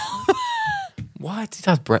your mouth. What? She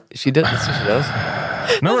does. She does. That's what she does.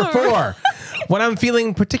 Number 4. When I'm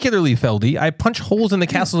feeling particularly feldy, I punch holes in the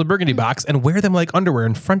Castles of Burgundy box and wear them like underwear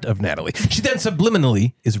in front of Natalie. She then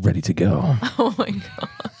subliminally is ready to go. Oh my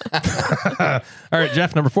God. All right,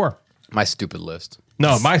 Jeff, number 4. My stupid list.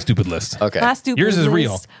 No, my stupid list. Okay. Last stupid Yours is list.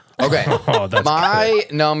 real. Okay. Oh, that's My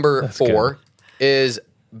number That's 4 is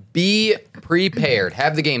be prepared.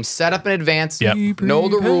 Have the game set up in advance. Yep. Know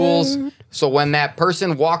the rules. So when that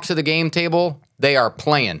person walks to the game table, they are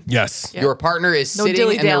playing. Yes. Your partner is No sitting and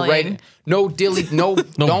they're dilly-dallying. ready. No dilly. No.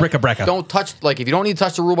 No don't, bric-a-brac. Don't touch. Like if you don't need to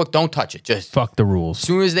touch the rule book, don't touch it. Just Fuck the rules. as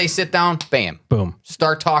soon as they sit down, bam, Boom.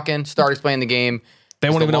 start talking, start explaining the game. They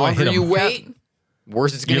won't The even know I hit longer you them. wait,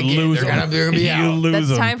 worse it's gonna You get. lose They're gonna them. be You out. lose That's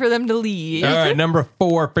them. time for them to leave. All right, number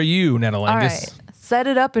 4 for you, Natalie. All right. Set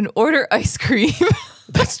it up and order ice cream.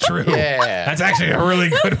 That's true. Yeah. That's actually a really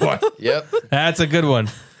good one. Yep. That's a good one.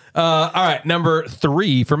 All right, number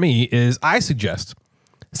 3 for me is I suggest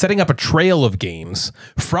setting up a trail of games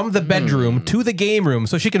from the bedroom to the game room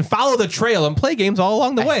so she can follow the trail and play games all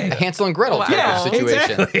along the way. A Hansel and Gretel type Wow. of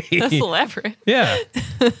situation. Exactly. That's elaborate. Yeah.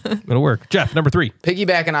 It'll work. Jeff, number 3.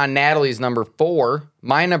 Piggybacking on Natalie's number 4,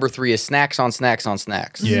 my number 3 is snacks on snacks on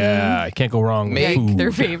snacks. Yeah, I can't go wrong with Make food.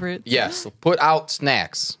 Their favorite. Yes, put out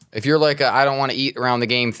snacks. If you're like I don't want to eat around the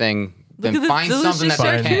game thing, Look then at this find something delicious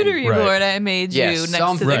that they can. charcuterie Right. board I made you Yes,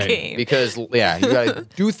 next to the right. game. Because you gotta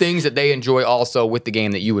do things that they enjoy also with the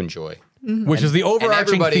game that you enjoy. Which is the overarching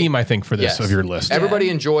everybody- theme, I think, for this Yes. of your list. Everybody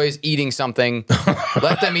enjoys eating something.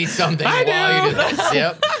 Let them eat something while you do this.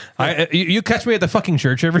 Yep. You catch me at the fucking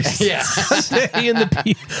church every Yeah. Sunday in the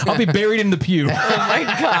pew. I'll be buried in the pew. Oh my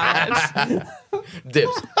gosh.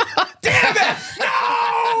 Dibs.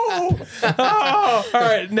 Oh, all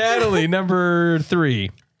right, Natalie, number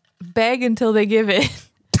 3. Beg until they give it.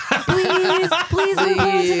 Please, please, tonight.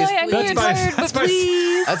 I know That's you're my- tired, that's but my-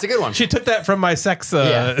 please. That's a good one. She took that from my sex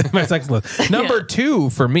Yeah. my sex list. Number 2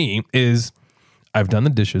 for me is I've done the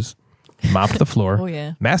dishes, mopped the floor, Oh,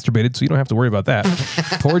 yeah. masturbated so you don't have to worry about that,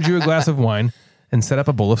 poured you a glass of wine, and set up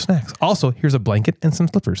a bowl of snacks. Also, here's a blanket and some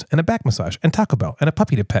slippers and a back massage and Taco Bell and a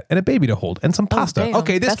puppy to pet and a baby to hold and some pasta. damn.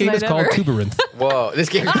 Okay, this Best game night is called ever. Tuberynth. Whoa, this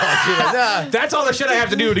game is called That's all the shit I have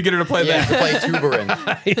to do to get her to play Yeah, that. to play Tuberin.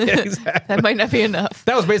 Yeah, exactly. That might not be enough.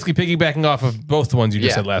 That was basically piggybacking off of both the ones you just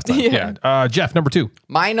Yeah. said last time. Yeah. Yeah. Jeff, number 2.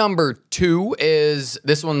 My number 2 is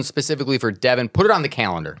this one specifically for Devin. Put it on the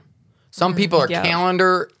calendar. Some people are yeah.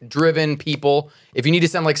 calendar-driven people. If you need to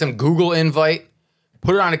send like some Google invite,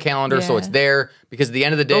 put it on a calendar so Yeah. it's there. Because at the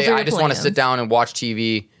end of the Those day, are I your just want to plans. sit down and watch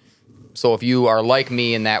TV. So if you are like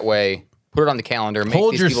me in that way, put it on the calendar. Make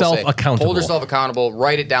Hold these people yourself say- accountable. Hold yourself accountable.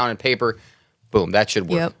 Write it down in paper. Boom, that should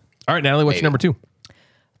work. Yep. All right, Natalie, what's your Maybe. number 2?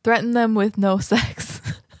 Threaten them with no sex.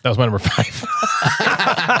 That was my number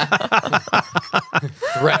 5.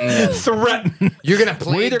 Threaten them. Threaten. You're gonna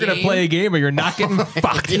play. We're either a going to game, play a game or you're not getting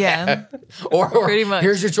fucked. Yeah. or Pretty much.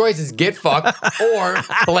 here's your choices: get fucked or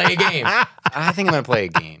play a game. I think I'm gonna play a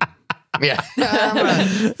game. Yeah, you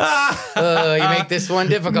make this one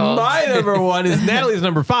difficult. My number 1 is Natalie's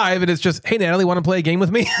number 5, and it's just, hey, Natalie, want to play a game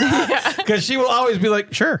with me? Because she will always be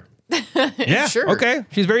like, sure. Yeah, Sure. okay.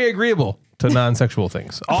 She's very agreeable to non-sexual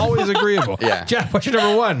things. Always agreeable. Yeah. Jeff, what's your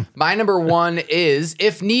number 1? My number 1 is,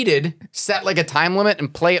 if needed, set like a time limit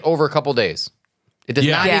and play it over a couple days. It does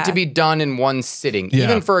Yeah. not Yeah. need to be done in one sitting. Yeah.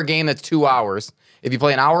 Even for a game that's 2 hours, if you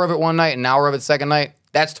play an hour of it one night, an hour of it second night,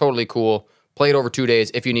 that's totally cool. Play it over 2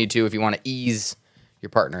 days if you need to, if you want to ease your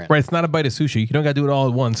partner in. Right, it's not a bite of sushi. You don't got to do it all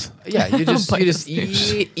at once. Yeah, you just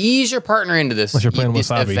ease your partner into this. Unless you're playing this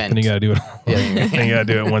wasabi, event. then you got to do it. Then you got to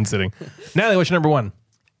do it in one sitting. Natalie, what's your number 1?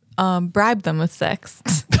 Bribe them with sex.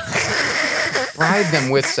 Bribe them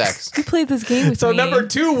with sex. You played this game with So me. number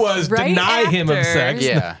 2 was Right deny him of after. sex.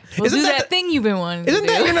 Yeah. We'll Isn't do that that thing you've been wanting to Isn't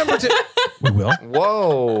do. that your number 2? We will.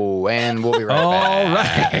 Whoa, and we'll be right All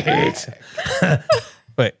back. right.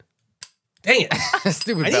 Wait. Dang it.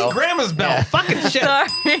 Stupid I bell. need grandma's bell. Fucking shit. Sorry.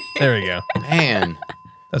 There we go. Man,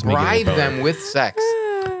 That's me. bribe getting a boner. them with sex.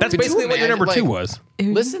 That's Could you basically what your imagine, number 2 like- was.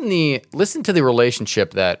 Listen to the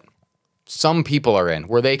relationship that some people are in,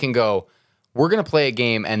 where they can go, "We're gonna play a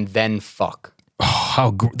game and then fuck."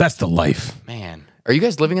 That's the life. Man, are you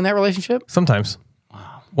guys living in that relationship? Sometimes.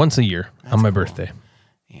 Wow. Once a year on my birthday.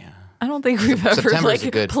 I don't think we've ever September's a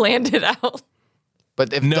good- planned it out.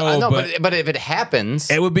 But if but if it happens,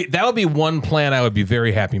 That would be one plan I would be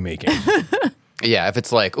very happy making. yeah, if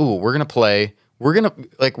it's like, "Ooh, we're gonna play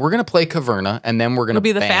Caverna, and then we're gonna It'll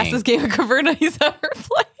be the bang." fastest game of Caverna he's ever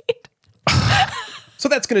played. So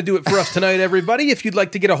that's going to do it for us tonight, everybody. If you'd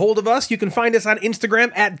like to get a hold of us, you can find us on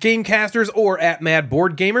Instagram at Gamecasters or at Mad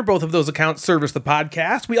Board Gamer. Both of those accounts service the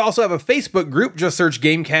podcast. We also have a Facebook group. Just search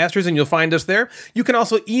Gamecasters and you'll find us there. You can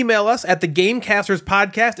also email us at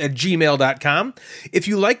thegamecasterspodcast@gmail.com. If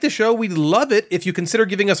you like the show, we'd love it if you consider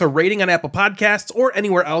giving us a rating on Apple Podcasts or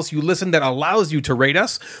anywhere else you listen that allows you to rate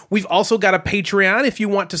us. We've also got a Patreon. If you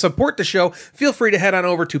want to support the show, feel free to head on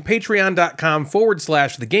over to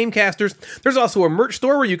patreon.com/thegamecasters. There's also a merch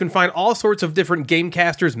store where you can find all sorts of different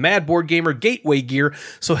Gamecasters, Mad Board Gamer, Gateway gear.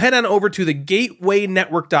 So head on over to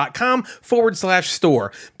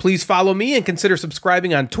thegatewaynetwork.com/store. Please follow me and consider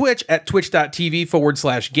subscribing on Twitch at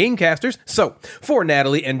twitch.tv/Gamecasters. So for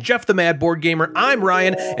Natalie and Jeff the Mad Board Gamer, I'm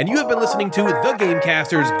Ryan, and you have been listening to The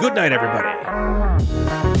Gamecasters. Good night, everybody.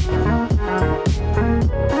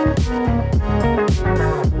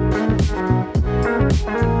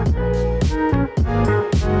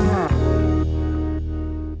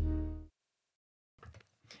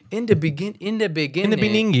 In the beginning. In the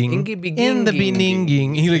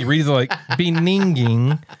beginning. He like reads like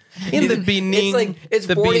beninging. In the beginning. It's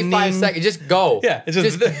 45 seconds. Just go. Yeah. It's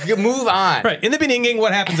just move on. Right. In the beginning,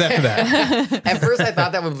 what happens after that? At first, I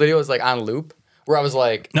thought that video was like on loop, where I was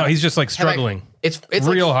like, No, he's just like struggling. It's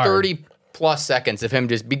real like hard. 30 plus seconds of him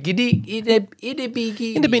just in the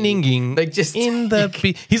beginning. like just in the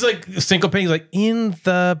he's like syncopating. He's like in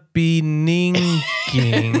the beginning.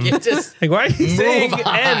 just Like why are you saying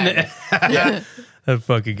on. N? Yeah. That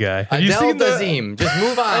fucking guy. Have you Adele seen the? Dazeem. Just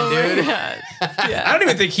move on, dude. I don't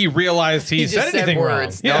even think he realized he Just said anything wrong.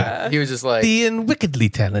 words. Yeah. No, he was just like Being wickedly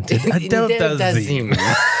talented. Adele Dazeem.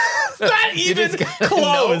 Not even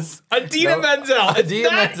close. Adina Menzel. Idina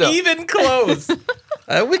Not Menzel. even close.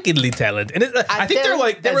 Wickedly talented. And I think they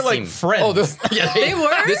were like friends. Oh, they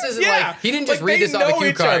were. This isn't like he didn't just read this on a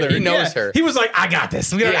cue card. He knows her. He was like, I got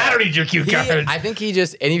this. I don't need your cue cards. I think he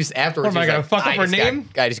just and he was afterwards. What am I he was gonna like, fuck up her name?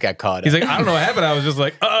 I just got caught. He's like, I don't know what happened. I was just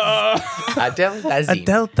like, Adele Dazeem.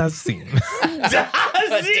 Adele Dazeem.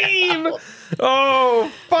 Dazeem.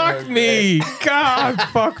 Oh, fuck me. God,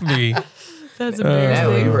 fuck me. That's Natalie,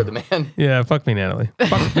 embarrassing. you were the man. Yeah, fuck me, Natalie.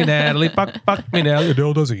 Fuck me, Natalie. Fuck me, Natalie.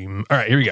 Adele Dazeem. All right, here we go.